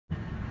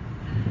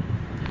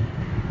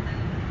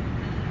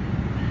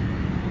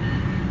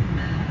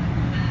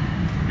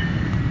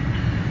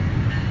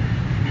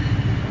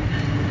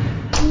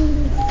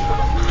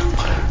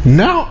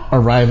Now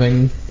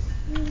arriving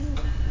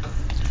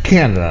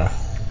Canada.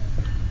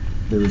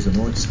 There is a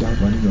North Scout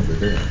running over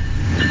there.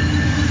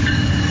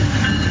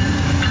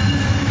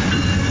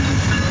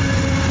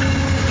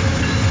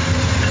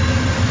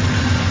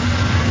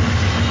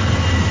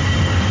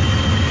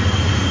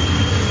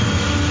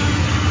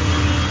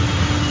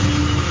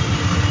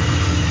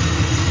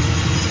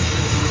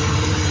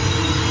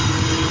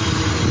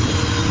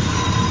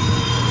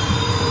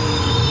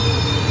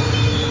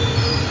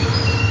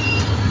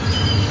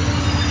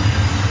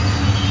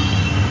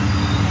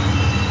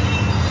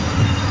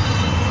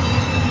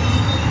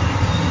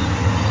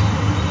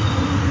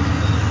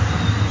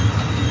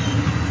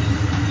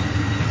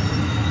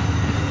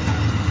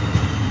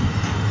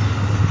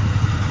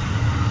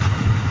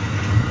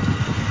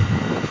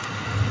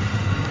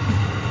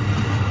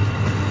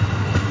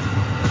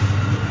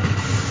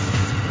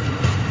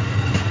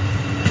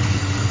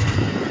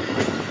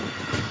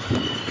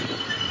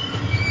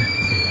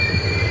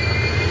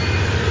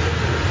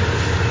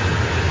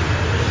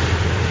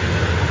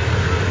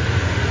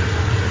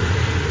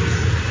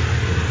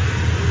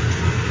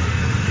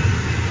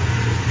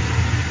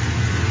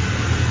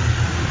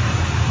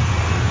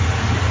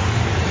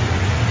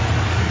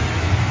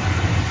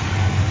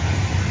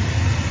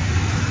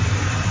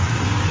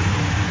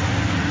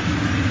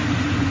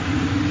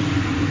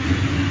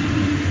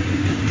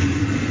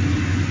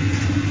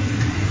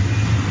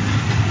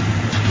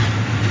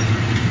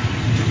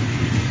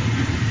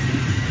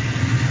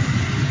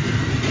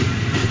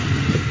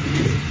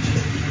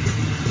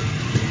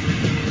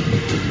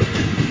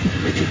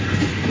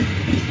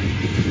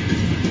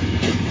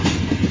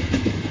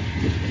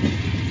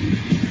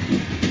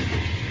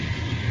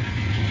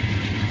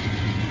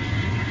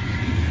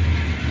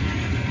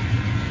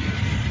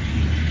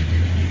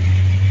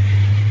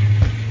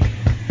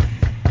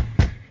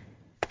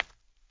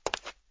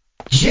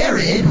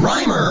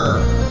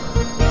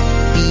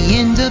 The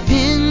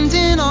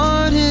Independent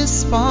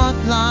Artist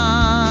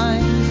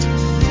Spotlight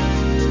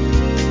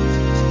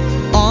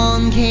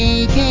on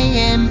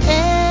KKMX.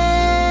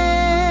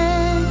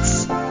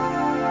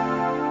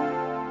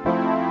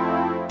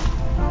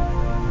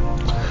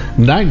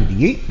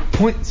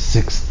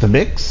 98.6 The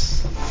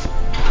Mix,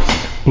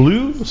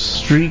 Blue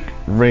Streak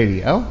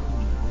Radio,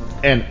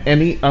 and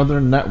any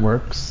other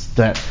networks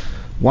that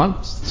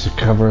want to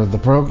cover the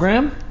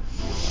program.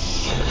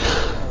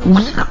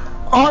 We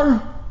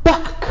are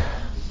back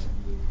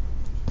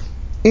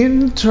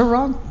in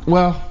Toronto.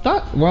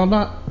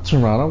 Not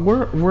Toronto.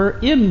 We're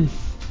in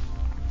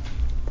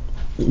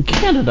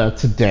Canada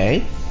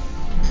today.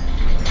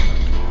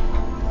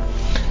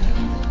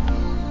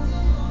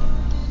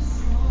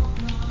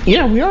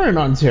 Yeah, we are in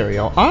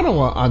Ontario,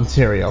 Ottawa,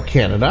 Ontario,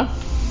 Canada.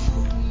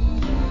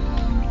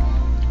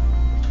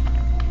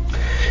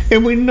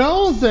 And we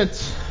know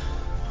that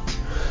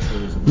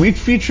we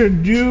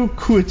featured New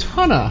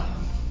Kuitana,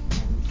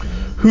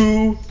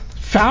 who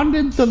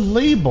founded the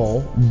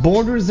label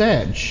Border's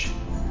Edge.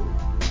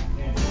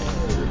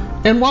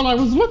 And while I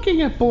was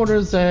looking at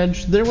Border's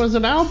Edge, there was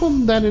an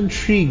album that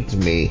intrigued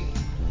me.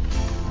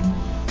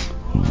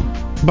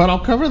 But I'll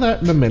cover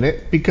that in a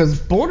minute, because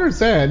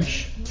Border's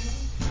Edge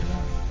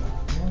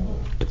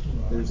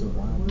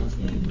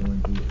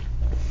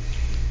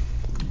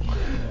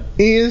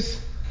is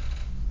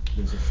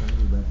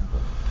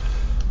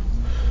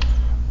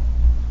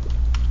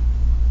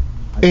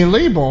a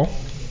label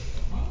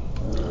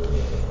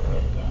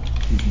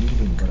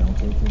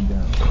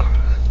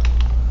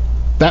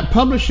that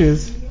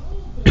publishes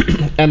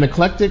an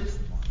eclectic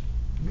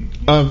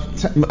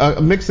a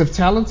mix of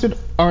talented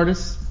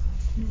artists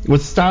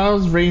with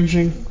styles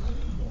ranging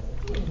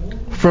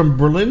from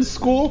Berlin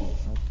School,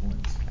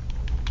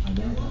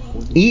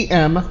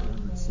 EM,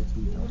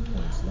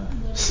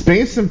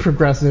 space and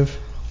progressive,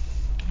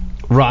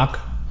 rock,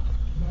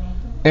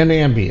 and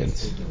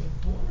ambient.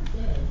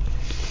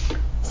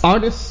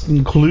 Artists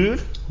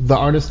include the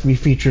artist we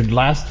featured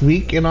last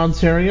week in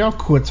Ontario,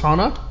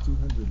 Kuitana,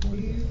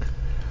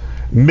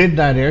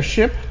 Midnight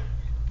Airship,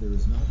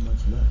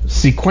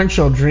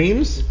 Sequential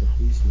Dreams,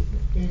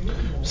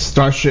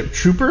 Starship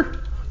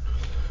Trooper,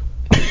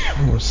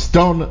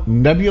 Stone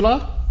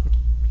Nebula,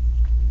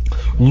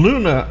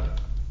 Luna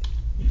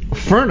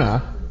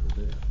Ferna,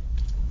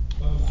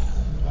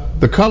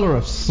 The Color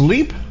of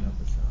Sleep,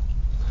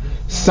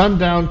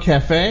 Sundown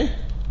Cafe,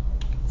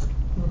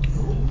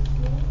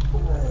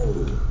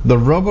 The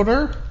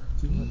Roboter,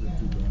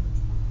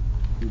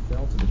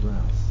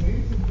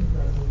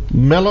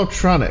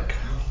 Mellotronic.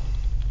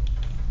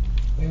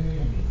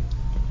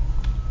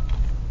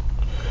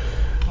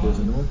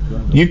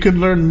 You can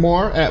learn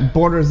more at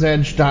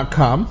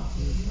bordersedge.com.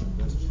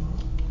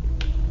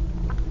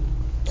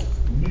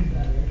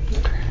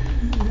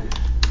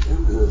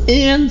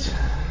 And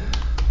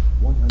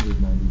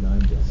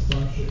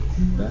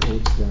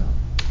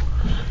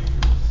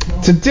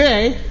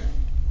today,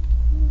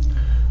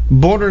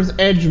 Border's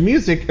Edge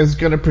Music is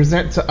going to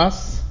present to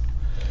us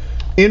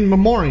In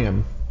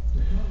Memoriam,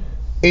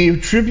 a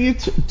tribute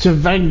to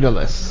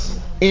BVangelis.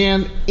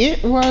 And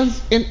it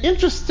was an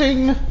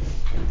interesting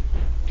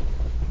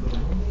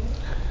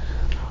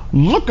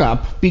look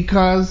up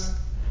because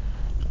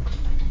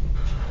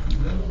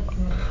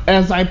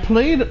as I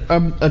played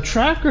a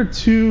track or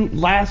two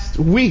last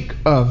week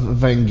of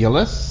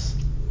BVangelis,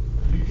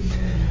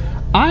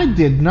 I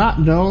did not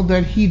know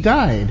that he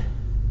died.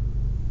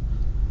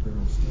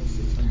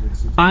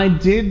 I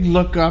did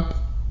look up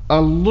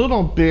a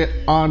little bit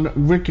on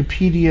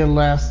Wikipedia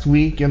last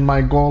week, and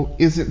my goal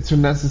isn't to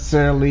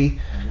necessarily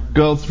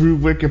go through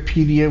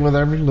Wikipedia with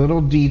every little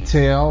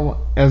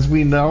detail. As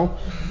we know,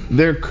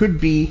 there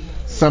could be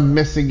some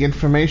missing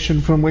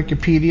information from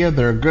Wikipedia.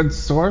 They're a good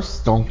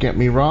source, don't get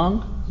me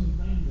wrong.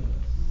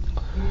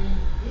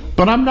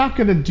 But I'm not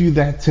going to do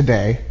that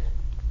today.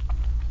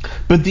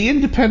 But the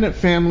Independent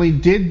Family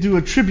did do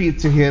a tribute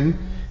to him,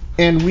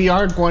 and we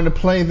are going to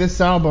play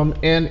this album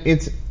in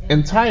its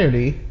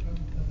entirety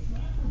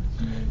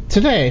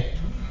today.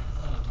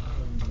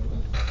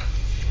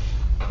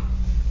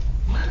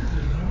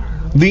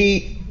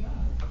 The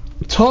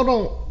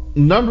total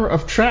number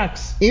of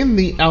tracks in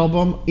the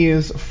album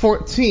is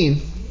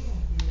 14.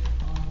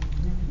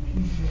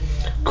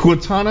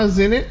 Kuatana's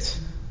in it.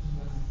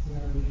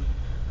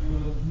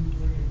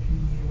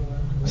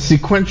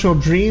 Sequential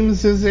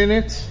Dreams is in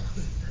it.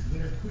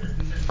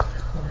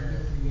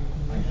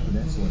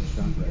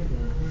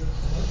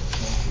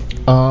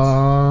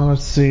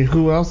 Let's see,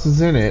 who else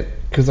is in it?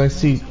 Because I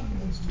see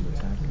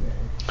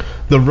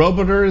the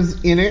Roboter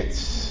is in it.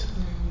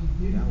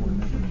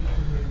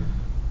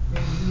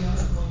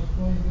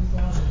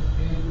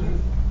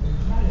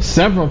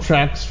 Several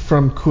tracks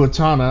from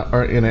Kuatana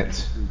are in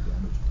it.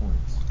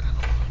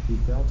 He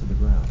fell to the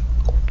ground.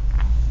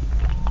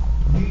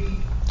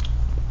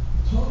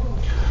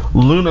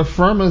 Luna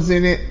Firma's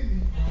in it.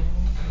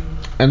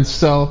 And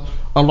so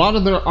a lot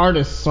of their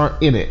artists are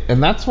in it.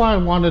 And that's why I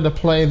wanted to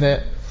play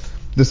the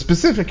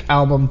specific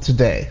album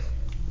today.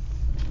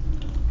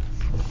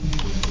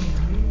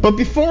 But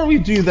before we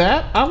do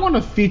that, I want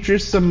to feature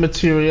some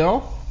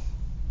material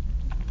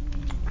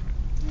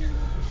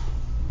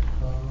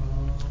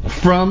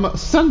from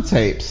Sun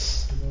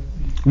Tapes.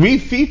 We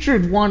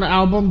featured one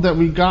album that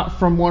we got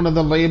from one of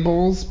the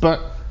labels, but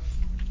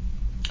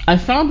I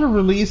found a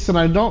release and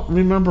I don't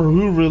remember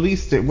who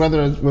released it,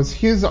 whether it was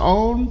his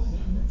own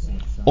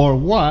or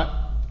what.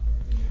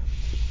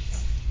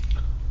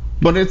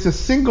 But it's a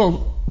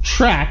single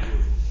track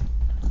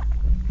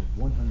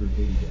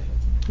 180 damage.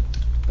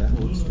 That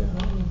works down.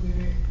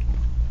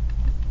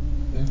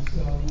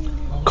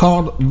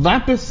 called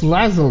Lapis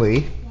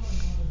Lazuli.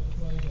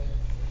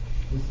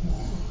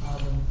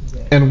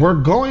 And we're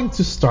going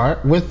to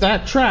start with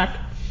that track.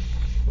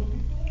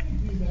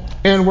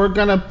 And we're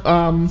going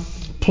to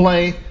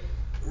play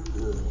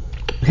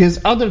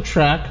his other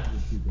track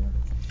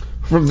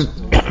from the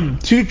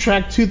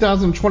 2-track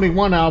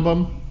 2021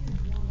 album,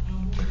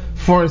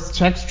 Forest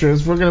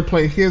Textures. We're going to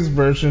play his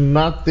version,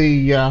 not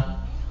the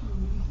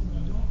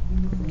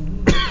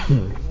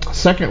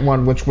second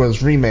one, which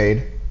was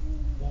remade.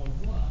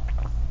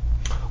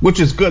 Which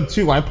is good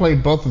too. I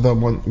played both of them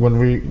when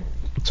we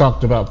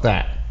talked about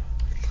that.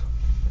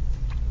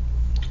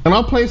 And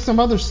I'll play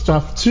some other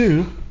stuff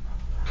too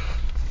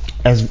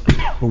as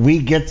we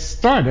get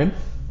started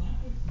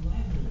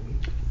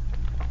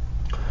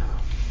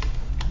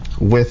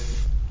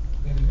with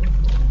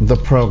the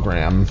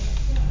program.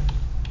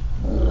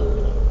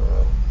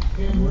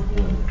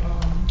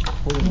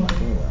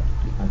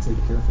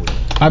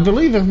 I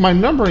believe if my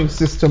numbering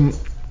system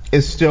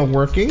is still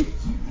working,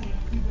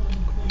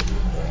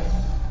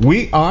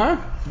 we are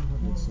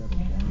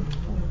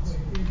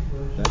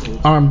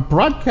on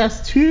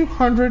broadcast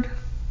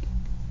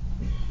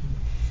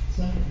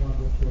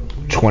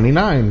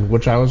 229,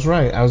 which I was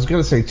right. I was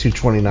going to say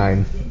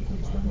 229.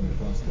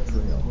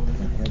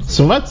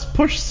 So let's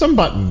push some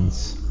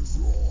buttons.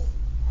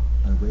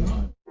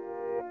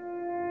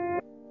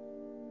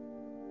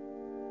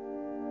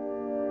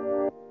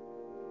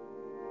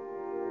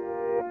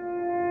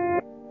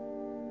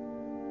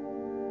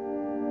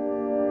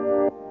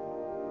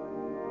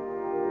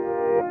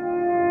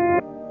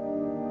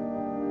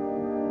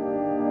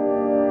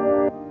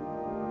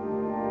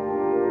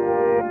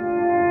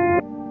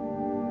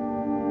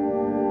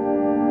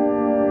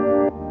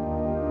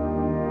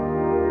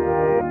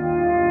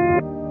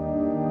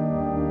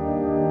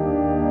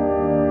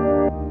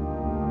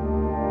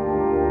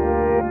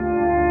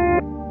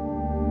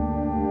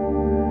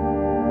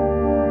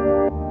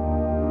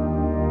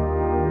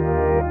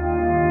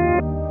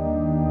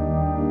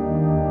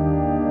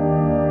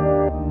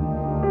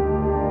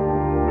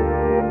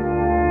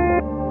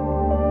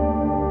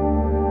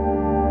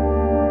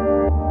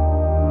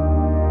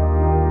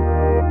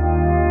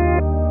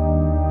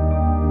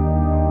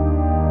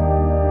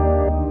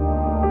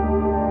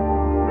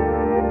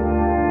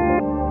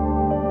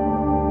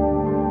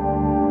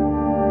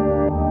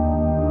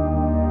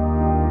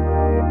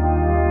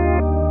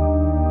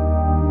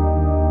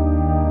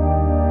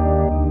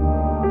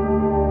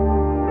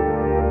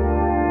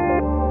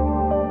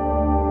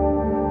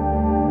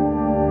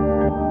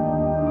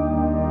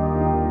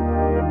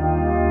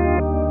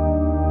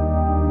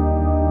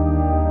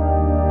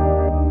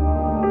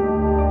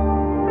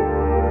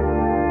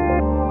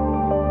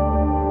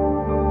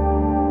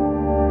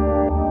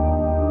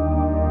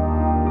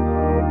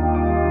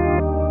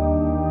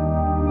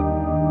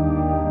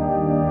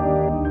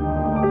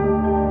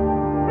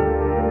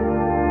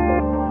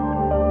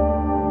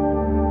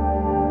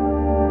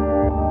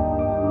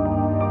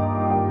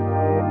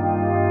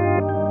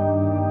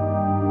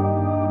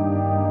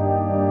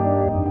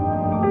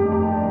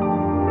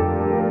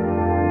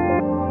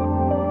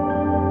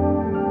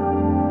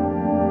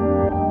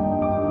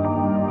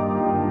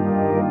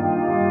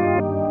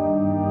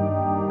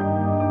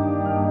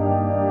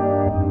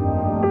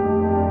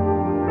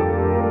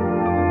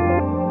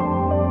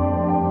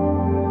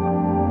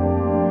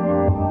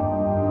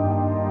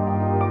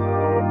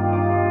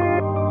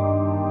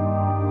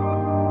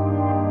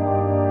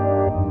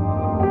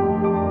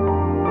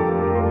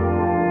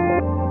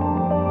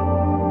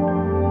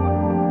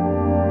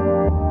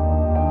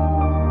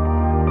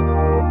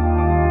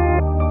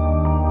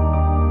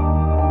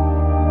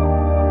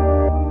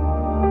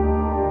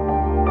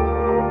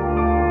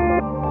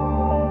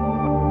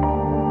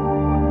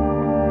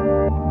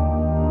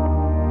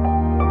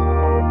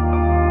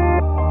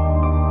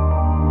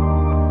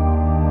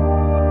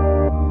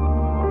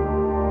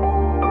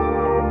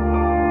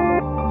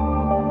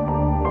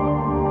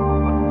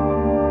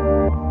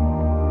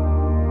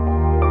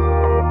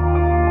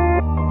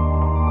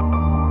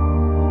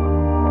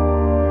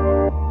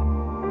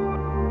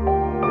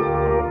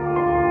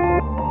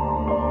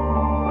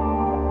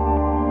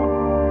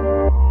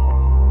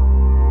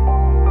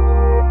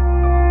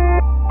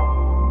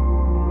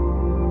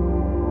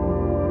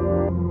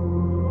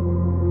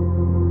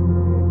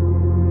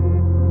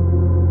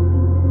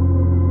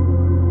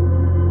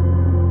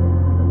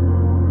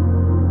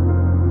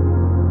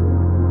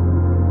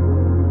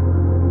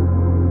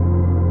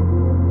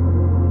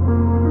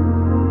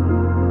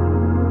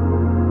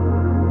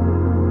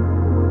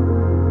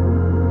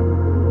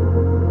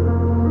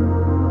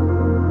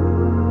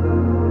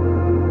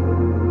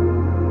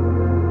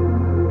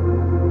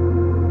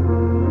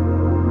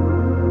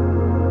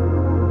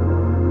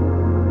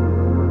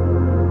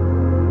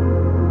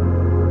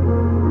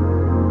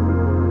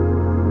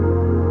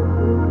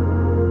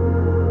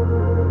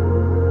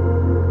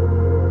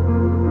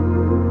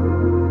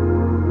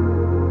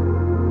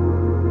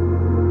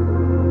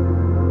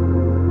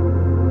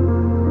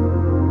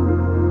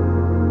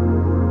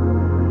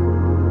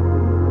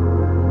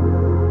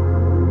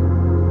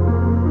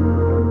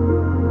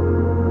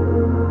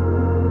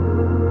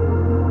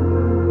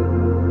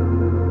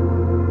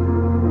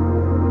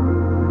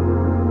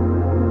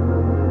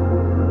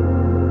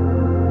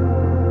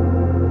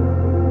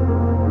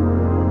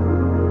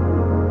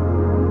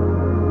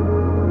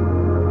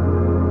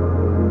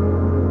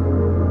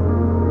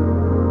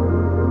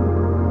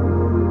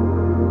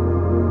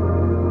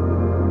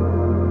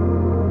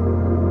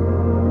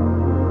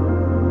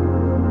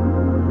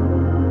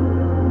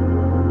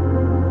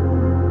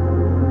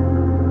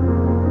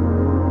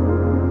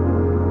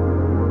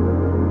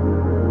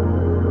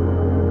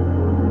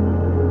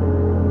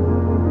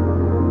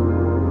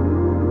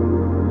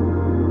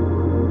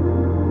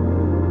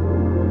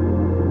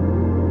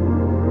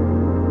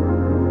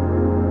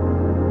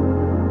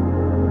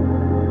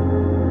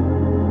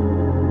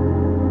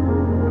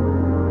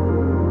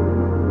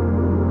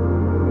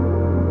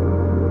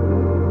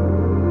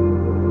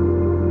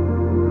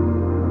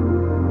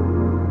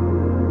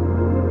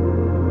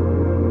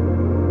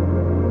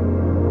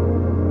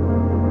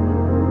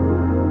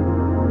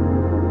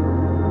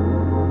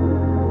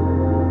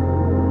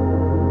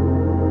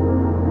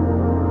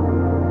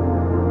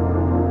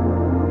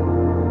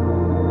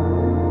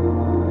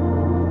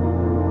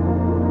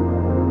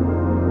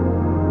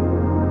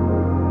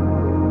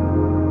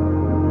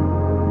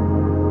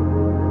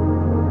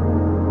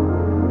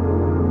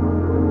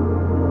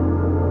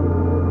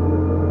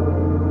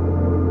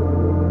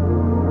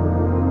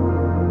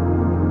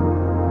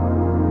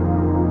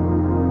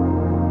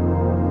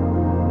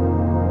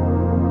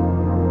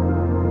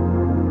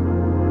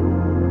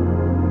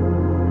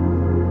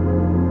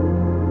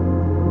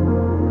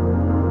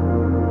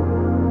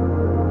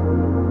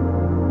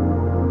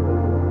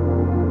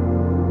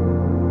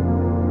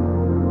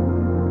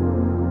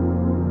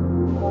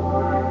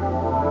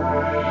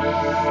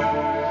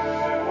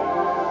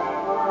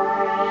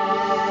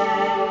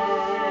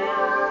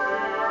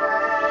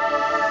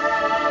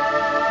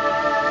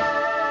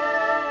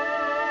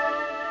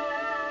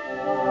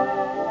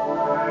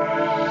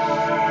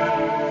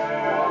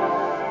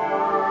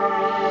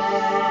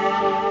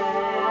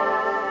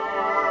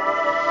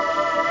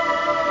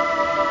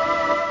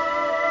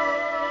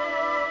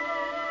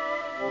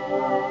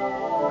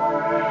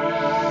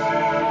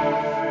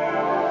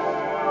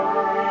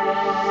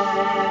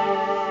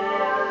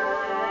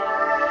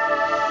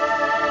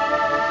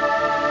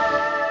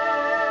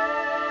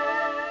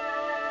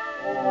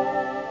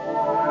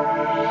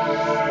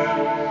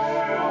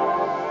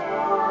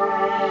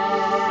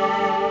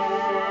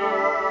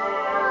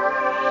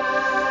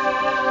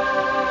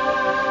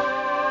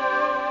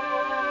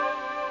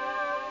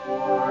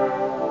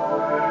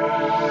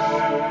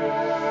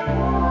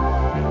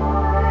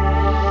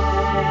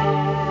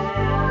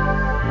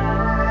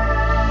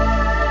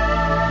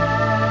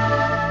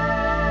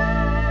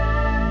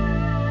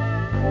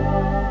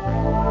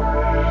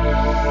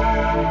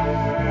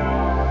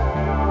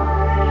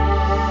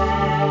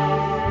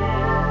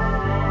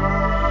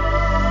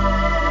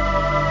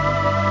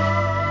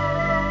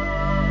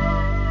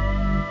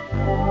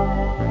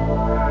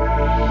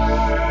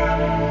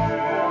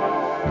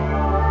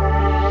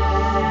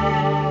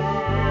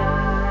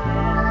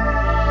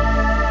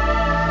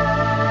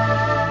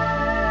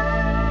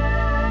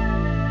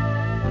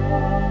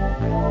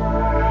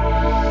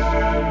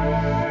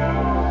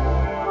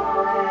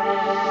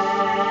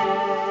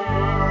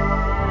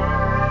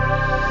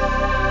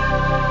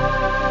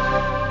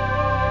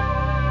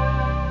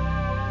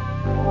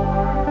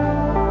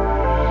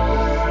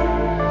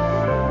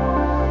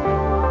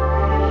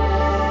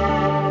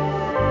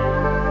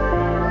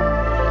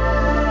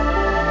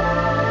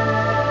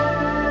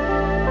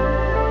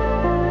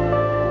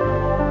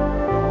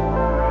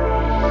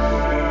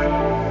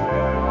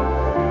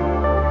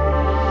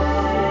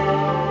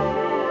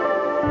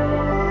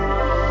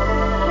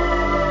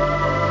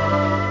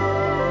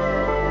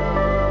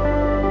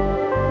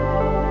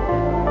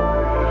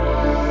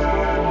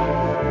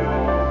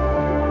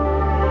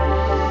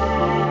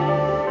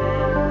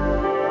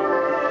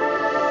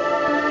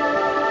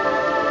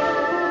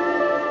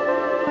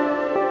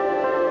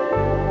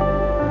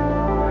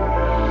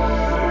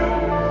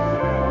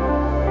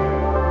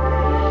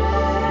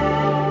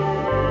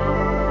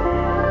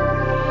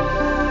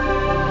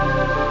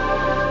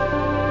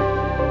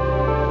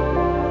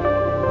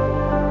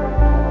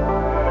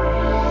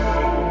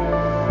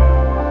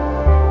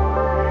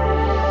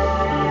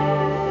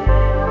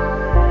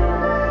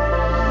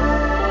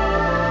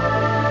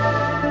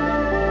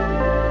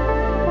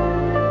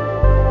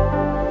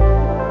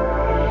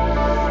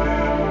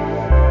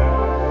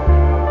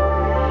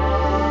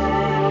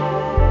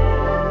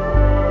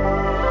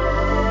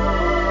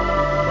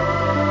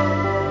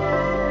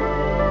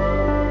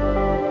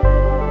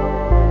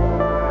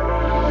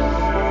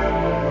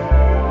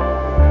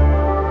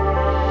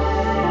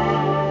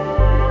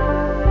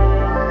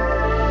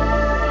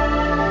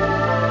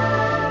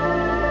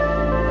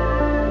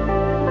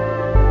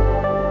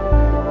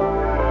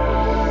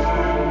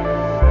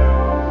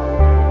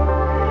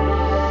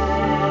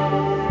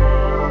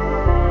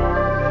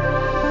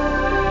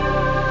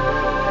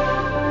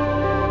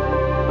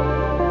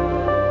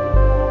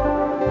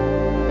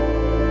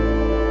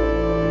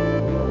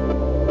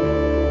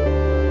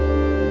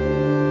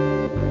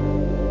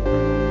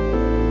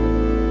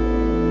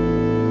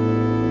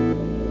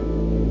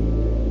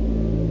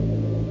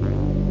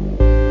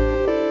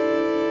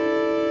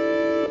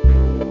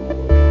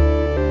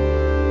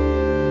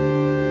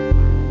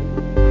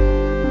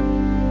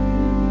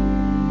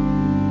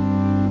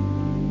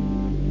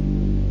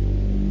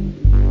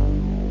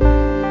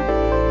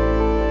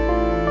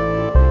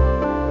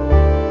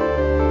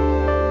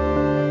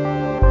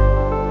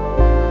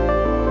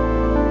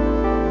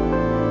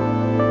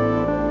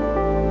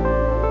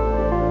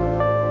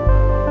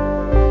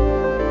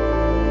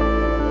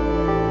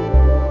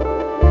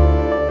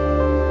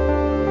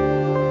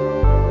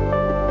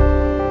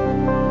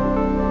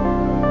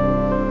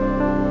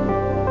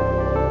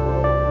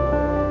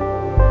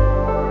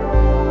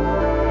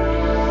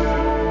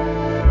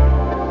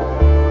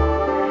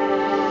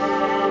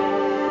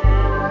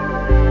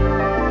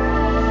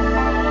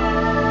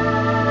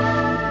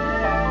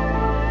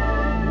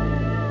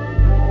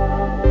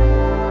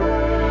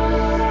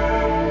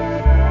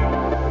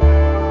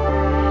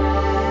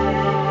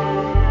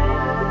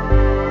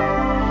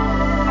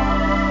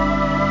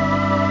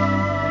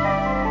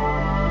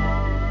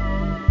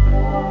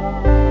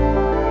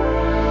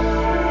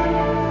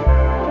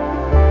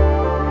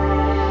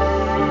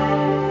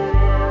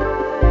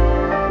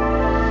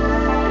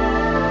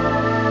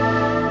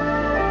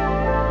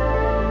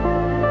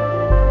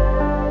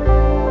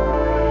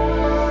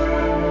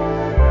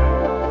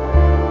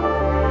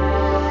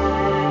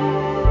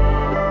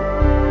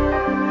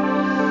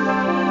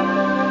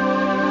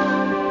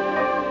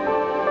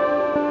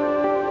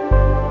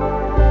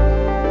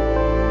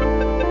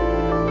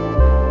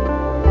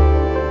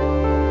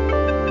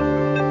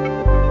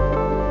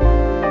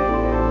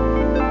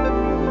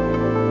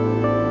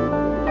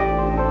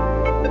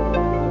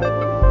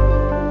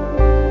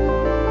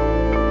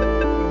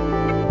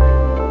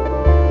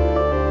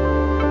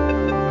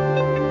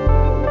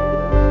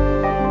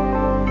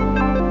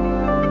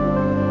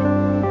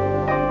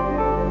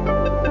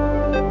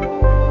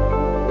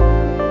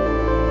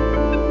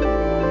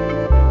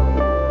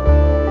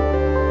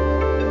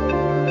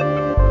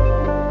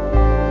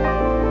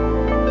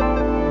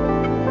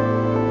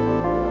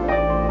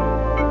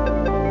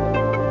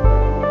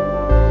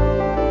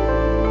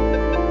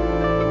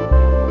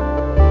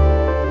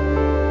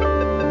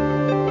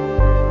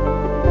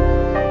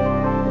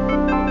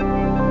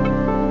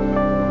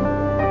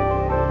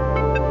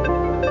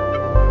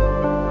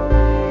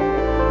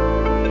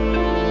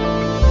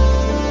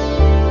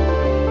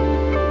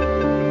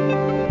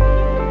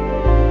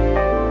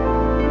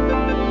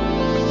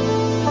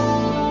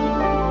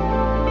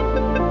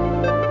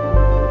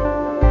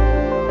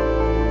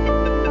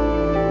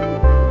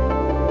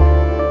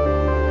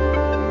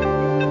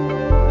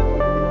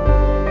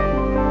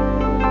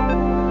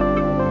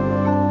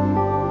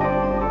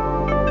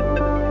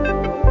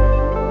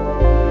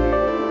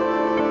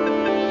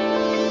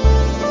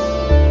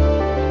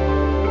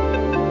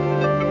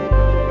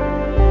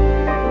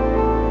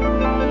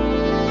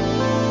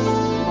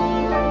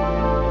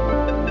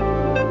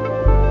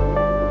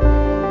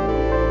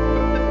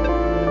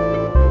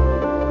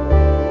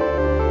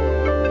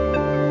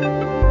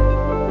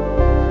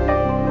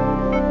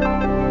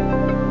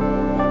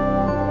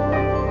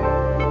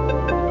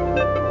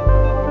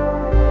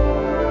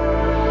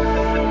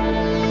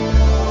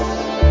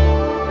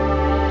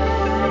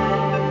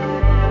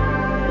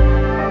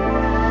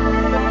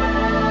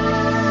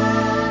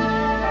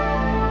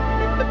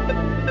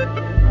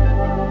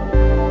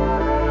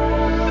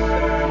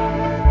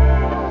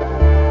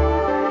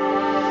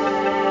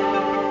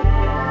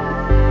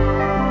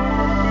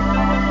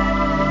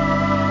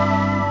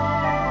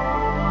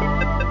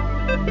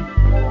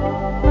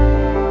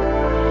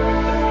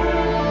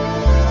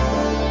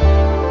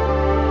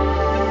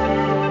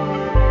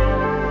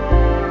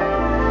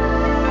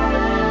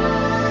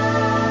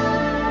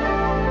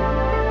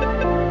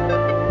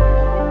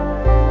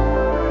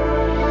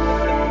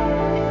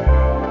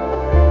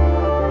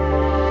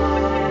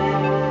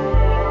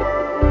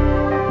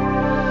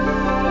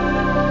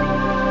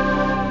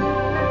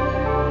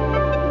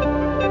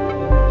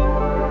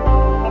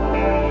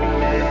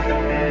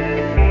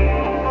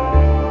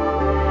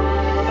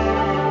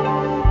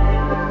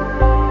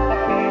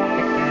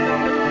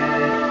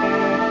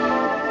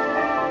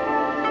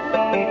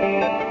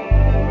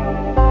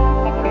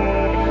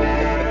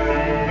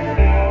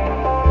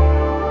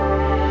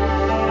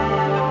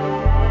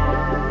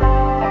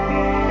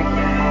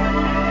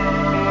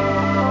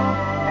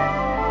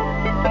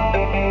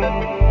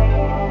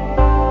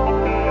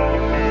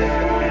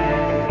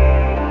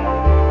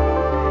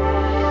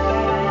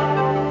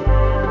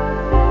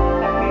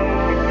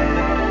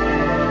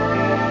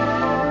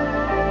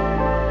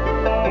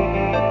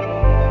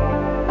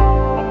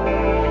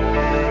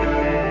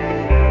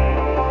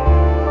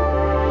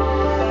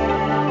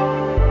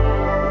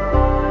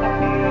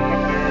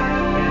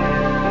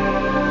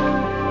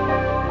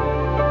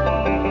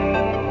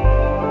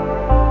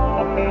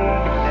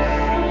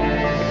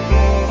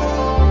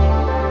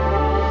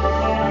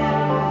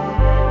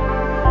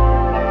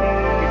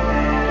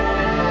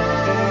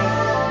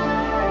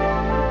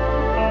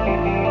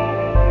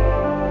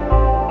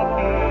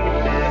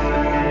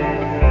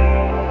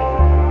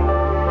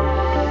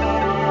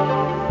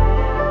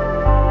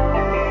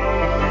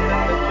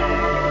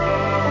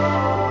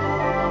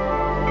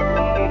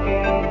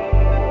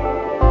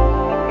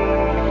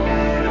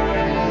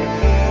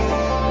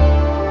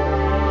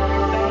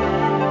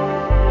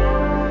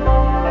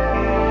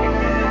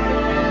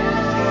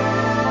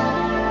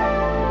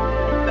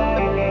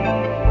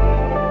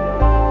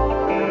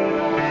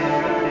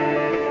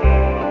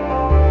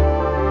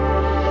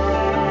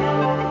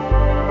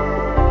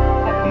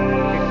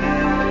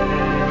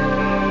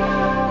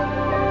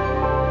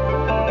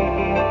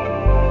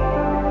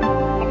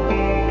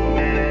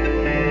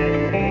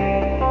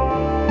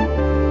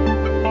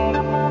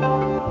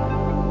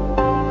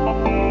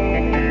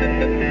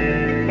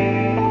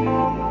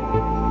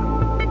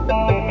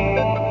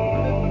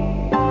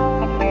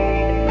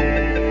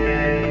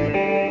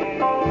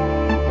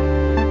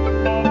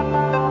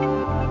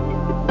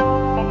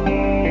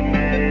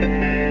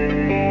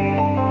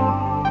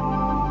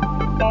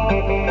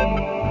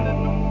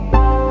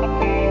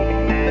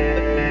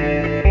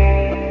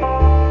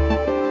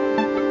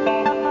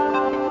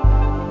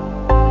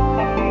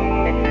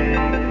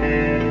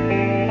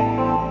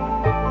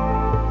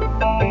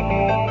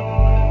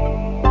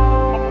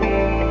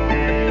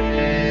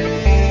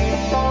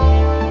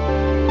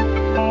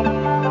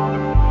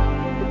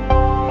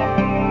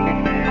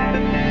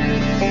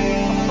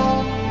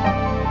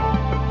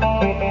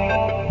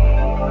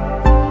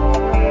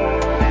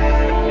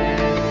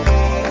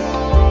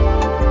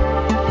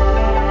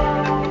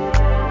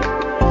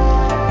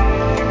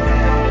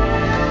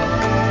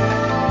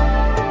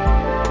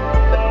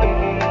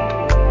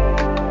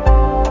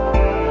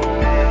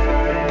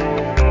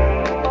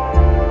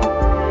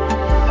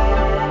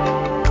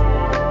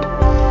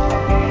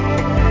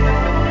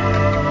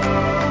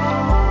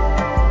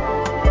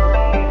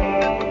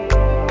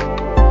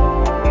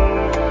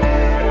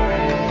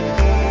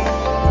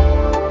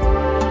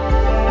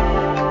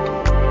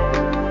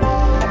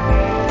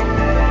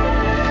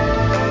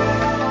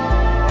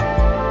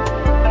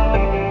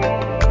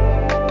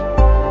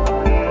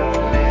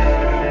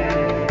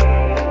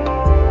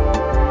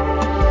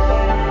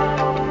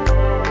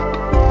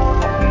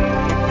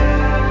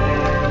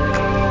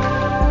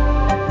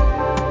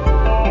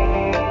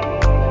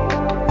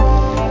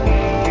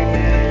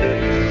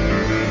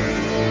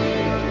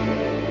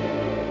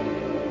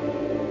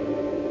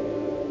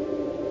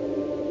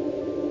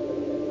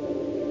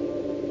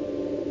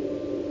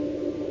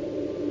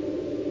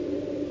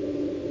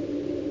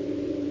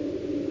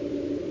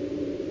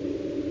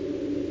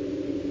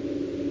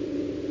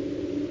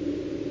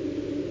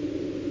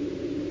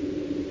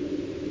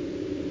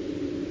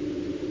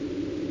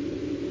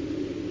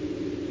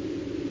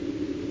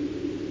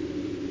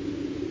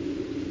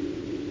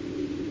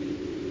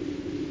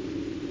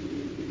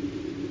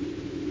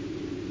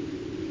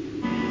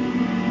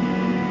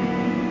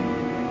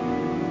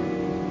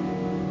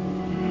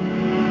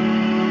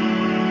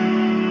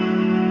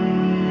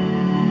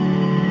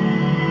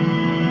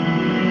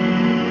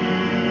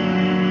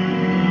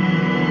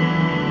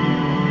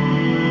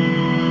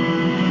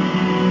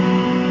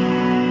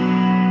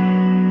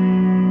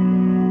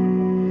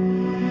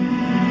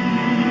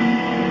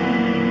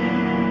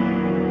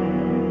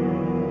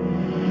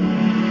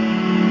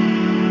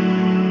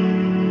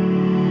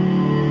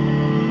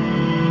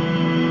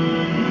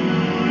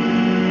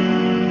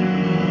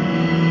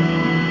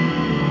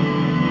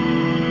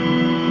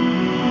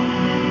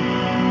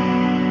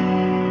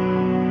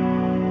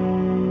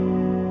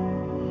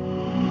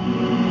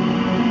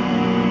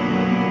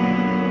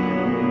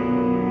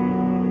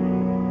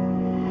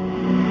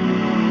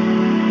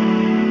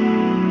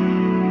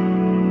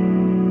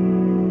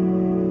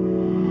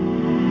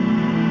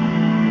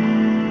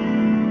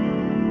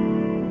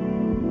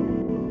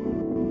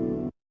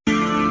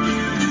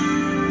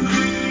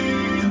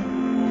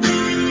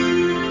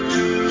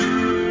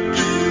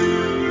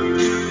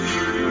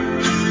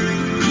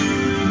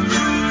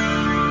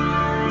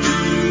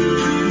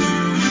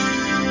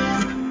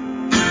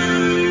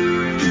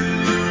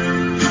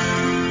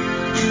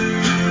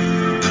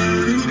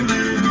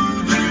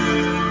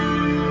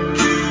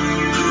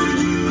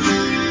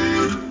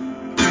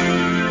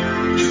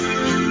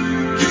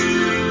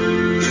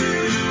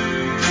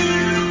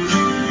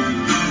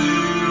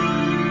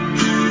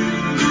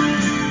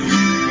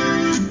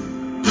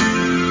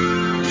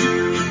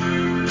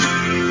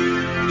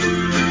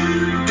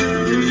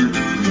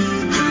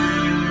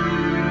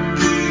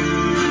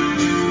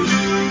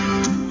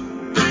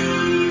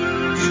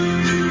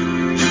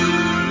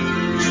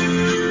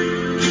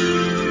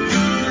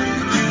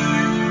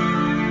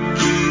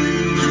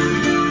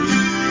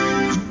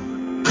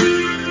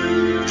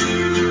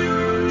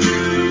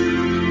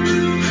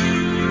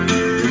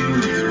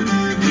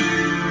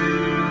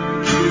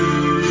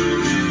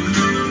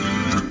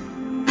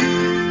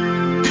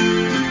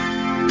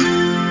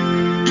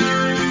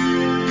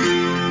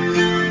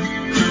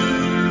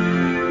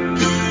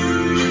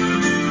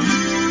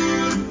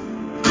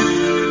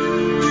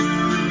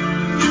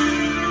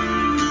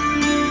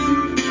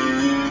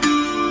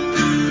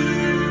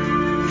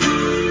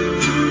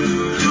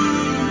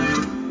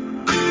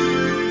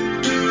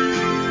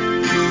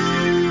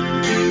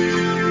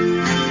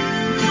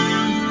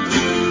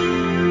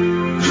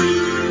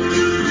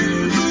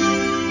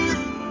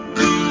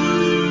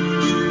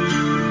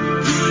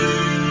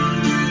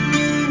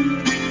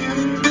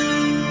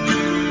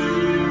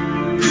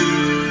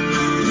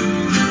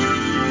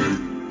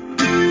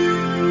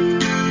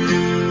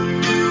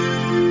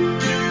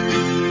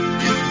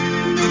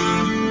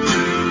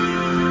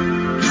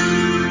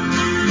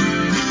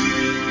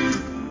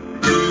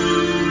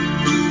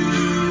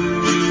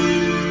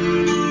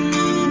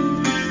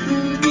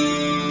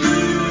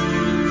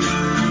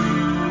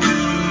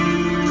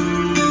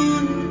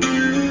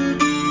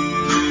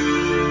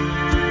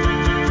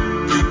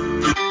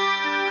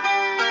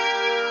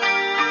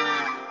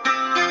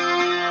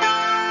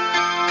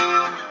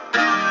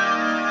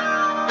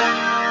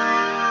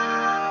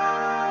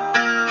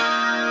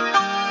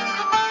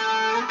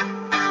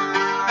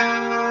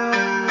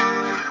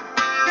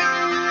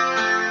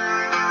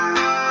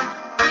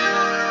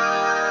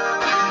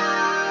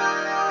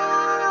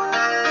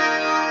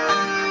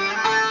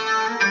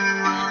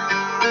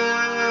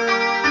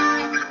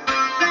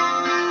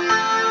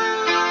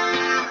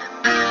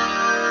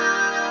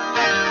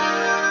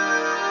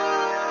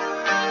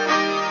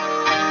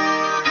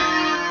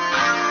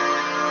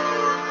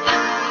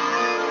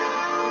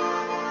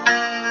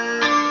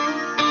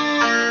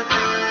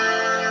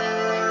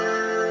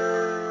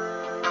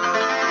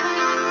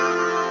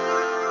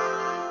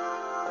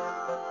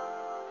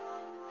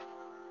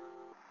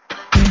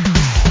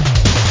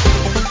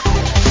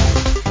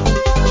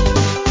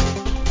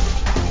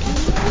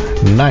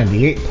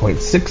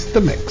 98.6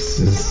 The Mix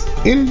is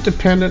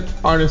Independent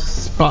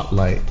Artist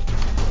Spotlight.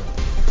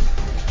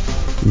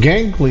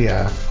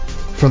 Ganglia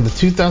from the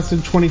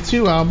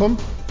 2022 album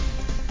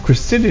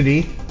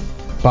Chrysidity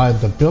by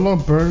the Billow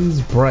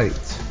Burns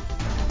Bright.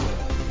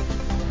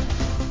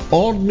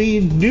 Old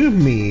Me New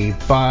Me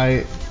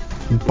by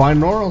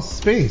Binaural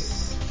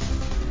Space.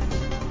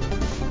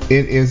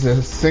 It is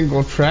a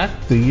single track,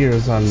 the year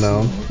is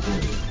unknown.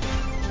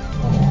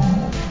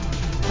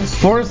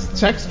 Forest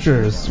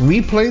Textures.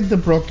 We played the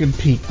Broken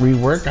Peak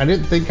rework. I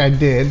didn't think I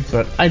did,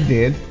 but I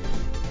did.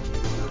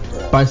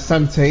 By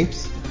Sun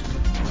Tapes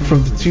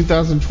from the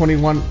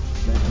 2021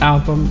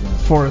 album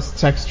Forest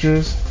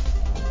Textures.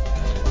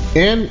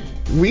 And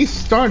we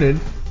started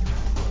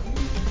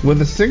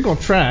with a single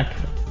track,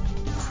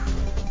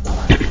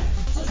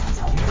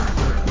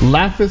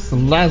 Lapis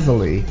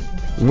Lazuli,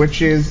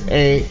 which is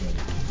a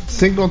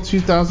single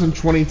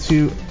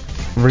 2022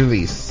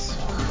 release.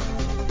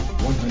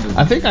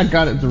 I think I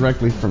got it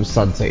directly from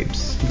Sun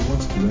Tapes.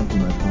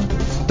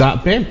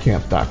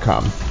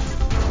 .bandcamp.com.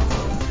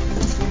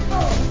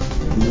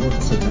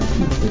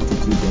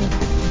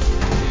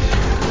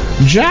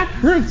 Jack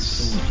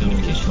Hertz,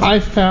 I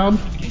found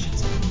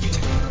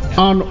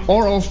on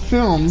Oral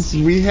Films.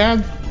 We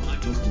had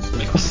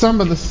some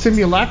of the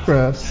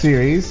Simulacra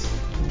series.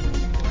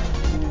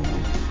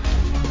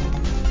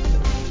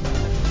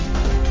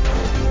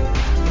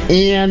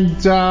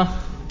 And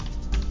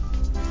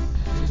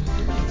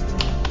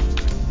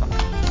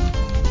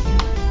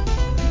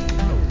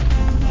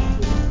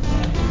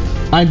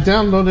I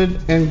downloaded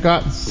and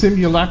got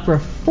Simulacra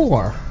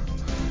 4,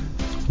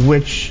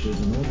 which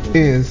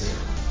is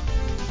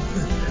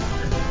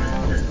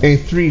a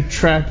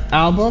 3-track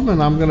album,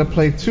 and I'm going to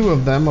play 2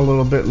 of them a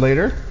little bit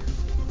later.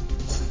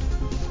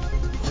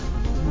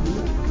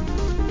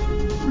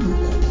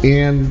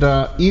 And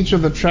each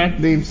of the track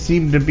names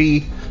seem to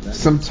be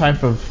some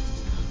type of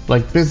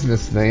like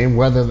business name,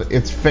 whether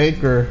it's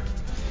fake or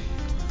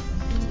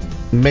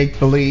make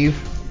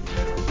believe.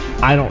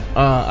 I don't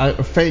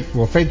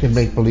fake and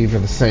make believe are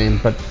the same,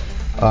 but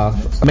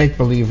make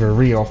believe are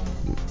real,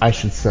 I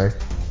should say.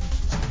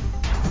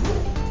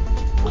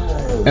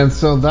 And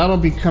so that'll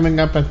be coming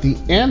up at the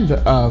end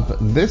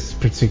of this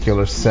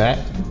particular set.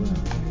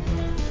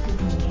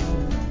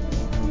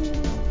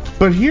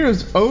 But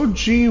here's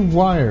OG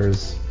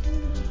Wires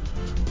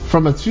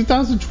from a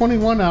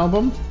 2021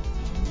 album,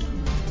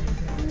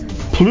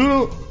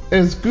 Pluto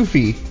is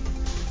Goofy,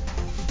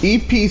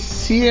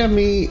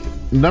 EPCME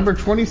number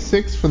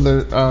 26 for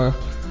the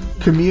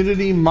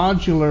Community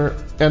Modular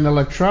and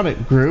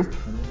Electronic Group.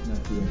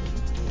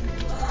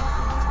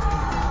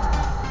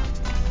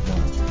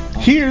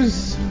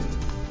 Here's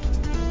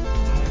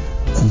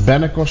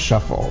Benical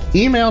Shuffle.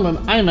 Email and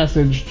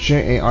iMessage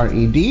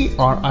JAREDRIMER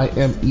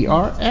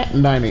at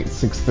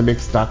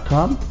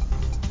 986themix.com.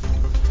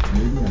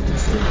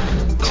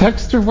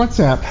 Text or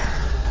WhatsApp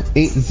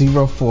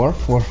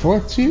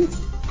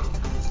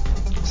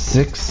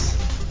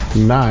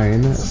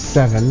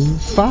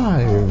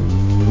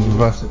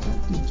 804-442-6975.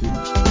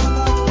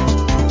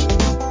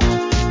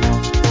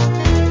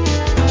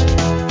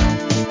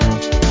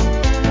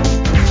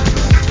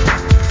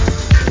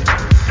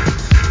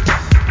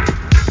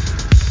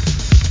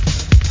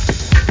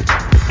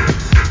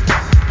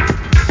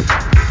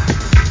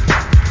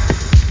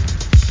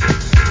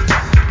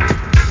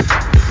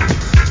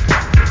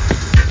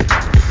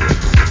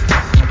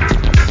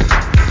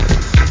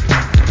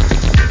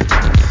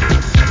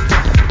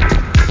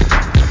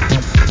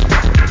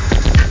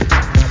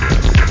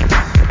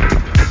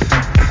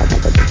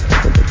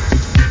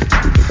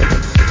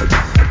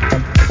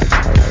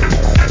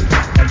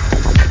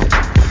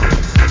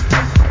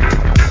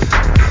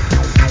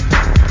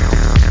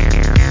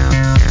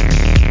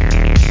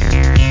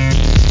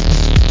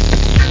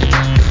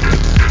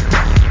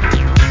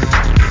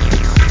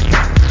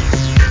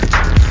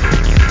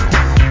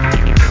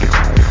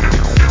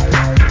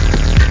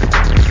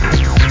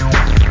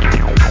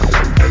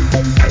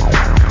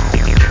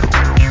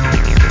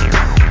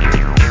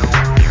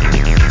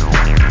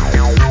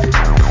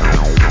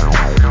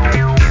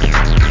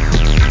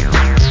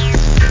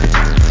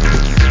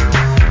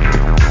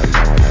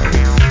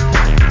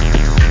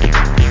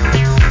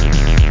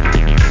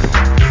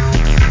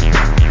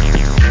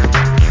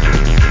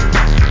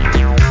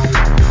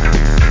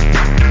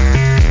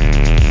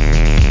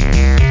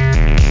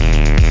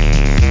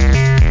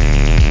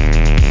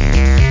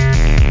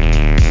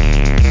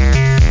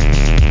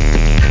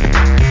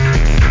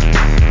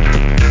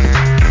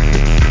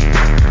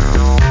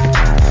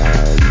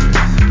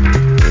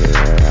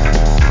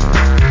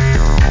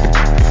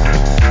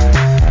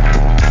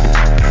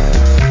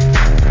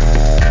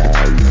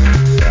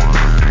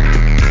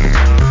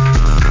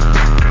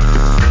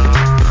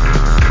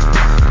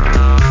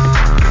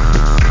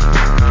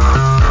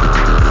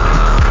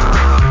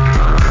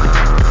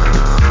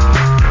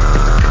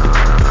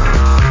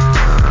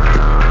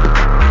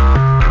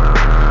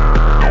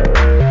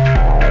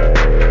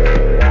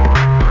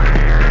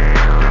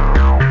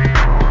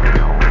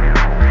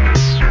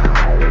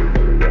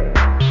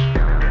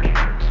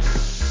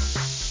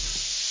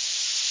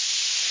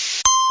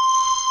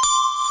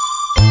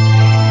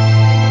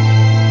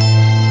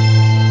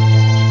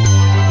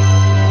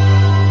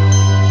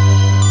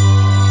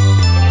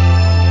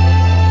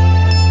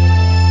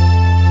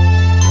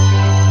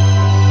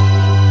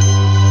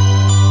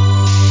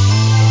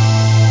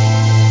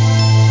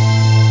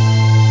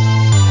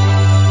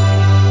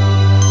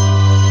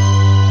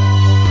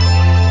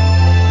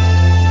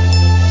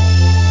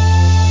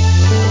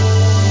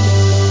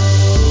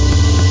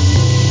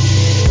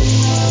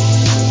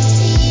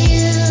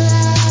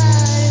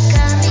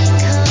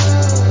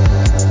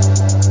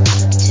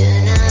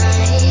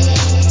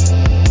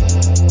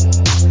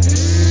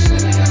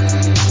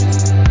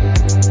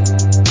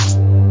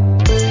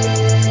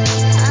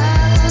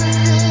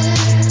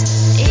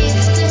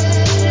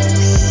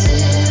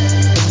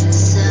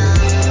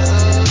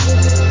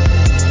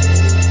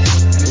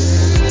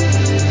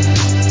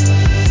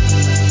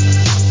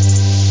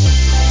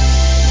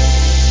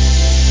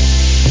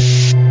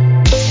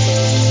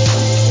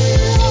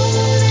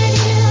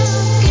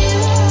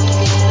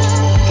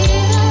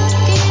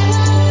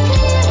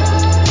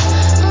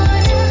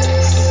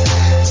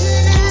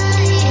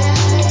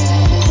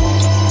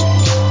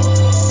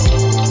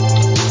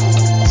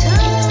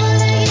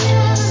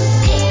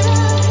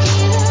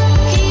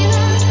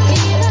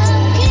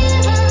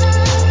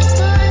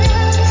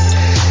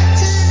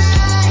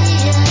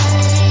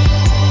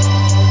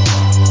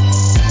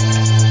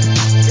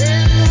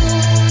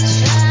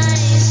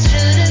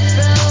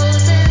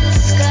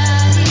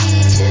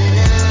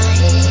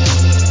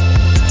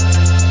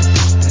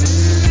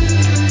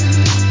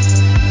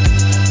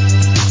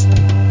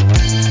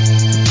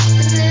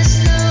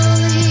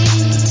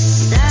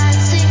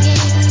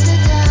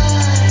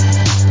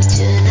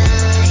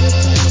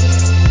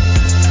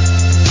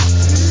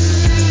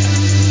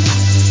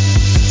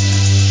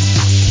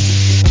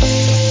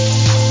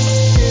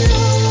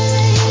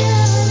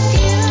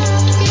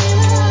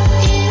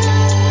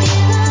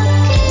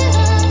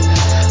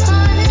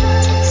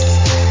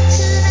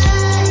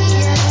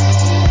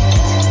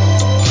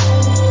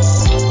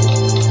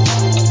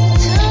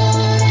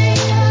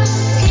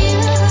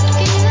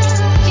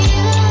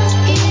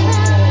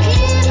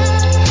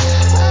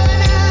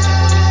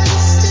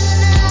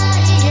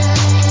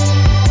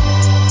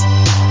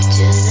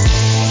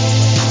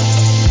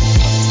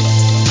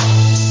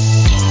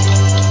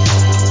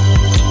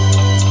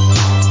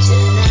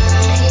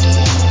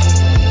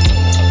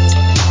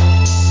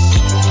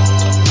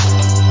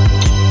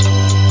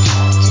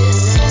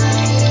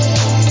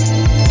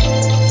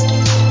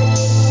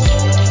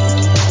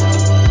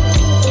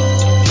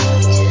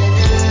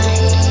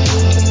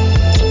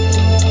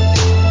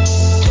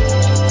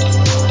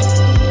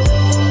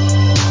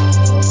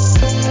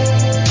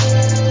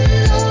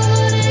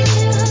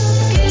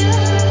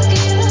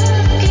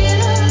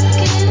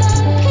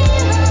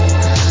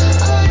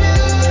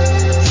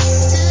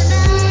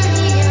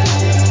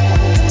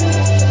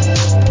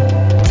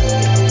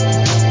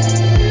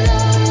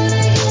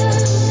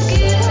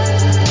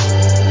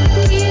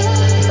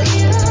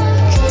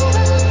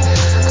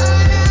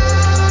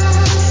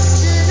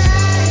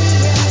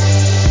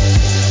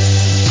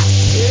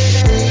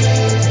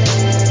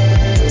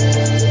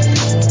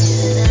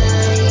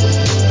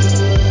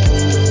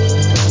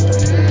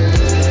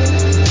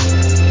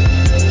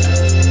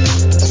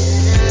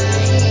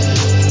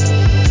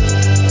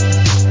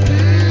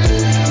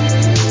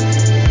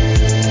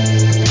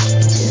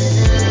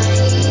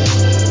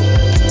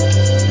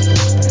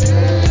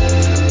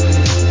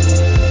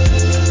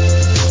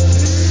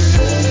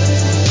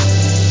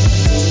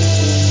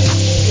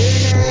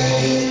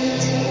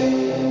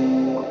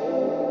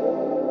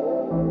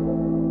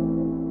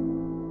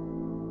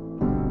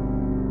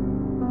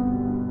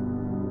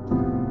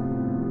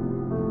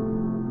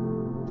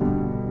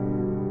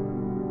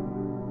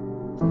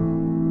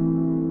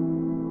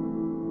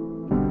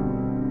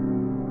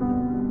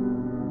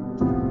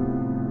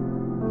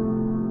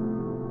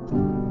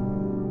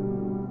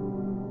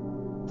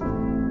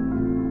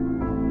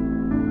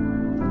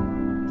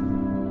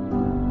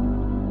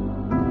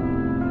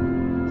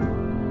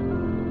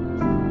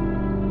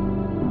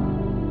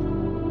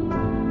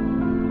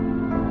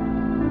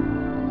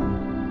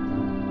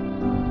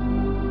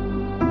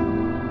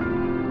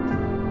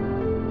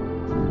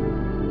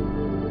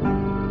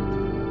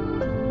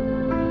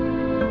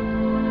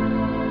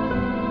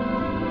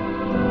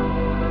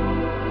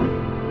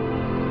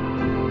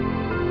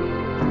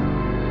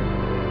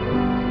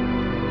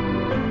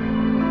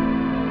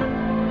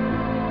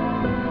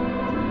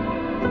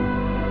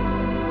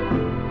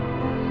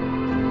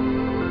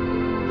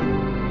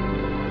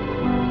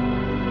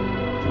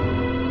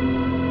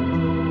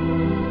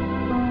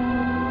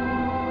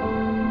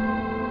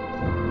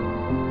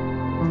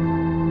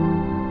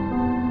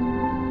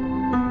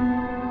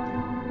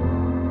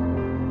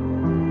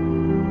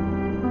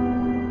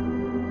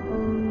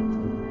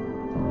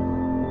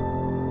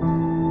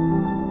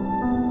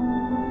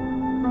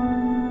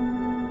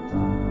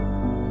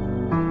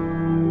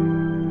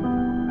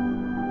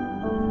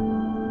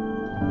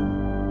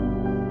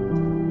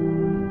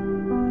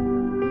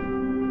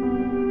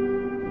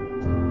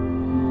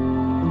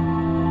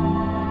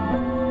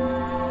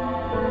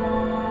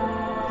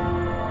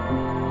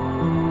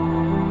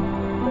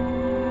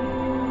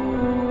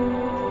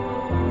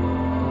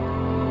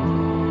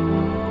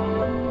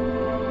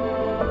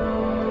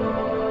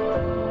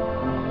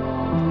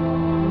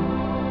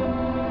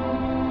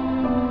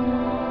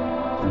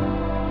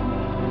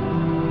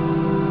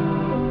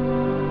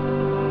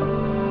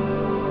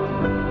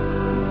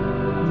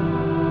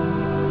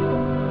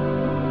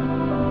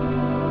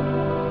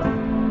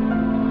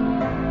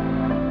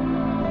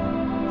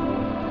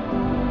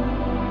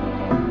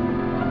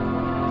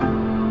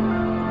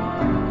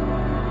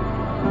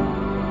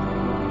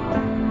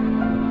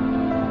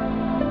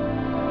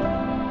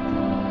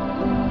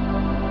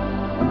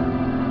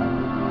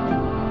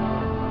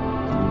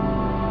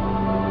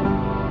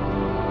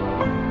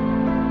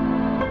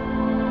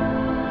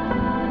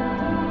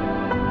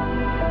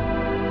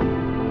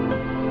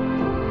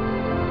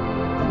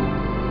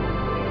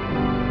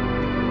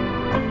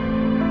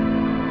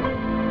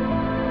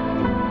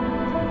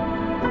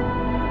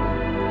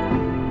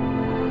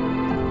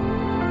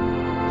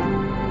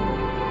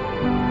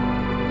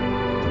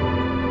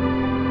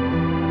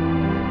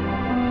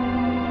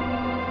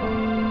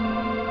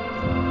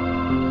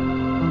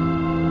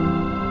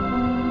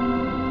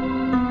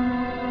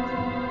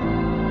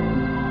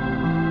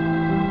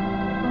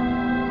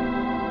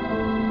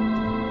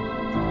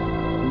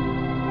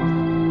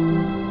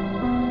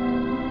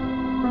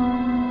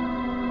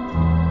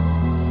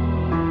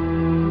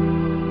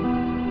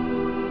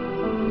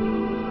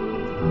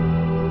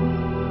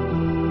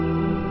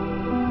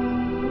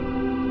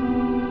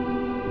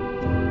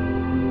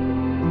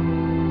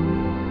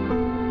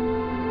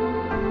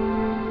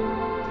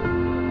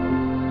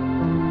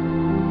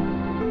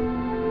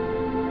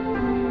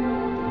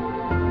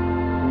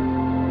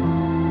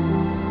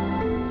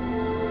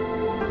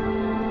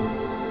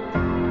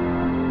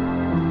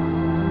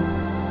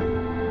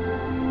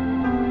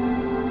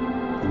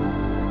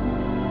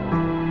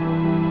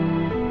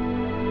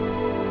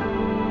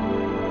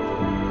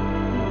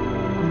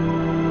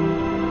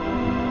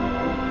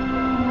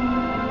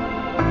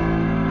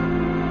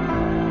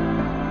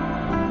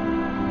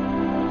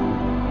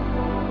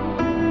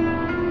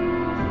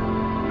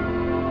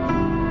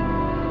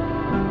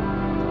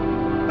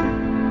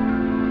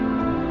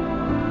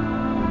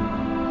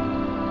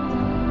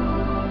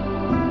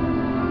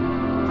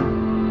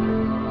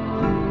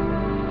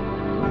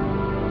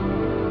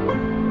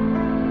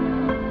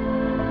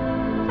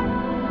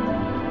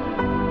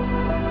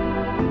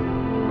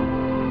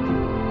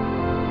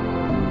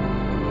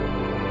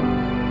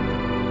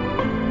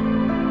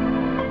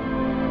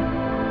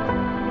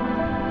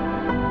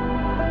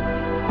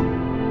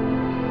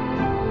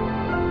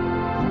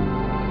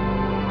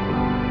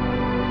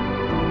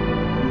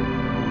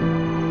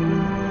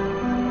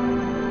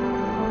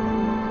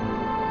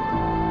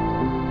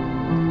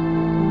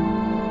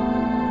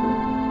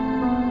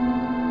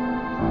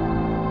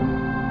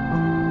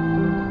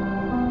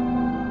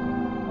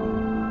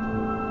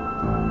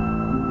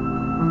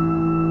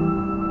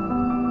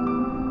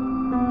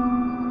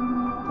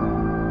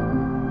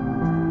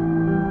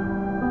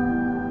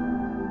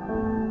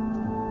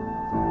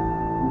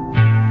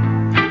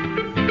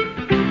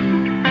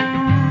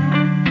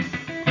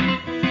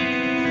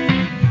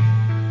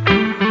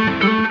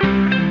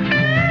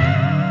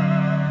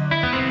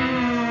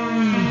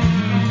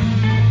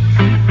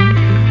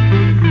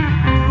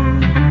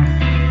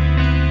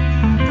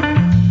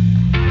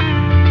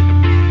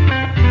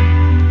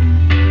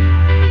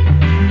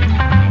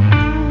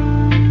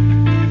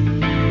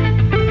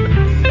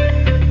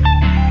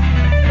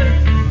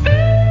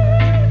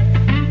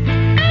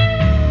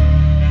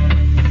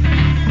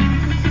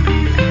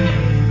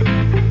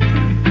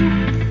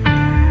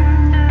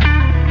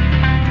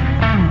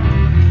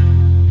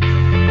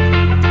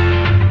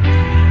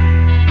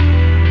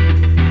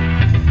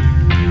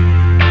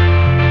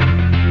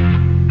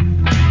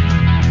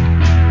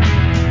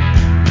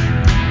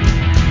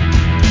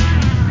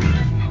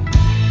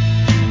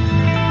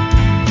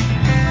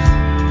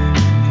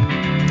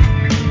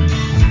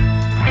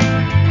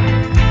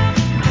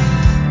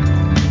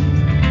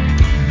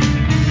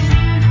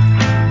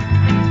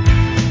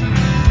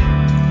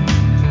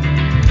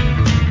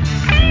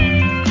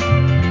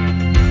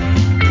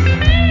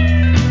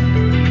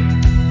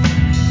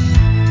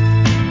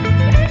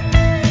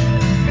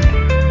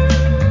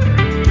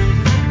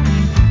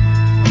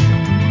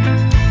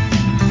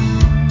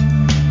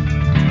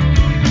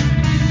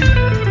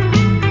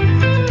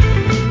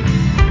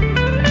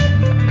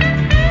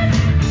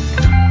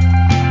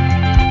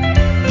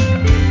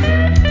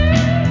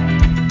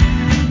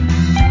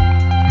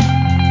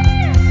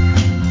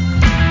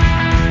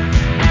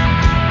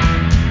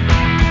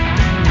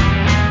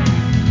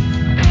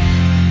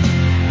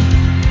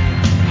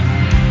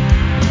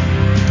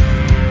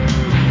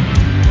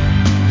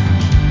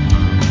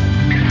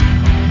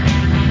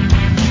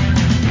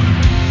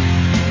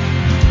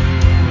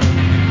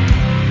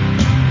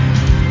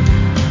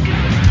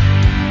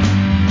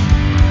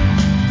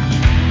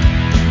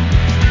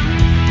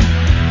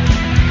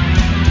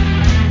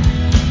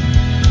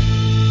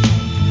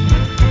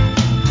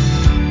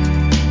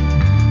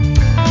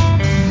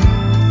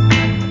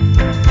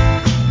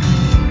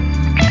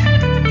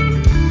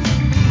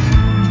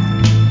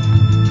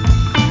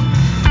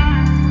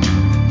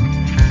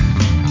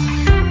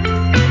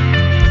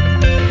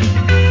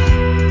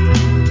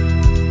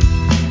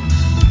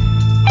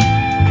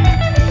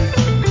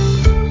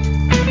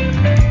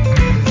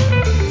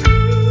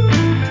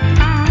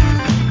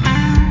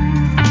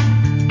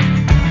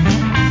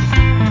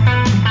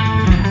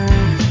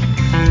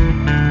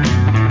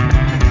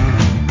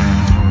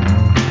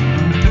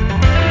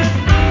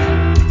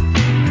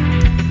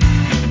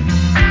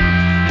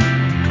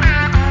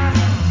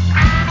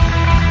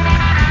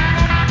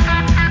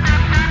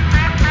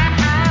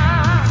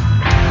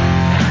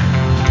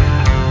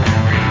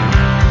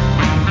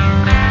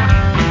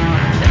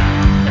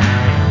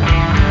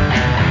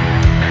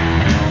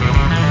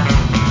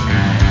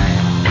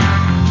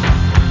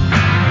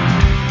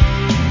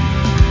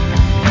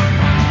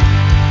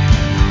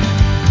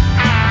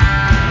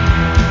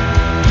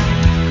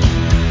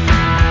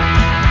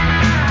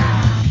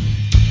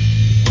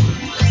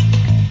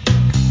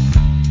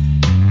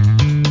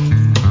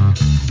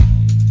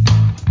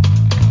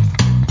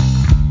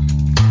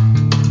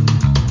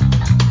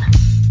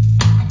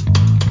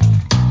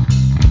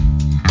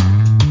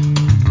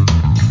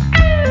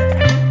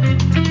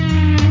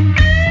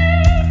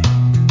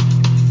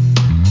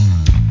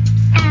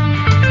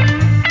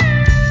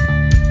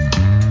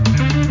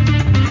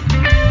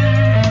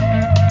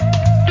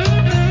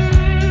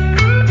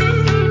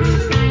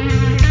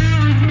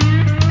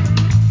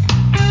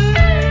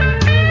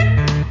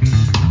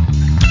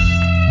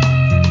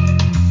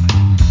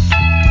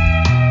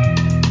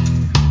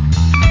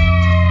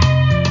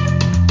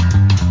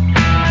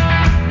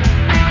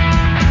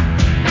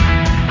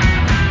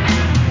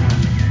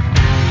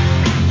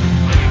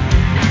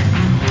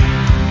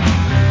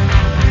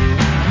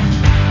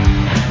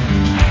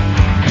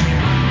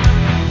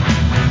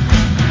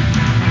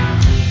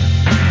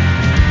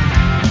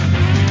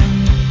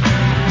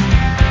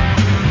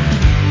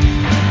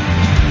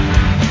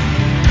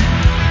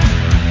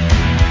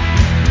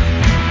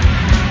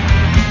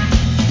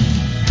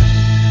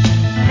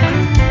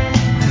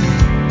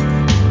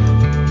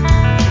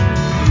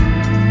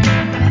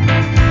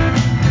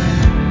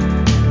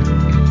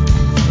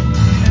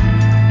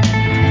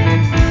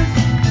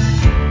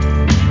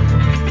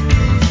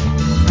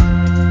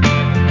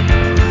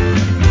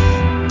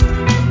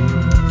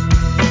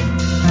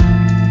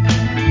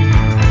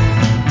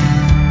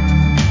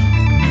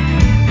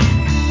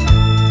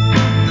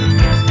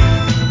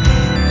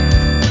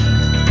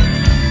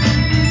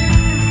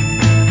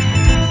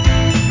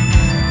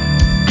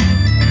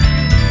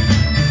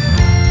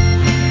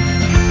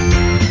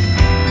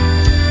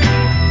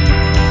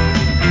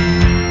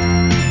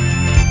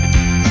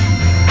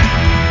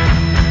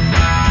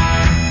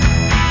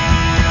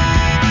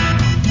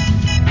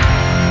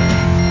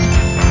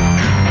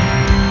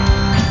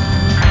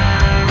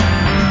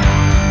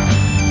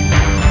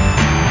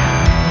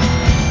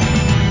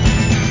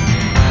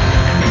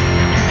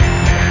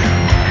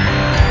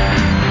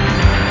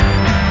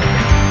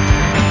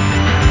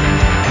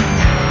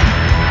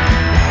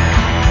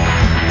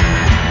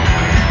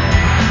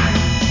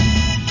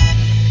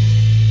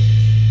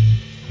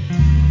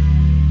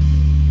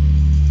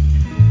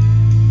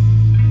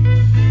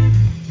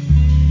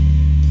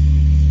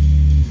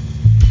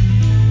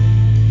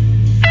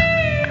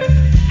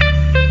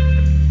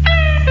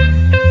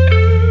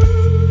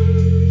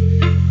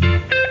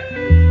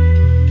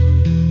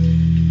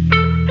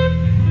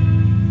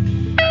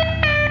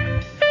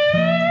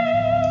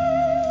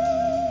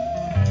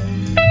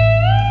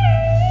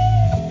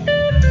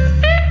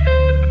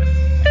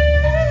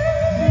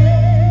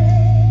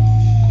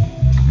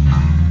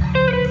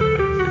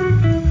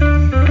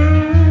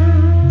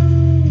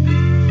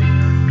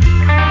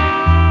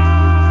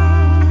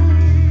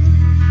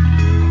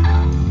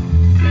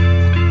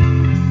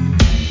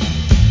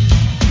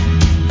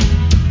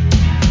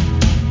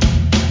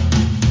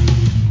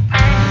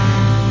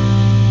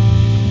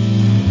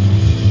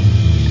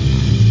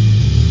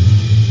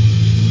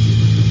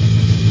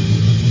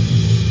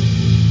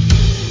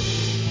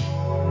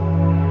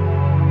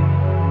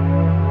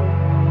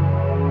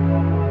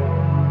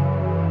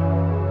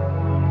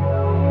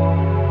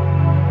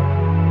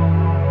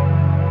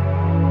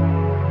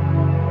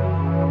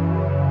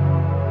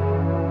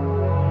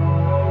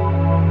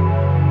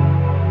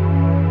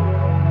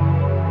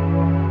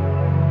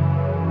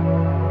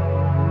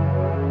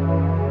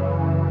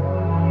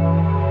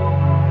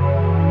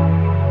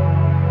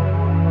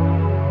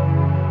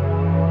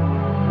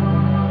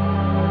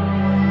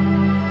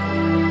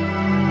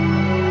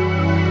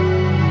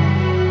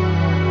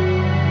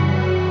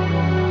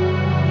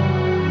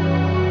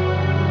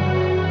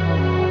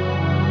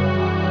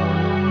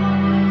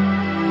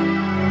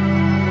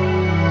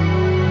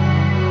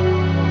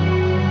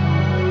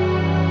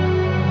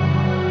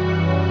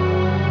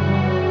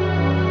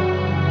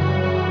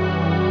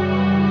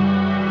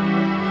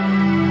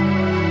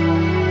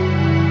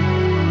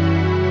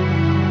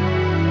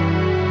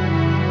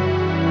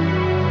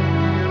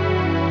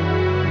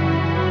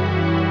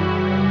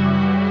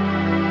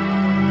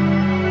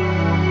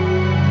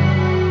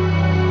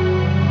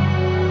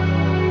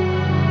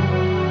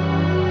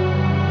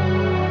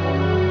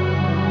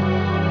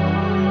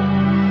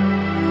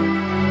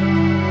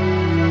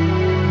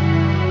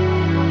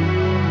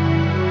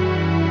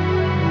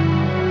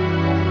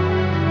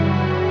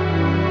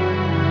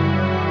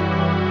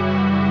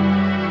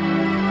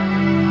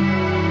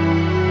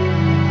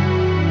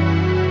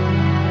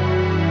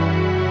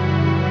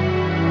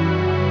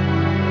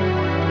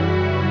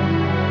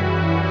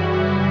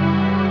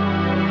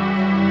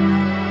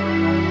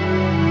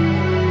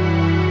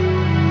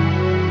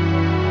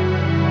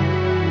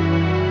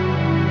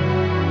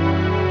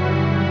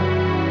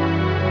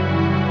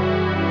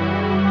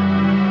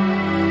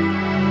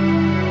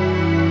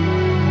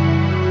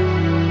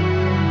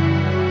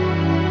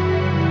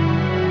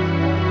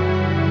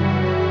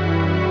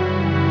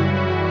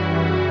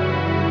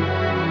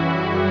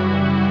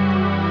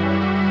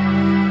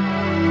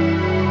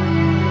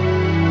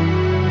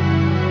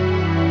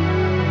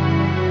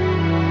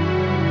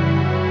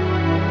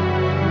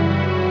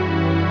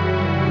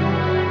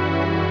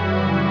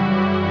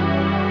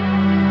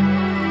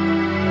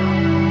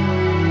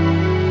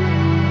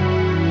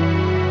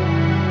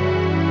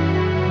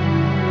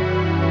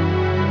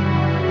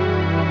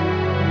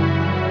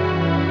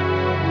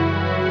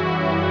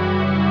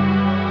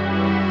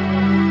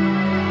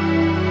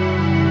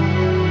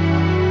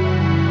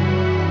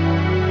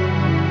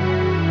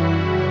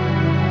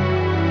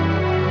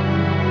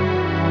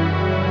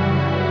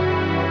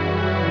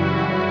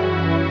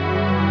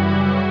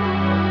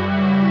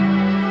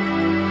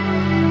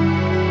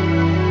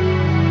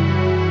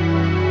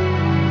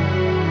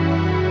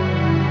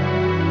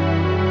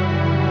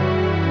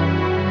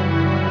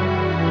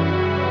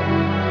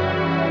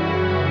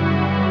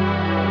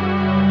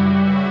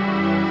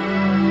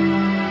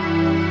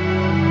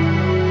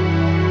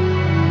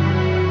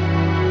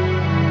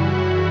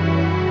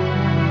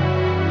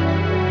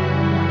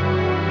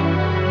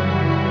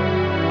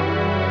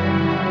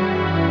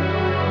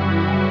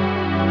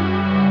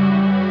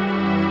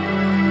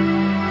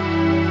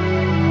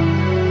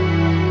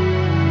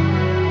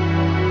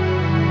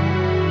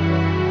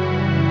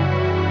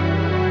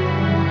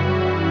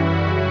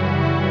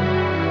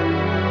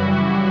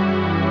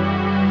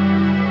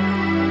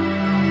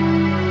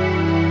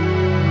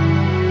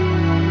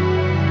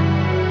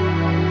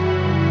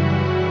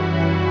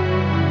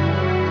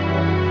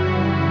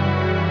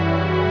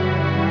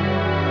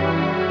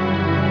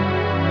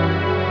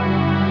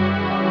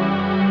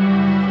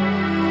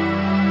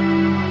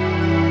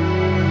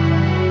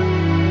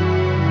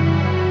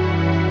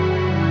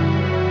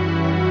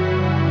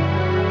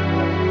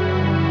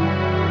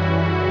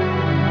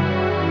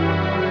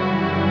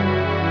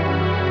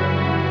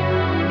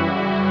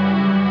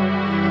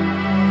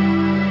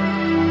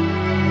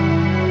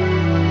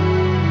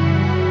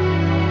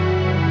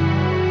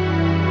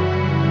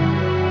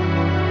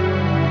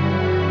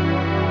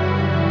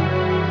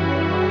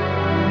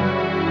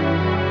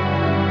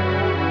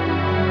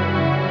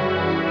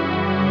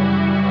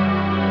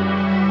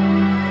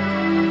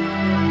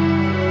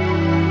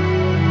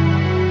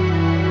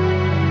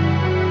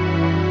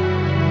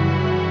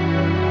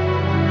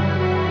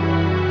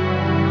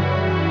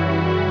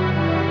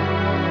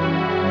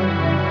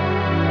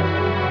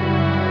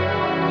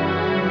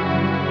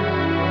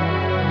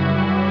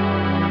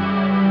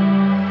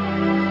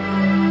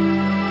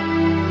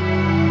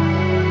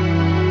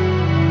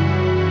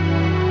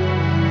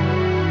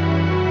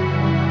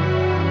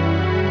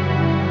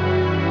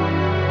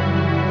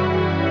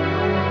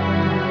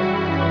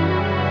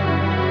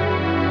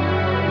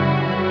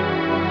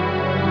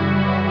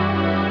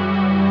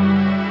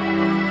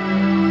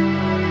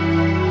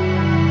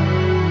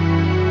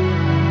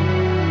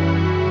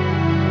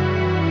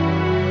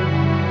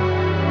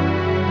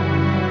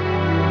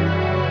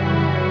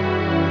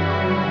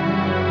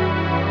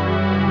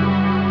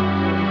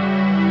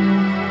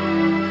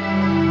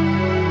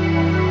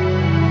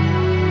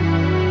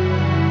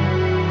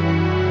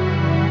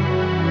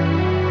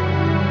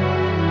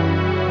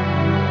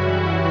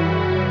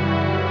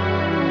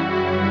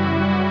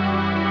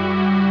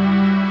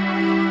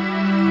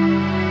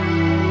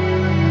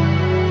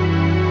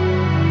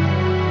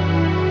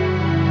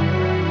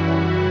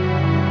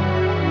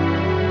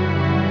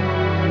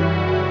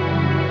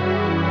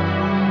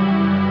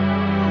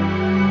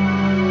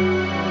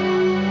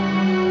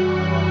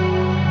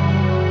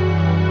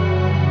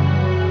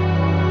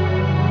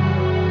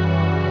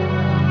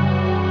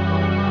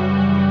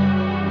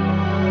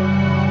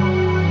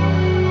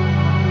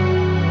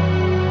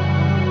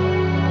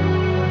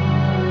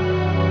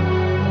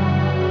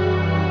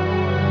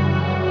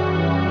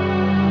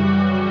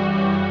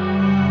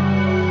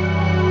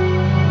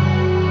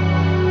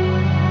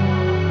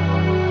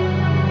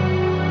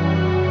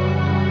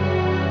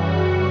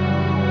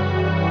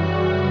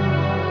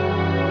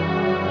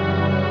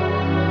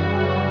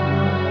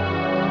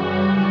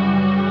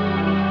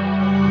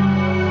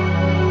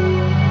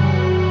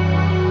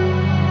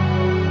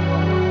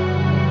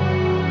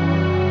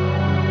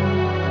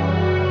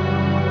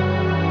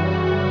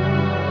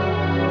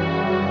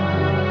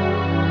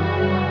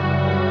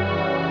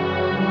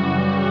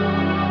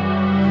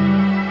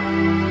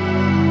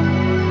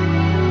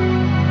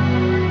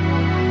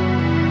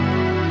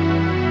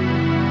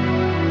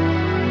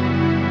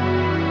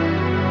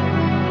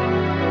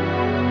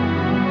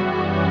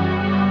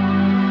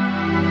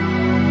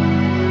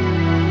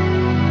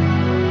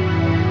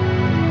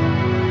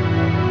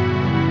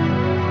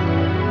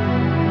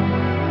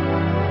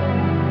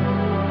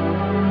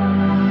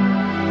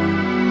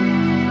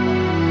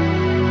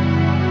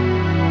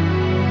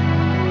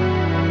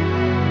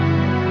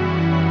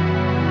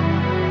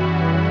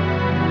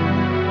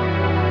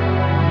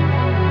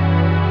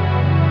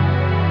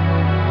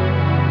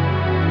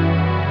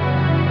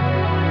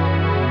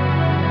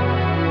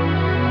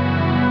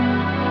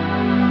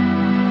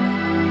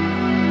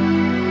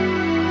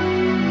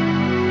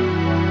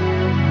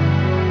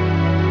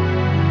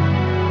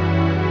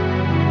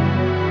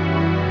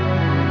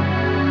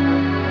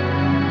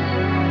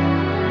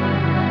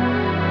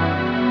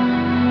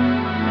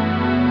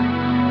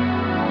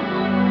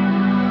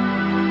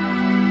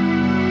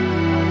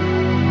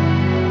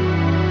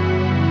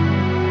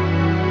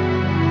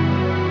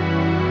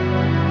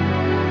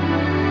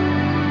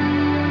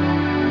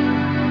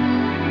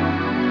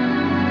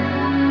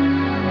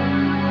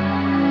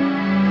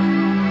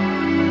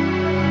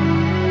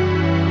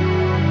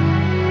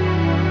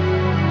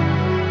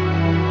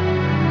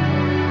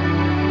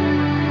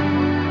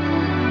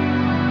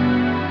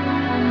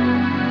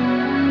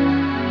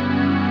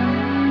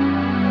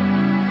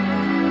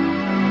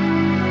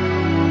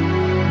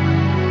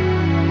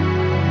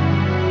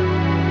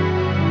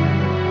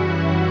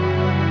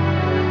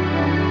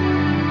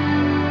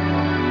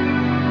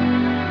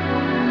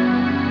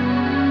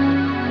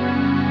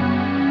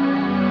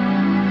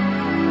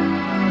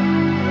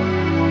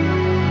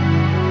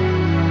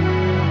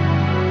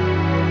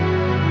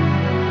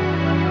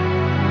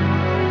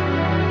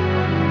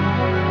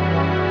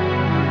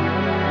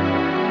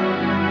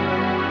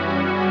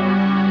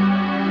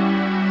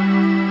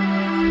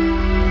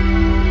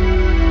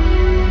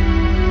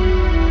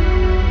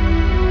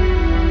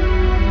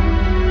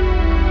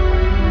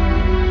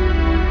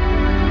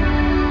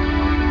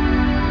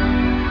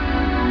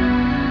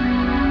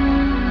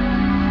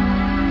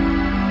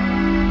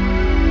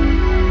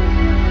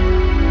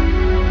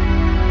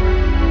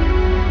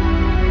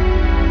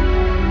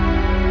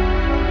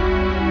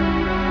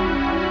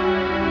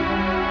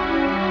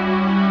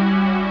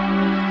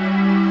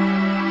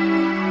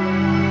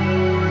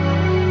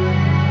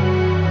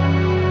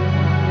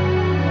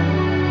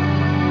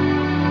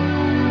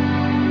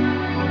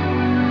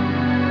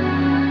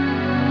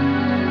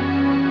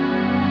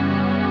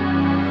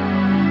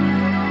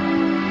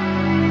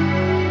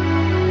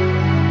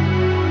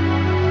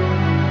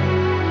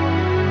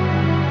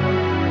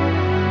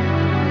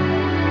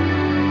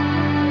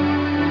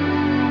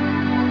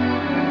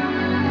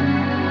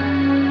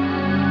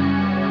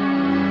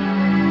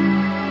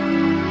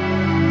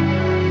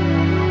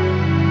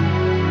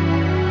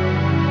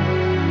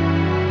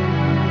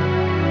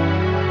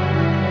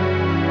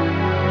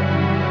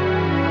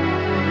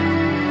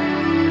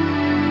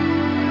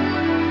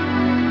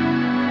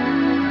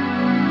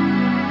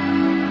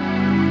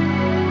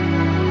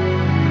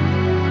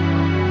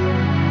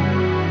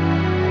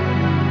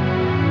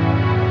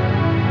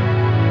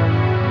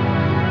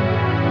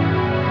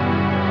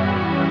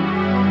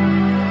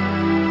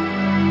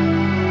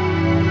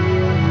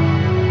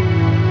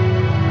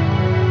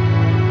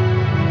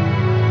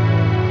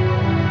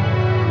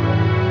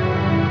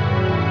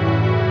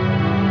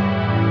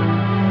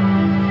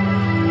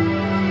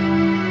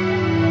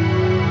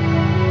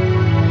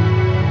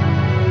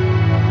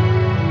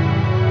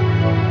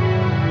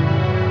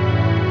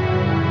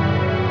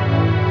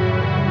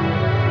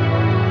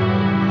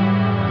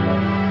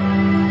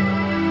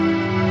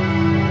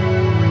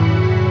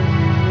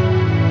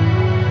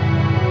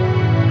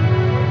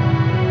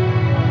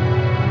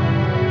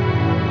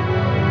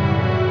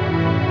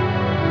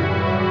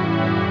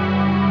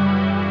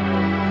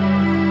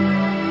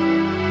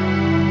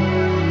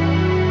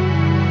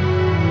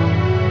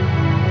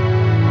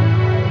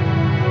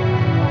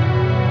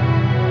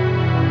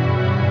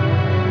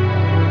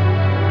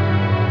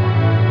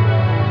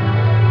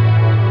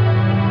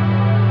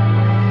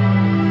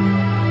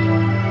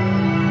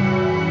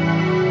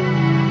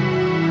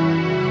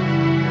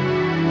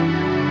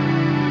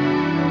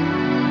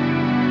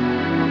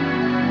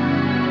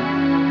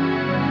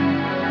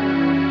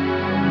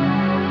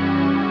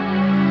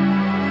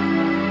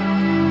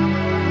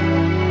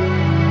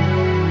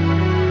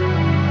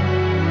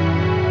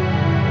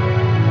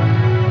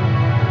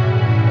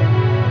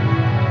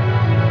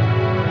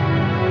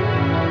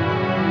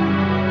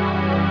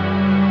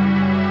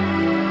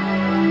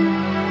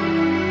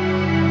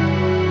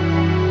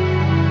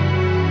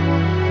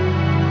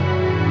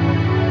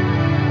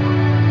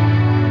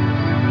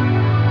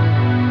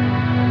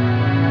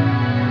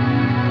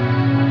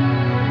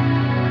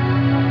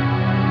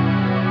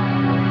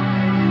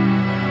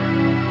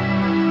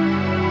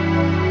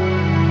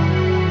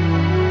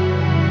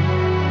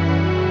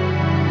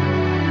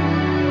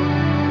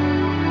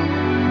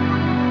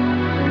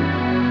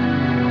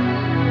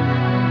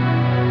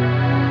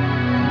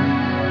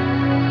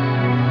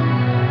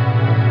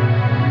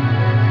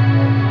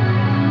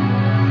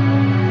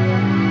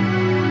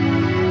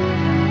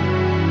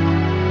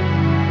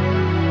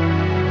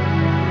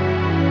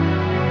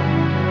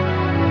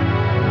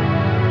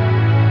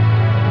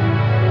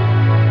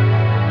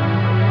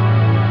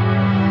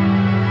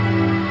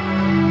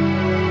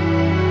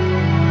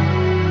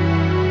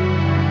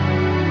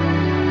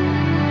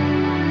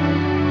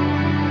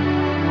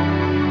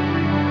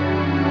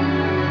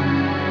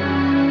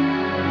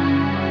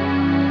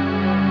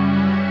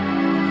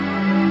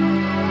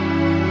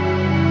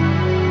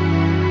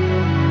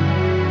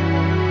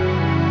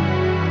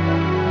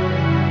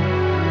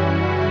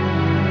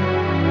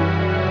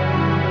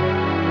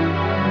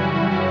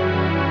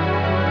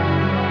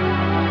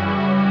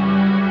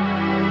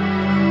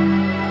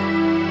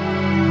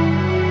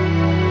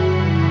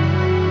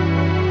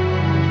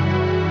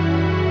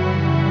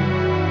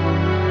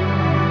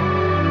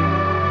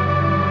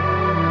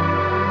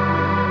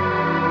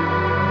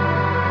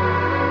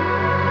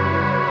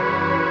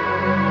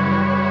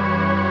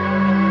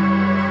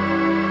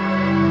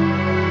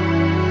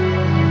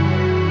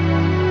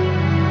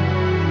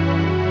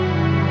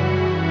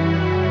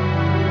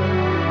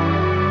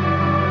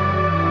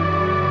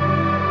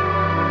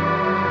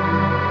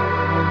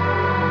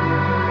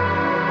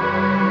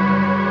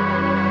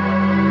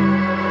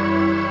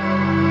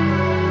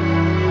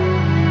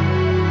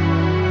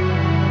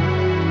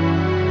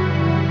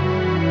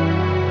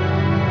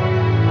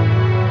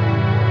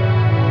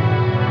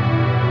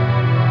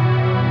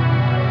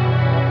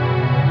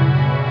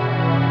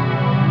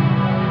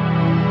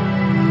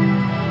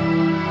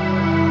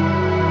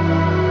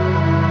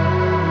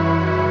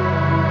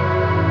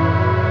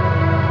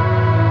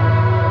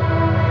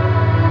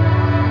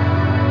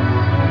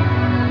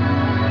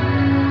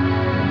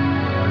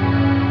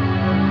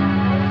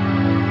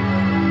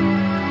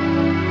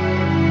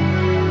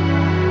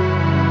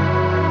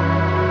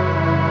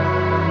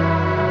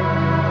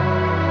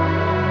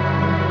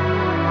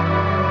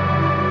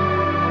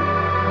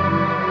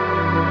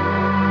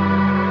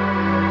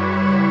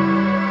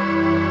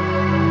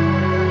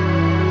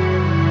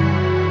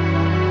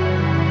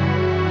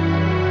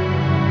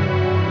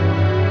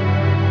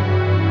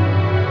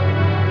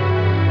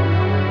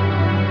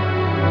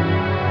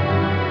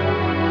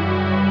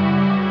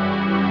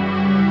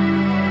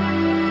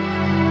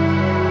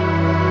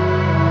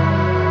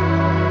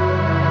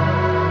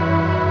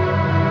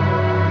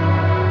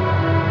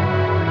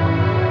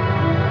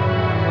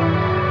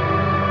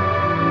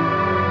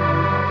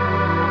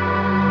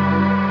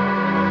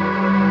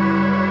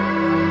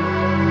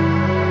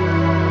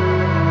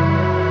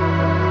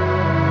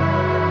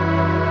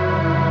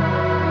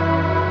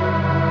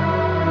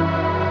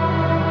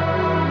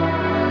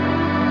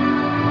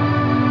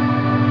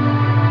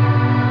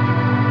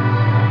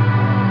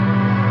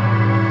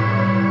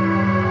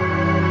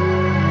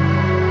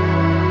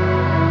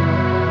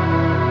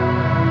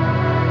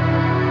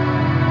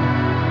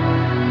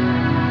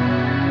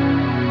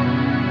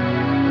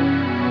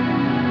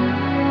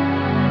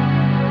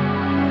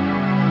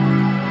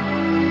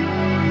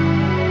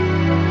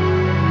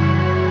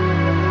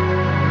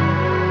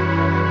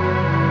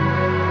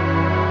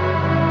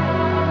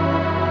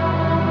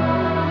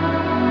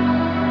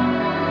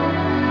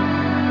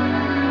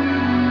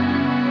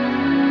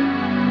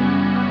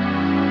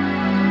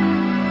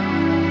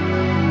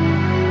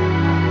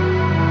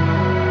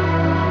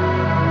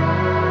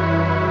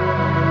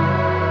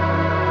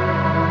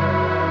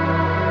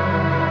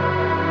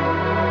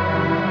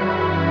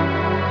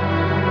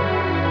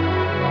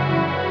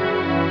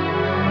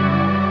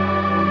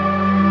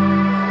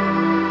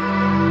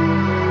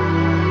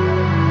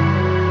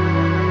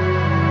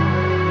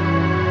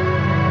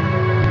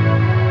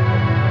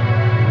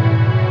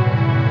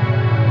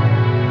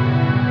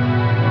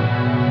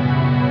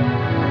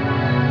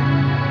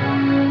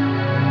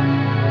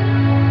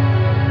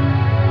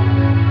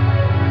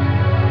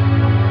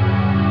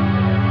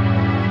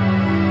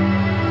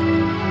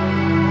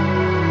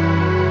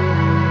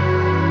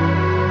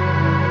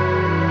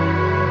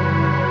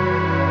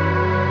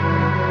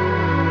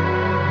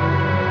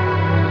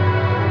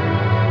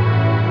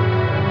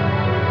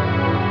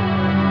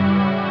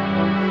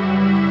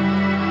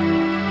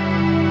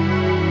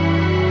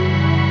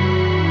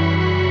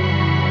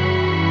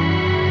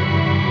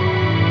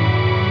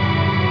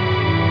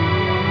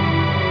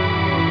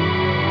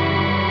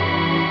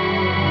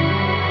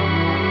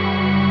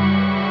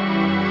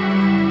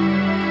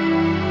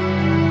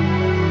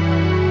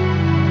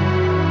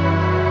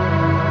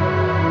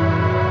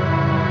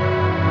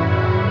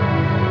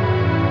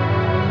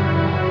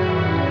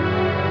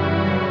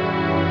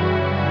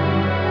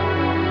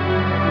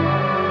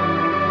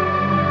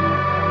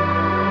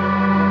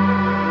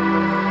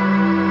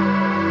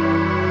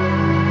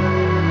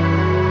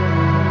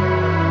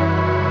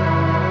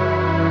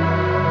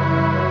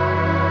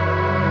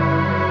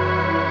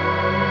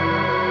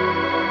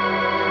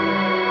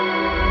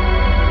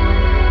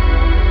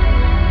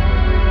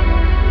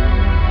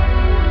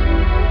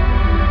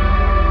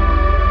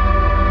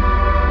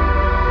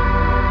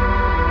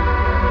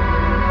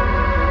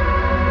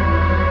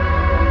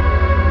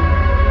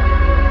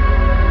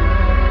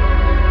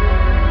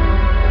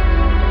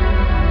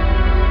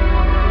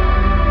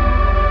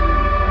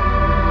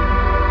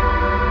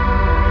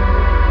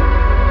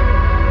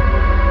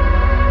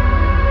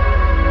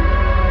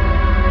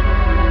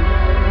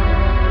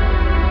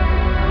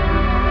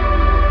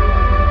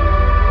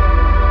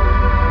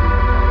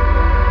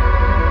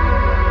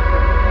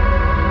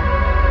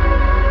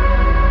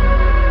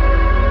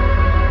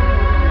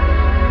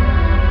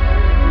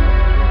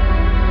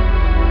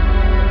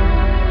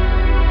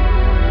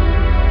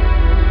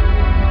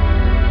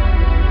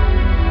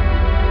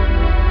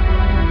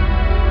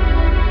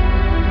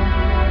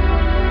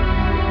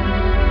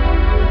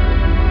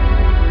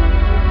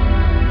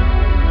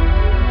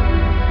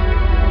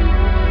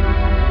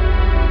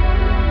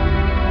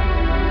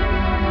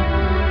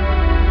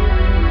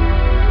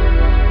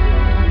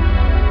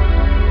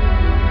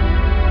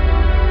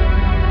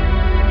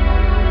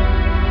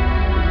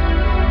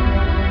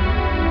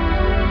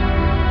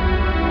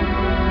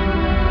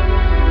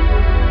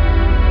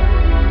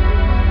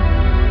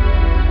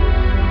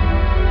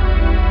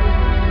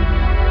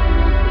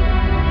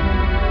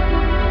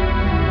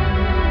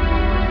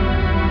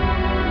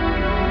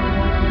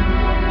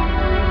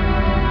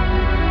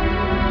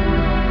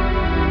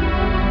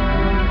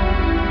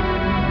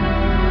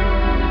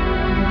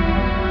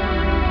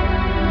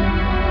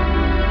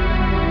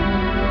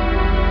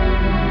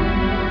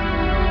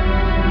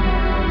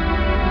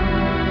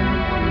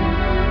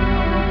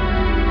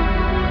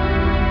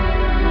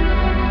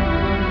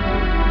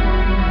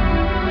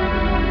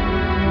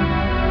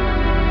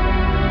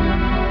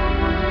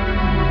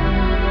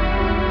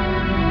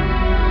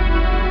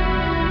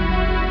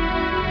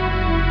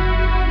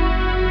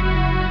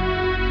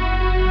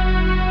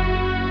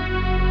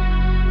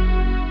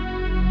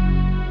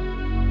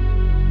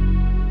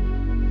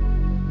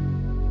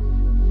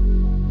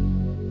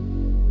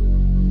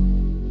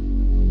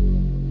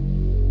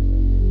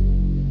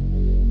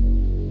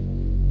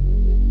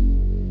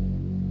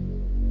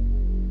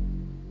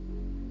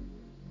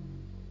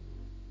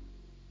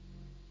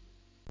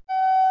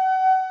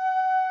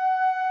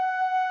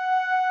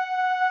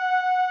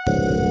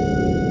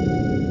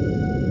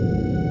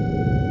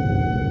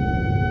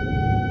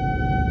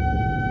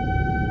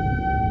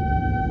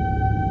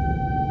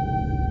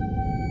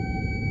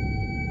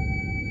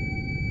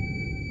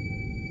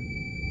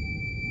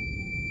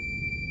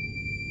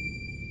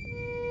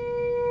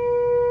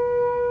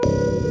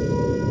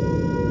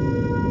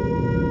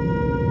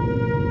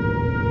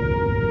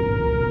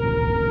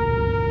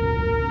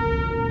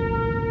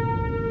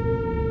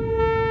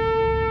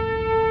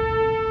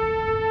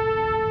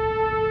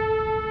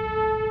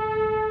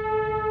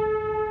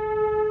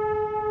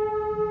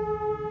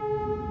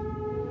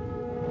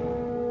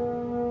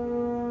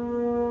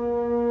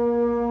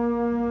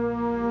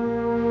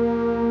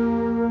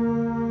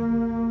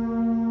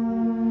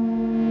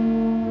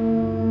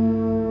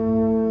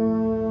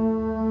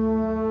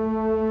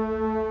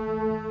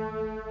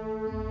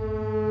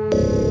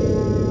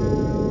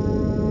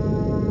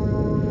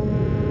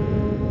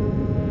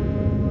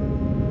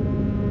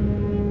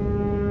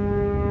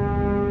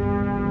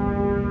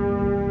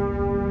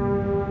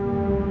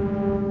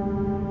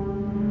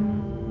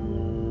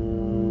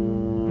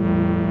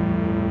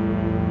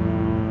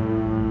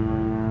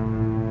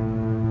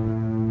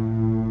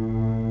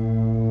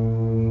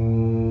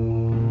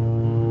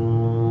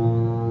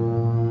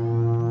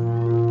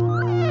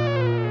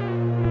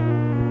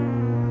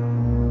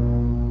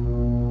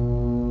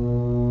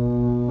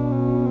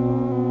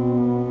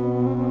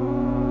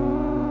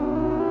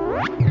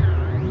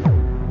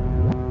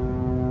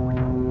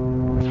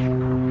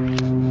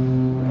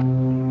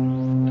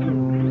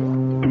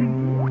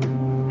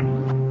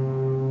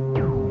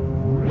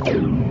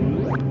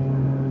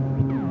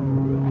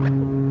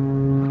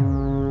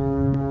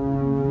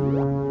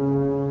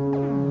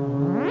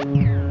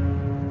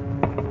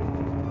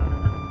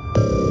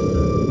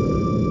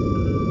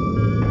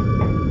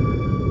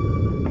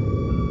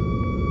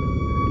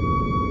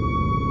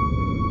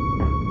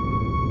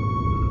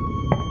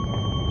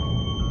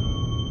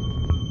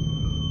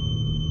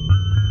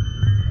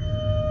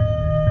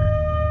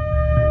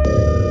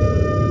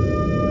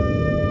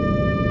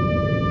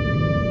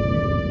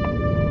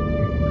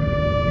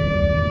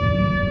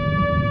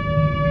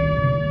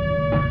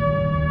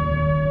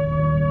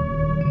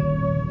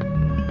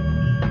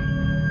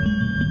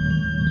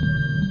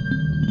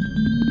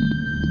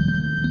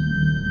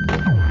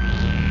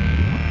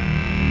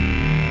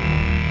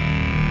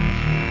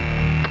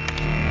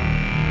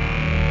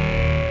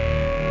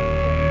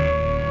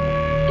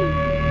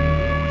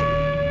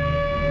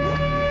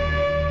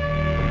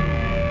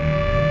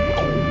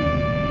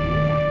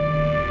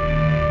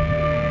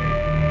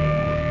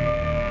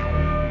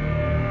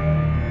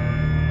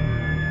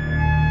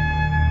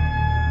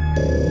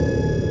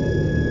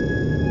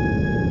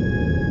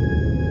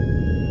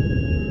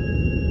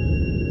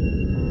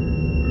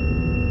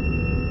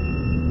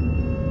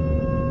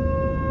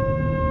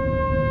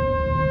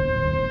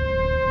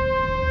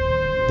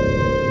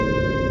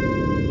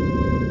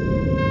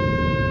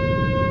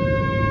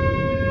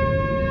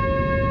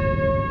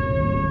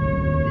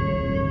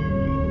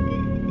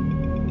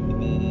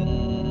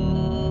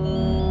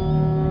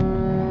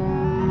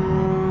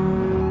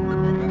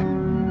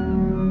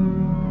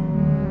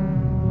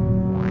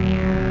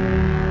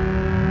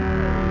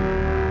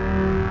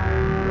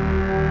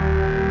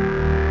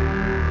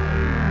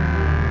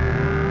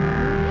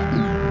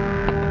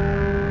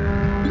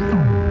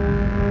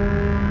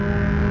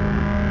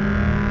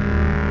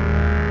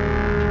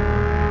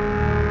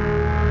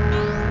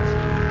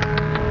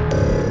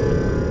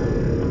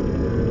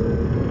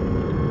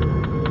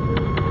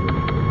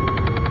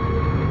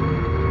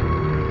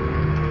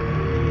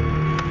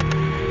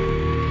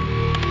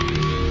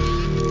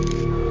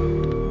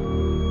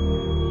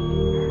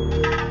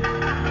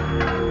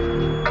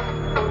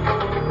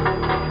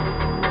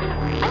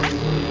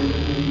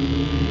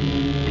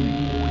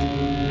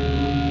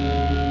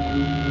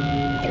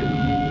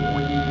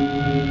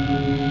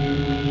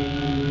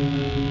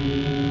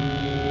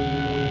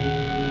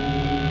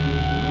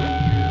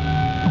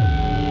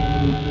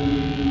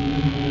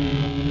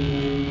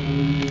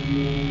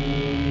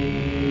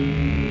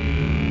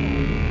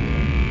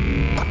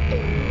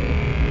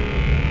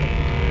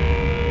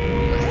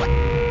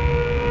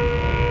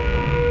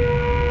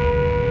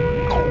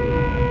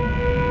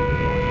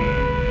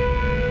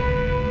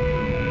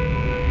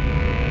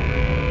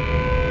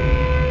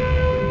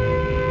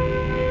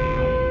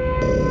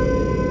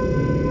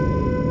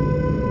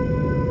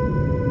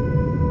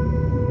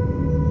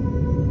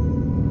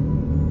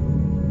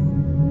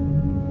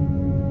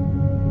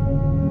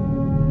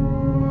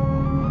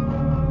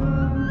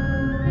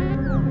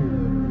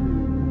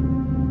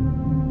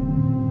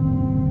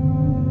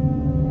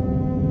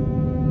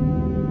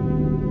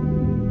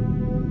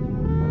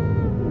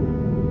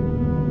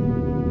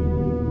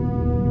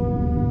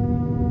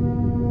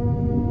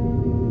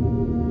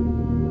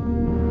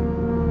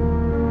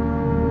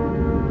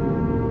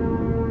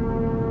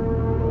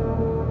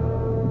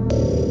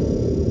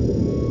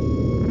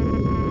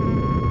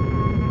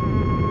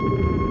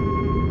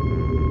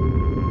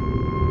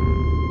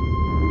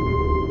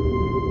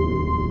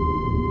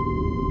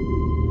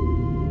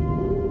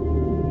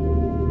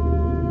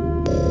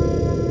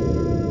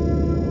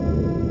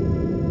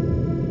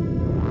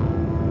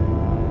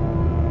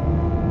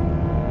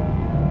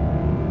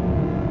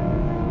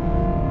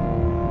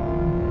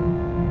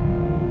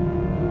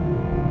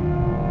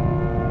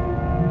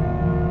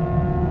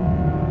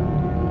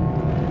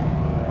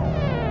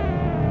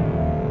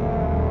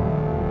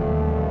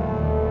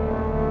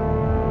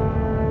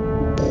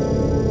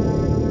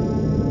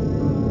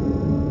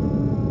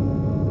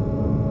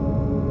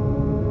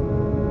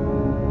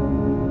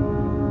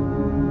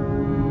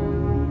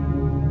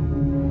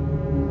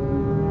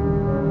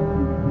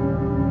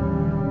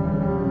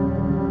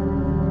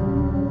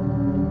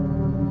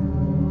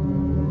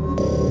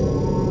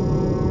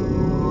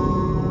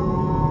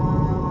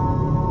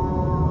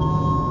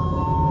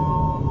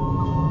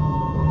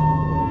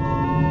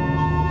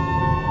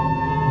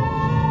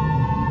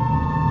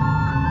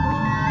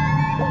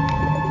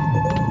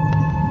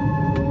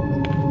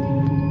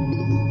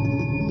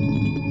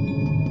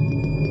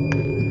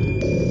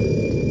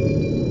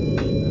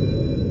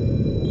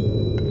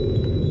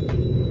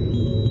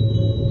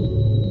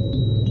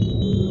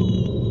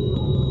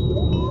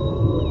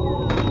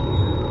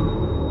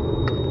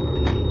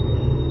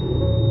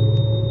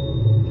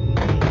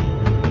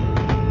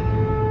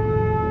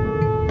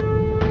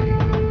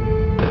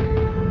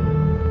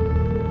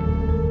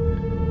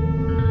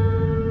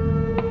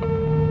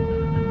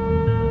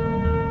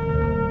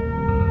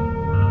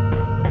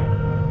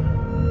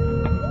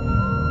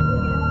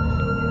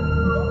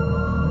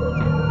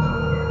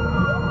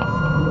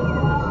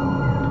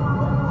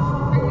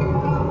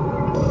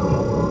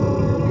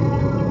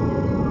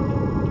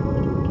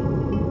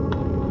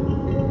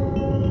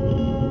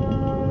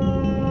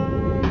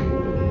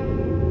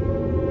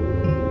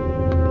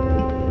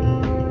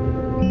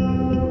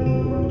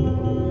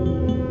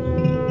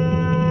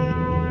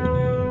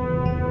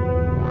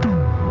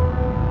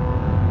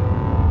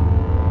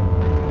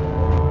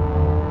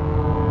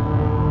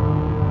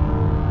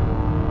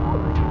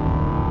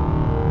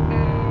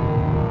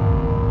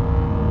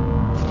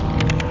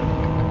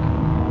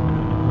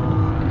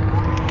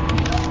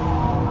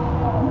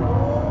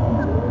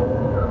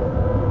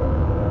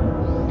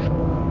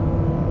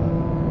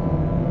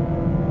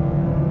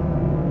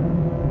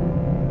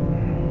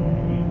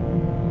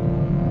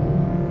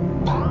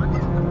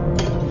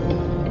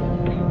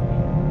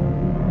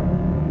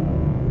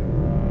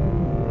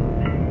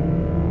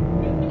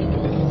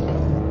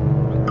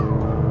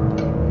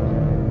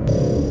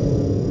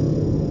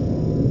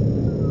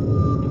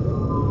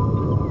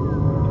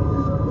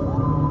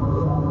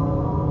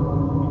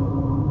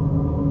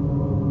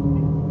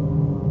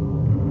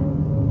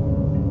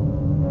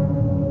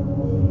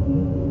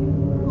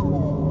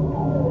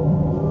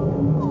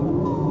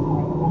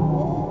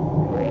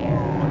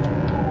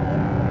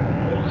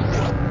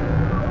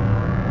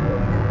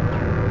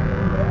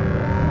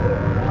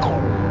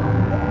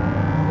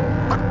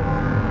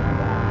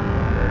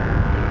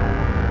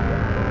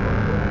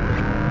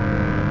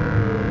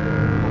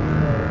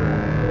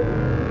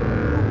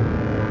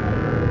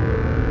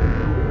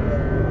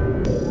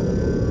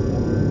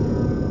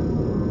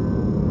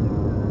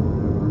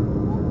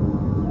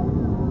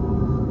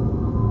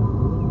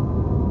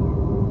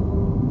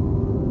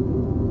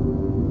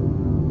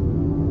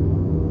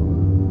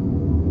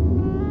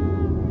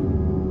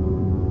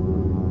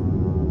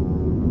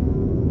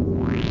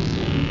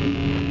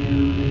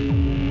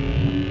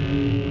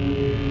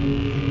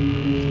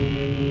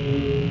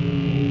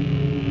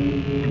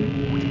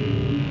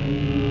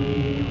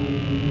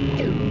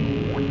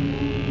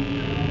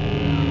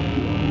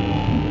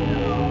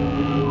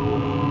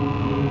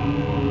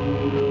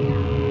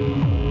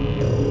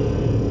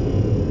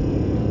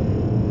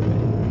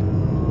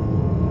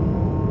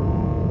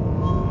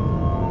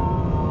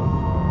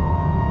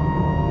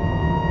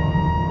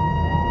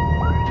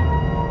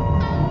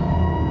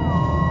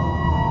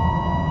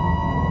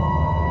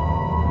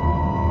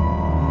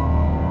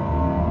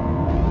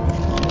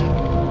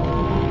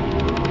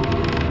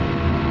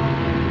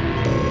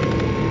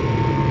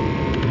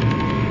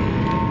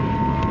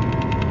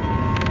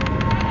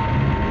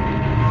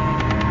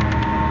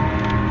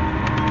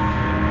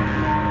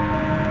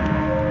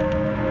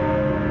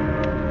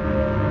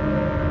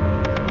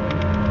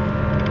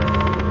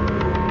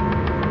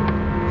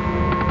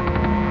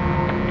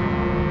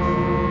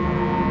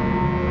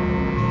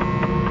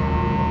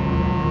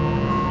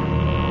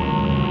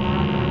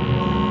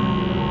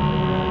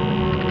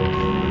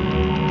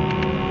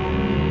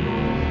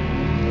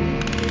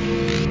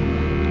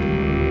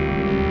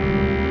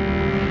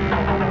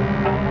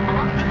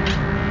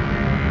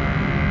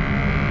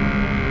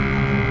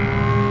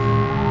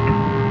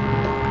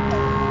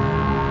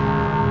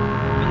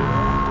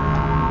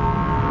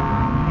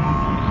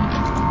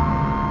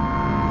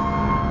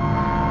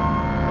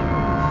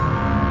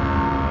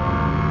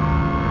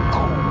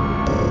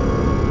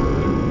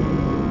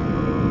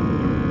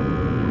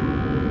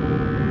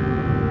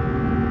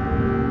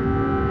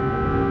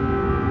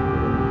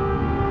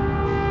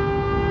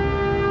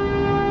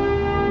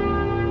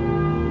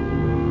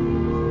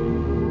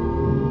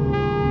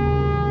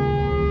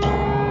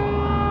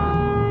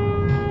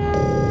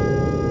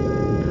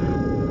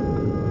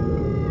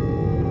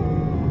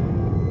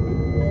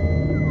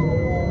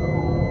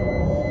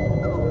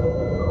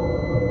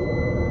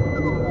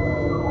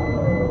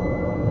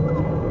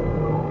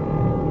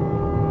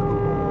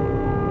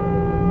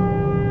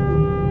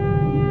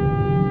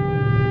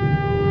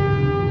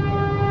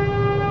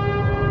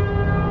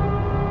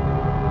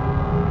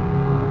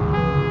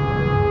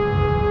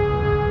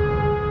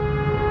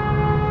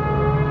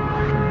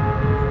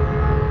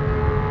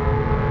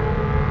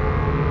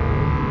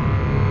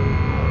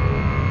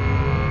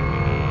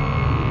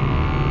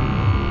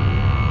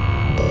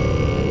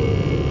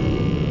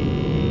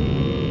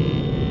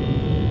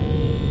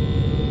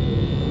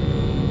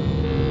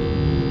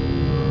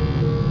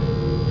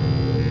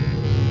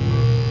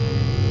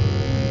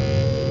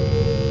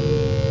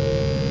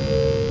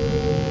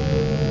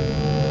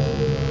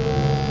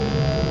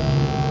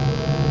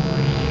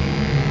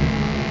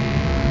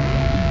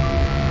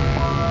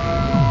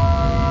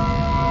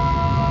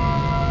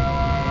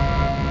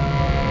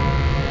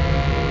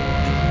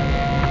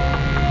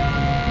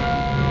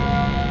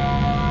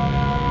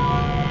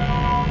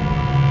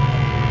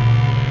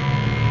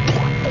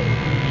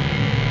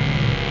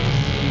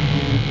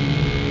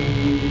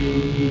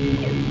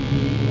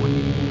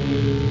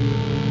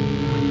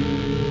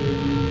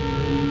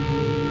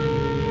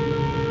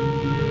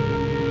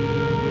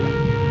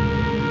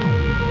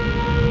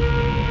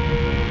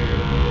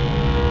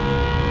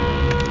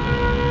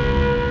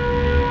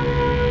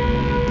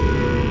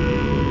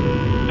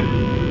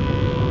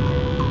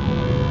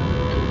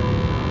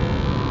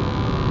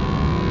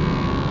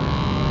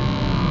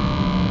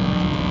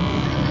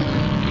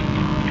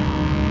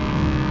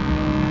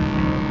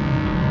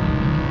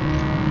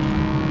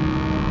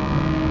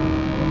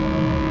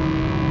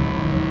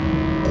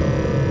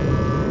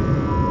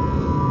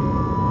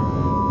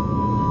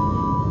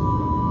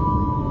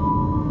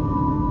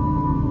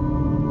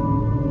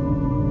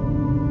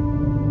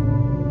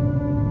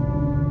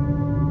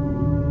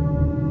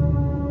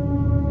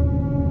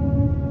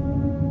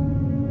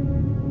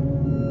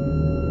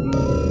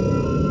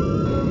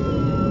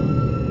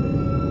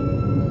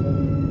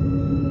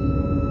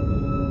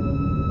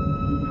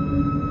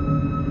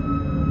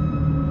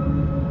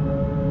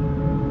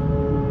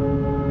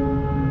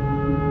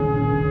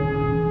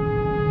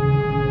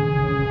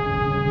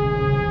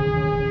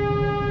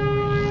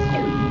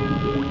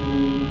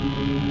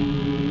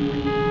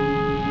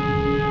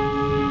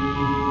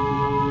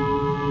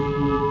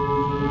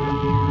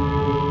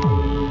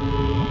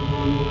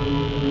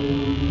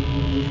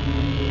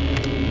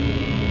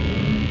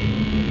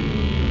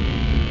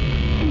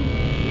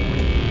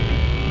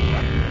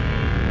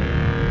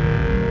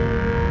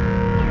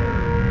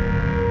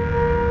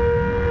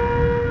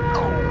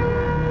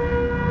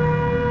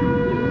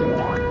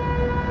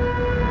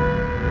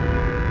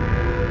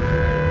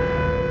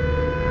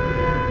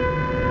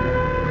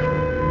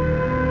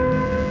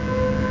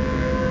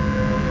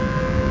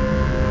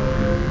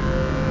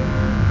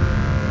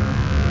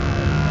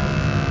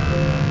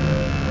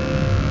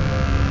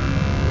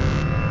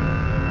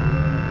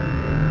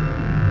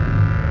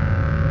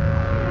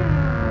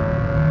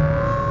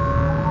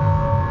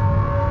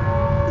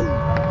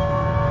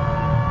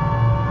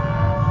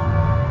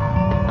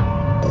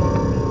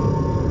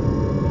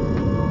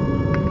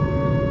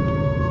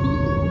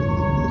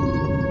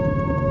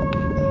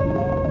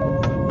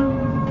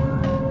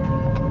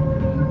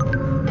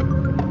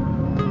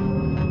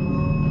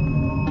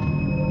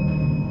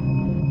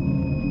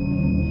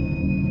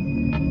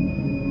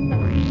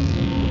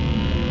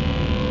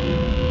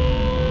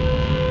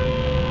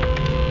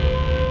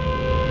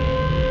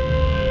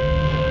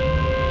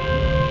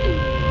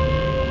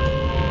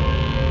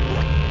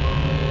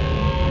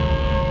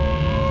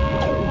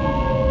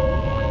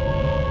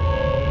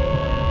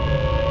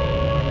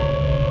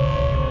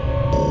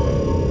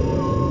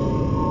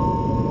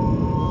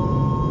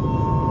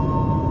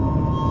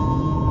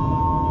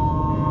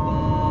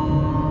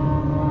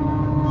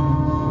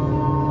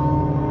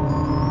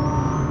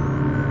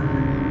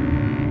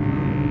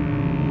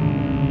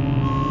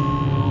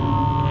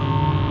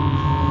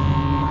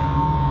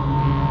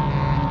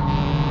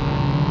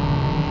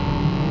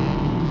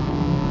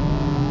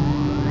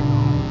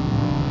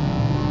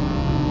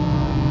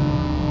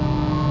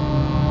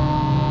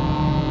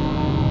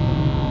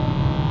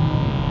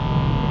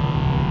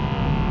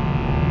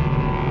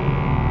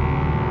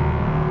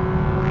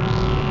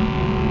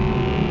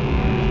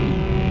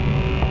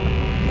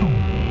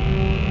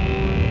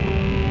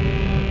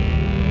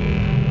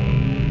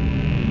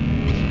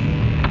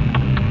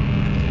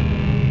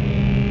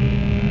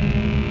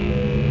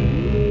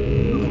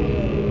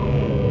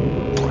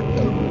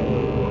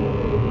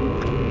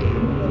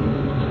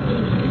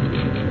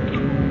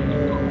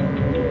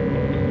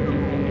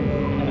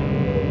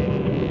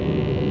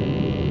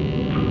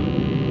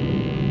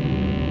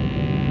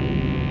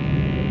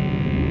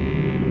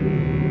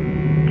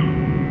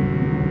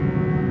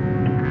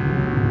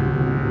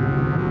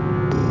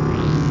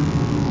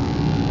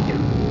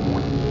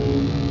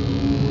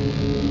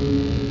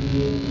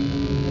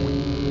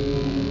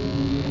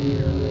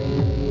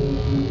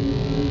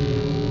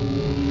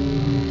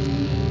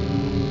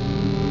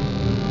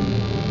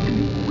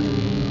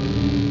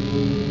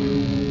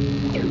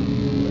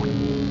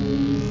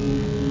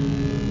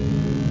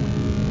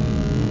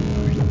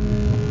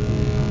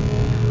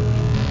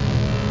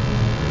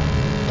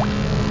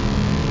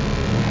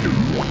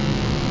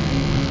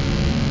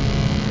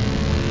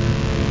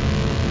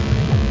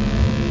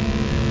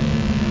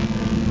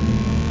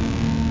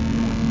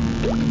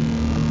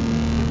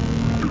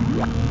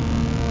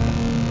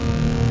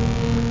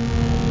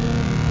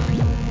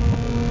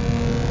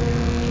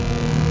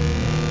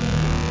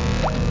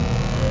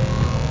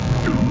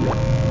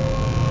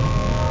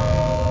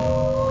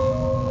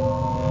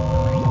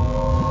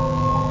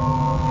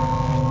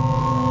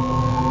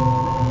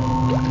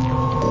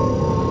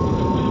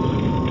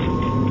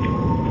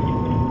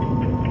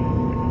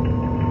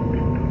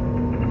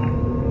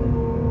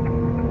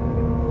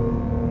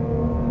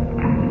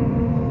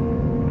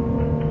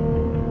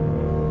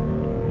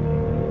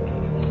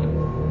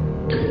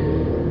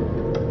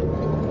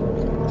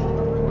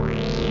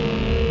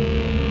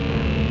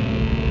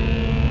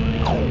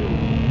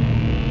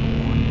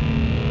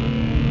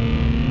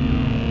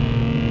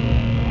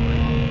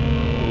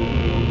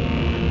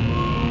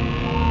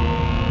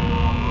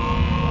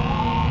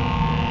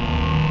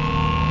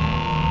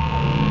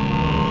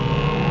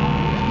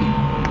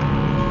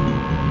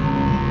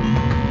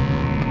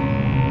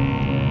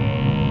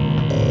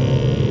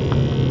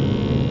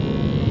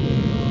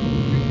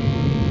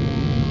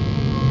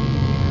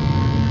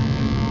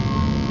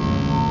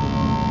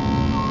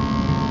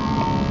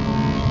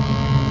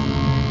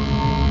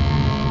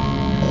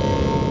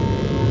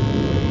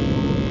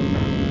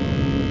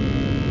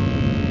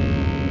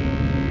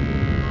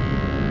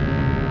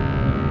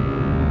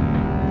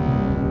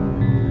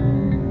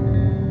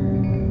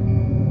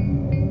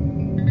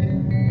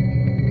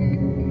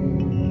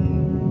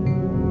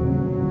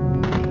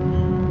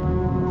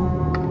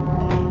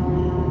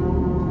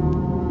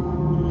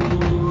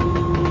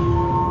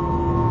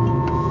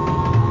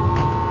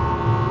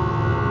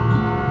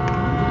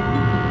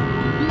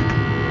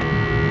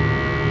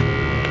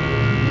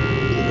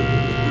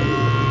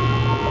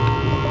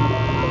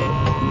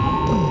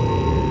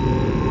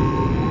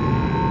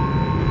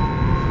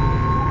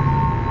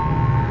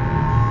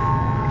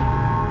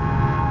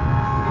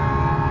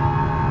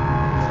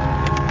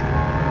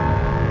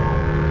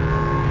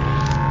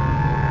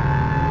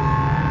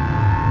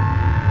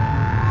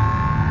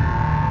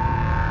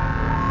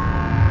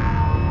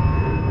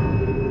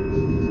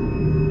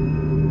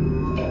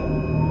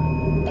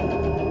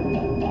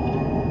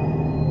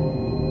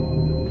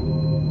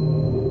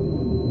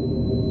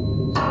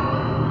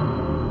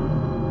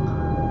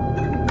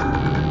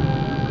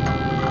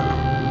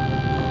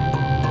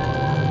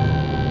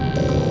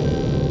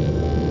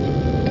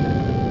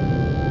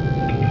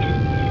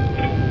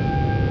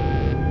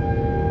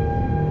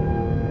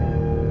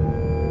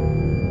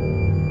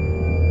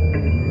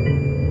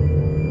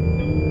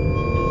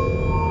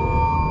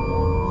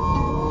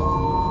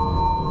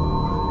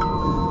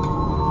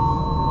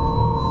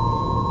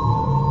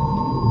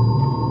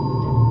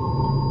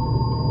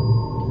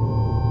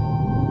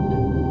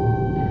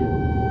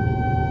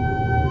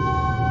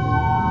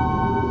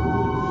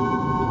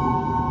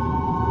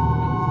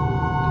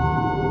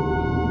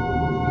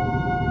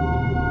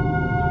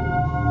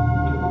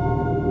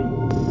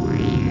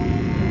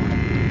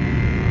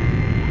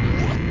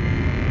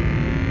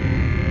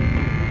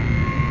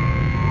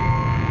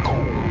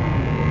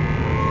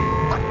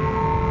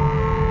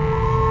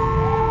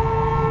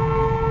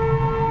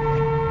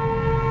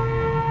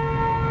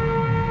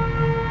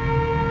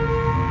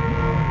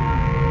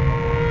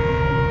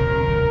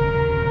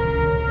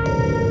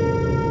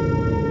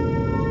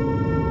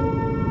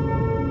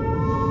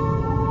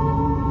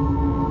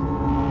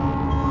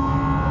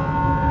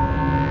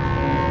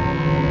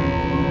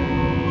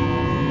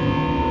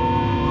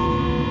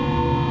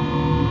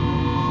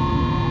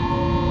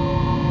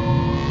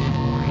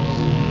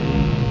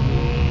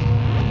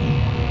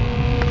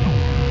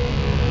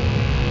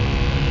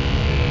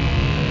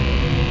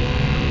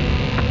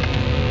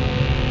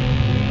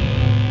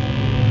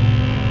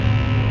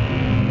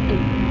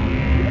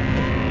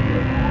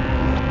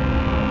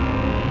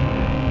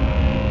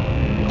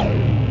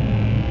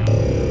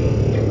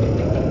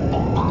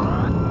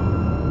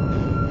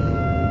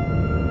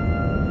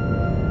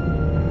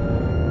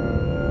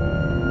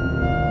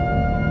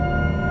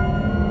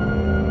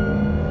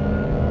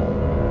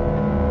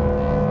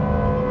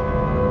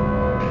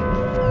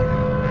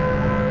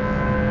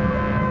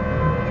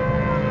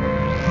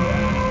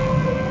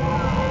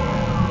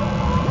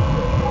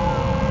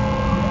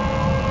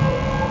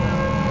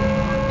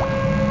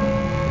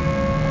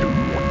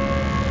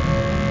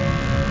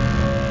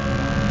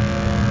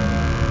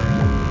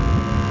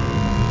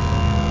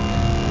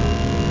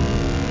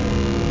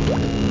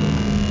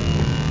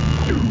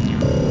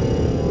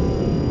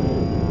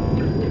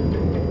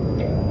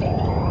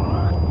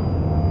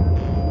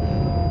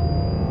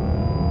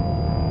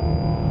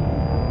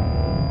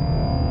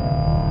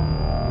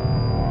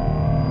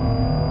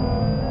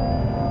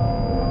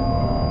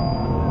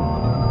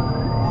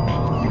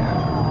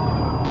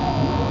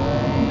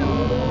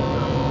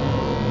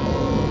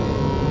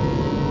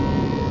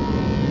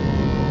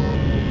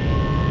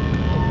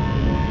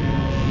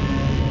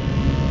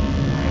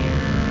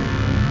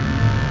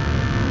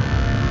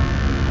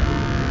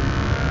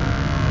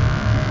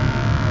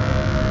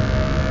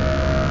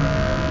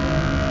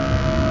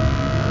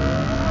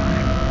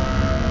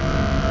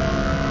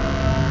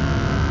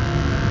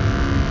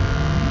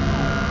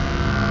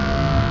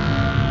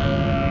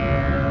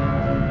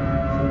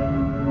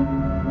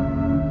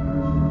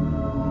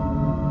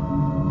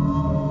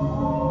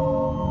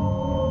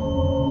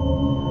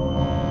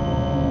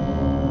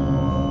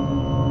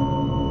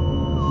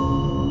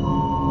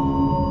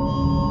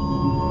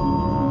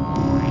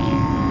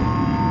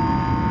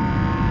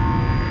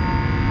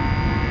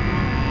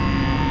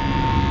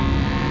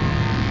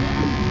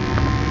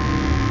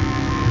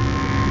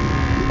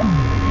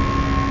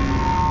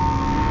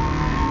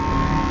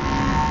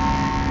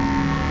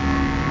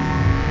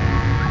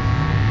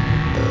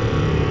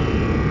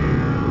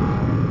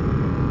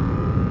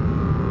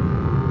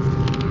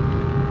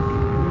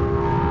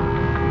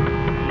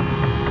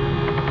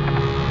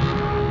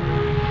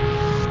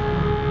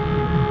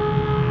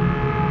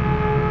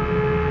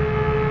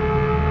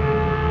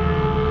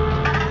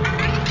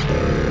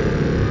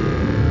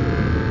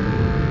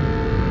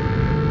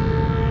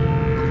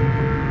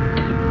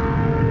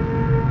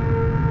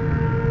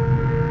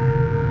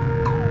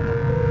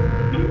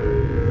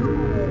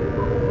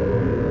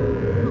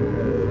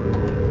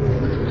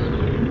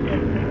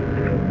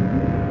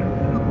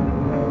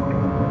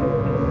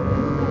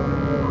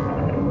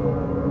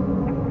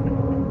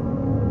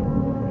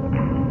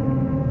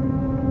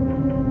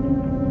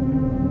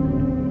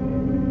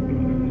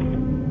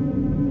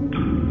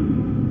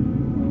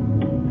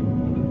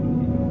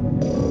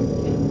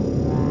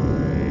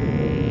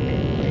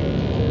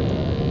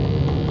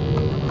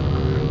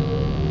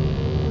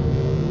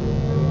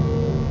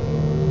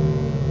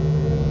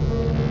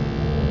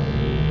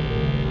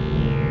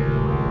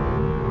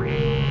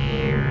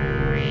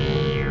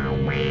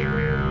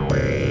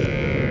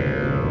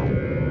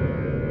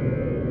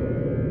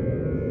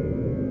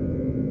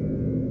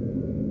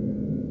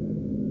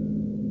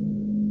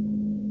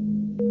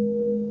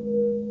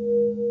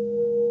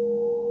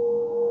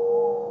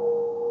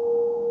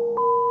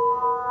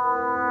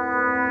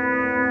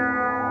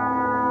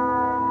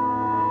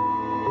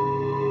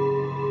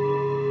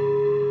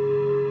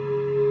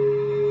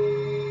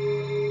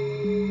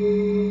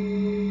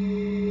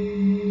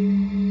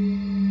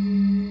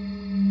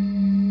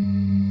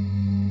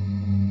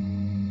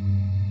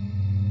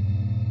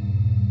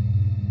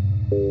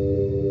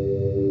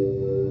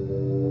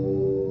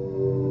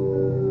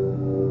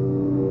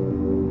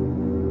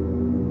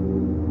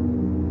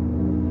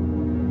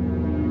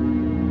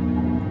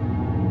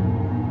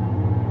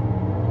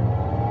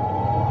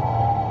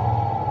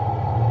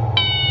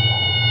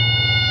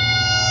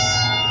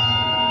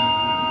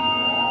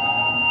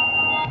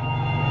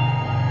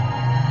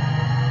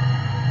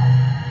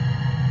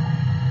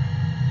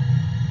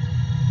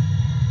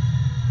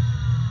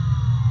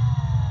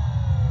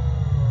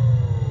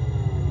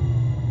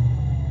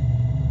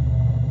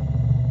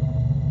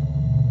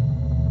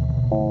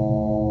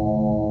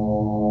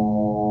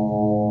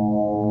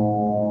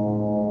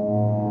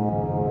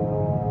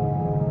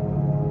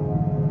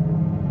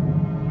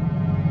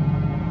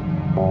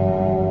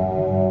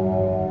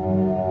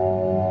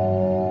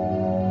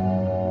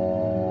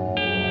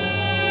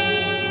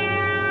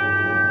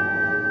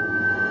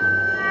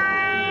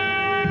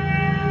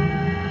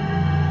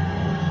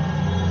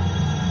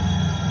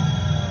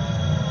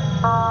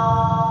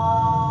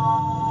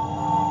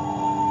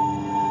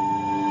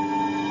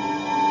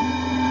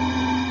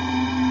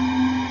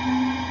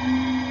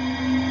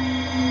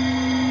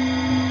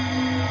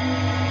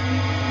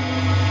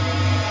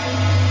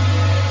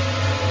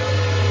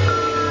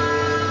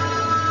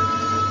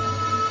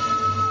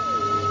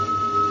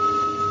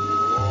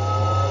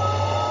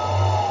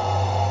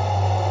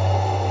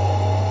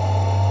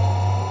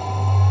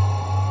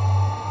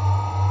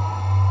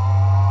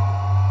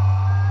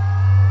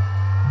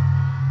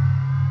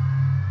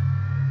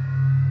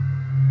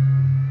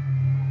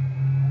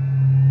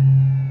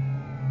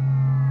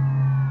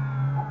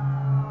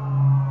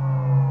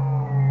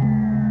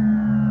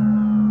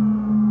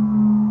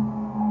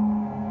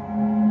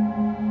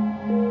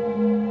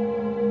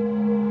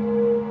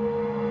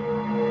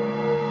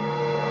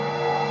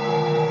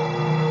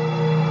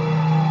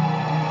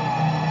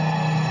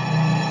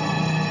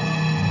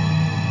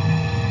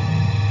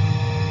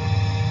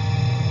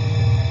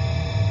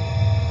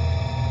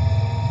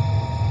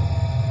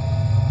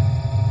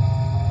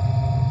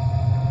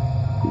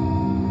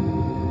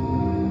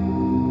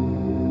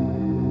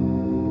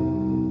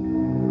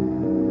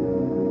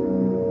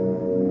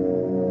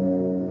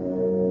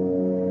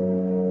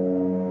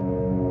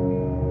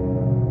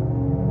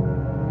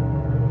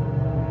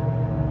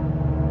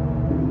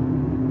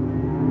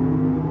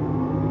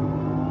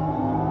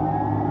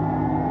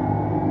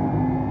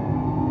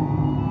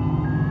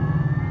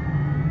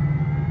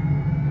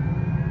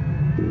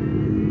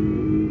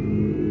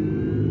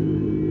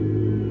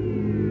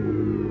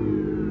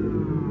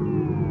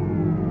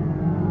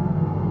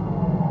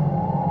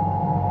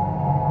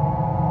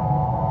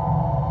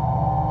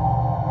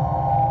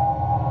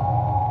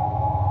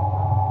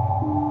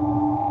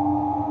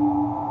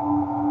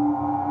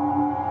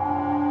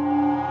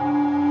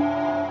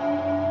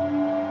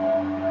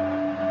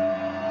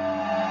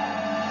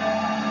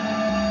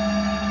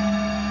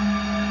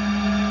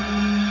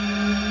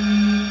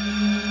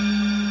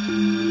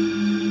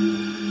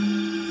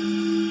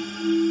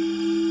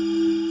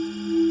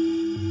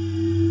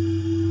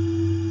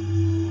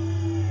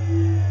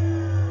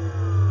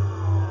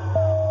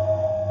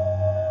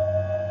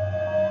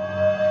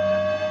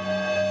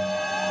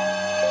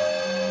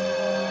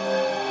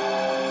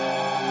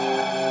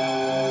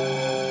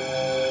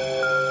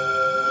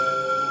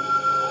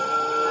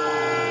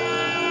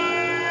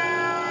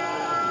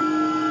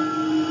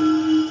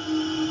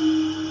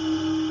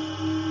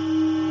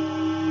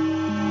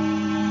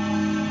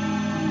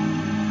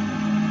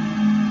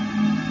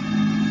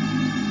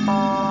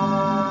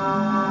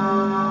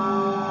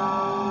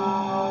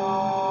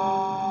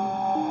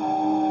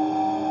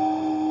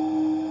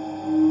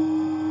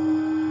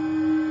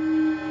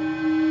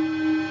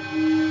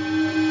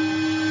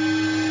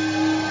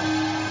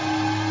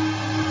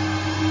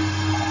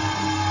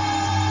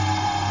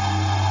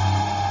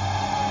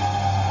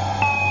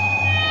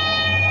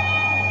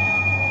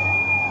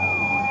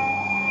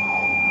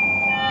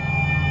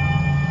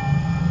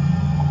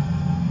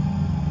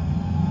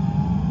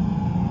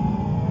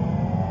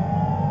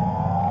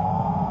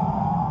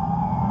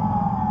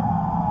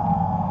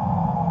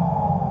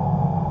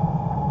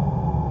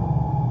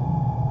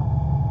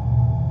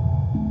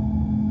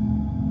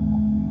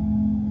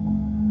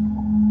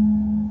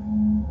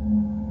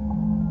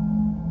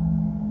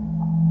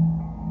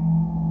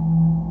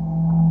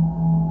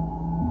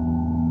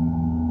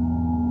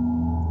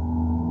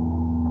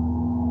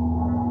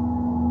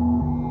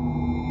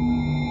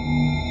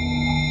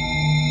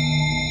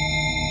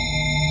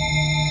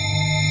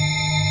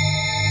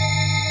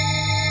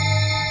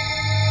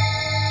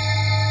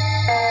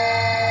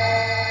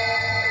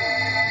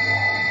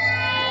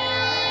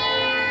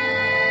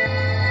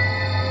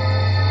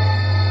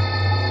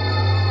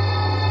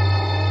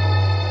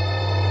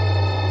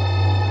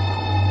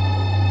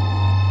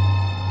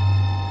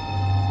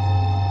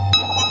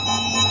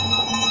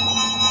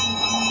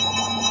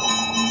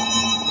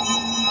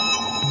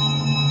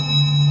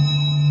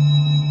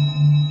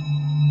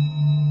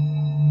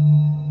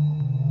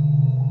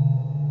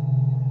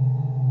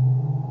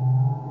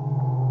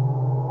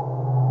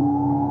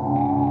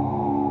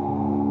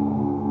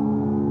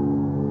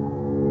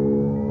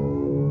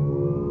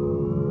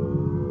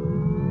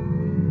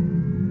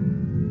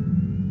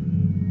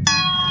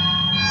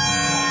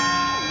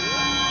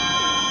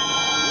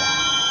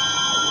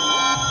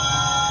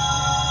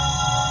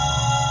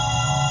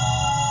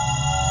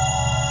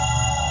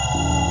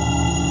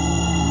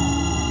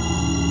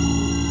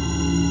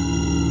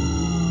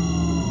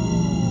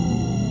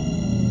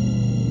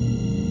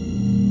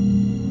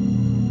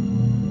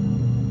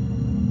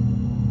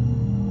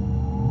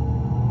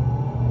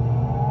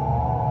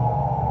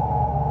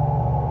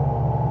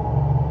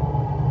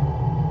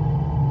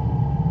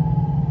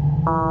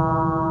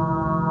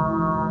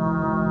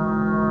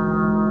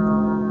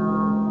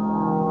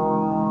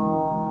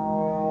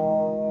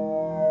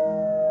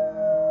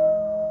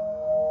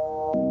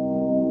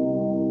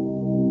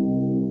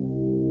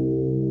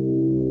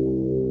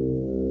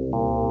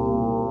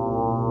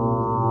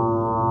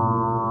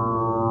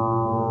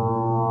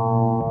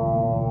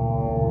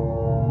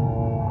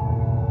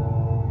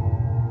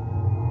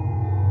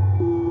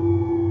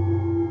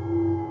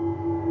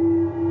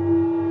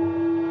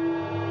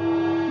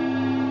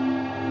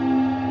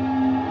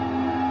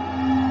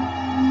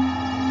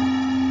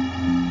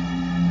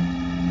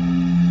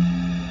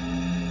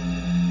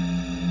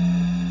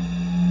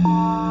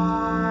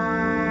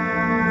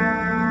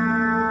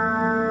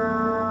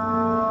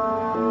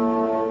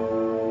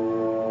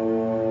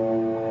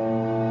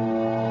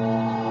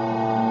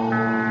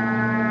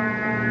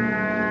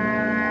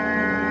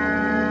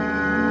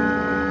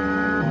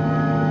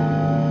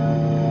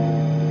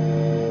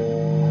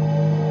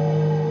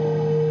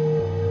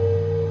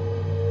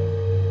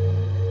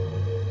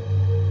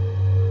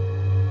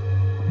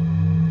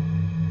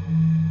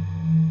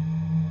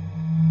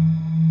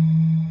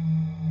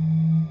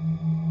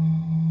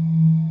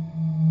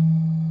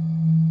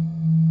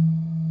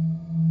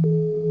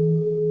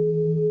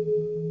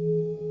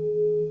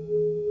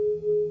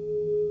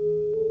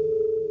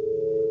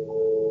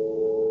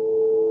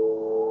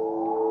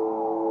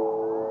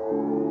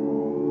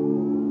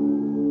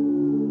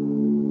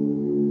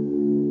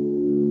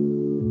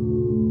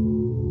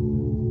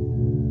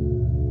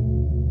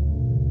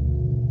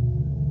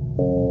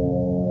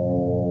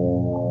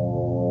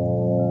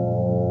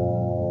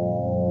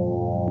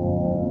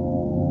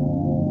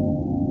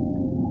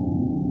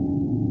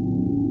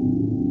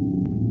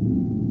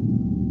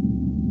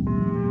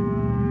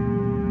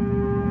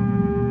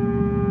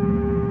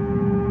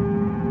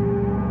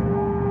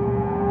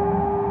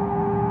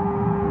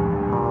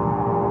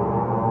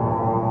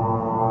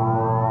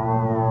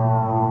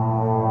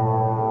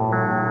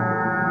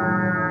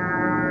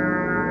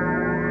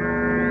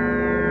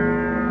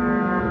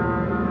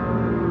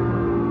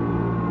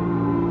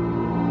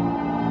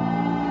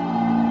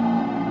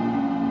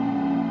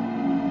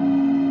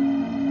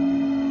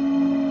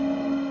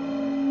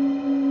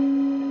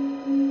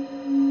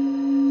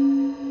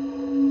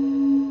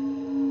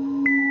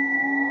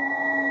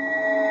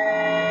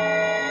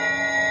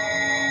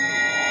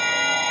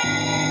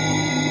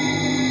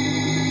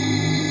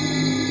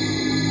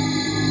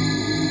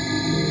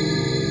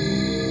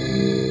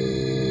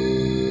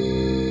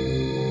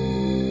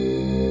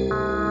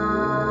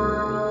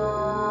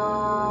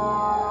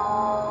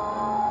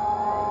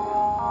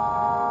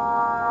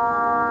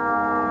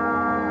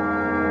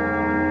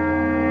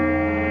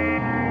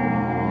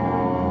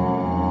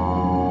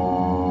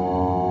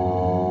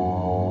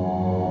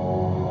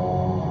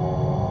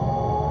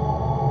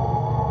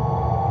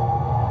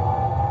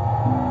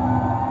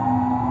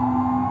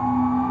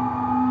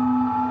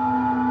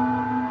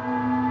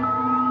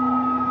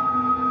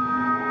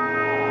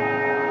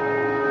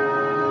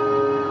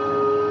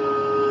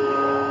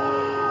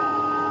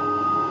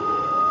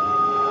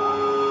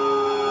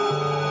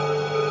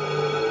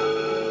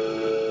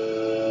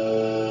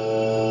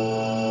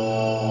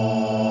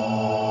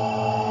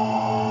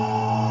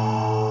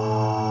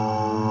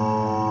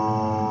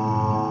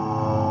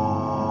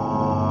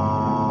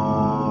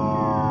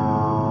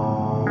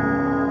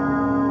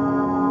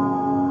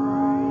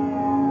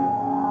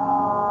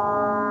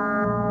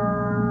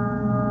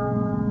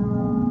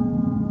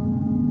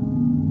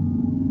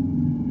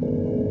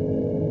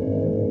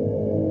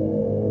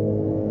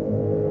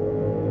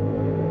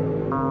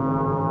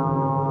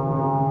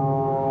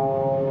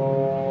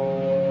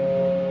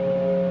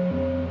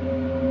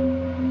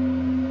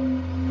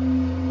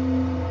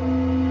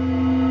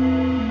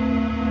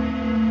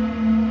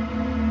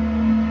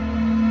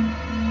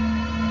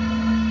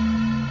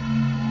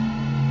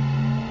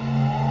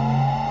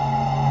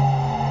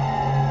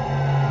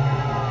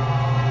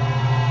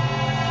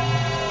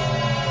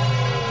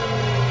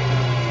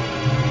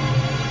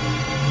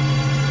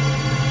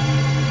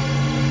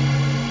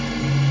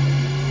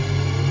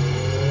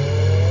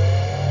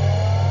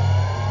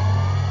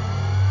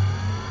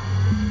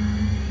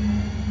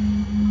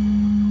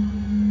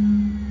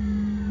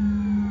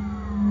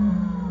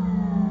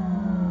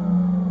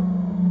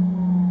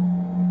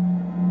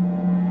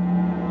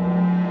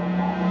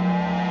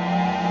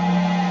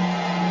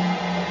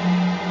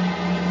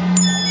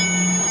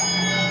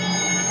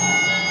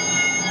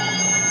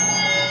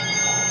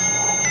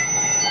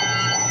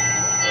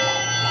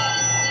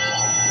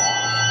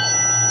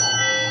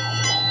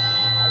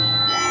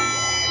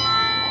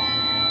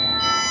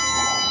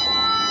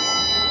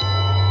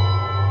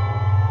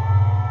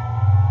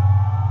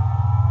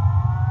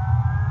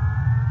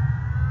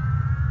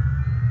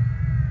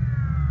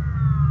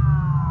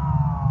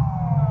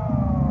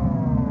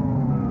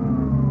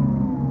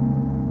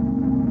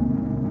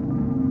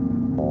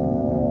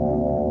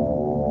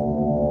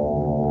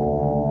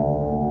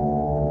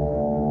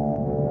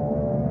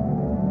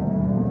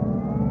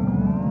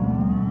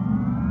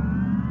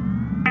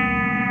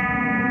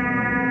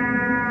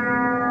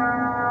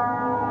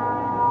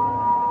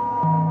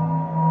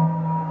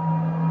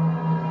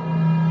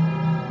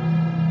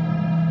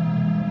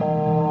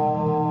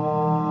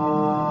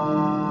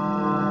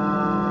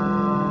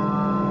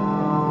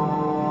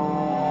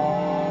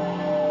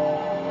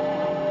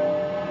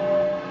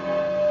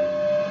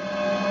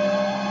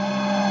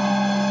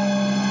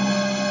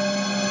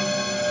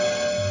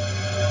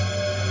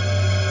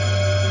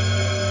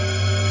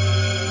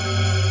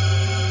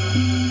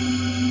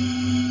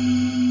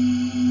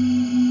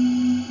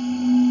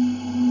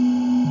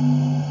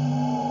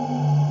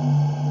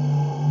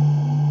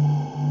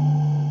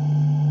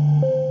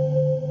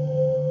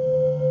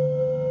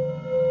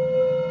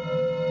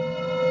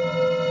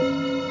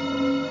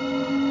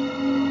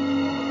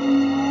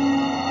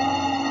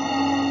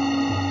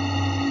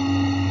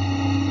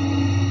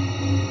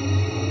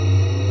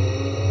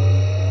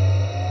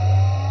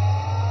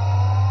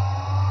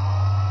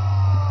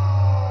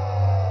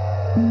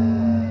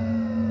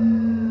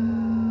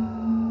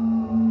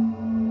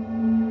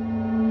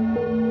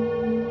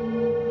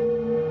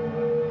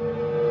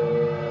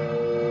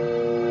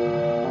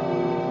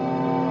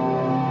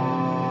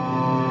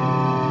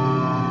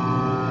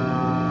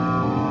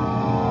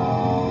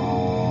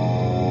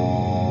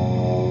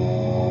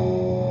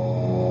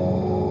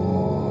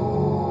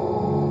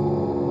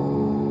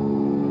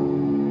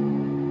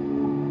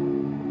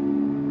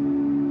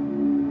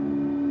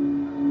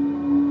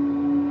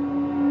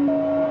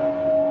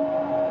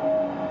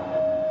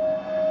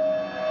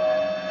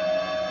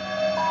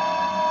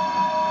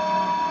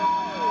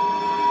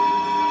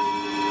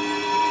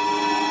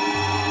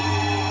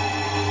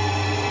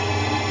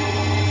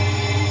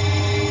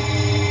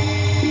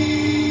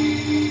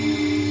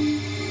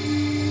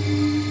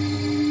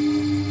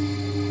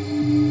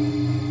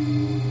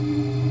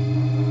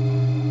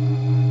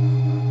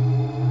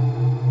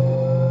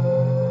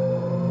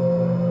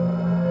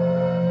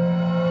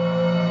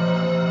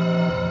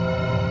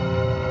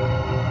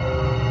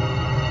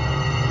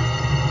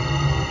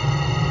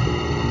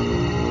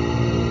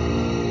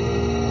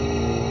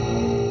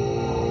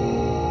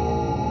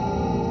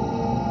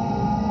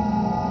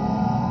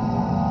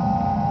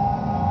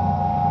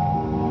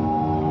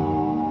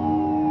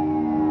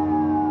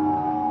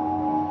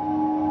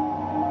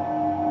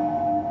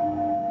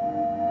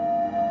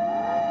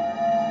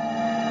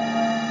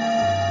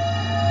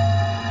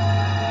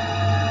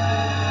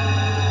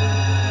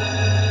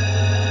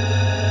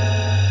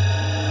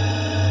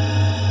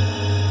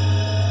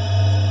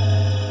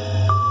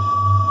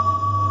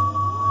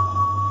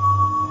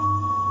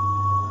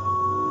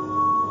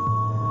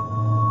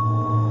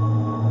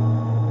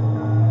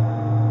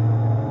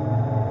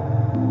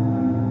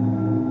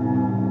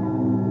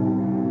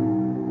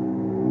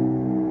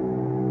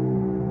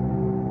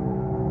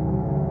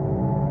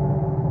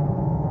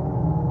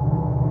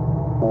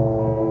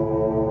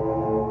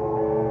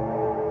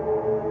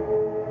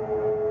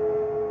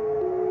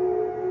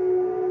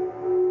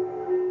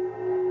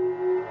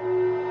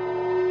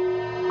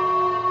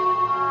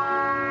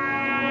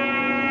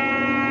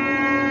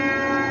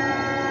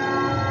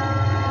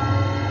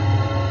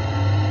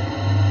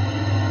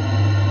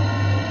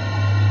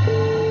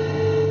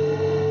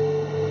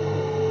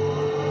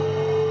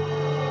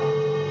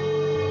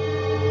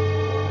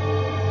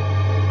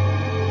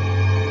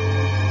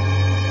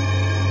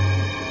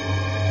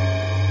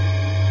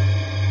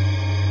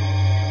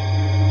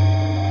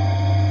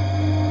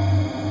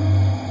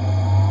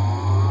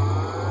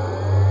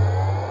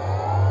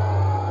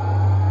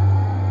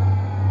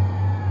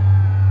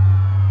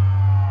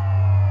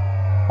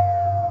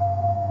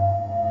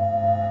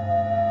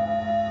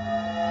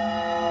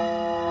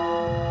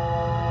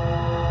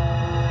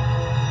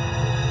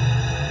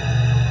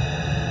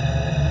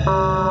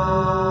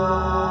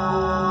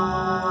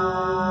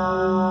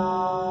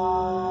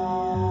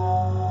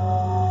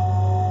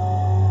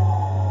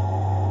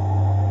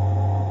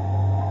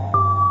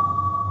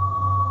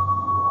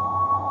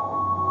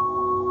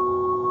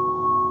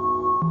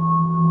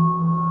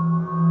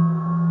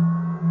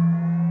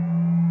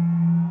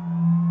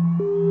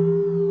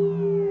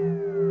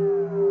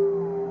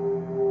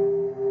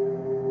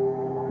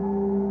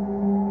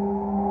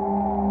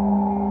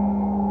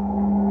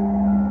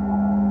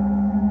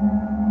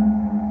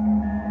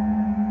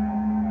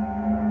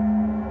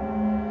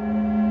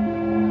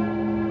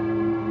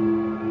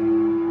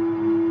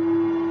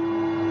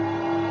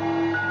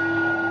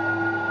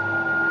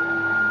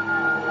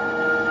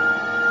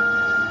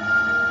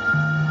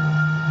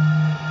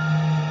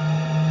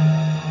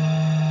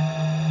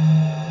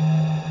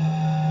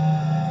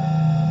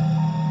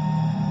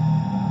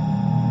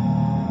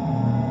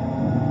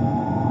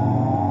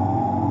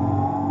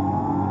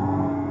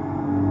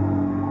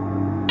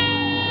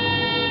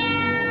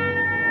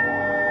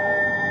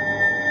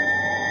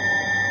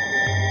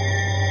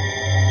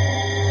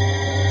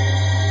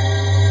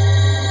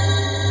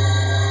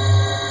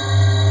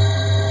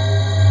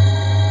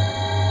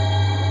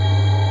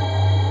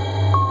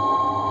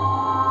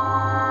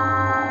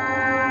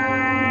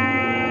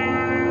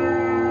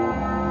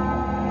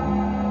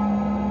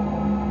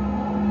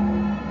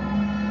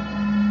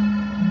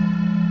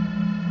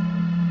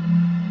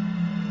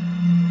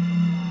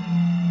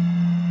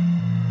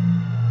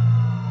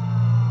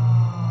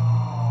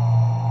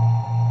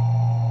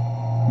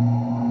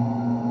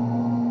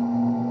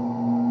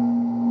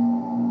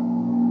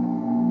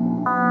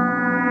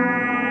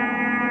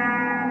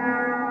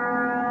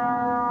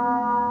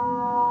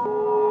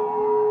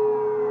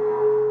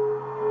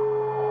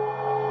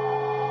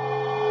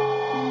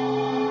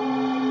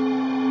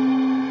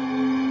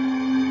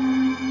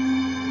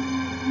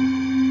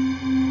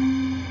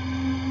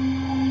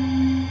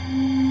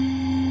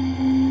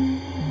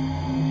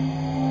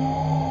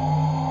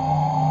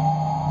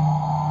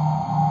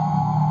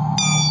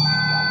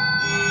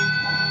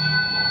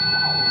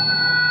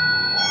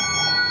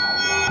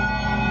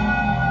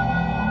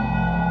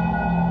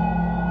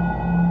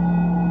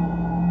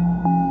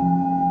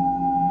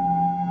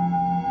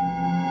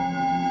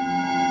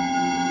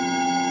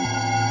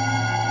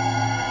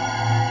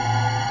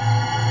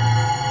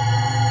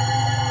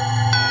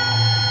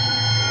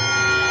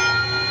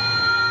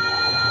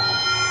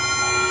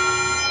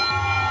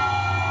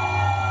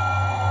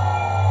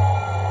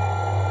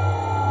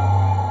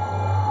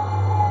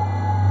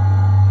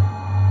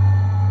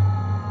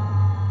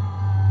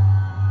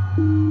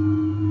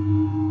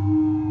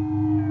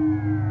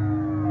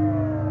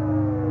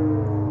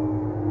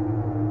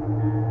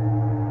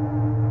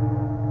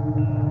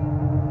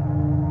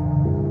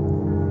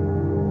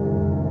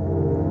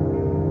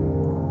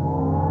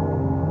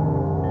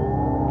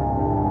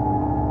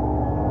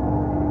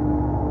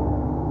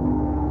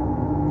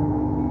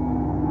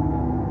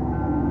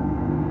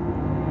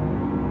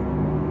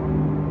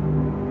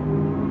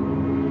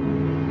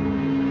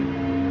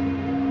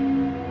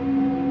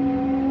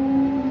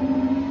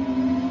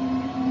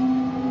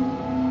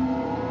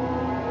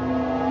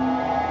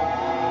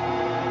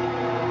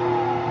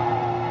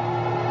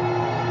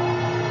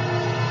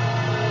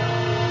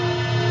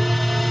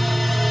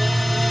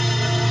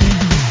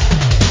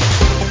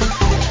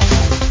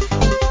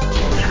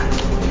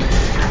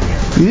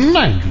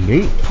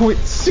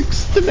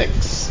 98.6 The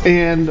Mix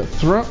and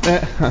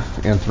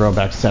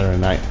Throwback Saturday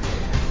Night.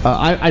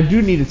 I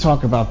do need to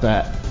talk about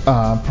that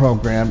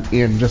program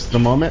in just a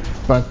moment,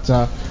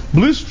 but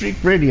Blue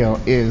Streak Radio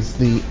is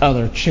the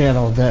other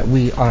channel that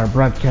we are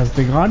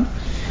broadcasting on.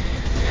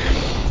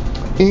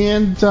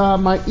 And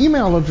my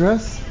email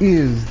address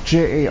is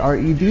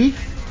jaredrimer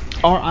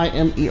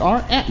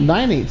at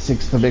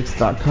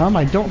 986themix.com.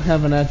 I don't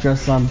have an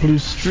address on Blue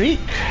Streak,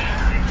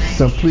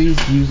 so please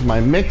use my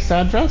Mix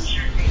address.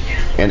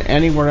 And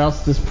anywhere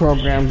else this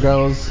program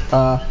goes,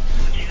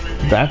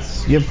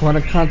 that's your point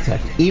of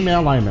contact.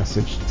 Email,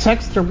 iMessage,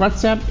 text, or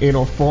WhatsApp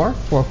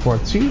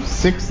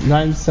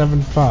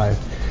 804-442-6975.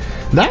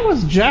 That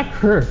was Jack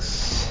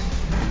Hertz.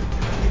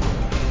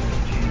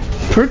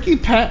 Perky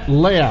Pat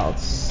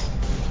Layouts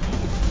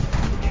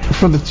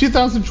from the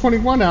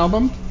 2021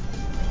 album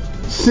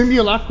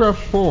Simulacra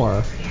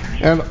 4.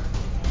 And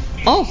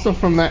also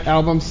from that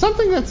album,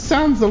 something that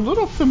sounds a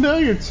little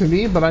familiar to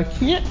me, but I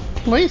can't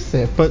place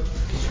it. But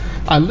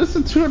I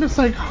listened to it and it's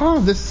like,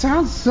 oh, this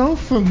sounds so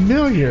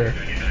familiar.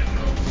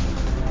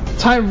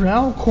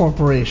 Tyrell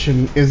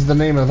Corporation is the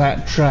name of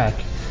that track.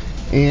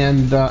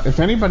 And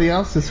if anybody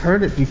else has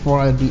heard it before,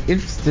 I'd be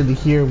interested to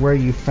hear where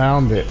you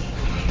found it.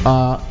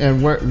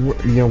 And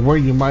where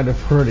you might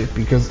have heard it,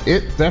 because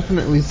it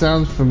definitely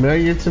sounds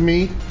familiar to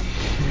me.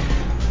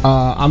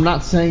 I'm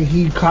not saying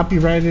he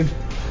copyrighted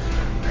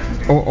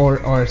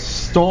or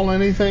stole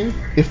anything,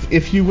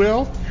 if you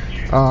will,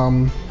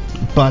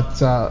 but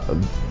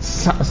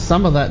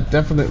some of that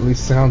definitely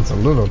sounds a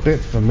little bit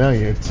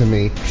familiar to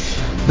me.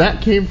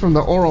 That came from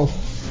the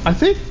I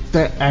think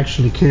that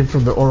actually came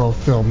from the Oral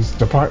Films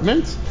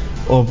department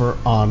over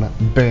on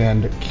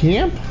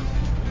Bandcamp.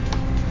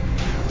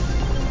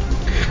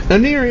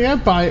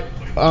 Aneria by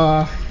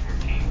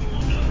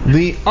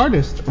the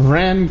artist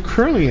Ran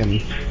Curlian,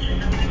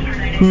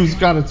 who's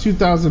got a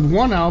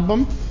 2001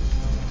 album,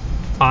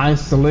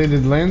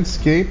 Isolated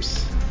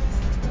Landscapes.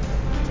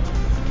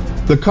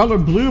 The Color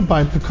Blue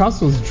by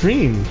Picasso's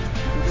Dream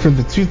from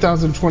the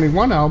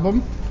 2021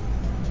 album,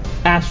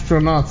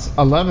 Astronauts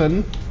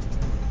 11.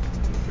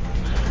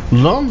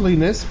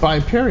 Loneliness by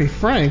Perry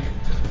Frank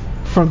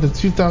from the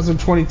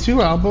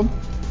 2022 album,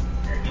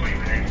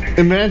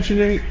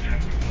 Imagining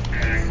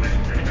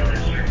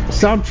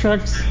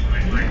Soundtracks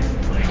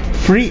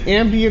Free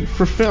Ambient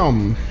for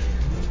Film.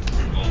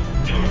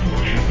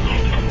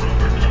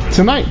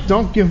 Tonight,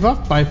 Don't Give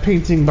Up by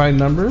Painting by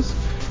Numbers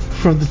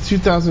from the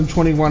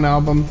 2021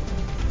 album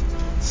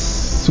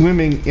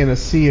Swimming in a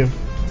Sea of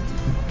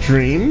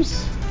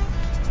Dreams.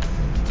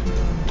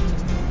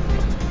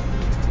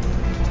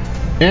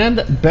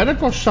 And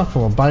Medical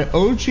Shuffle by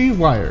OG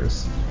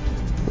Wires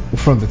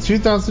from the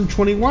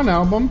 2021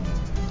 album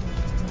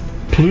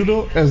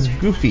Pluto as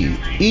Goofy,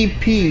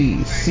 EP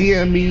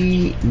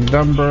CME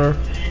number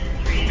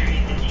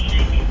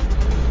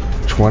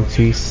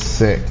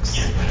 26.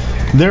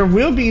 There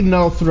will be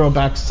no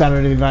Throwback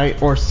Saturday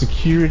Night or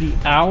Security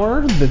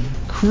Hour. The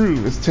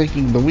crew is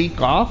taking the week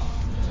off.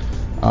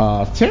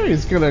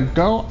 Terry's gonna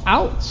go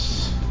out,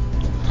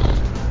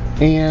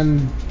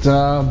 and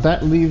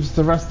that leaves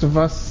the rest of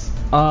us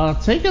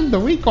taking the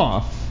week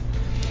off.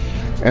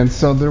 And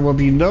so there will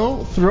be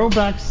no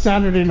Throwback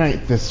Saturday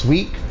Night this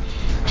week.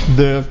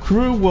 The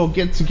crew will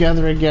get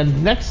together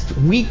again next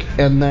week,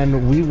 and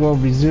then we will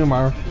resume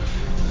our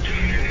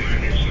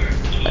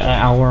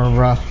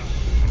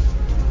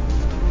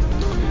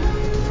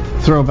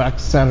Throwback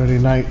Saturday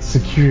Night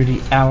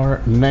Security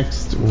Hour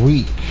next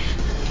week.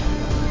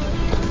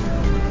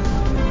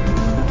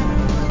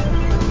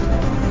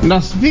 Now,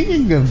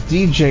 speaking of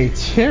DJ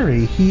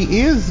Terry,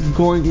 he is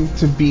going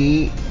to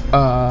be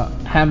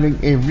having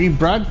a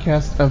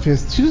rebroadcast of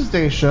his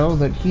Tuesday show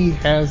that he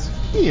has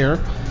here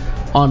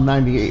on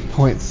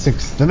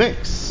 98.6 The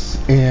Mix.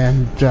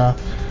 And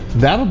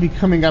that'll be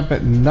coming up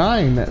at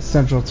 9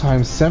 Central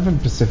Time, 7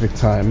 Pacific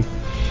Time,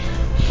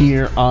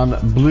 here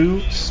on Blue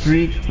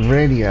Streak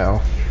Radio.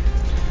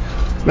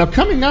 Now,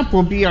 coming up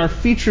will be our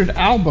featured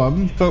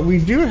album, but we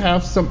do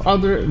have some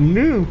other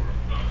new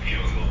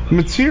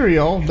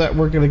material that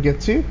we're going to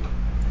get to,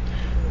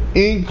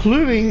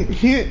 including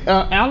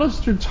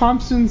Alistair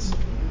Thompson's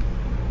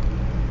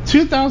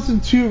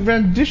 2002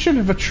 rendition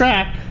of a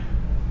track,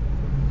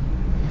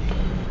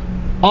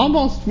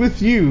 Almost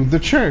With You, The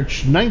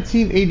Church,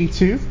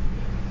 1982.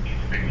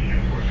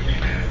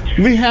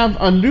 We have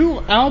a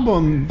new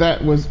album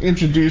that was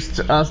introduced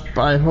to us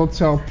by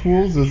Hotel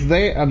Pools as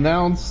they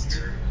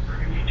announced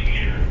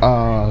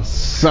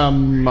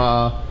some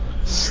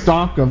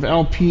stock of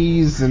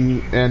LPs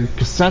and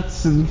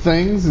cassettes and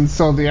things. And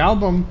so the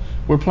album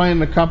we're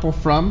playing a couple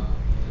from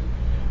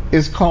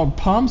is called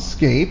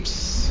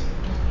Palmscapes.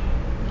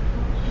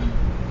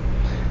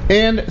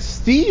 And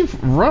Steve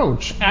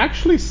Roach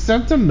actually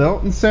sent a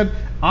note and said,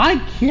 I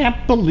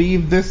can't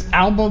believe this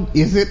album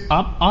isn't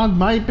up on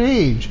my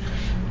page.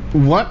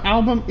 What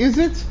album is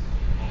it?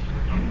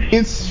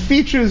 It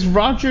features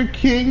Roger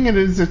King, and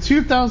it is a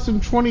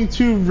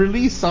 2022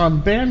 release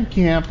on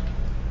Bandcamp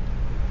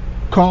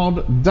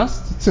called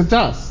Dust to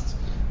Dust.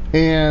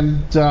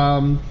 And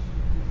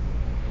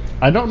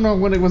I don't know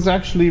when it was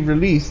actually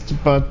released,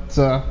 but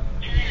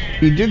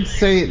he did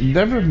say it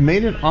never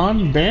made it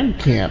on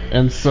Bandcamp,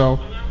 and so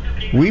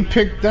we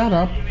picked that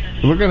up.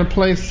 We're going to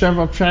play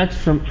several tracks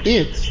from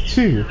it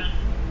too.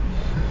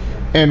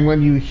 And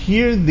when you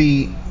hear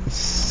the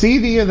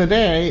CD of the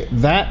day,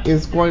 that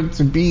is going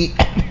to be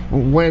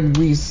when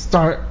we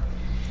start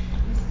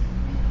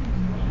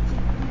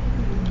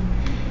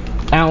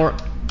our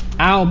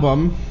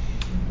album,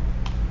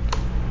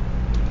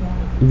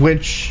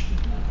 which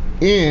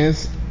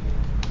is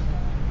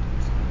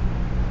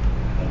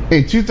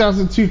a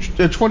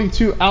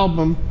 2022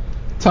 album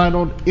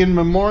titled In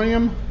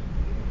Memoriam,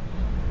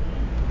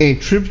 a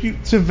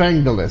tribute to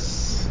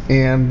Vangelis.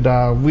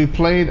 And we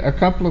played a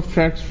couple of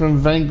tracks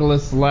from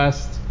Vangelis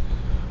last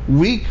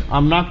week.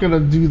 I'm not going to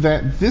do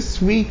that this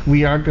week.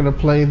 We are going to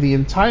play the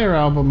entire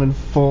album in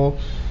full.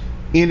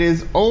 It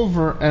is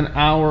over an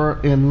hour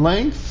in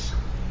length,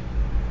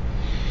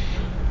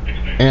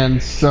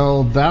 and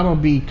so that'll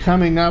be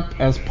coming up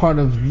as part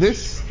of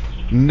this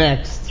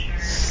next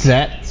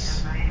set.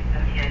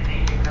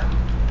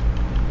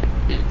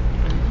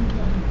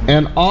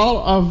 And all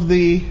of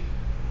the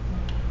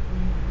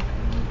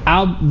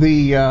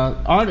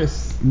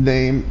artist's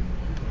name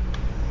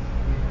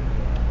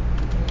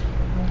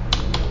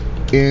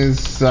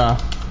is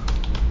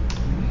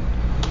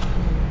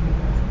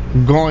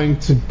going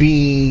to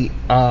be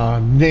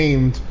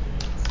named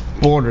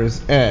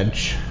Border's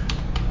Edge.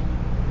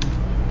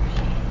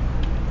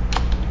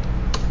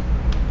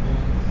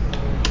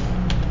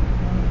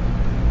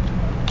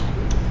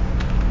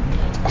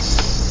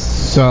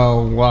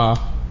 So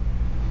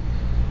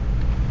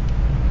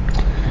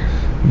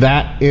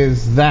that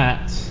is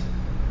that.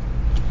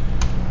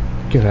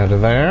 Get out of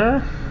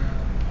there.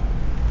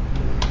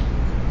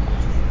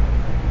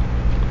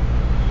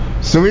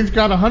 So we've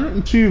got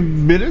 102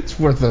 minutes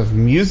worth of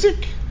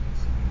music.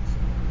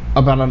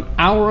 About an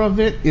hour of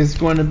it is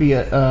going to be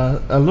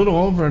a little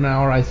over an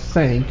hour, I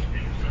think,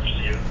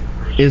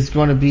 is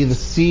going to be the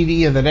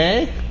CD of the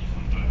day.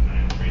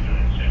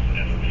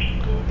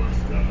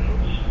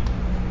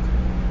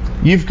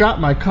 You've got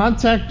my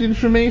contact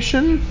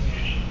information.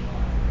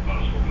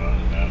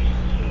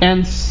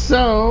 And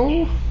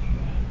so,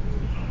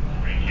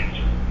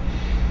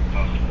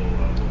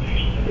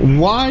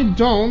 why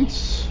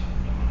don't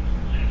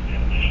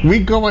we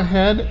go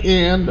ahead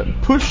and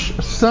push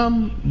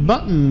some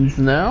buttons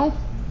now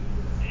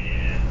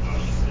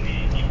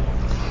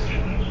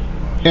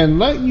and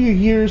let you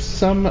hear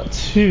some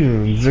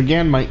tunes.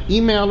 Again, my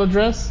email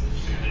address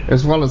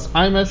as well as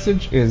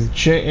iMessage is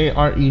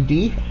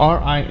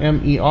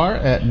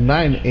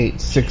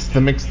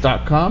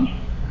jaredrimer@986themix.com.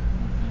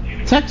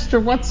 Text or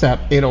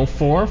WhatsApp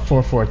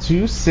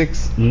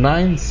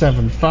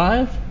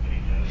 804-442-6975.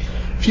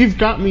 If you've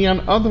got me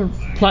on other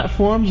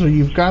platforms or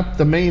you've got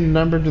the main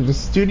number to the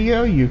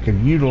studio, you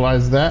can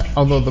utilize that.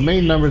 Although the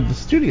main number to the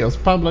studio is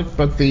public,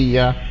 but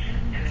the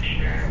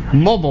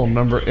mobile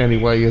number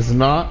anyway is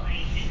not.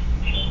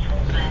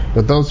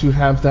 But those who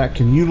have that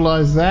can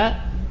utilize that.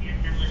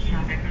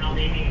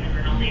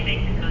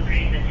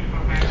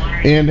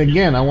 And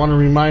again, I want to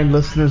remind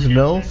listeners,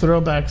 no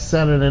Throwback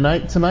Saturday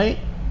night tonight.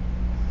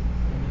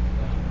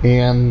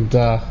 And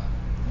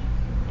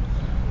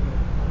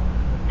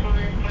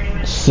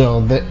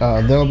so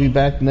they'll be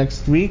back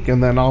next week,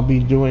 and then I'll be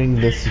doing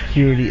the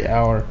security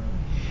hour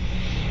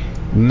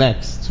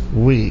next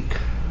week.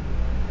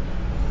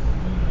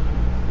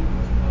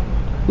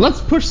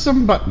 Let's push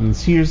some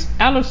buttons. Here's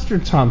Alistair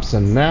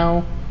Thompson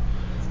now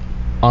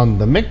on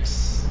the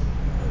mix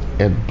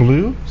at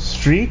Blue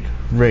Streak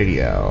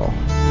Radio.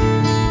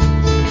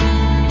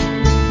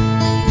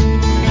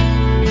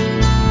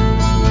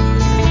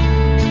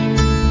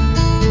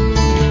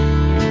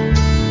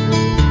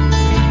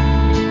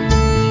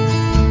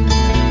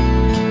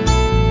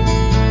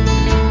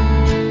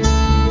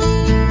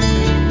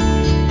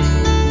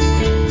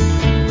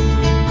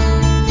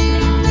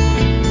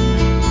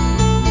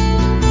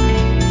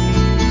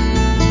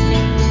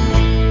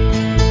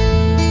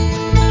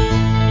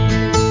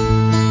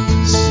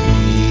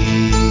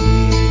 See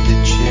the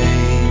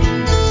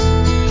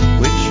chains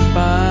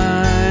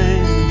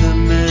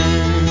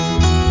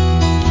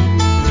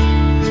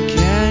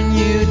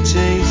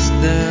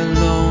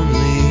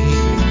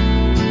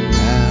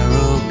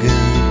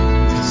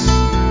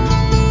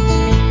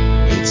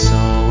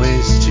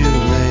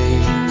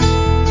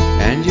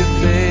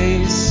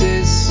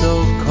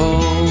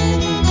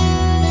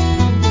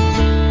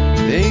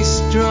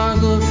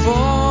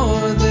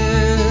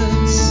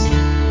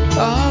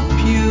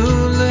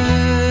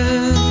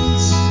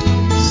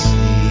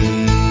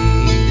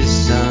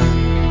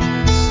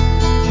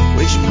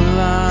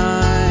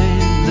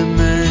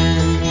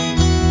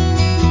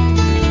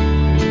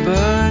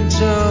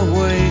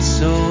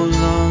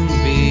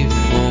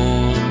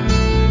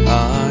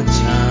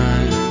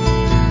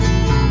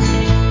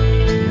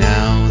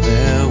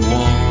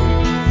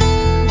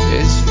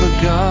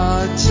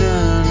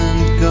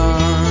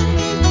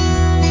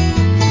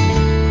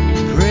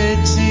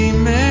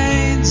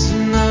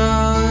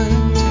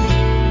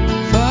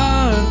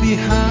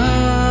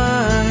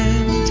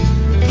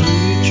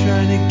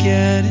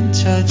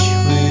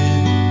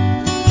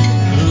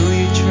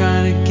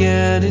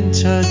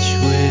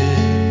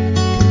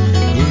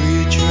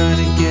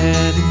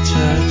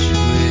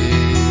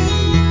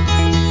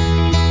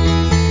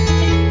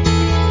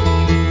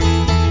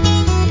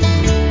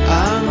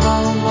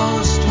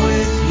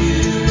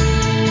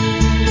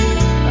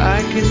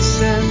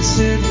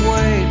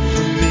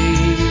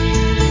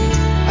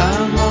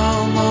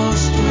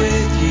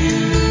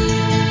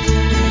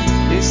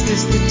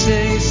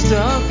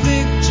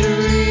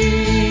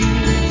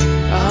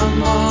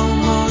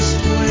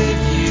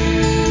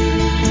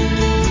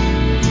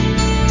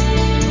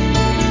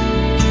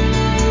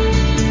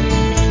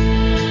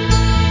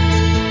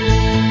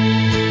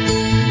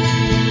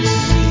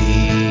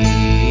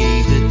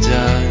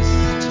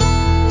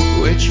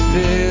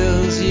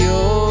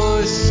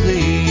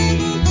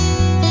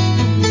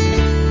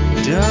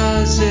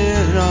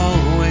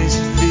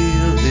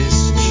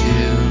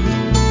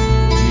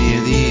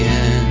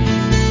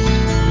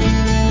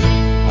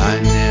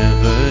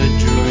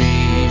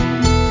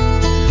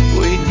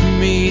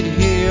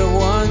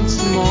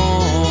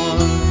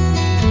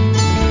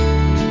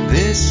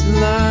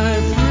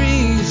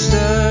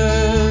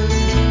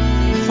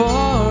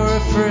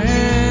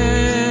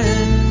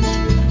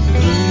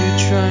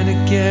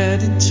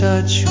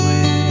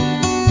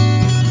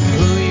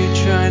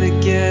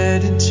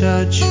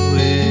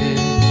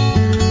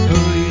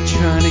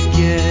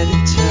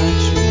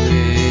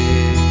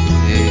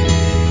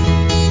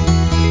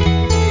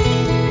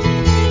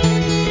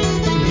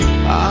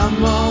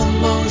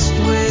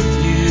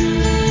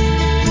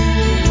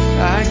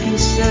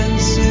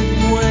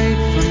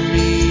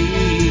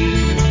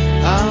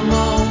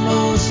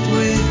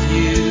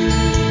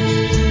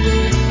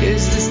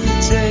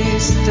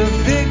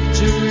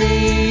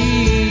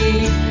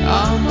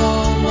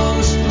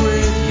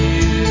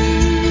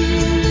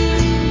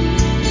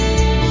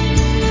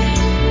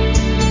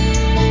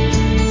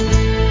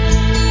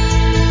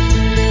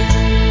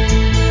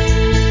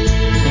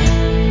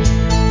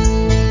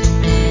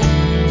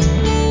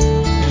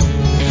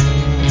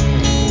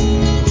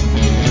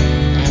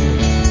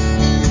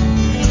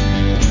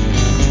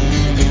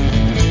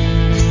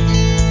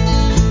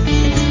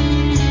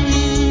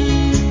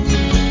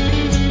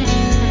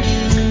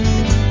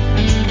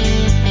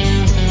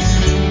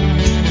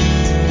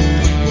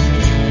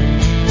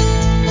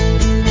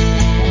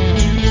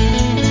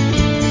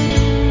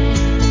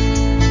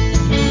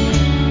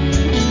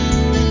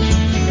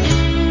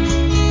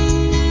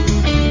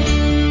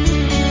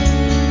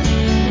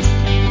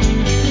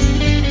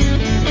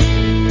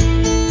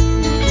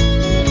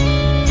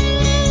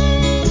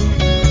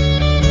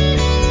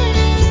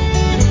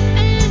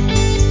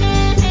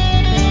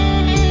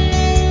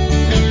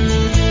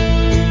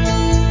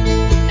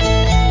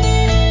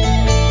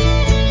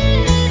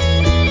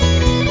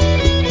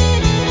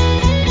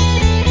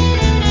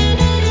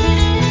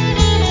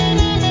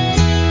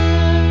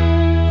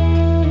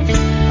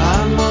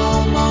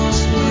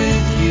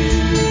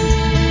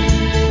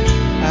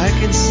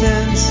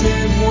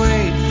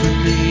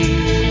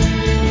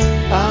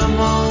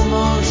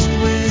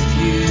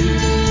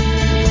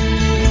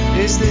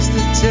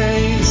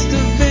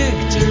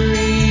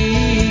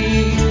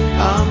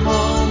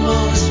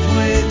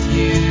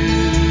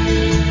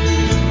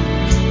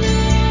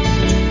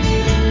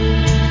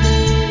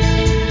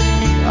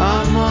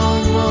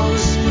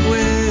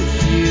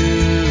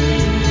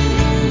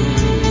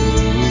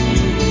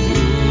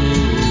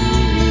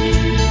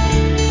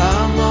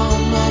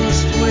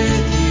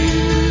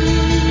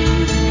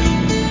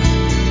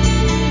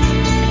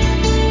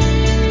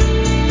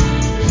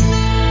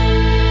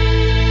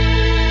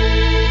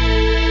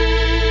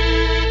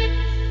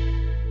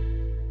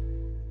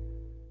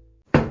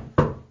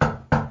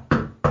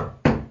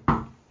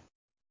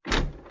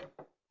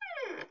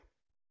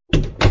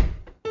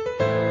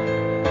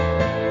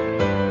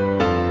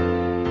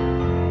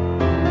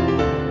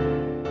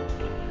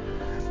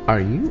Are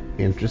you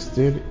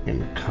interested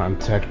in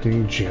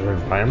contacting Jared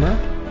Reimer,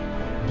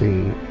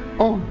 the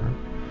owner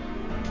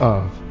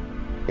of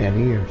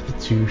any of the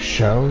two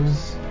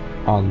shows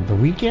on the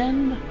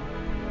weekend?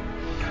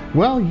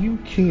 Well, you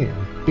can,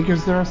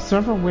 because there are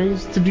several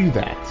ways to do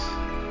that.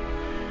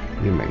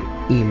 You may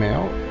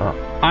email or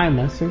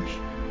iMessage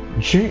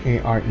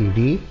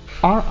JaredRimer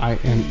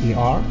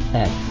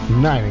at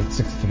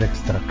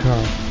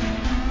 986themix.com.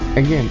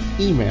 Again,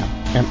 email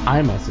and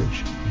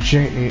iMessage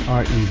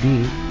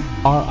JaredRimer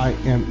at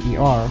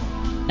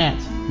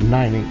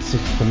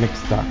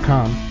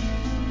 986themix.com.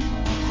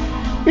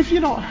 If you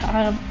don't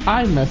have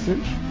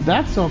iMessage,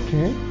 that's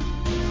okay.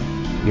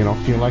 You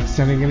don't feel like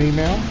sending an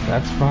email?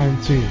 That's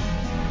fine too.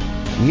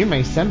 You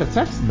may send a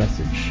text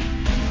message.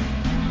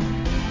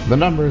 The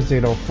number is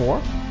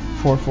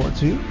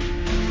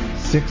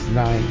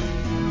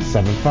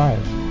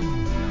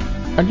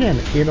 804-442-6975. Again,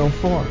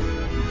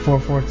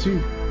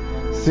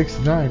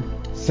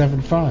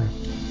 804-442-6975.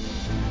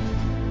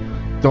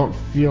 Don't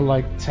feel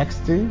like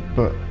texting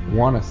but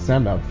want to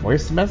send a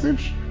voice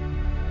message?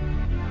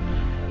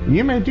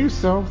 You may do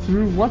so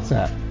through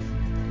WhatsApp.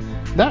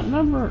 That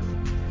number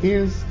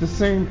is the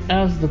same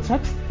as the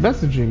text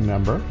messaging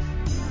number,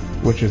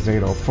 which is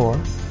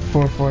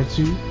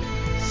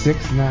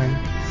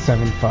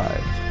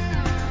 804-442-6975.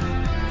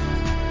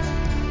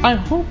 I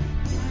hope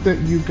that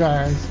you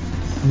guys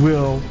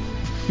will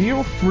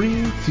feel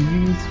free to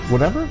use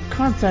whatever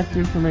contact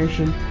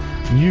information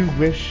you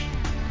wish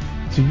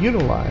to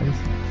utilize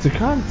to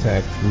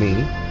contact me,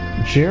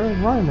 Jared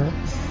Reimer,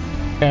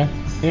 at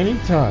any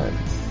time.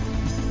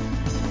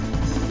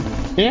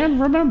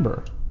 And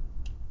remember,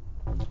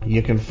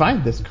 you can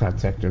find this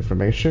contact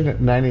information at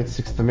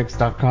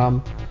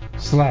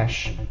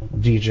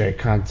 986themix.com/DJ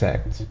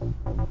Contact.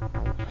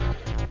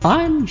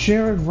 I'm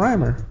Jared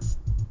Reimer.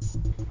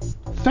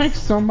 Thanks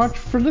so much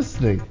for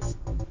listening.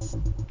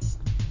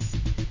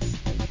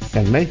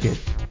 And make it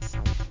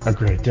a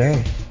great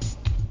day.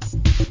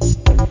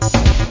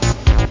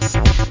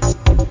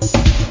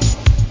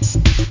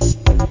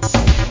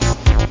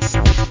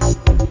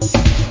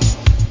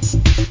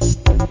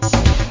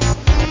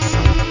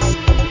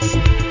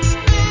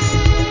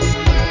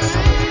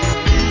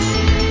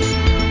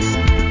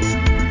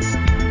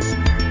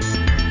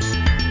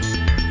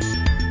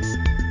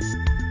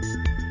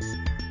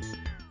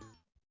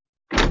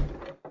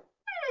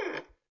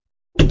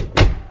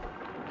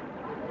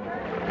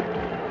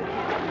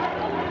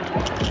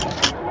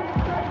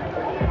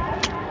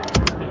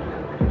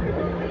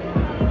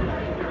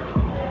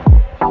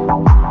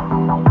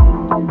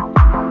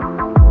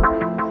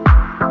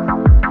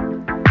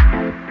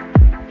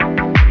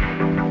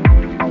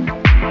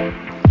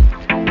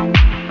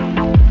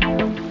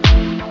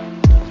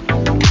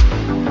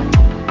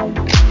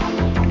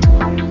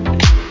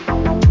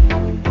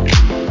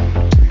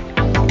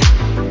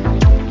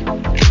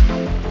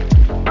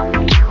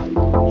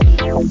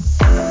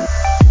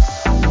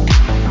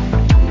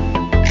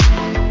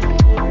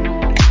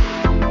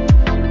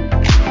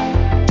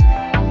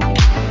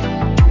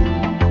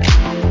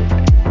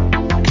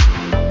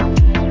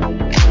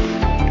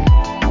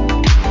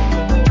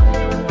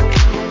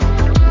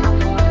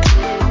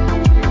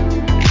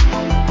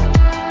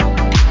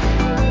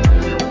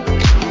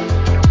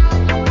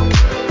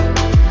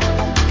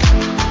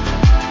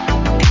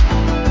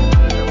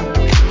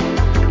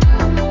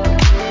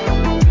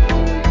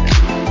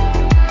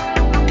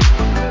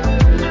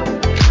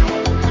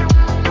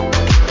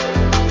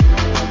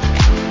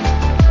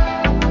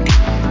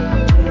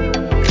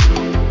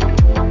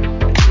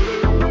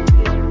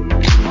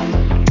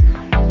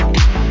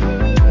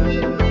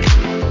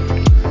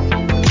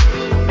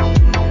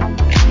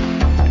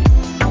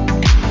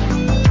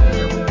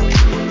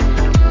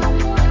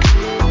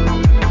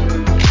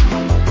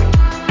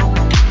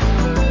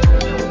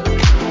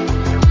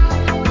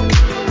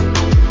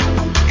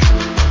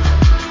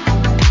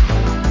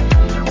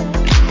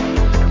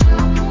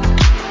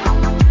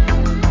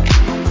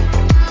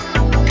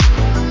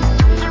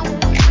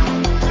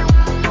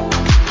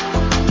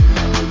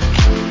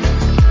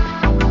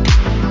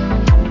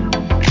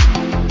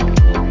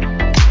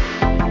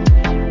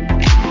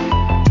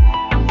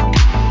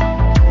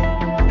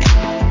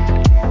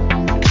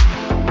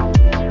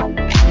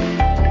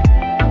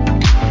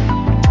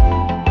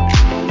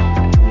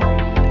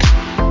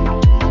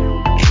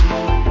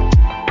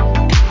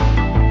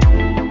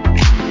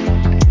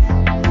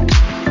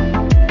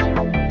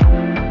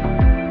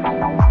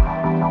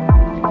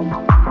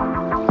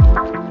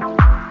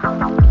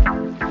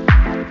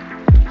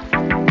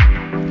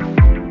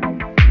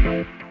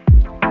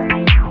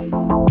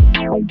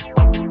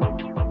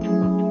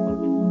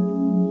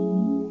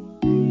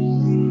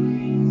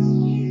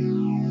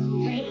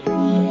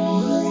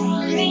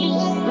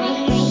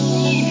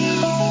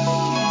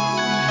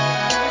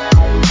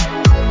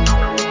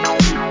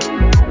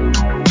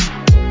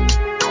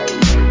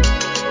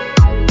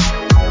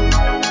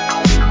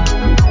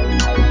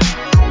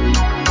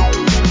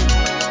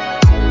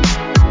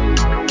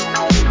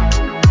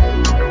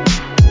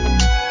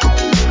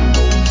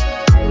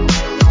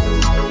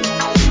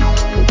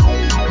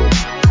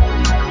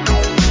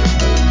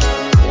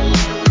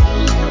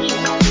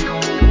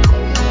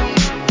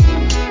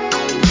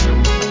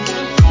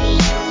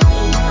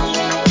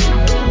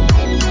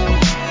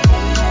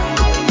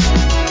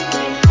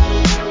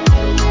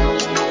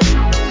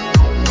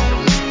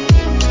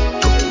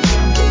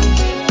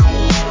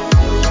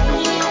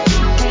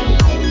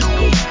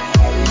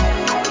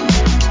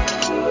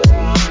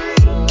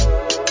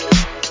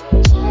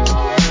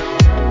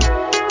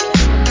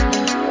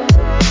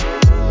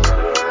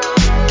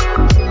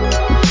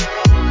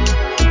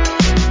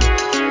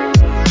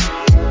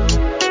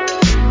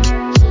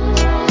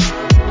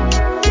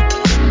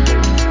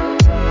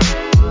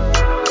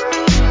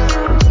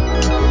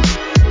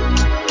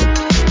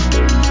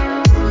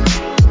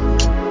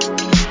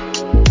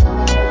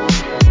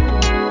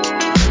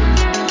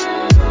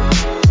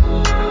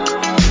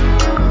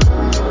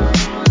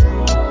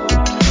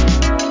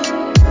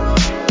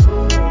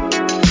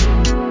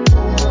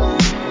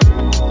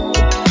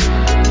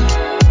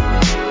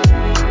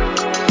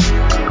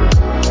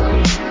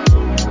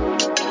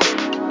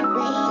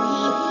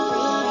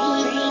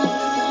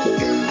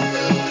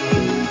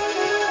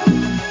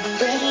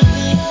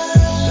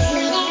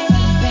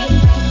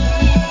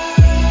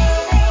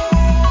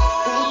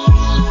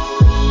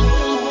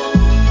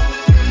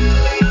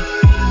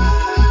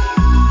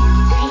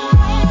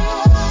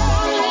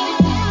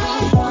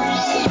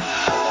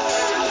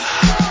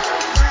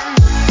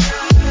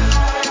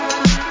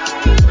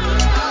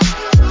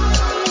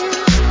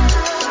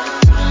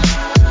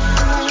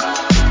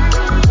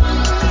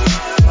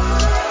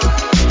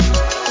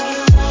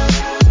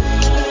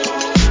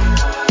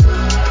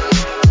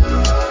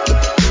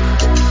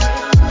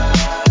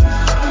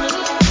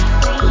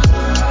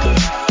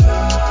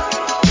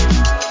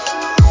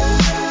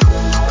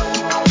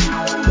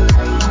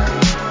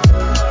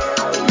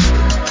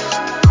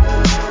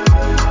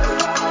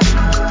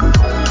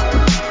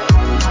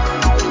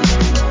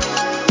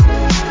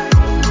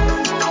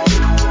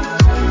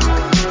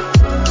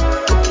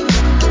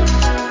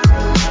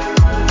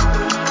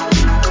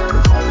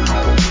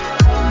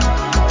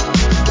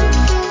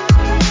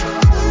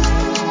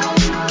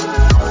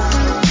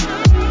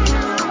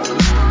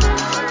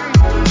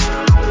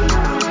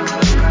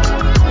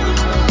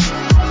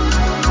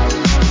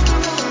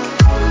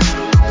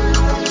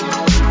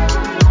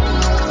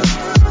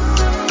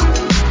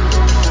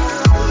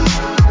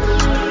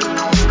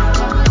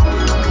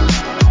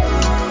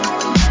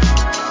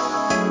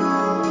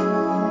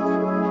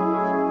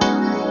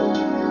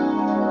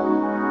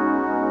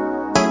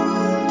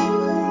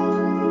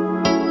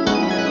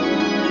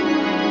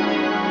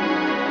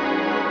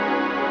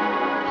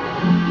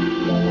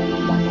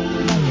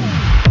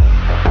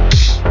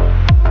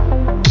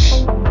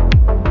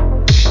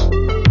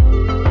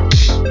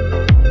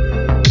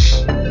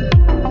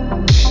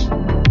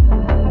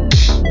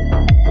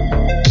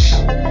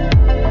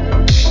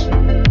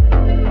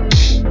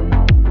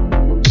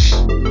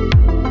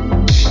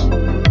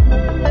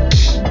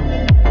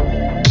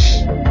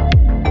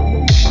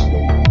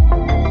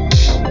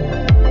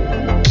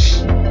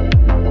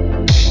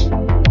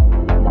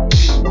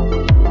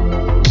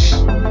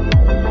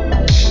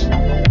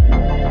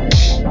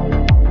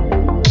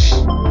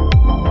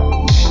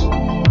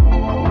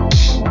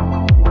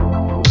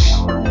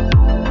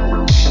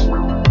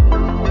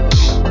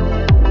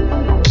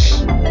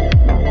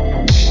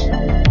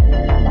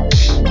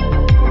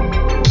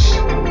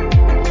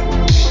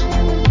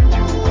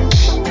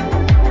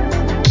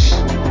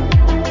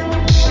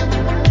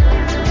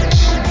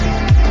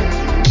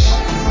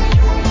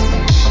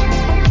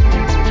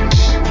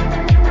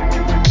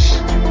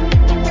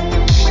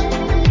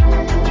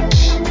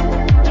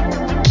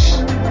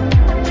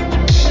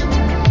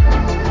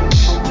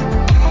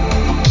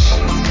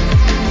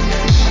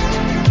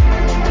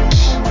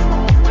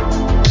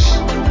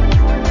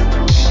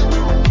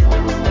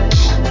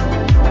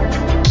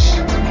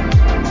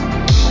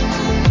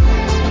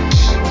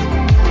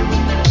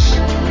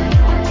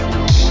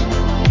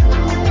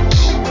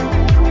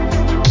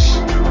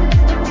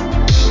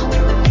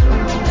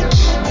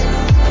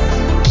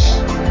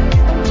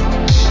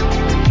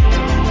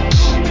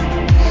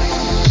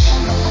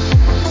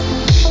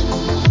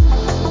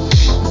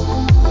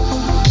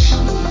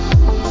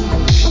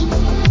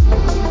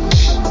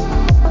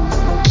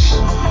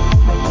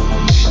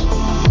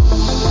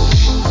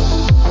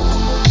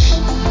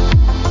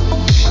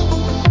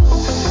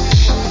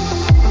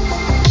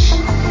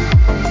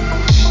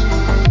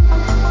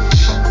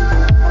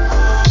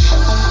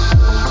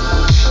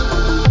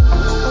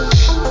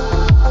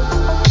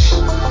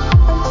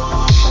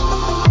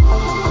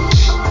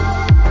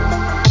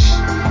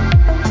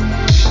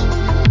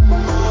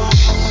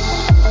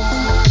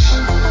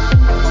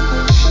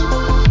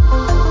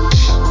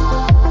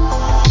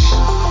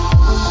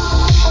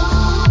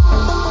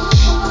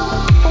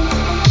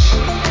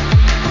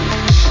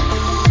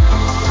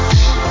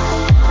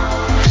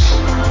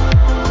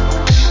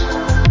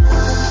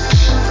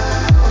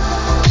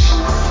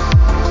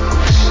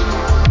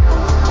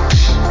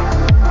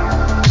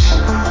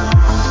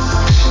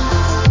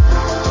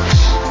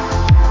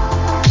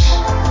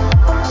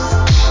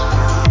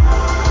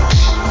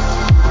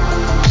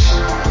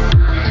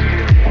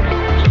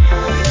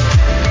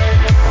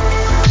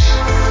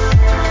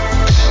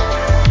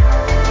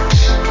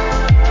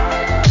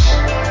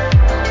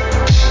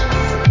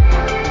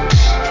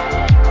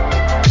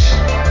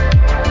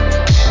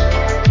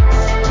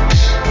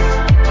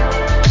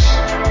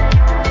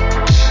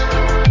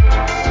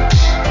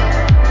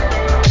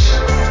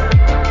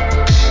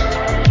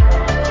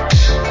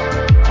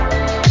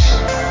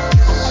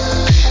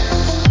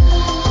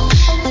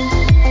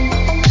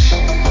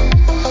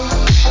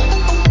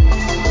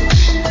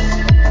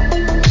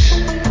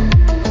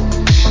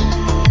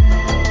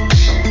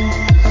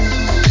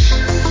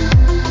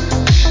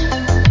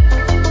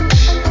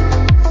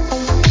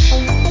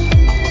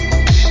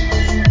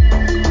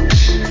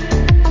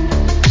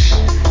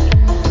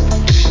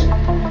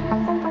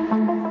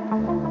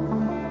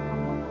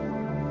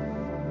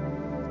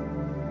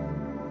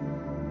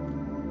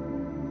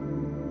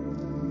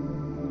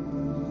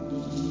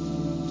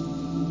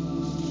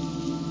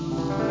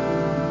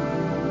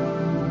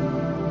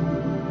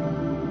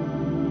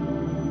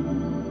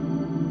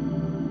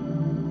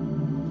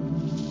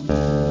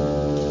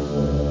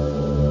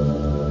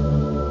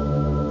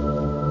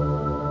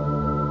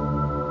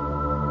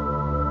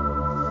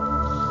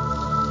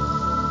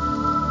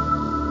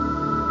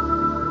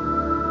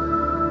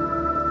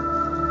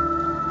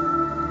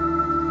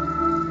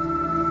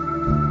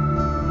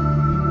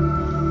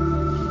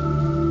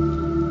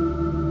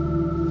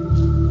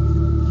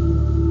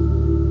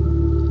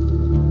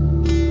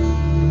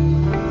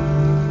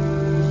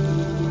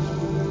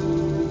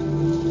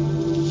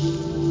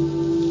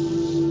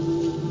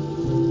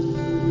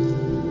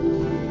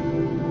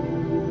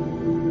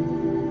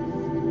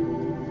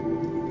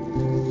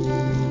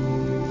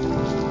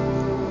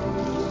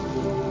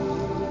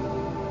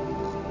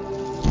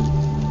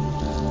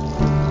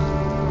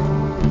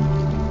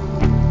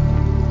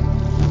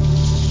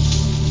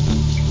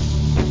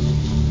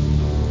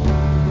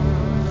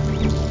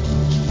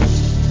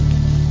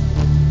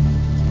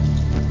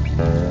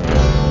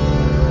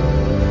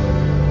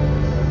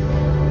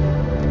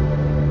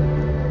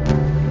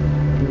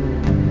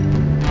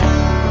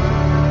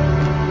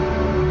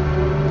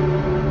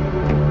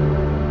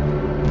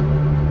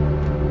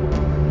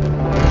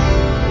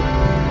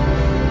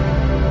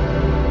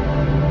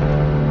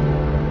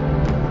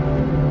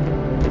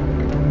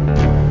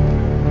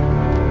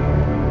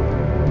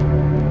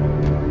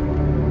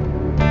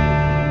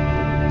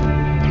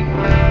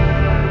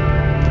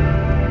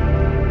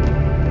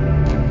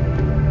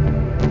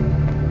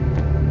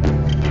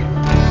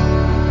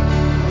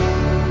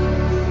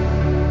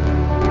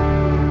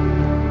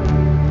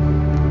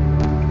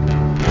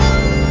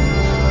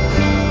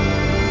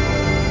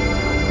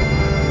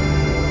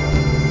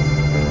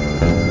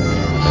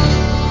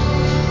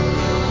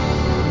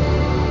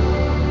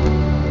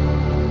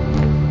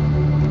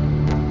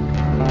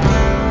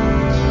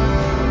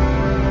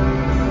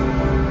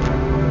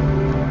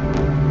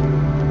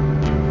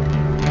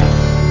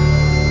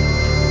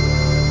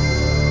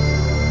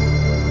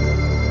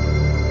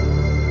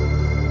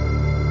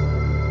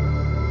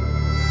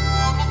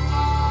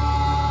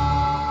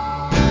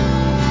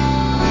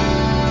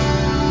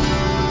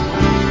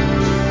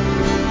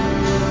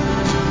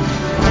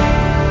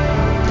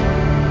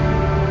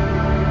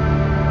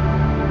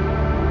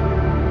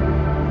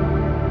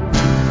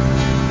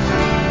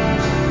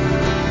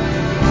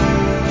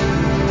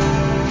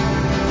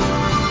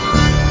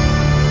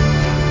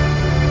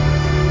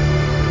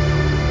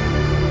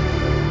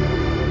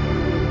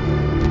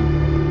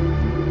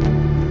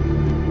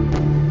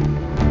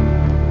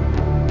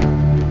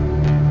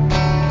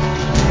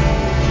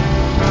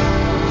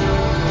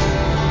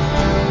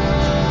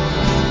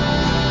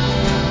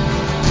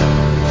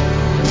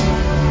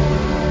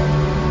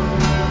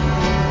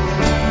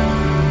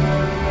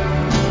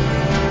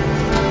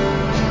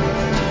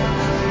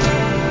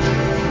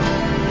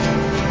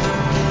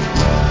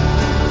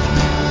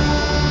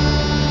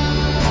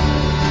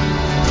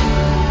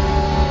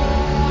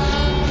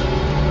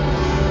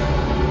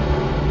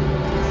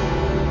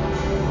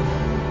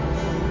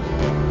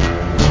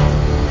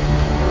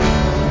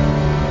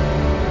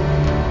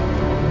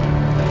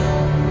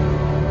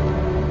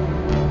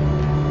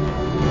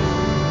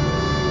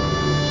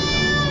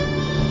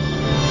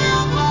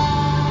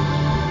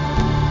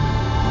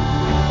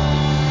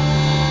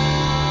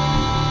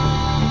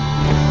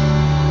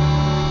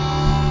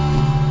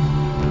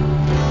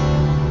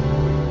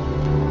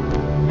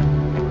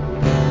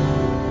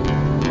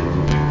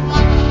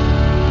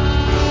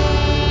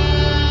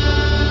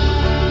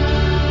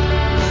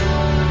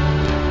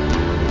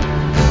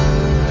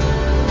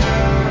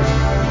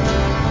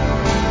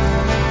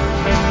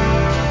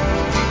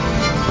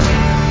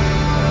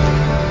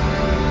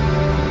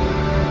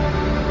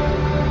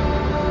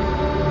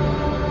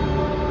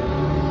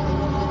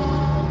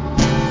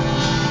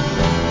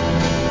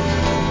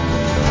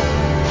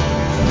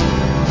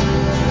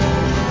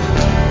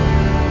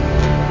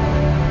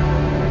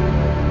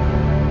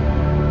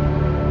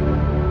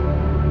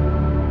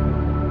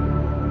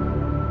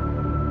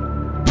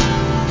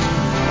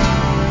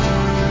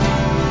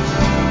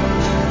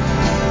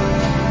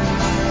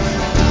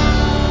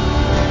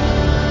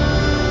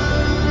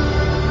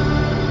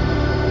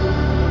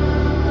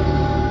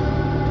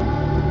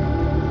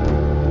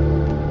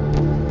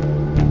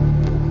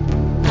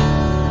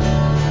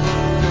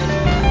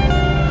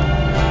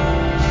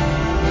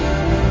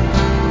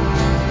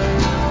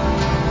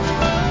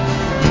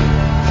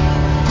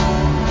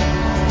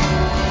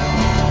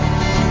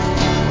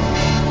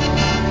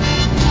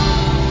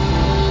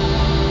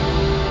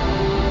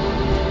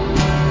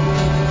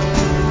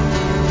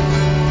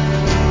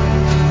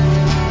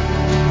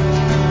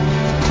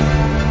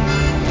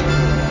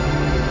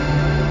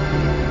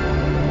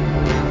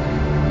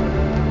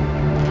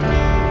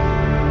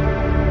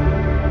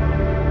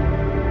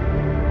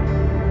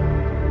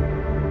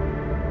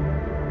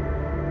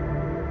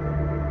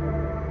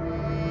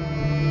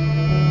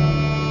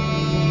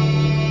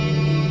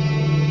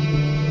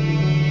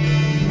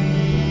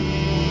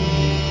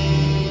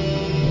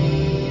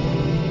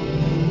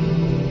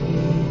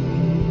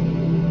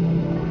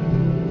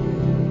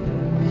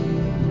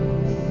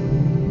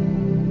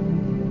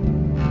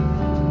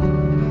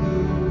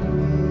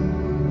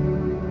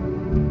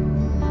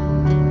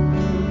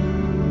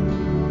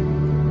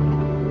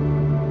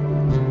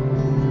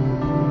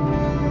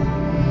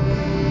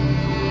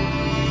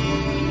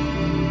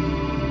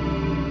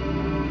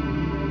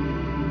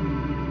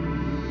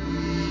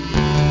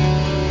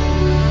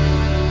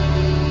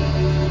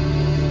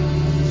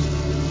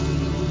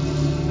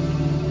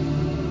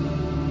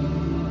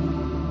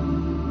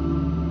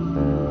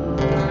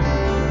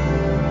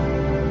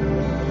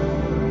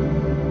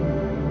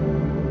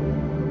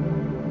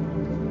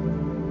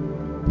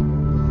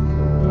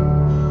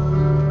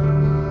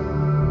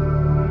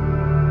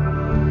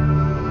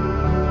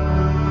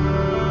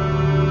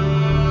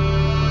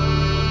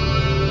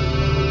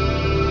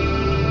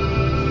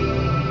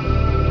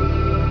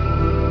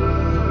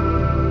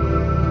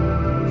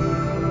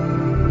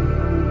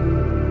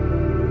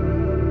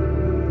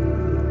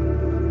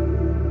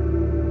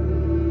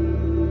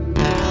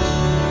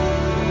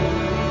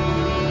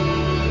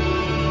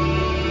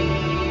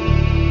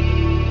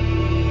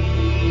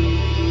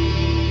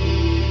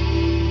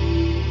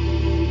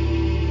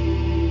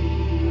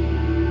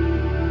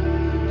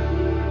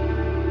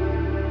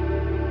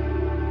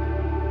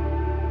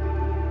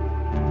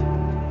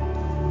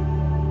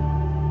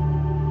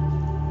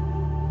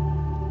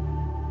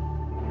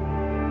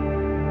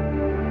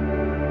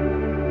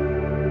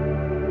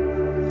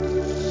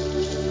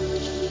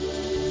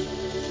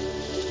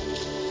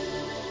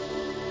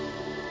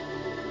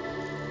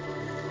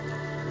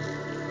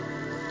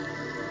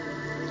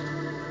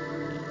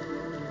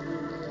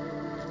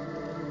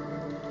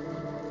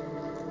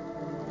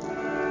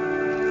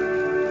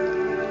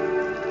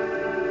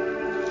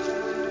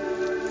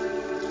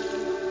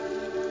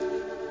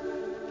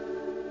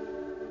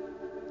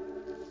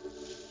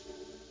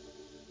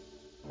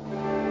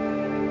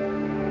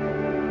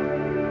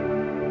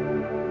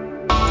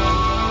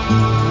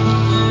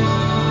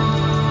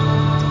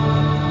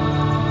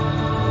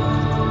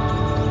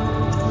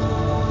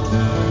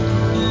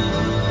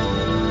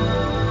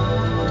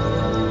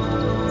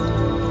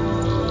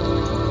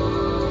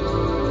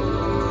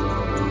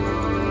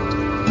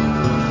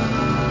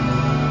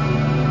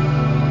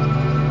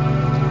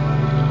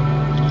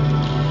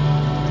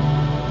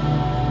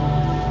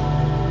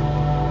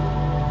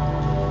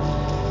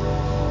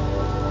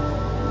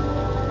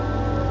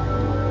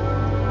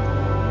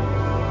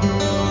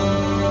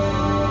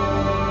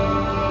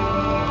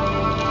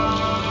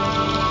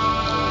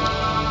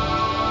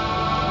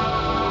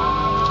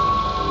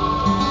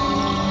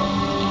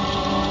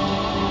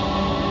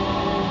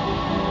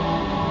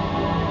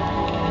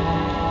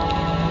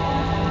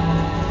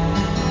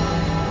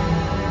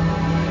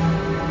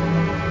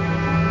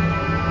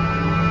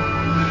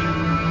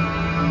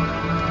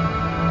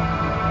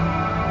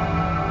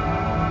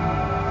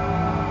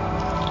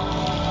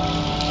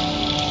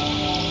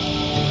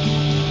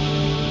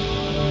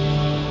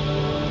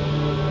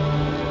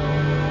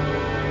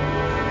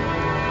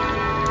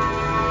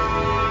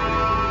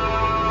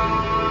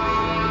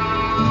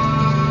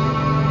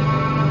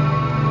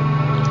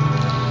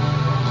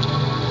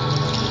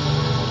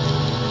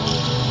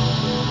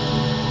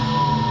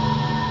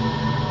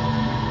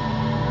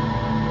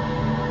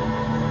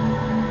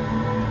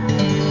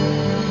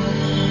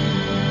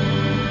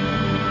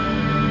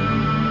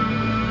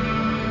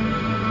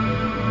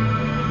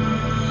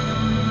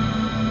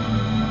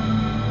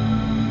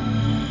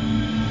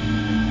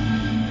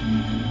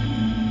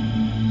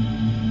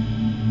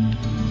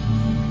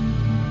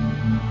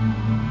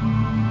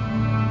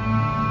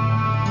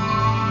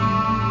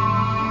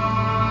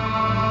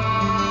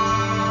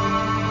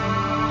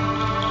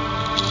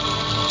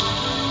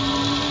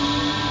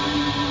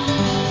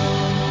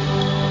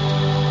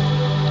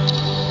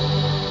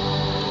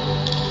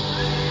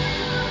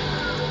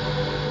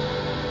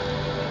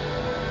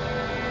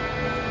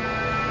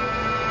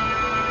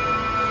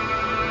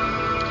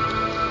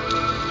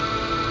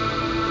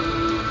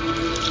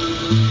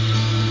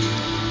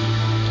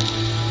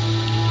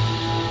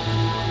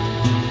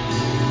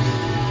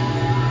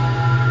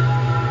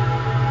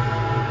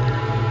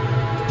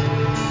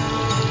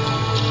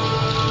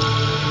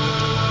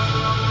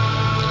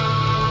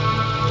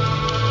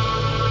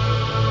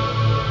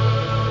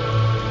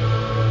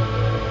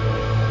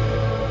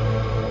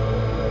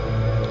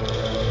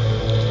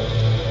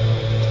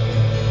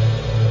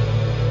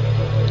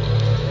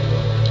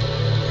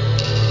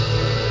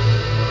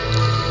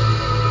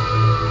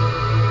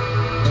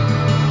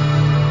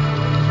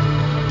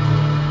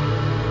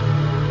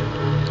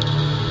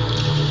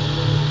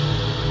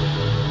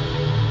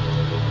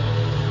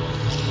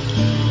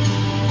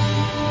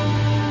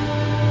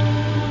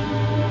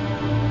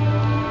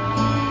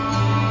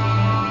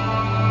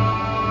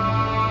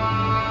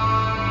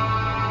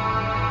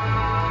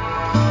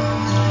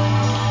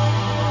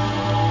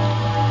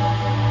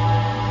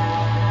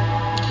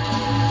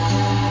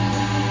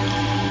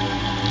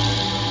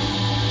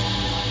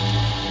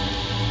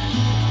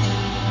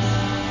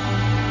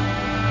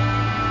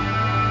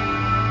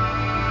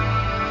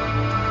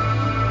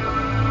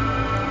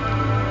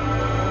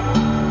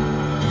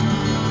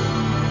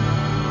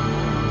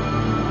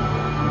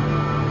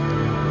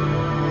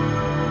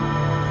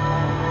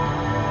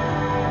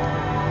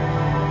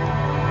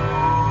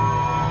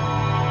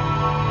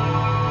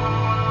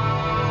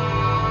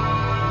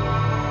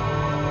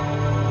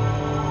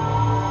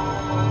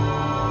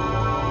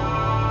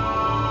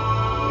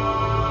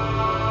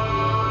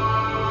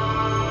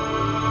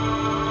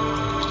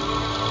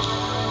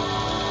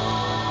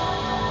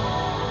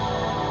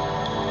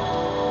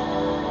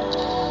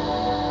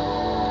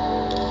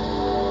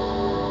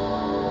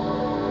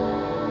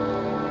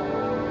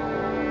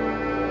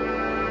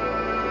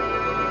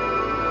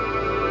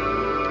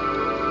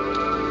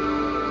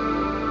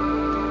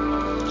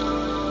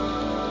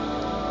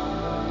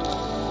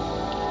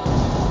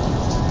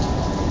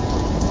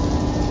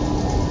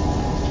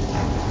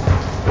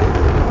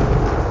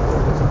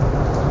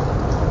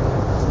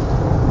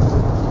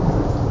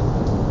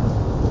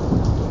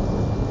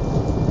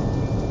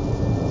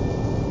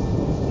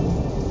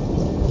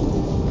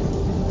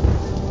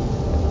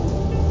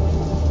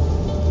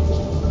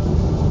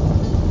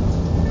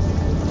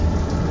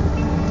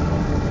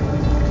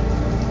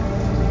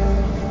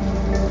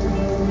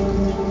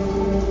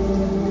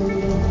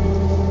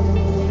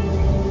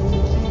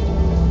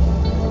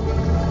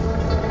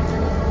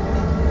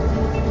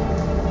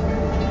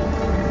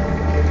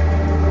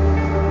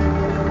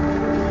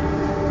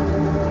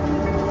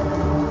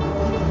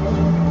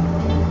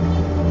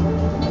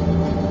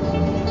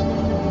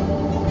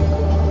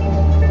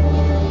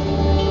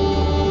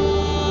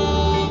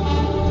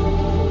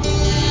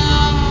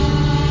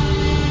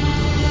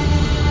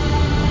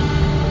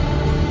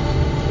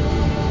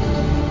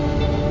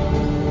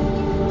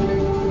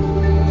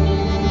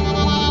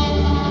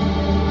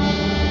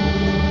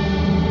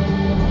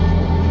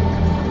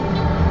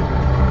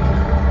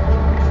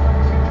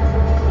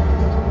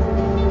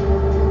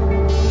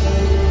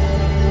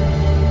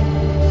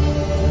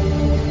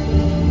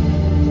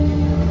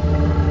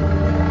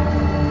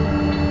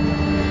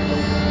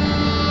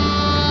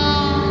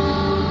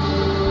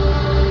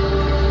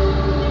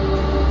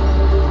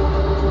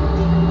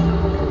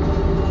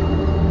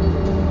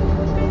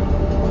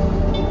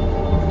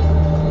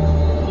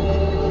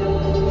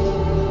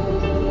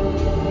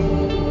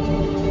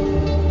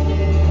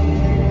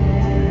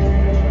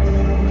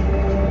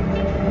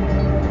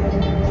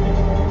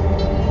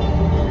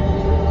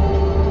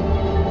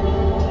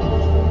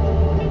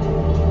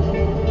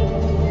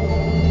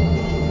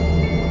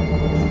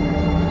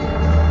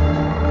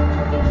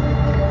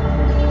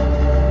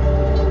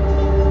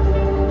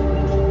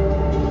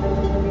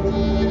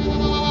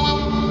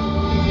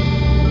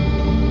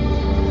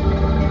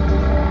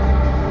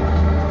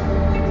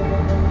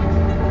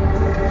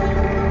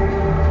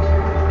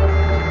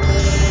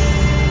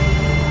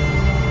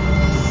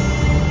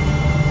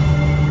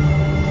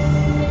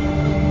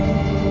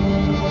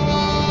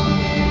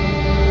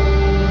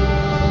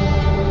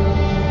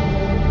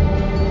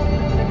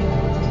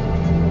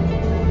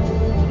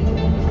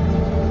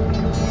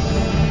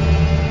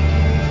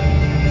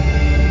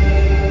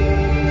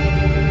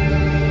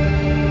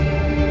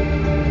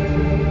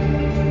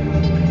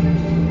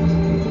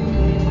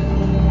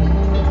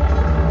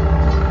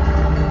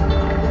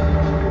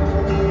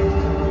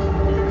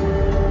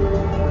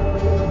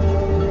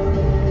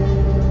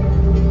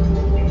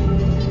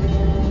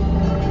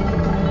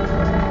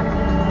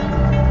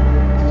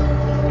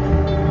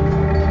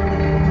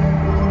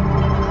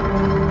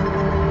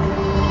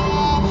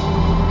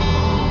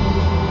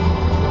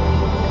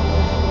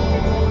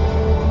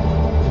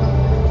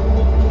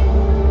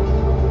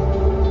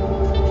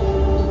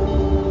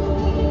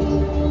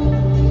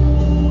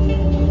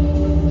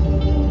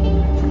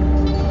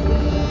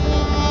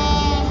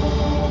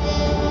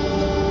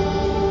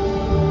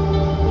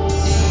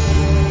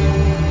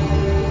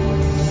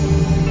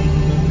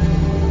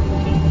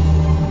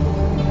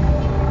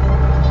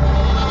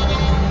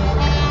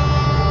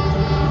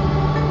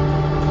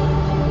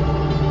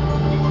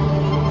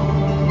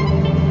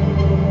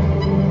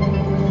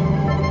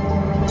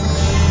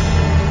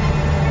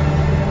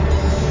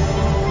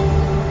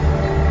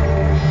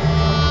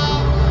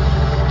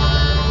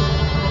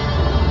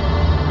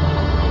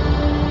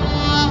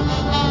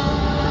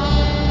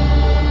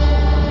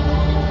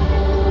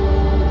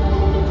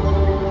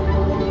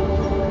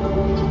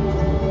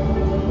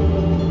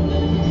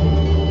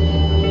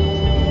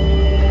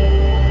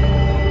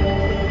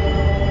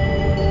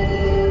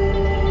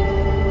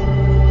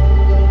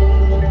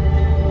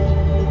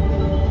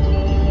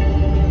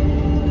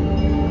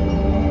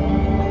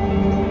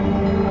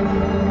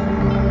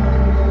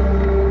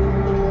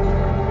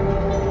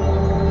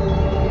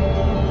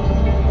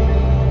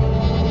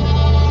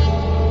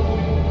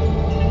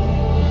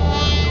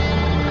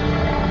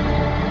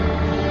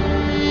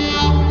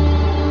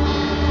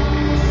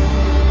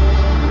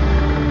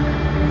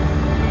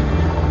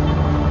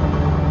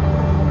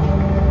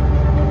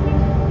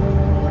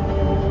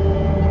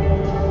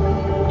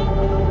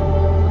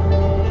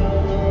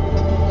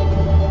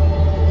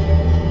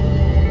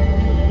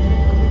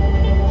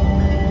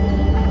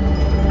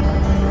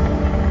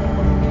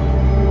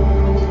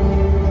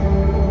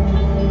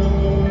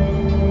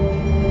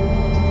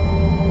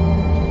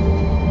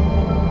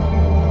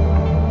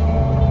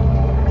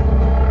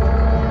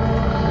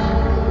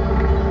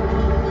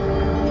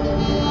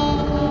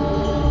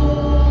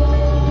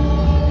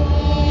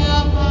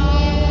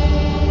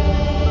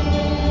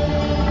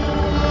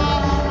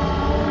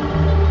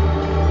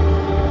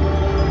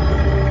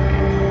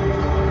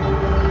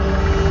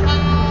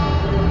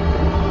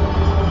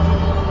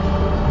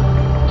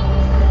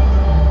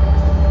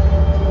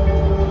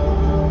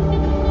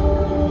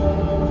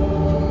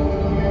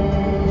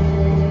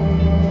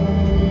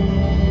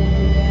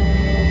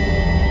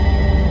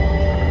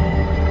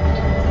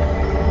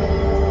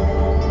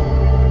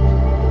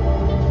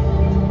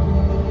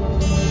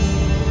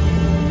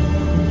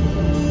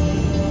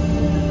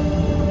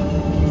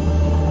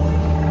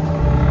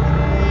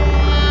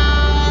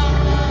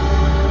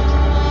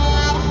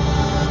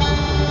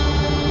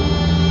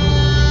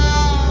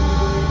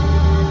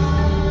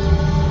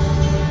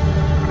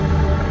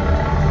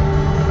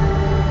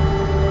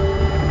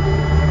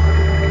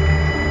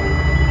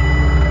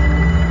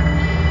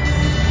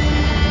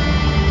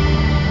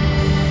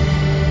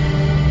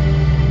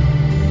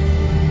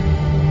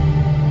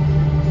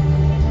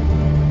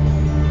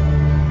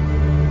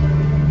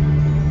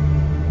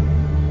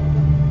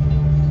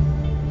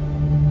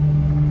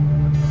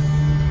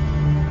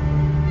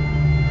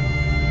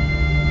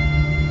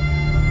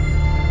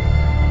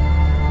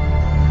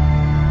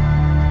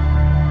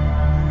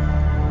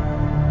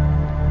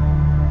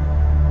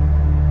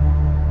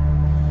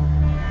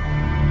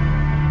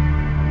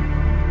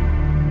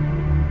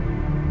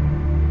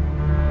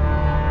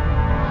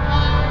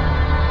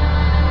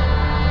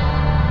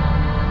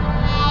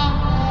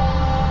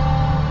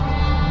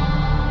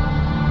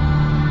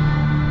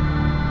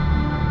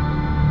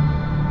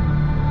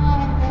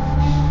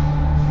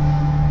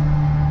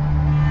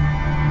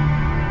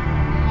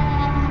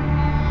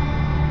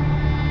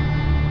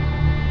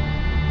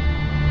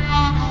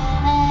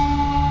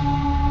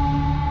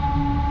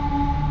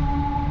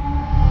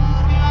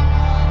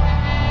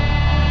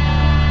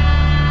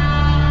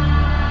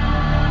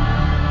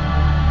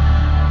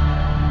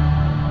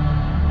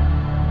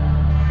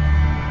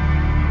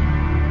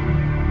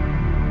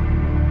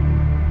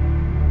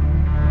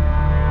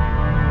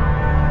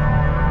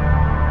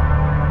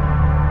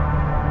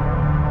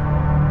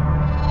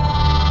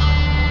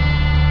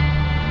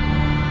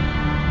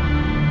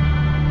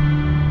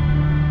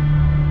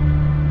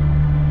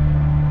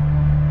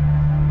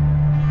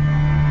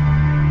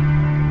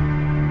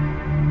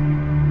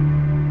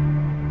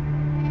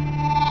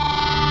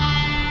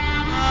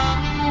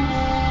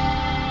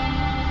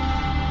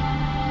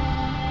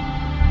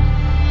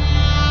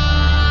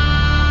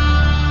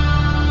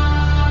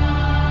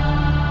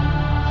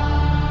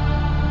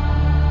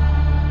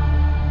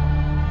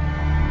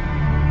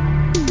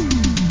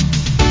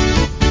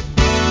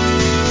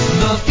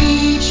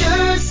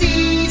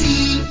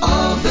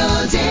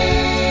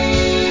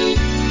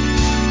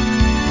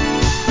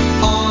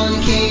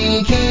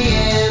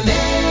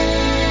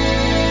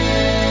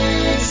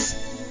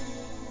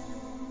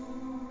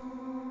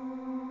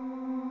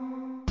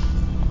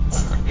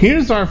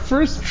 Here's our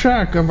first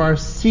track of our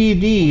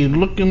CD,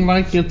 looking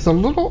like it's a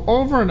little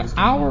over an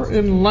hour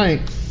in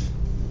length.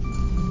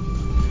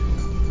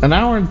 An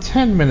hour and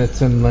 10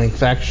 minutes in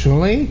length,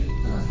 actually. The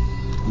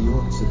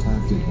Orcs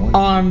attacked at one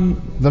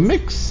On The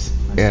Mix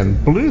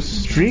and Blue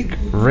Streak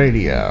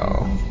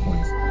Radio.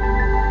 points.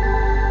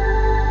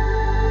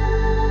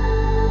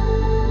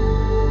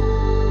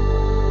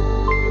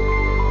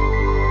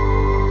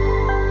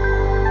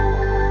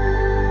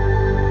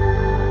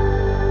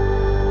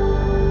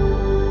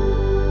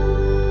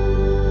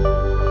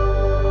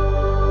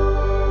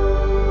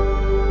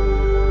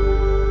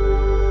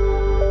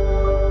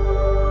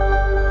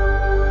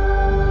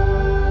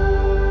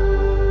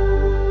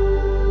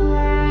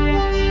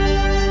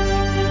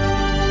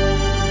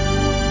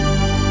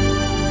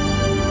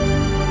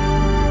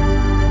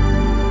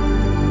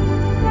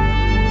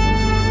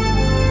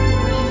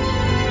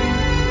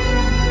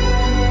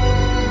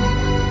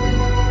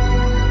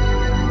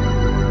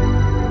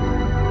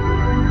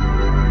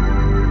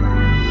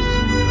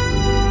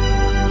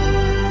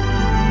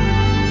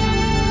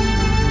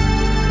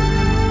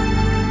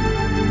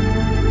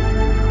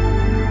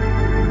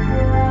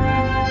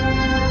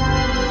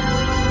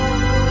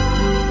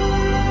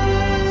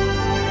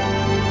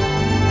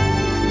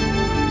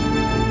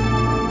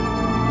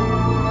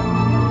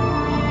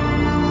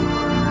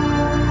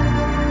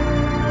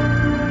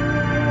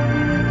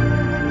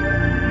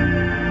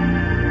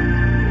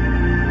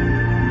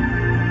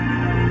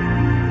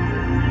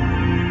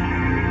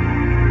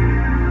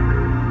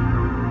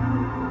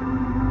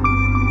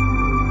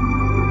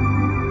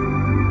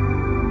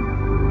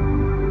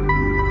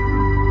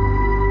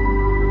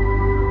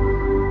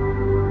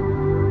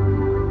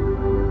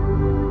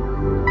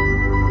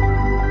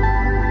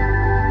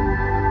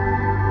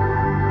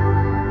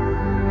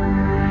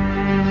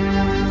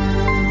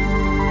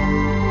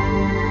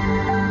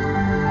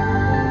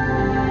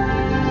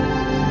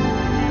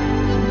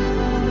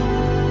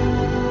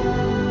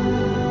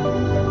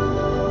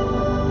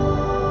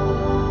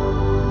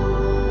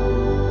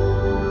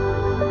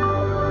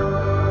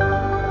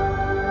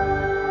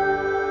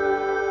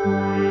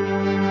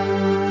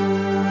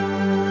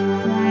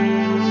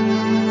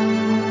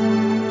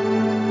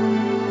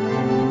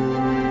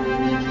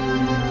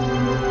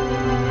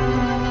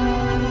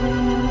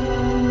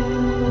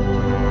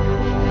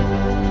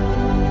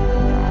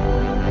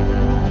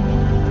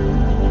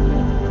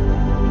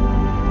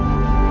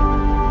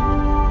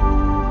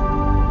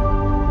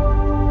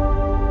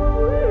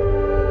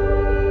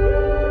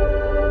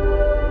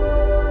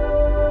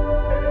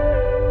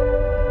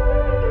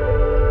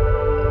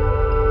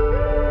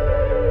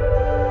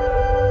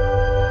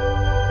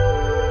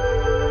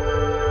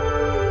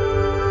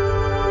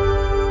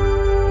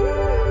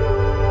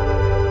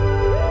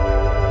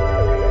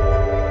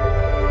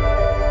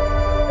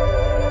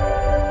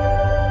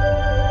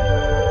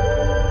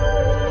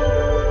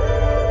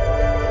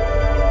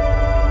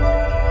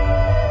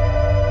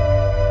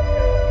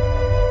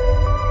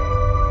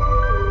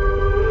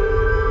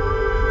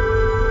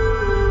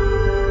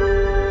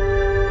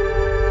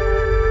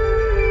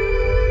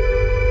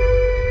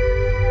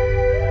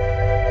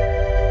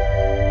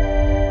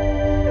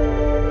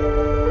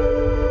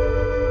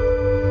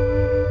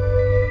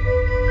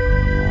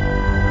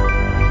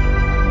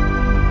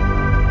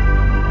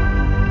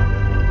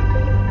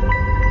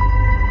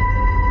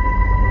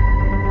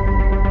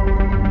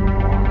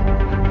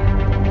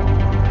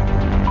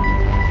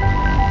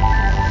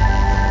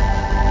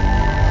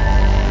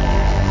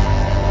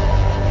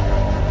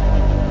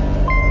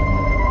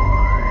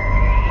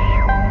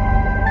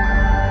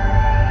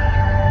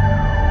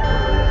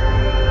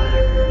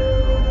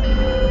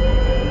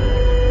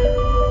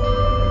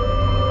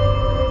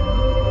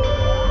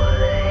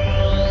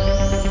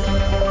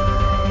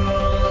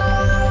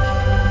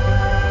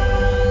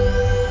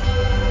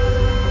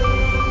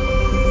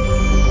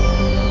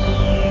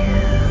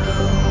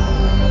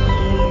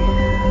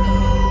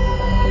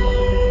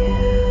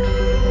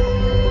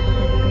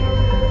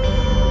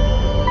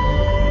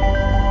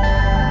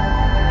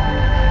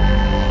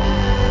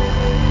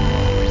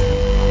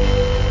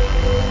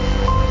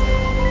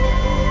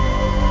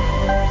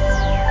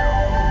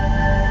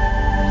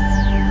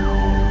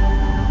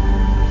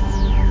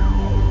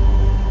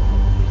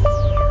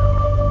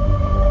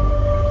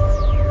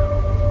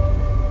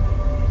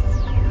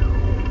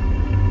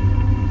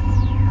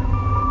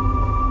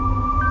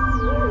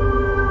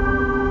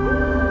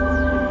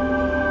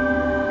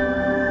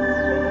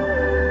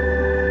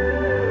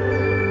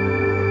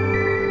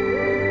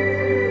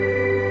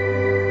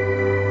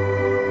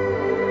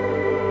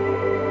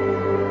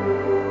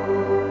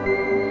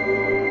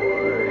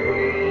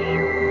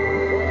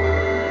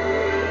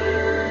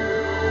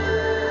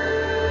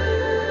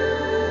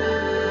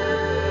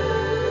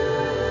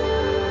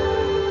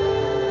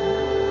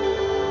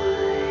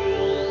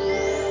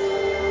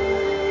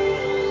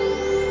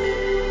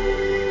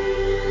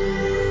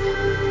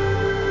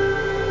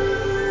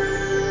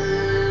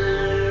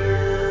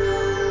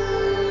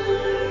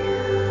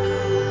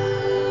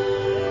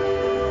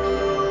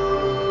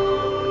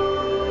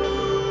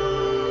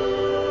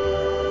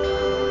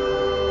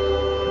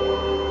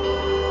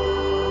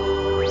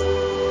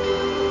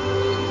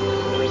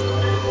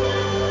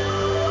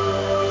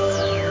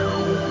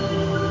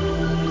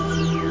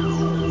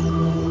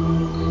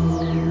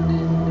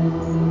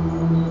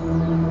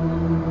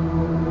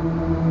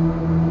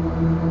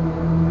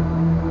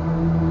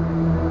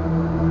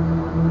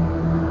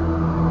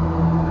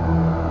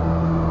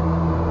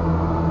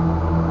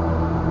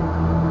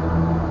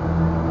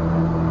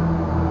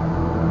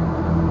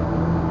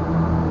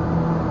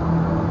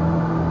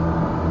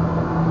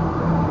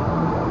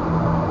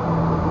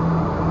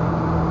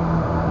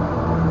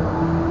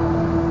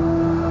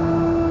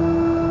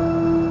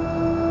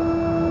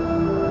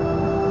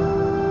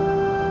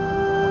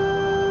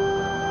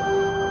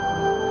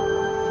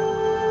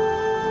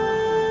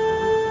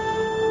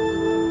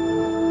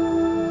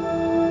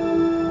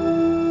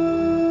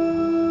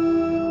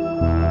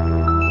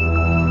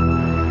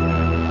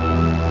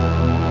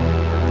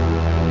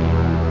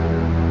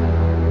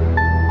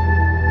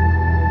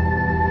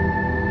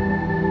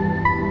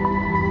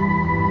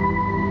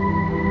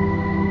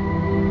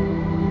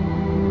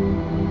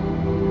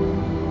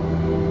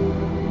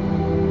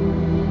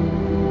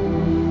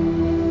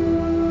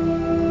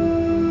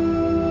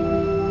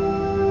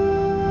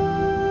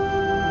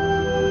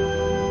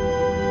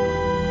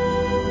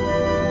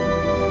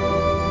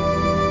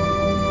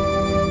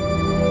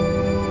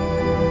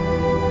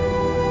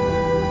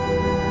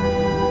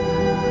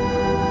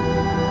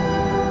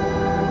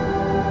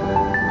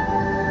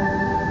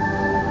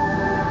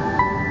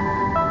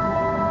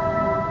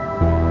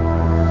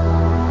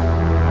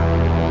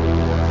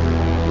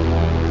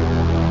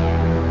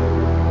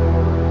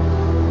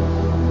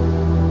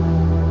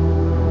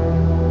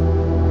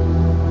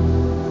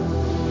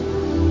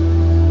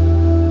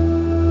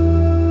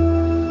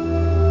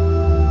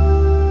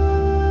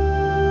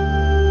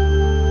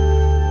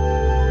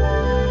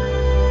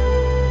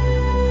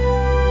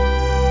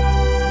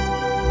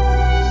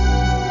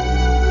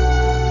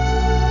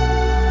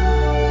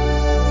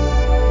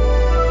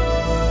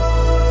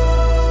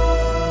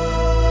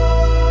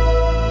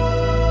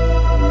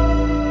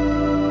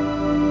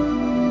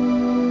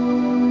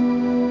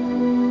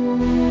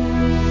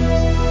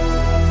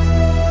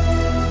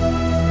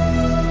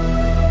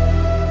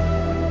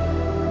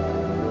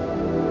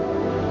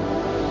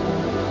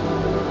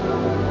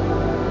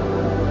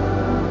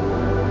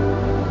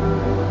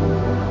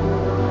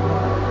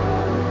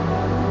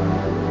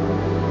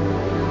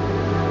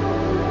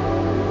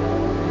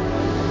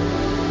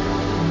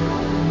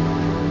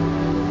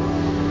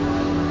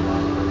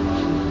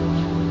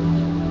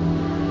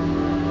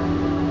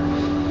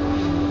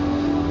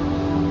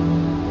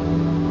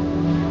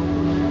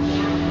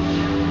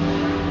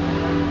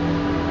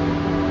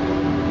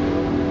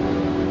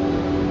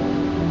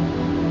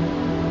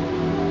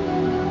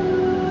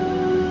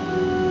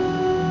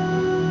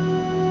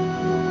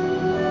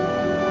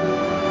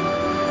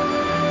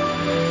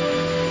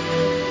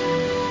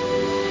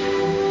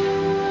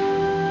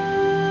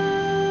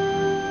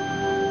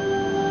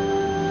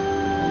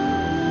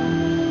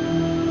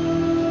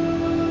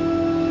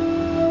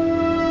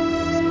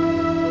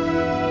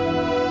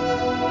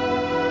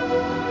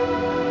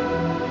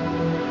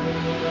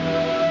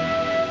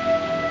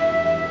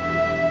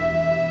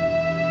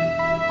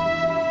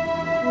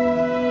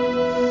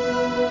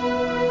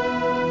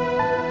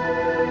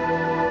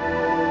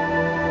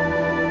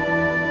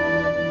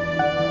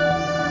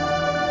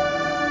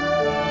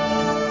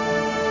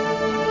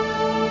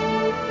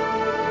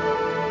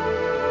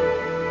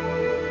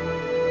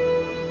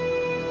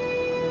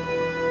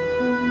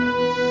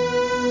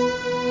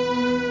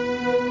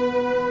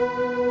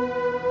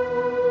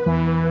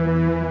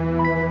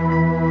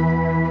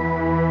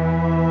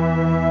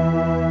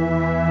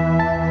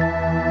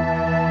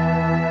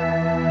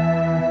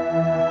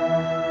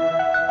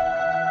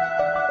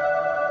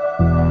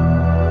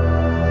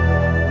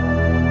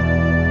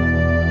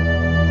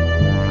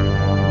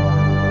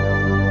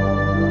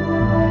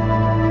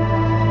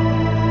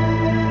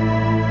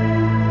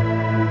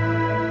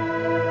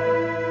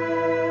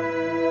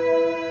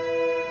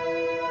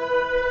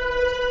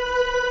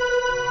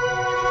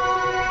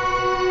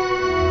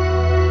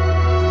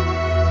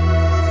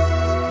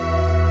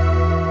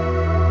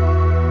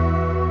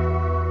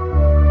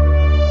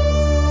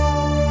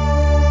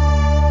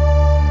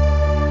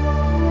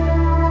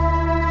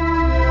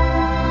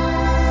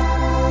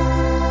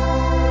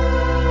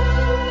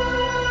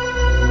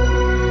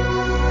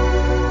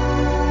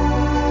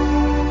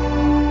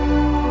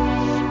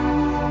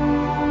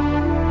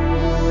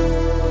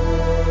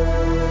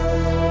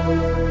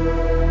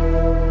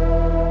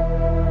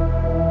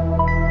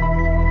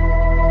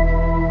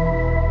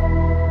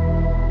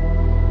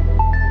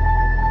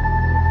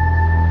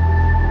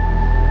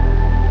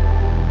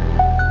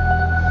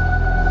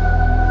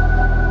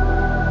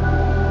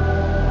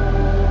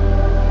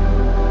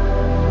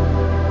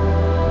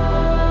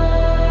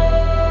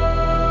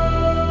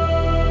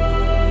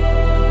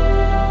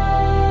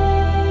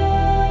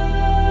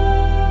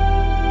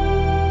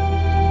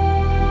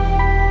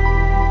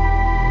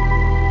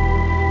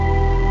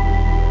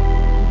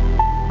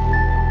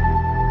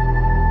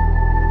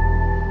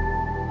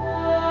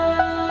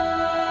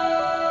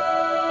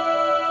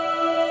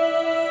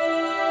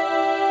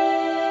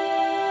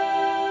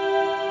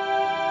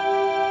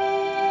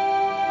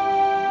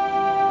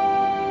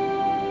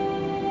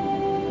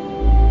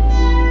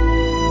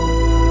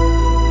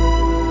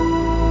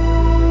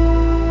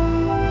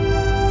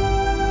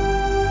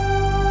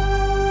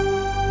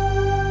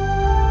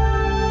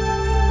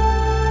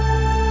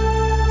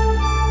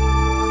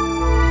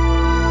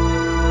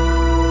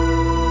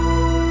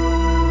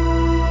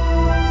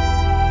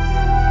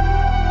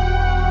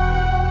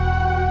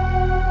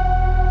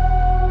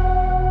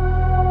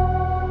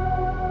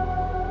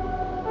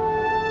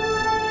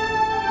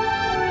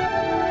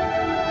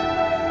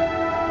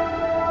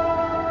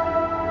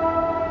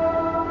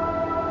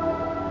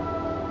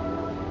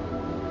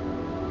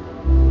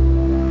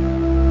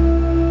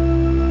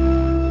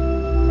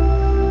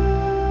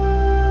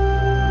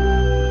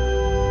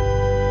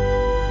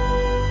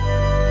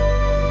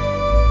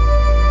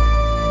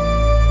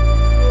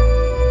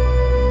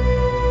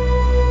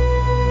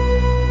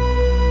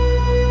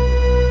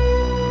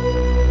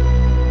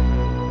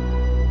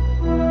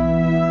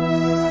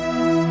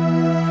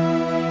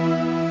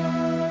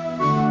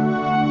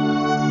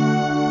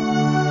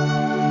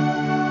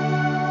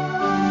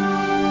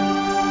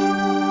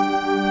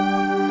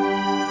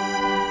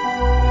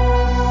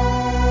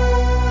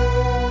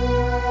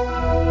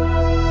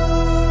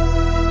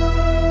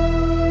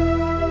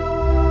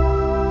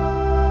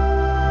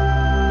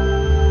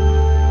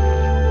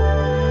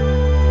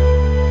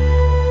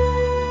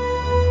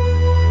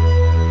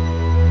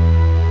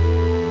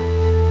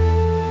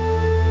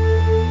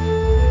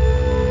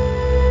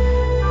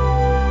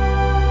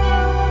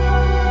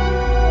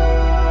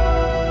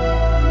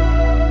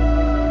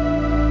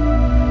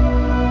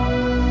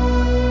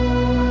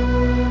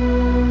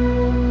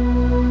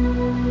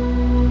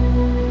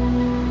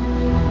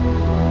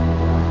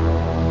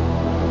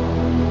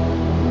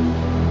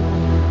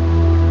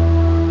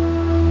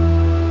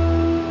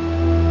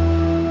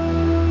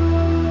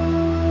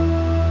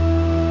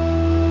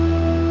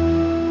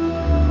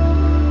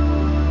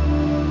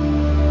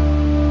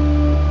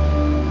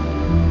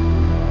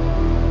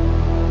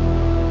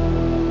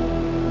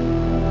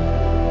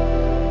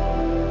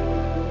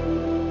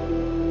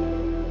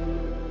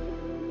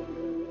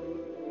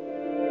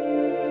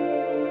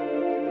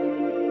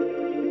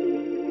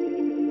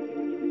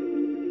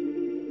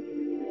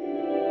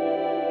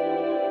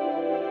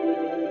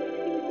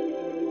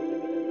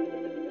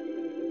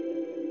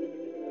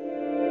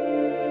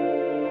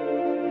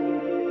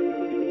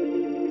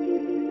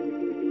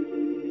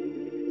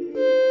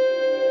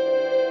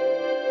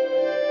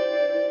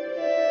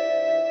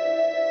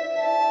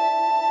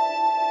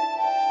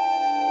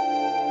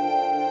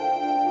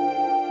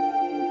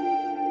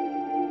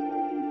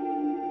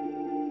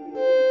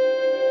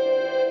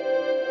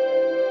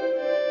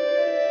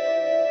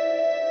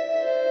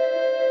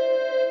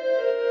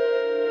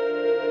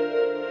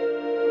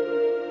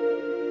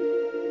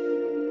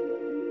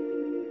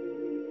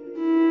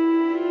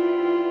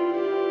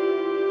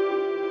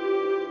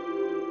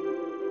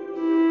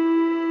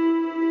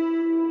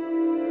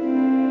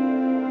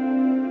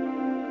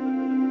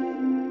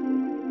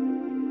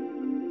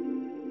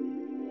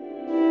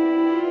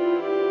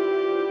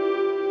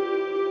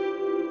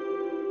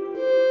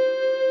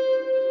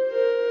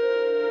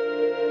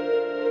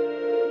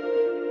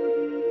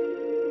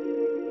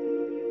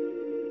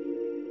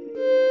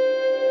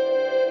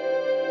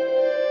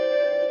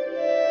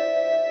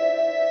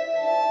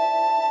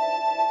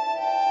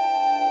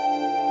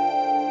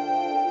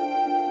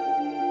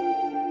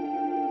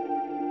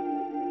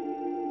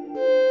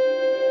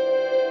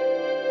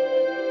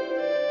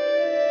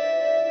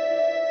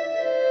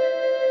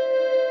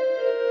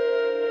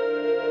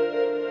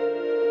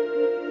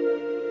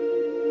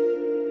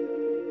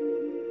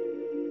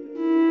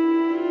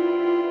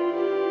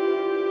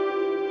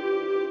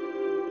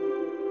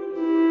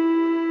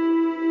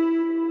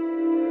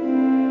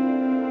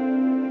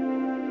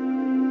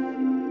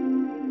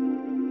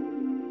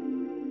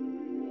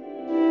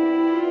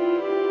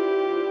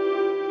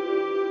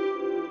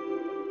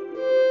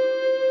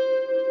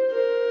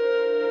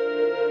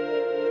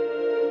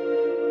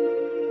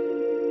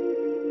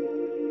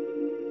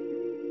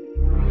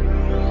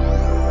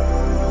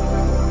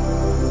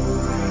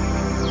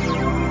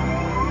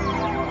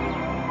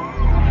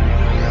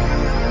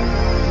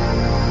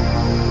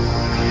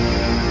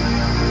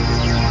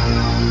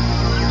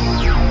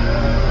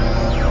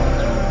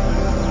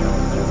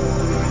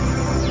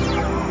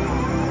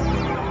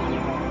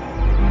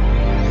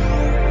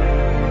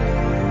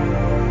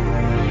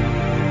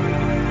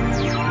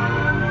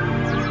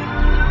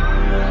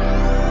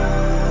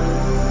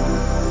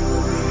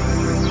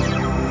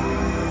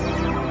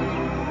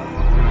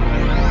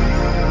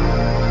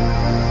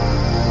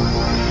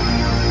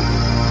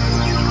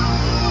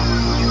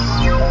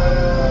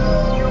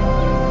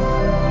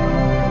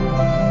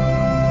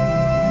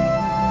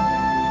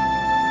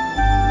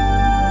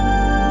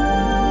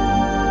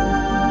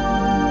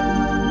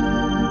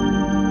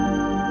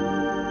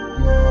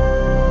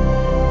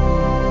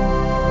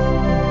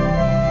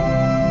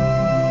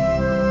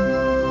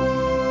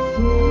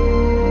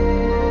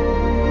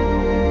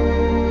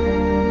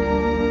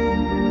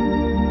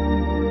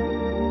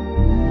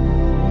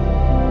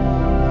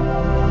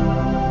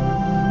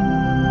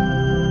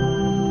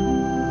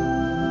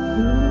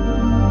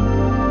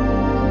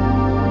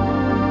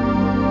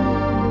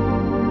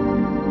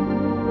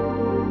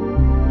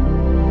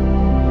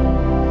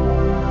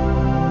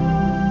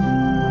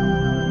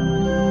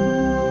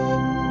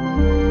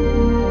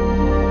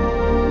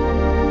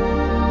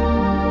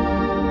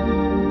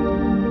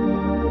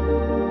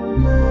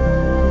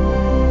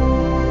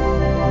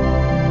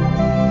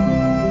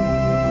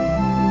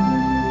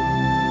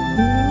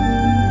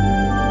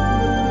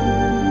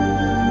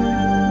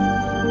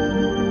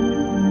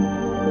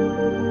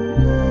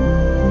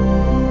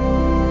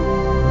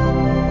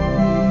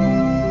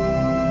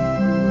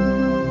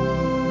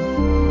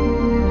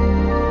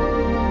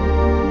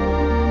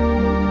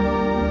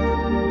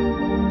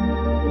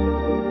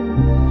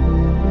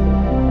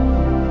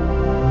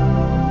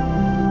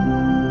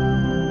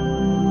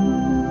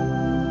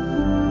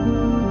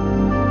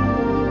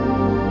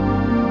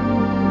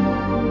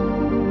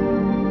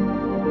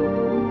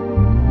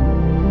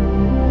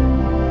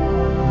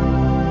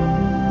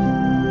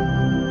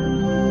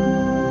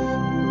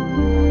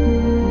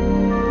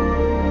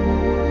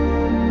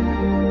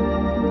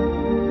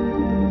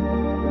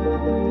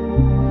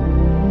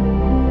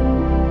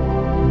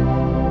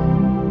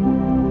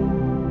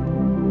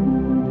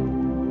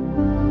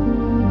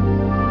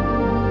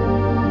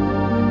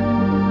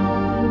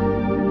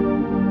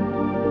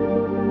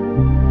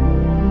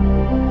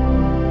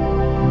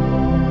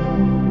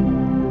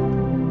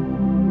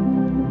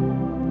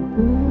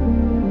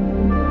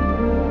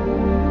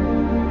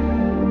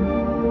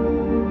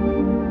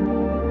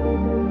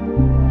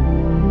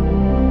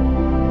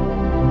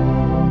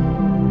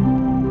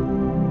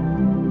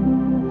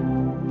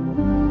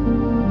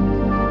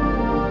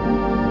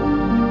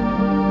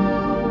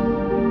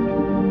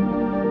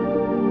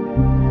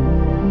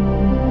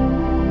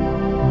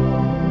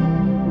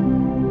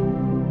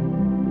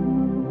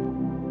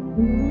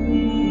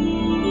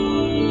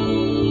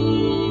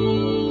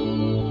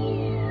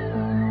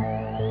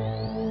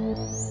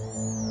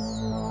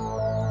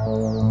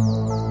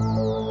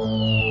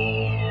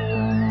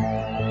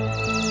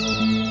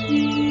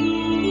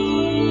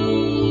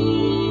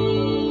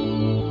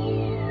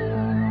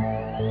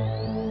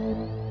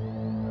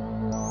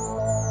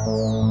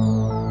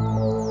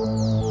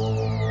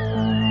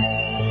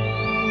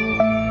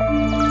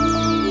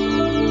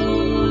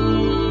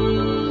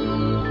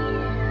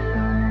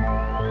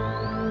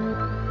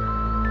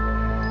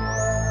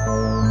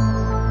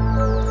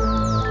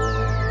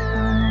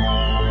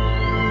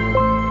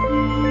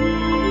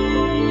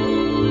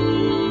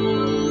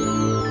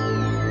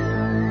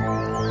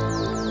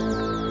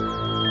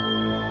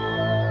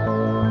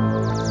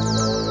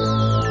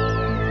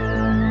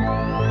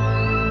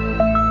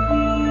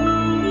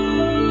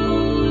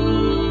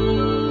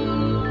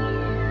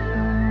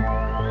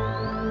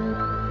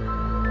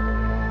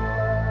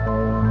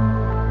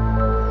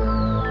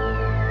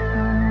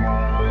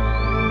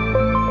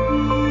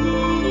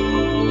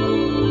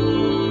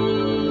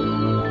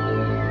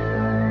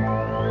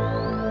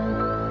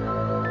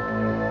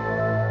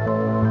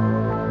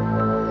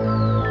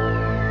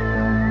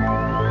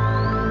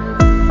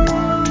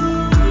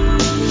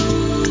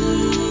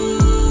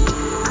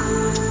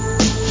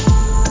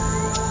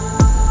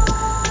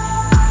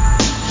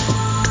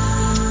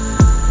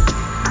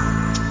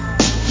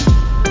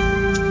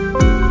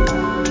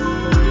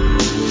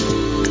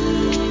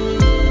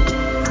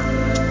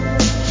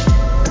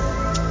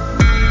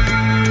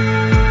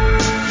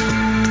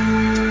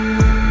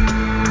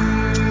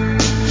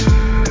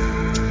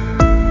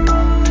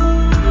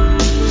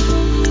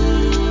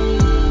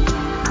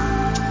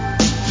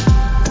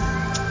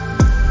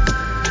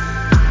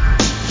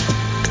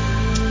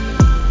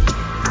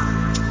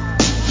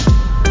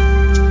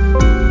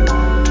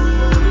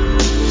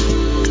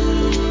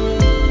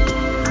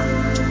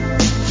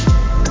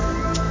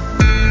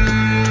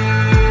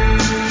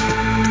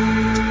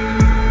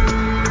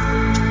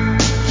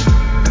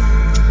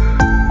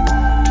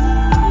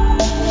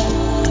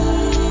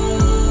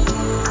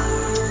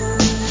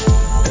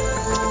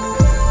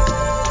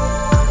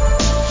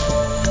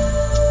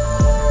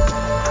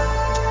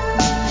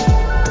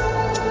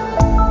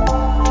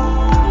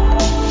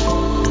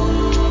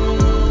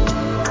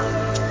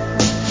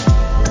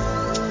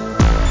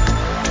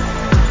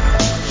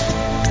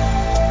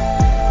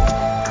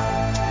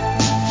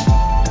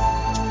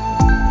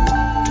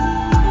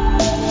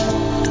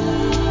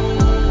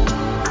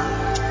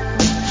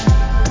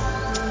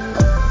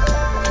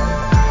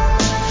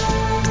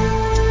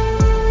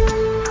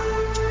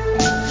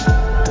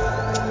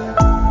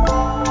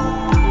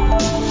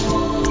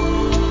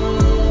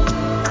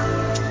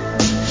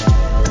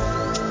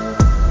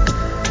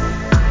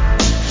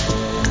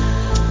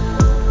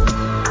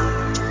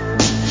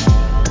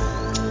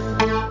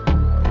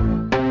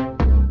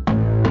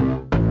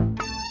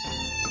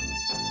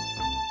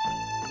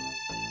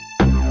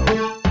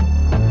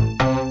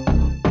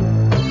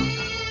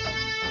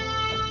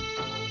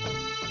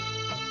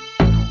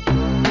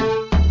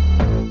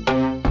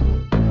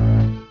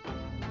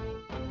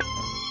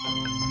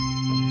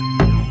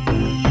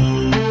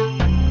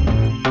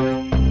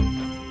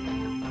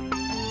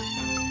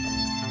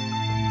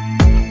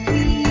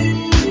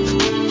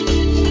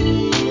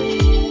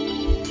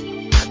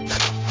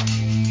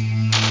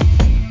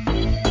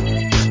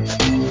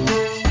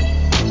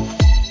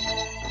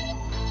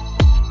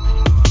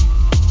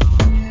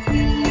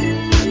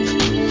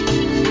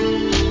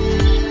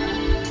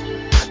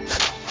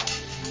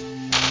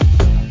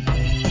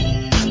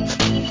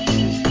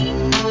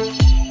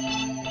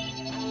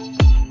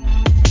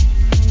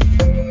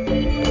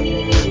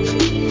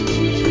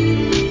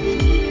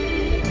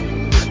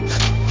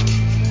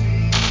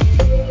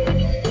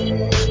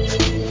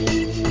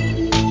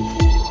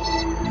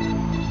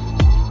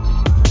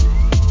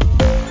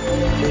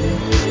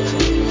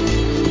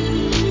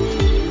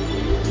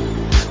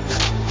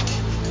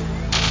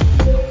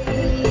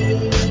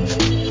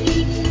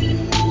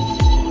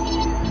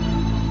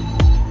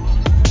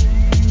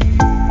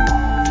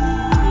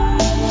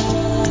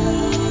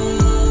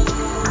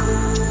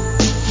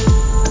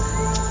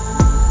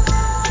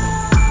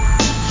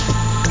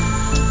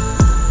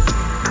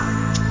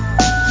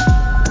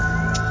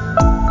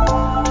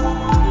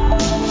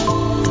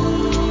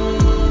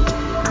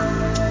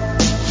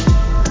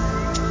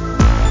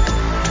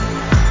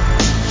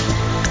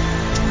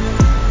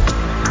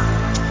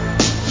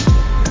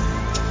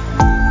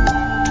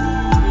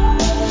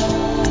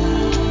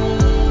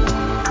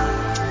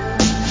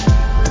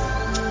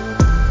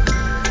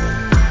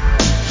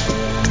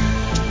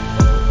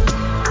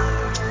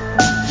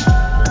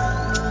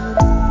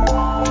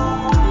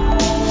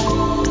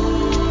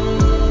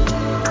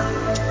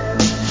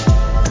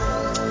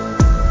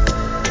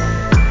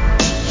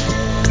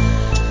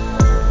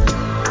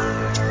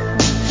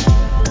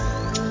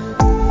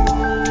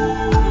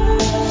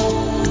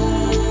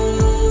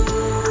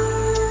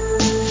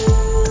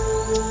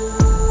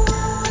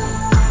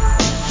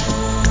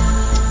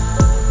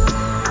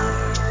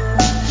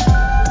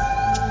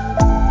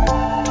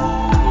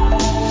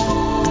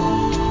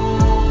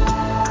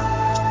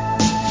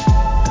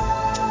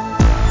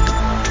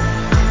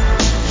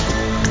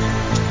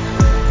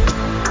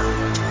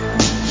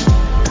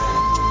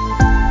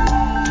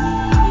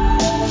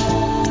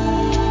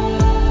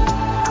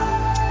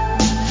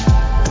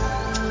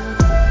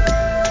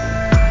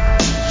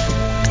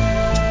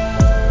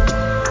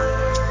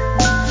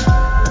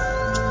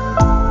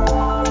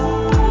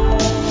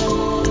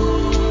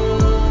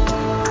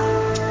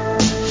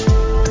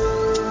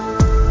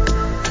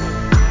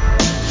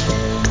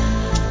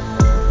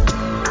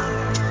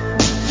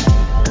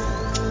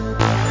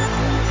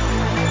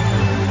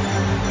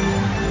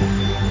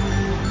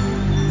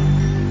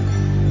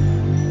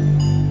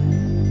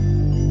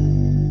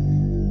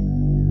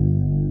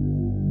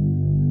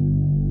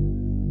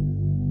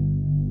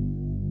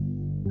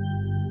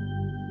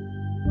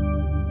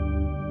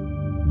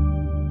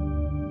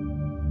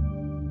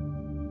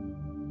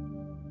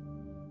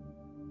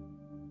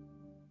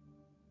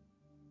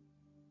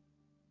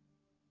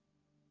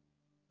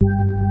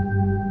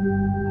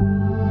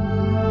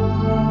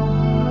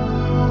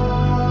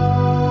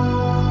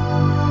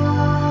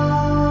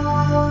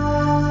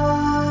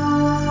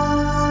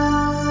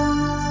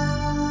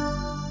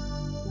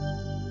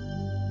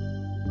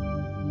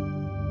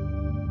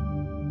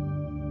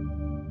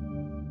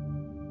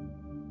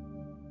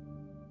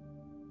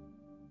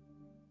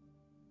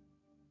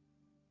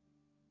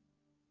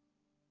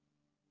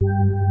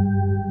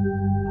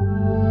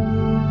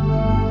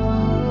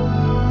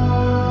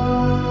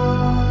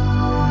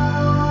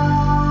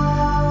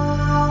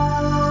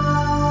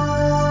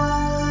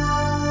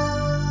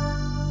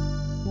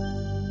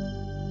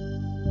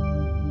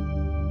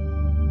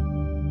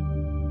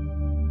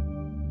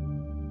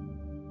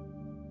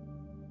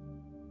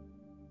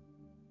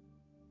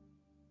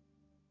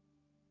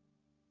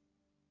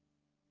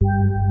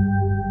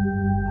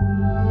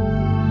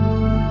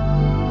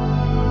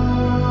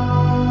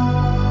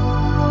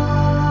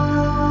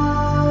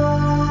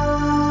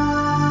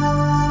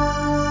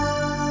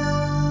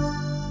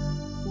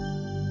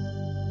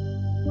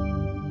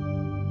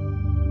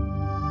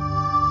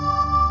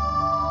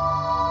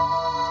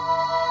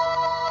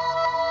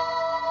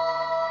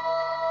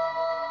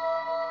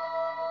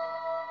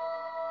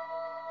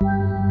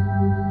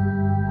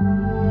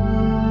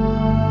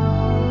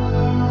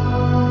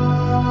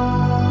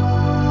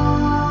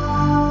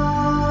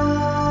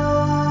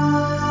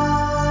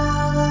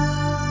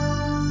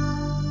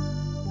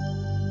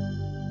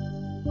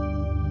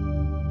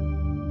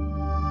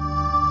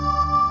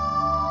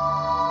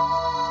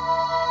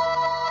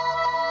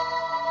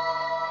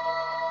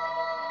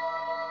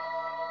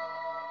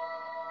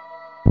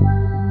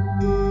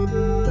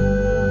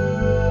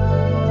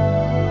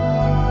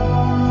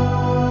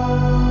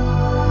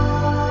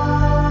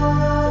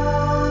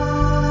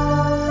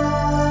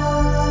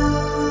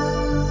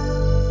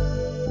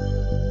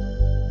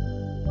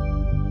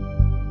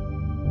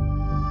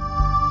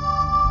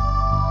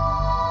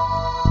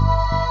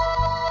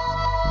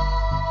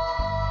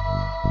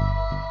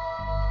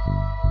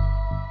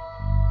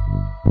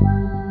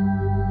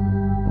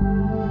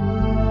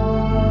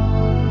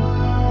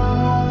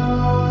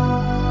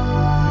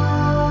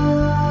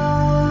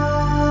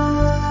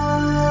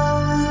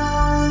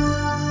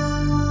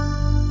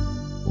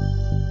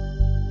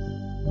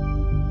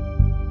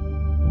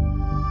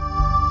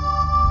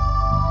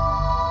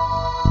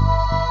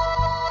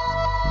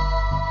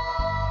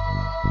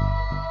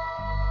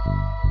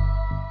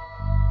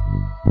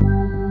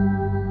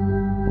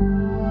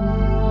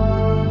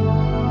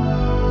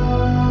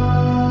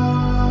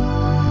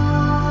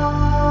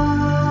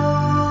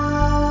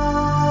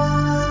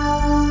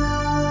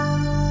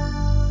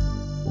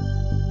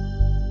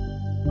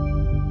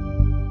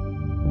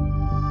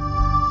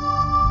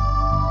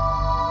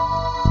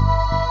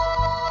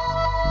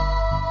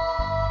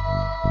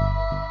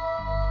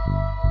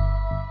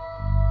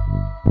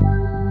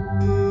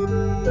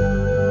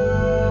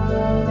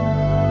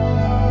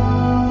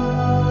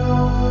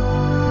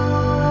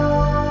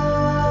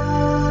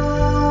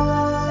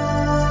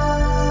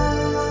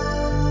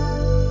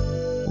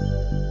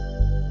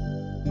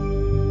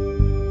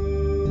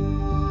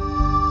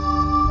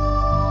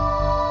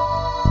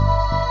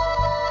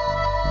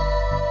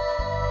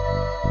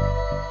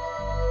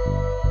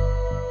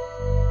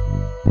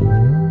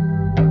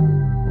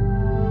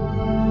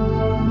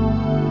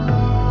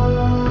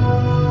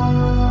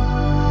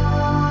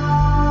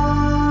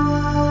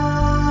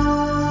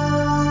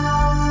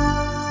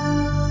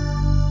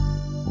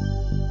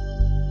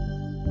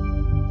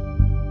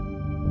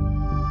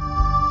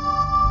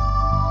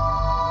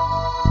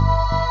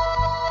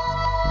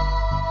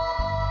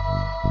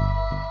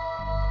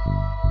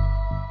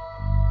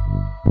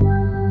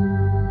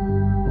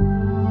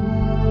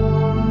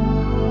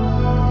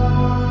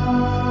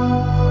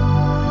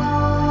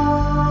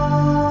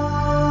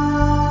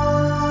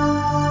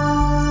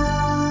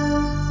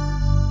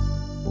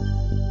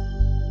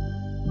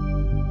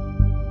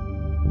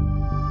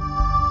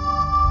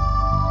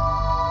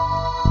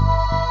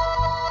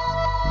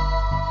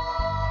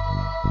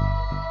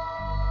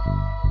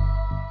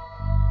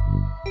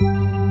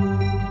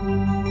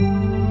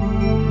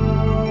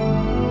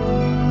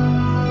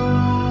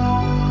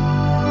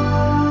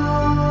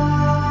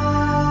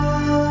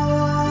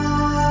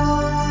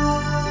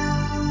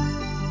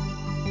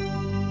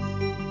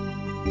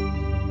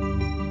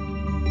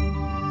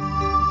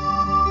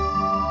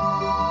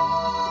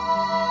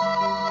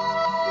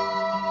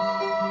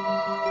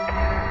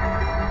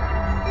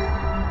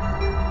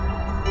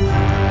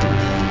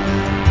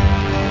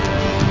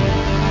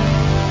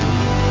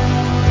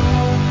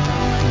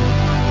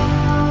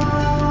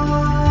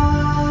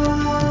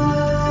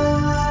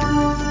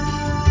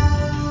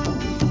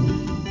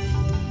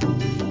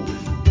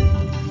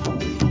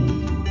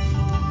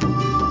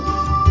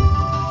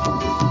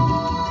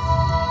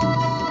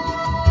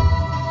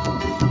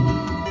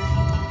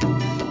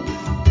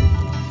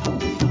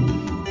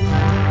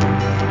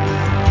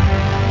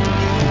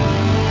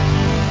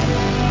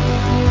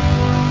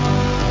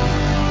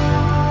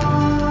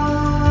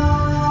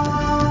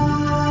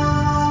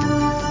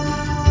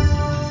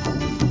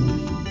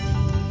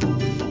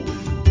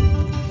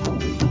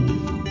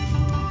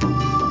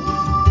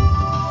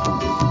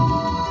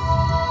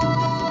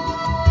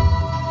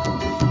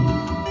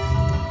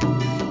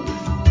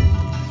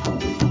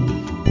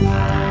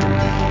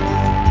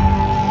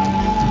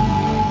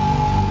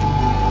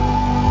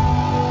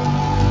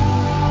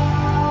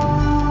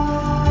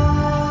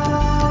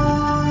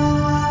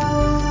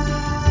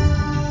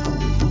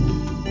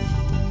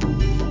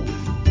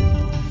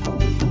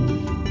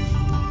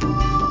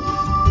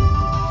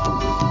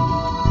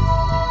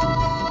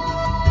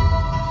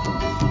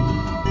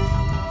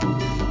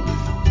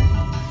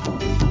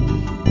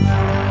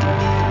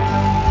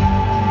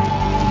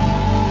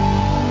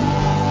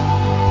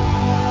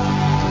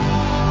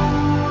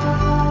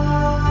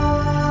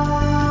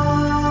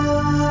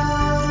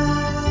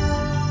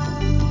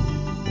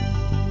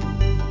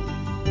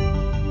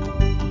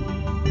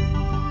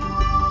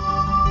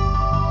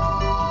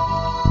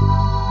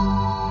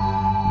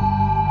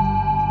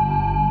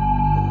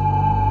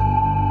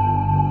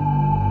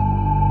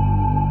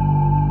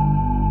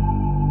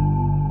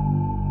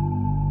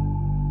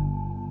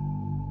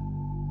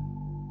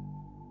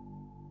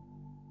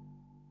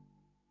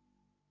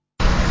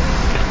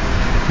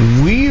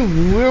 We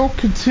will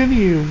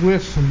continue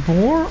with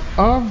more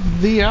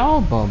of the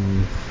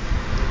album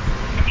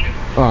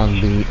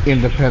on the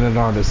Independent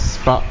Artist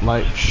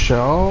Spotlight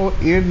Show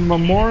in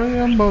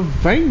memoriam of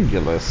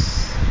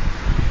BVangelis,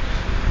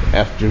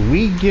 after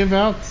we give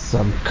out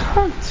some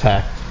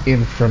contact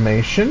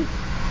information.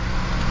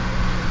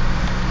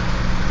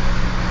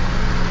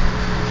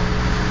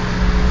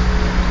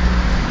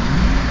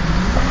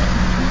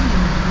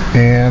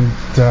 And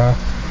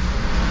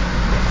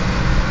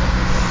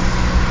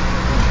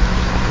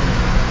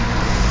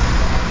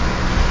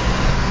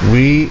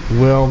we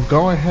will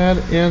go ahead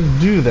and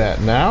do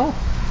that now.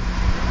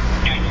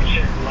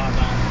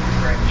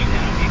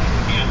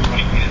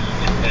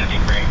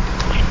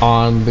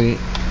 On the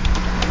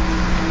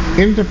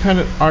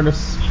Independent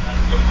Artist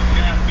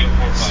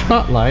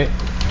Spotlight,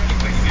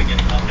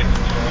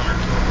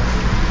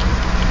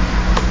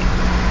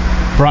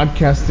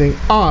 broadcasting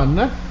on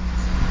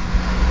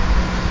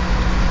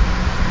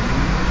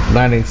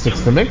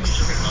 986 The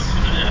Mix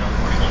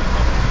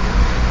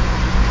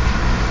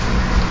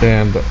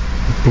and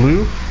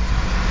Blue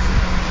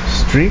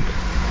Streak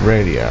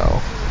Radio.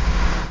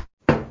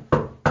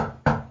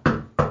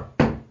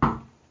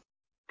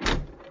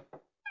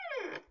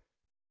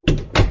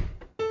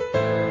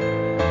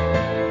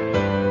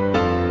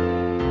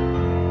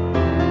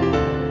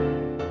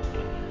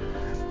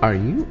 Are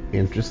you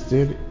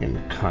interested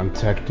in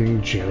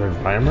contacting Jared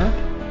Reimer,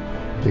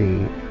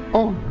 the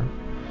owner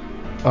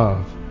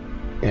of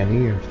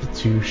any of the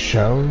two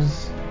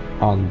shows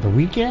on the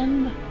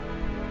weekend?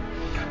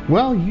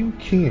 Well, you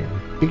can,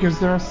 because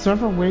there are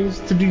several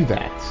ways to do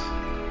that.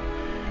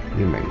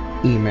 You may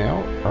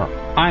email or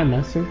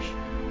iMessage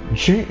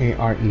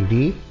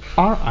JaredRimer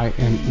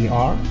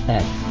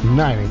at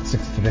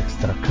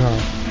 986themix.com.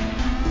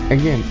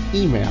 Again,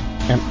 email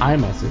and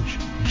iMessage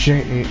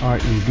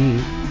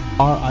JaredRimer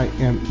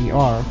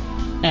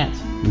at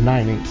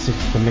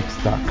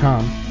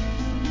 986themix.com.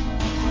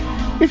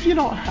 If you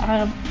don't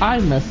have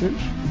iMessage,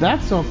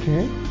 that's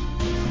okay.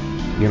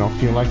 You don't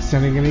feel like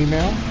sending an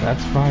email?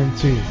 That's fine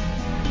too.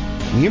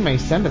 You may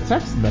send a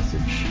text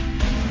message.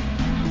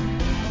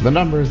 The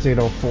number is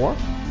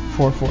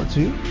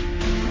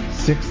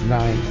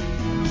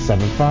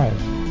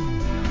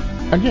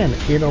 804-442-6975. Again,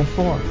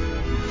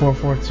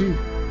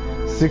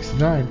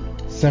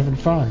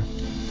 804-442-6975.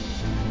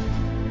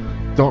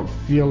 Don't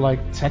feel like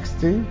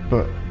texting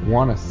but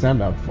want to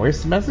send a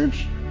voice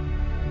message?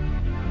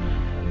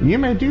 You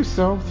may do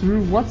so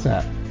through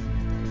WhatsApp.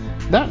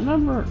 That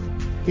number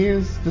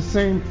is the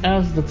same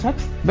as the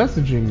text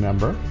messaging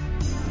number,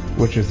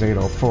 which is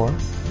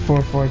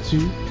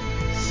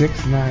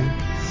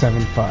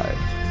 804-442-6975.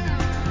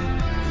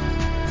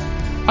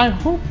 I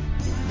hope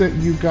that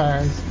you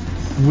guys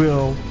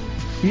will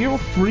feel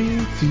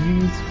free to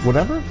use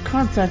whatever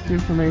contact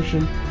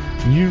information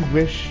you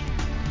wish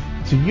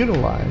to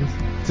utilize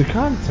to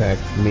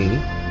contact me,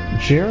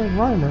 Jared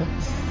Reimer,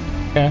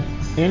 at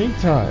any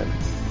time.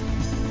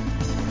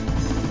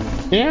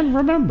 And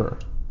remember,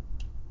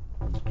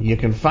 you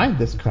can find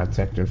this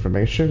contact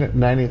information at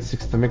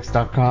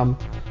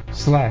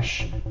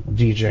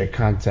 986themix.com/DJ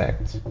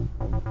Contact.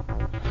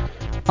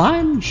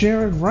 I'm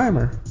Jared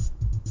Reimer.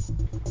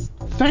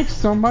 Thanks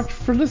so much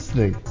for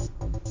listening.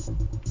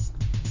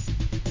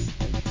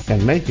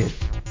 And make it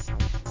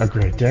a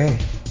great day.